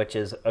Eternity, which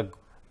is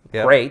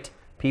great.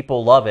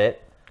 People love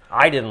it.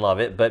 I didn't love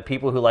it, but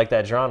people who like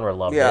that genre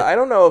loved it. Yeah, I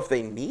don't know if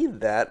they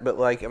need that, but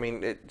like, I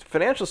mean,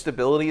 financial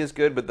stability is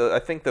good, but I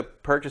think the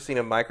purchasing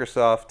of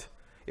Microsoft...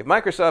 If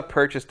Microsoft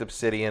purchased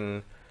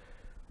Obsidian,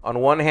 on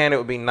one hand, it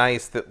would be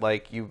nice that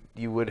like you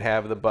would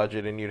have the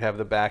budget and you'd have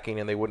the backing,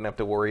 and they wouldn't have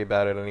to worry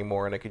about it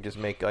anymore, and it could just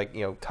make like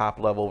top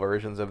level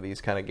versions of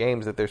these kind of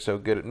games that they're so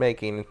good at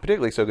making, and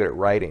particularly so good at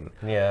writing.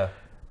 Yeah.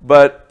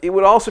 But it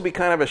would also be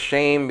kind of a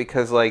shame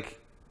because like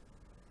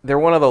they're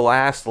one of the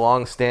last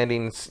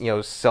long-standing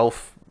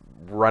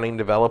self-running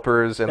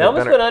developers, and they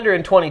almost went under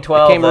in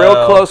 2012. They came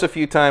real close a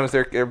few times.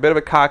 They're a bit of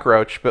a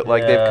cockroach, but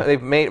like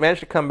they've managed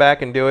to come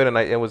back and do it, and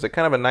it was a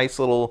kind of a nice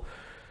little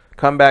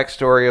comeback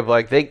story of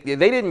like they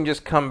didn't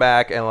just come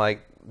back and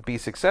like be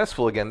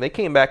successful again. They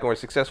came back and were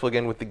successful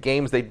again with the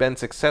games they'd been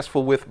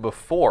successful with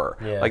before.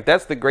 Yeah. Like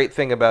that's the great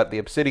thing about the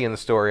Obsidian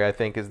story, I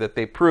think, is that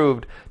they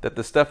proved that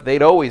the stuff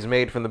they'd always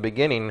made from the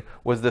beginning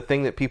was the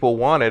thing that people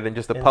wanted, and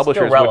just the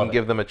publishers wouldn't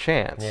give them a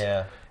chance.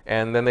 Yeah.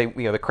 And then they,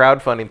 the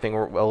crowdfunding thing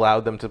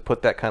allowed them to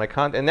put that kind of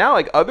content. And now,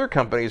 like, other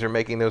companies are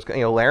making those.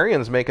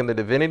 Larian's making the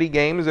Divinity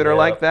games that are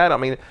like that. I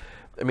mean,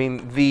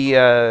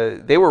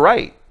 they were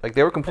right. Like,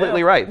 they were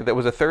completely right. There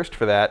was a thirst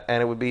for that,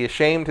 and it would be a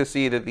shame to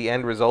see that the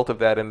end result of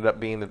that ended up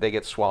being that they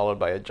get swallowed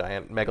by a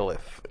giant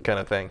megalith kind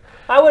of thing.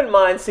 I wouldn't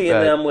mind seeing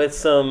them with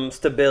some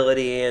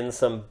stability and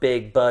some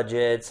big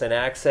budgets and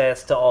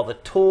access to all the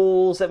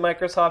tools that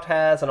Microsoft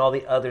has and all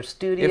the other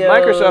studios. If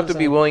Microsoft would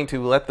be willing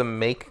to let them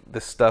make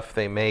the stuff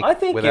they make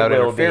without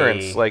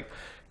interference, like...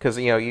 Because,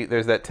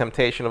 there's that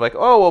temptation of like,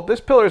 oh, well, this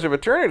Pillars of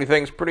Eternity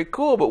thing's pretty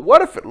cool, but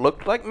what if it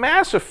looked like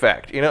Mass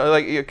Effect?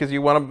 Because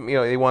you want to,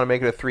 they want to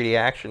make it a 3D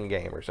action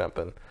game or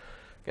something.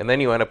 And then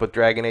you end up with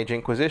Dragon Age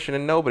Inquisition,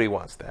 and nobody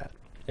wants that.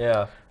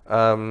 Yeah.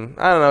 I don't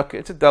know.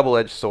 It's a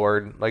double-edged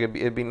sword. Like,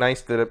 it'd be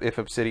nice that if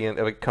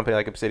a company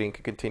like Obsidian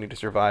could continue to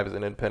survive as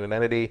an independent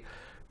entity,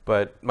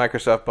 but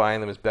Microsoft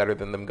buying them is better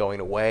than them going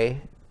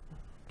away.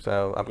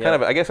 So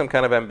I guess I'm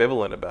kind of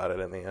ambivalent about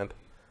it in the end.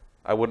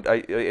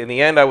 In the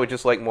end, I would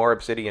just like more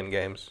Obsidian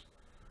games.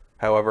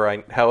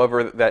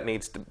 However that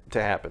needs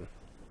to happen.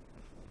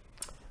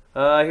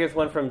 Here's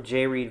one from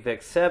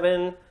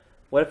JReedVic7.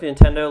 What if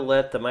Nintendo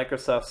let the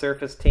Microsoft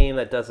Surface team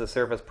that does the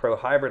Surface Pro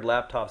hybrid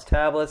laptops,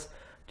 tablets,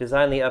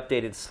 design the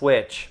updated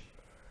Switch?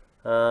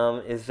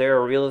 Is there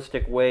a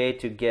realistic way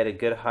to get a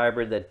good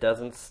hybrid that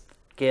doesn't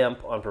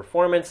skimp on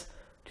performance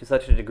to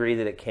such a degree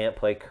that it can't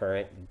play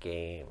current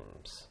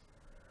games?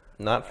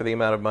 Not for the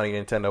amount of money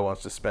Nintendo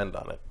wants to spend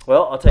on it.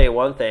 Well, I'll tell you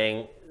one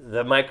thing.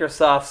 The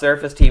Microsoft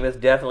Surface team is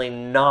definitely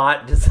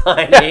not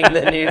designing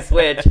the new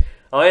Switch.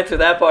 I'll answer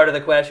that part of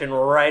the question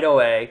right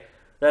away.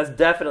 That's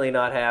definitely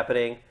not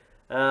happening.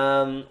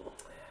 I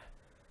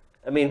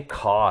mean,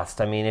 cost.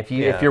 I mean, if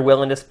you're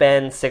willing to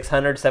spend $600,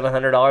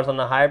 $700 on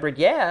the hybrid,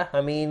 yeah. I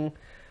mean,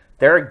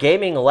 there are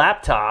gaming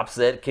laptops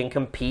that can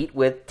compete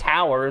with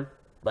Tower.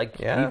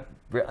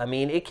 I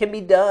mean, it can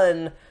be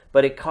done,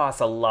 but it costs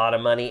a lot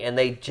of money, and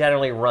they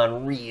generally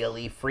run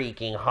really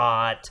freaking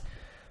hot.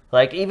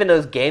 Like, even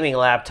those gaming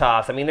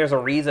laptops, I mean, there's a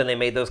reason they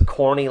made those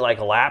corny,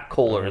 lap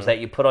coolers that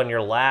you put on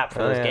your lap for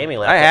those gaming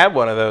laptops. I have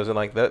one of those, and,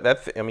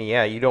 that's, I mean,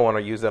 yeah, you don't want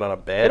to use that on a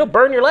bed. It'll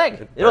burn your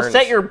leg. It'll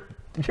set your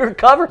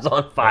covers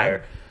on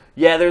fire.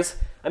 Yeah,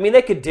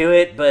 they could do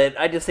it, but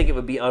I just think it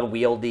would be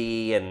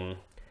unwieldy, and,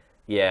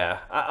 yeah.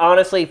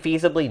 Honestly,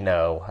 feasibly,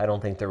 no. I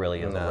don't think there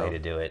really is a way to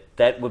do it.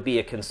 That would be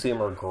a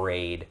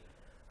consumer-grade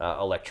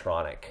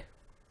electronic.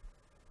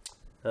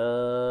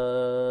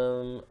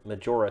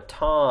 Majora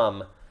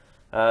Tom...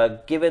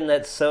 given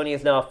that Sony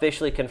has now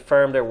officially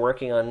confirmed they're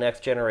working on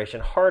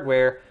next-generation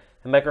hardware,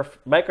 and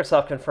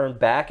Microsoft confirmed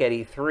back at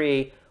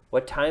E3,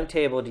 what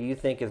timetable do you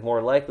think is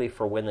more likely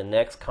for when the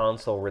next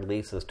console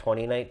releases,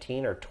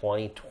 2019 or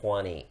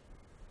 2020?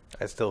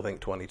 I still think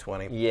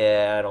 2020.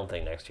 Yeah, I don't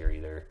think next year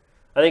either.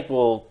 I think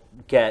we'll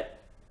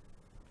get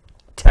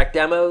tech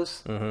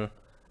demos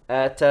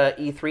at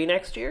E3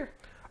 next year.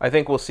 I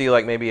think we'll see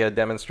maybe a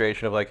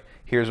demonstration of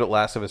here's what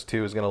Last of Us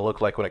 2 is going to look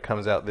like when it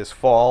comes out this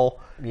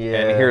fall, and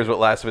here's what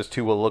Last of Us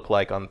 2 will look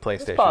like on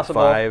PlayStation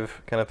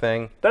 5 kind of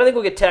thing. But I think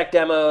we'll get tech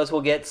demos.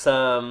 We'll get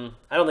some...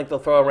 I don't think they'll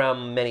throw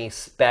around many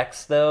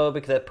specs, though,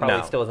 because that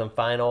probably still isn't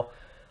final.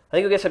 I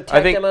think we'll get some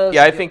tech demos.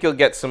 Yeah, I think you'll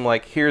get some,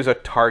 here's a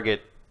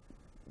target,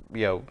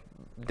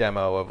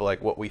 demo of,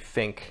 what we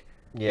think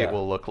it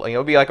will look like.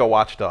 It'll be like a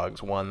Watch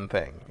Dogs 1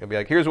 thing. It'll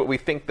be here's what we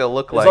think they'll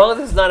look like. As long as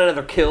it's not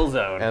another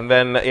Killzone. And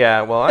then,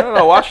 I don't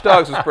know. Watch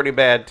Dogs was pretty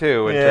bad,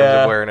 too, in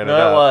terms of wearing it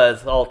up. It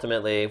was,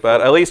 ultimately. But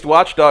at least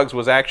Watch Dogs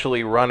was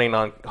actually running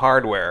on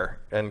hardware,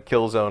 and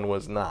Killzone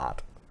was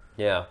not.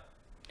 Yeah.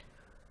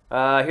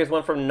 Here's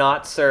one from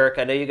Not Circ.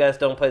 I know you guys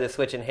don't play the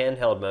Switch in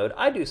handheld mode.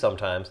 I do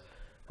sometimes.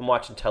 I'm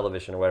watching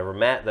television or whatever.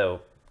 Matt,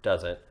 though,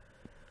 doesn't.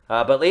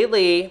 But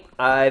lately,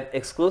 I've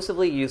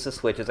exclusively used the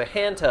Switch as a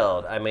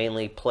handheld. I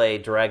mainly play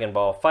Dragon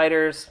Ball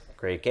FighterZ,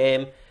 great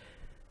game,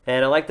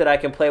 and I like that I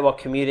can play while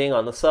commuting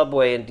on the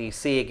subway in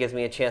DC. It gives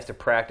me a chance to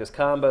practice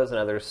combos and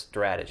other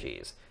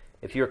strategies.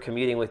 If you're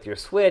commuting with your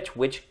Switch,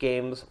 which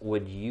games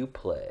would you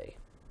play?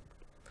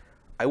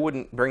 I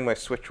wouldn't bring my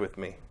Switch with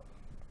me.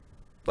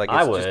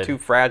 It's just too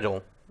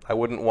fragile. I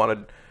wouldn't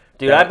want to...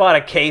 Dude, I bought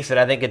a case that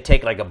I think could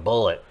take a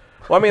bullet.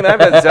 Well, I mean, I have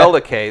that Zelda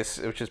case,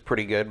 which is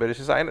pretty good, but it's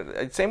just,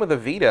 same with the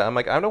Vita. I'm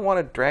I don't want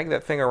to drag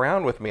that thing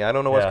around with me. I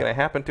don't know what's going to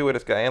happen to it.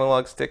 It's got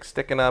analog sticks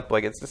sticking up.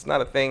 It's just not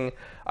a thing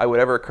I would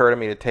ever occur to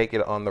me to take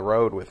it on the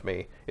road with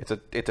me. It's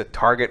a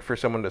target for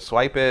someone to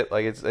swipe it.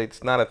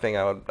 It's not a thing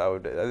I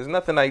would. There's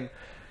nothing I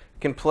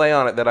can play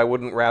on it that I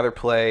wouldn't rather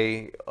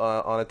play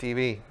on a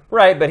TV.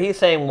 Right, but he's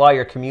saying while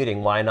you're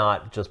commuting, why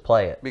not just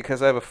play it?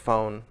 Because I have a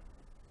phone.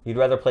 You'd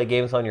rather play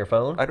games on your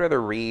phone? I'd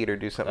rather read or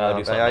do something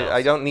else.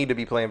 I don't need to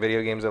be playing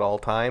video games at all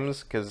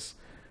times because,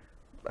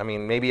 I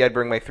mean, maybe I'd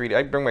bring my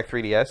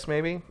 3DS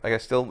maybe.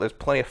 There's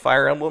plenty of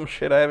Fire Emblem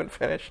shit I haven't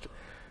finished.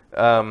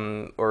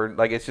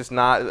 It's just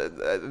not,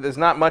 there's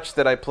not much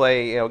that I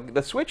play.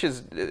 The Switch's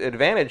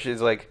advantage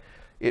is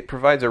it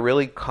provides a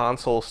really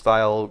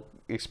console-style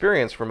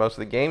experience for most of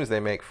the games they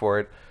make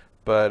for it,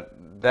 but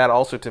that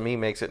also to me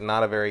makes it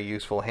not a very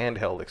useful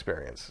handheld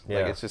experience.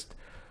 Yeah.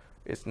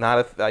 It's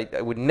not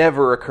it would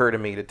never occur to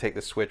me to take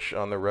the Switch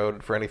on the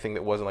road for anything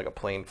that wasn't a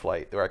plane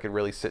flight where I could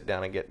really sit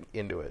down and get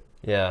into it.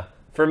 Yeah.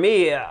 For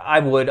me, I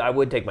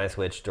would take my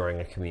Switch during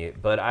a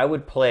commute, but I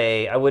wouldn't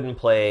play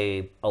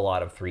a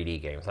lot of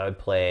 3D games. I would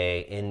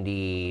play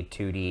indie,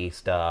 2D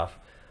stuff.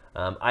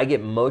 I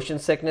get motion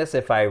sickness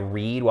if I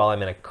read while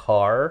I'm in a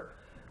car.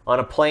 On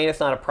a plane,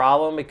 it's not a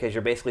problem because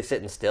you're basically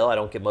sitting still. I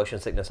don't get motion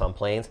sickness on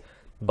planes.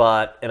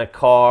 But in a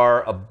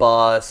car, a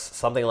bus,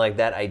 something like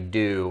that, I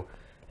do.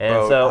 And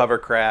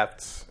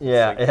hovercrafts.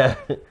 Yeah,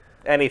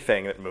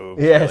 anything that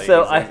moves. Yeah, really.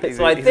 so He's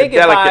I a think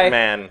delicate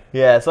man.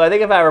 Yeah, so I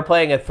think if I were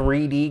playing a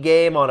 3D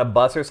game on a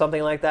bus or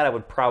something like that, I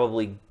would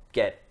probably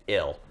get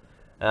ill.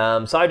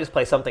 So I just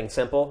play something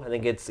simple. I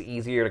think it's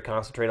easier to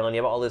concentrate on.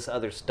 You have all this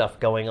other stuff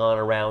going on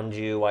around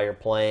you while you're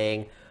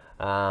playing.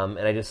 And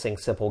I just think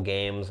simple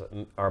games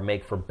are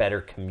make for better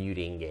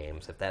commuting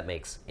games, if that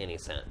makes any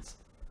sense.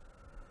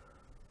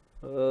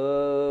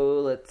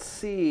 Oh, let's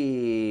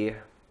see.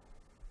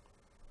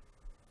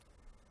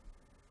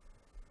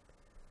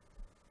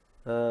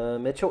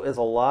 Mitchell is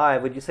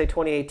alive. Would you say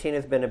 2018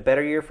 has been a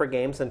better year for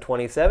games than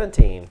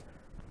 2017?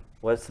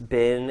 What's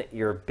been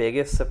your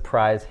biggest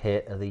surprise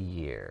hit of the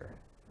year?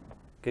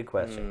 Good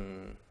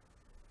question.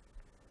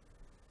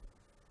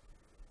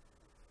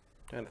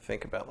 Trying to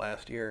think about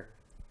last year.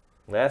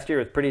 Last year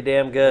was pretty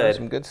damn good. There was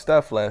some good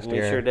stuff last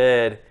year. We sure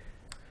did.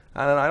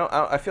 I don't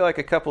know. I feel like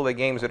a couple of the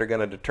games that are going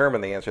to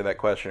determine the answer to that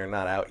question are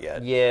not out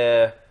yet.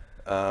 Yeah.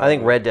 I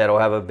think Red Dead will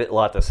have a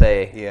lot to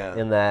say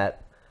in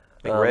that.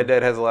 I think Red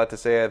Dead has a lot to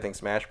say. I think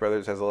Smash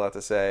Brothers has a lot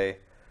to say.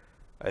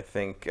 I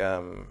think,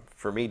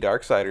 for me,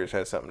 Darksiders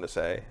has something to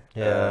say.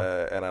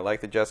 Yeah. And I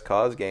like the Just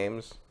Cause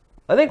games.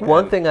 I think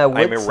one thing I would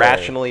say... I'm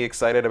irrationally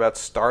excited about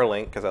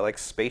Starlink because I like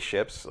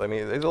spaceships. I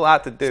mean, there's a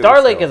lot to do.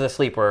 Starlink is a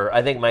sleeper.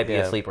 I think might be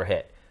a sleeper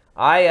hit.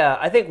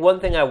 I think one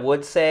thing I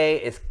would say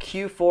is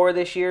Q4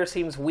 this year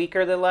seems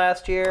weaker than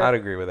last year. I'd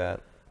agree with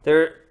that.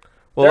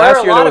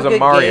 Last year there was a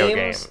Mario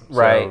game.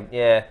 Right,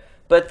 yeah.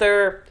 But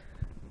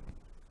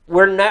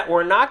we're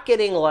not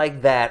getting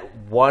like that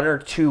 1 or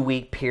 2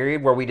 week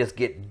period where we just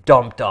get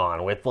dumped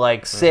on with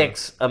like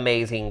 6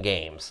 amazing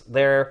games.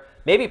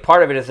 Maybe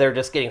part of it is they're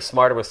just getting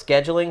smarter with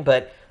scheduling,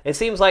 but it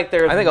seems like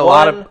there's a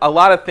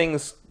lot of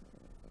things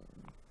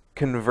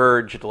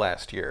converged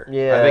last year.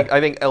 Yeah. I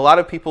think a lot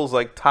of people's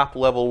like top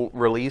level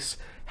release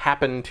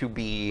happened to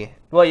be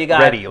you got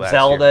ready last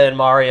Zelda year. and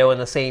Mario in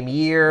the same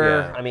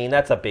year. Yeah. I mean,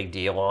 that's a big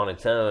deal on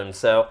its own.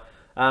 So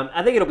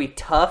I think it'll be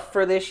tough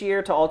for this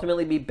year to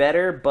ultimately be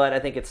better, but I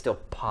think it's still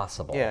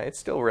possible. Yeah, it's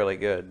still really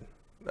good.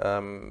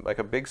 Like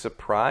a big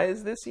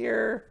surprise this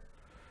year.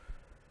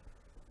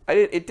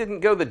 It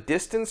didn't go the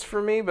distance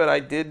for me, but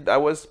I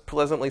was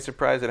pleasantly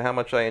surprised at how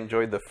much I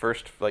enjoyed the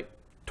first like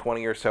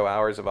 20 or so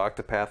hours of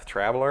Octopath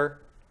Traveler.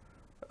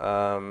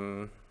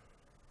 Yeah.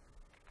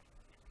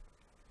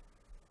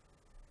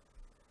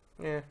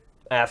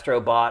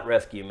 Astrobot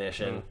Rescue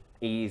Mission.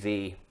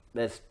 Easy.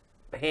 That's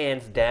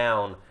hands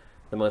down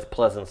the most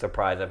pleasant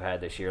surprise I've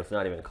had this year. It's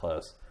not even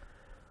close.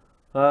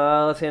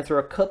 Let's answer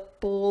a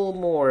couple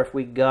more if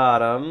we got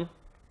them.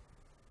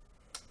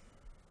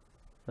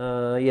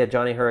 Yeah,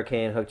 Johnny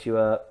Hurricane hooked you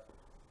up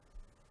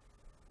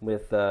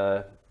with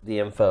the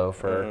info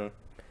for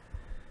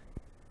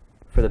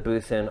the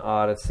booth in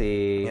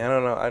Odyssey. Yeah, I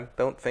don't know. I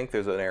don't think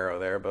there's an arrow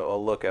there, but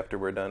I'll look after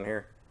we're done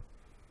here.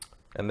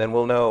 And then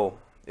we'll know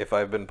if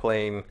I've been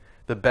playing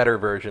the better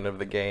version of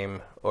the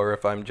game or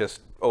if I'm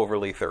just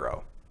overly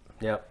thorough.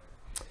 Yep.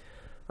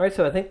 All right,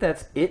 so I think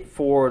that's it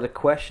for the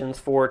questions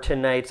for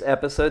tonight's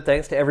episode.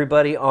 Thanks to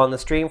everybody on the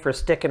stream for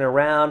sticking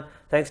around.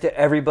 Thanks to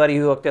everybody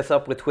who hooked us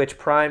up with Twitch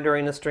Prime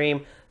during the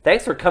stream.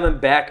 Thanks for coming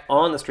back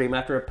on the stream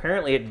after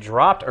apparently it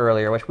dropped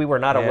earlier, which we were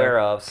not aware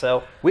of.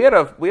 So we had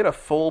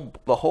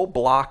the whole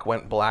block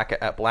went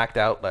blacked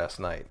out last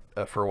night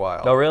for a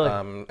while. Oh, really?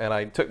 And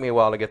it took me a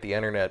while to get the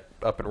internet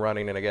up and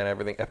running, and again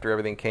after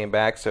everything came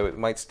back, so it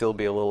might still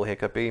be a little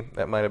hiccupy.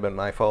 That might have been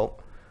my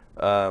fault.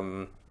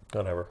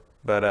 Whatever.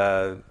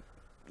 But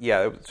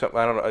yeah, I don't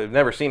know. I've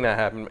never seen that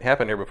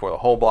happen here before. The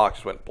whole block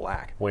just went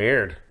black.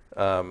 Weird.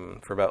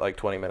 For about like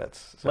 20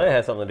 minutes. So. Might have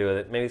had something to do with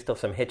it. Maybe still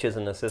some hitches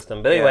in the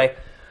system. But anyway,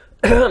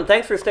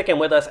 thanks for sticking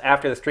with us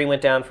after the stream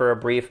went down for a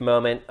brief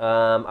moment.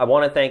 I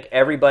want to thank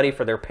everybody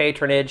for their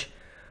patronage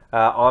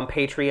on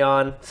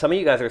Patreon. Some of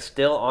you guys are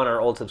still on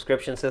our old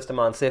subscription system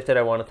on Sifted.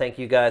 I want to thank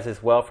you guys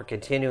as well for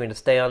continuing to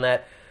stay on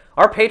that.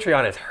 Our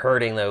Patreon is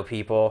hurting, though,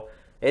 people.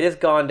 It has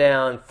gone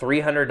down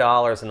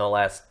 $300 in the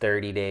last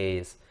 30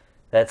 days.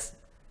 That's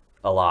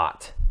a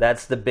lot.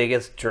 That's the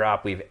biggest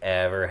drop we've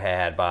ever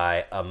had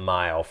by a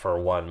mile for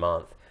 1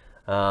 month.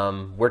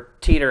 We're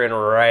teetering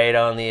right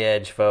on the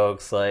edge,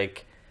 folks.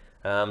 Like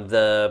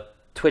the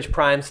Twitch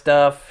Prime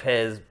stuff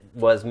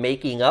was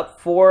making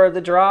up for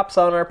the drops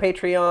on our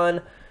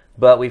Patreon,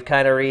 but we've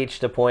kind of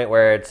reached a point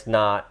where it's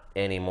not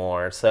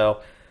anymore.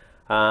 So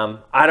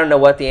I don't know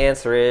what the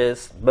answer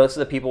is. Most of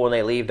the people when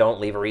they leave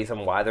don't leave a reason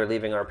why they're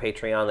leaving our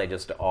Patreon. They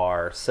just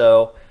are.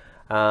 So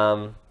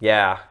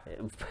yeah,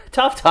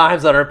 tough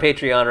times on our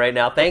Patreon right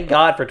now. Thank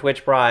God for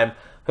Twitch Prime.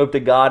 Hope to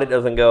God it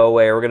doesn't go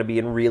away. We're going to be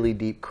in really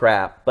deep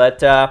crap. But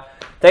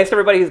thanks to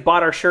everybody who's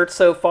bought our shirts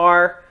so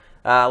far.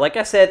 Like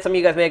I said, some of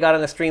you guys may have got on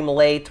the stream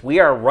late. We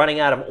are running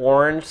out of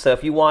orange. So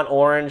if you want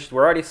orange,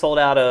 we're already sold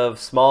out of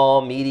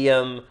small,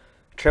 medium,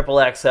 triple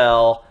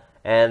XL.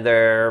 And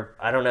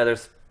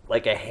there's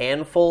like a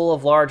handful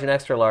of large and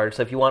extra large.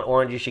 So if you want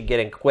orange, you should get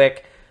in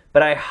quick.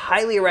 But I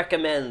highly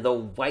recommend the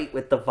white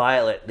with the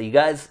violet. You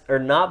guys are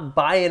not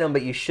buying them,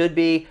 but you should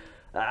be.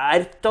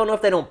 I don't know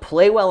if they don't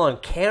play well on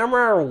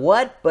camera or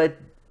what, but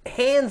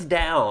hands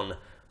down,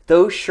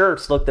 those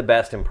shirts look the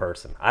best in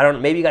person. I don't know,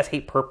 maybe you guys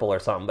hate purple or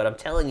something, but I'm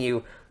telling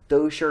you,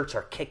 those shirts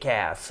are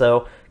kick-ass.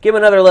 So give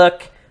them another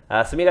look.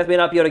 Some of you guys may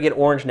not be able to get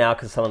orange now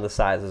because some of the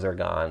sizes are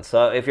gone.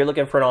 So if you're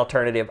looking for an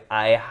alternative,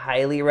 I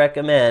highly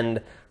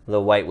recommend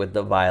the white with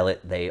the violet.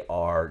 They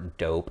are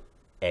dope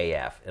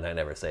AF, and I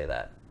never say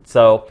that.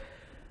 So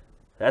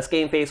that's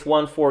GameFace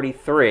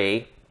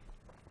 143.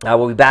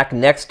 We'll be back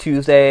next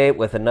Tuesday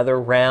with another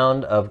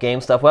round of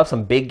game stuff. We'll have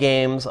some big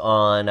games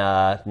on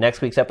next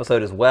week's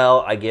episode as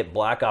well. I get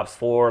Black Ops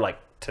 4 like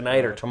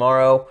tonight or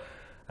tomorrow.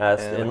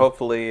 And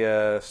hopefully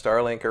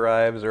Starlink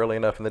arrives early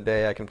enough in the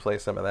day I can play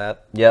some of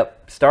that.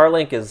 Yep.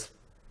 Starlink is...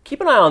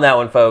 Keep an eye on that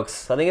one,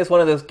 folks. I think it's one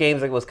of those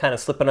games that was kind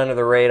of slipping under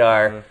the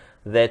radar.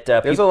 That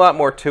there's a lot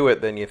more to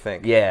it than you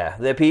think. Yeah.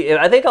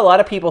 I think a lot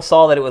of people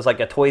saw that it was like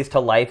a Toys to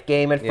Life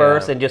game at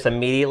first and just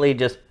immediately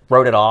just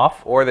wrote it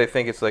off. Or they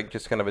think it's like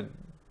just kind of a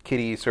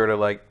kiddie sort of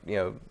like,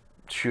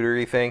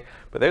 shootery thing.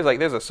 But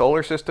there's a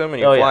solar system and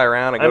you fly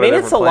around and go to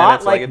different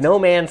planets. It's a lot like No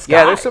Man's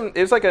Sky. Yeah,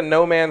 it's like a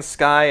No Man's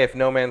Sky if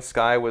No Man's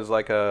Sky was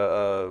like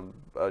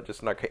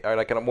just an arcade, or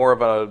like more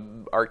of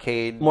an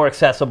arcade, more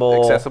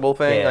accessible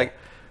thing,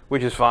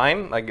 which is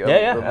fine. Like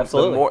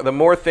absolutely. The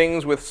more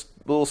things with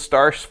little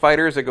star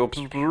fighters that go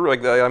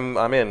like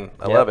I'm in.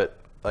 I love it.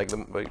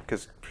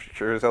 Because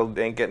sure as hell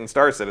ain't getting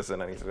Star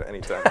Citizen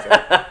anytime soon.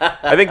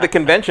 I think the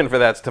convention for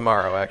that's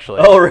tomorrow,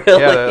 actually. Oh,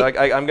 really?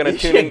 Yeah, I'm going to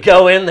tune in.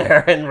 Go in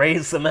there and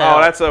raise some hell.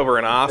 Oh, that's over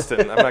in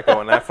Austin. I'm not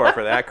going that far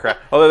for that crap.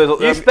 Although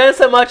you spend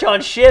so much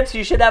on ships,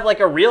 you should have like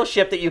a real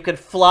ship that you could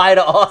fly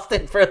to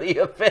Austin for the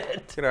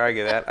event. Can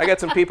argue that. I got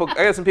some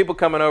people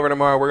coming over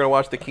tomorrow. We're going to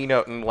watch the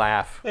keynote and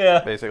laugh.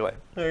 Yeah. Basically.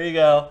 There you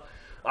go.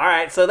 All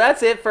right, so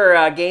that's it for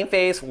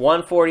GameFace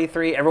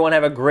 143. Everyone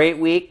have a great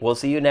week. We'll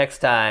see you next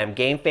time.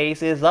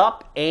 GameFace is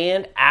up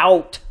and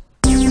out.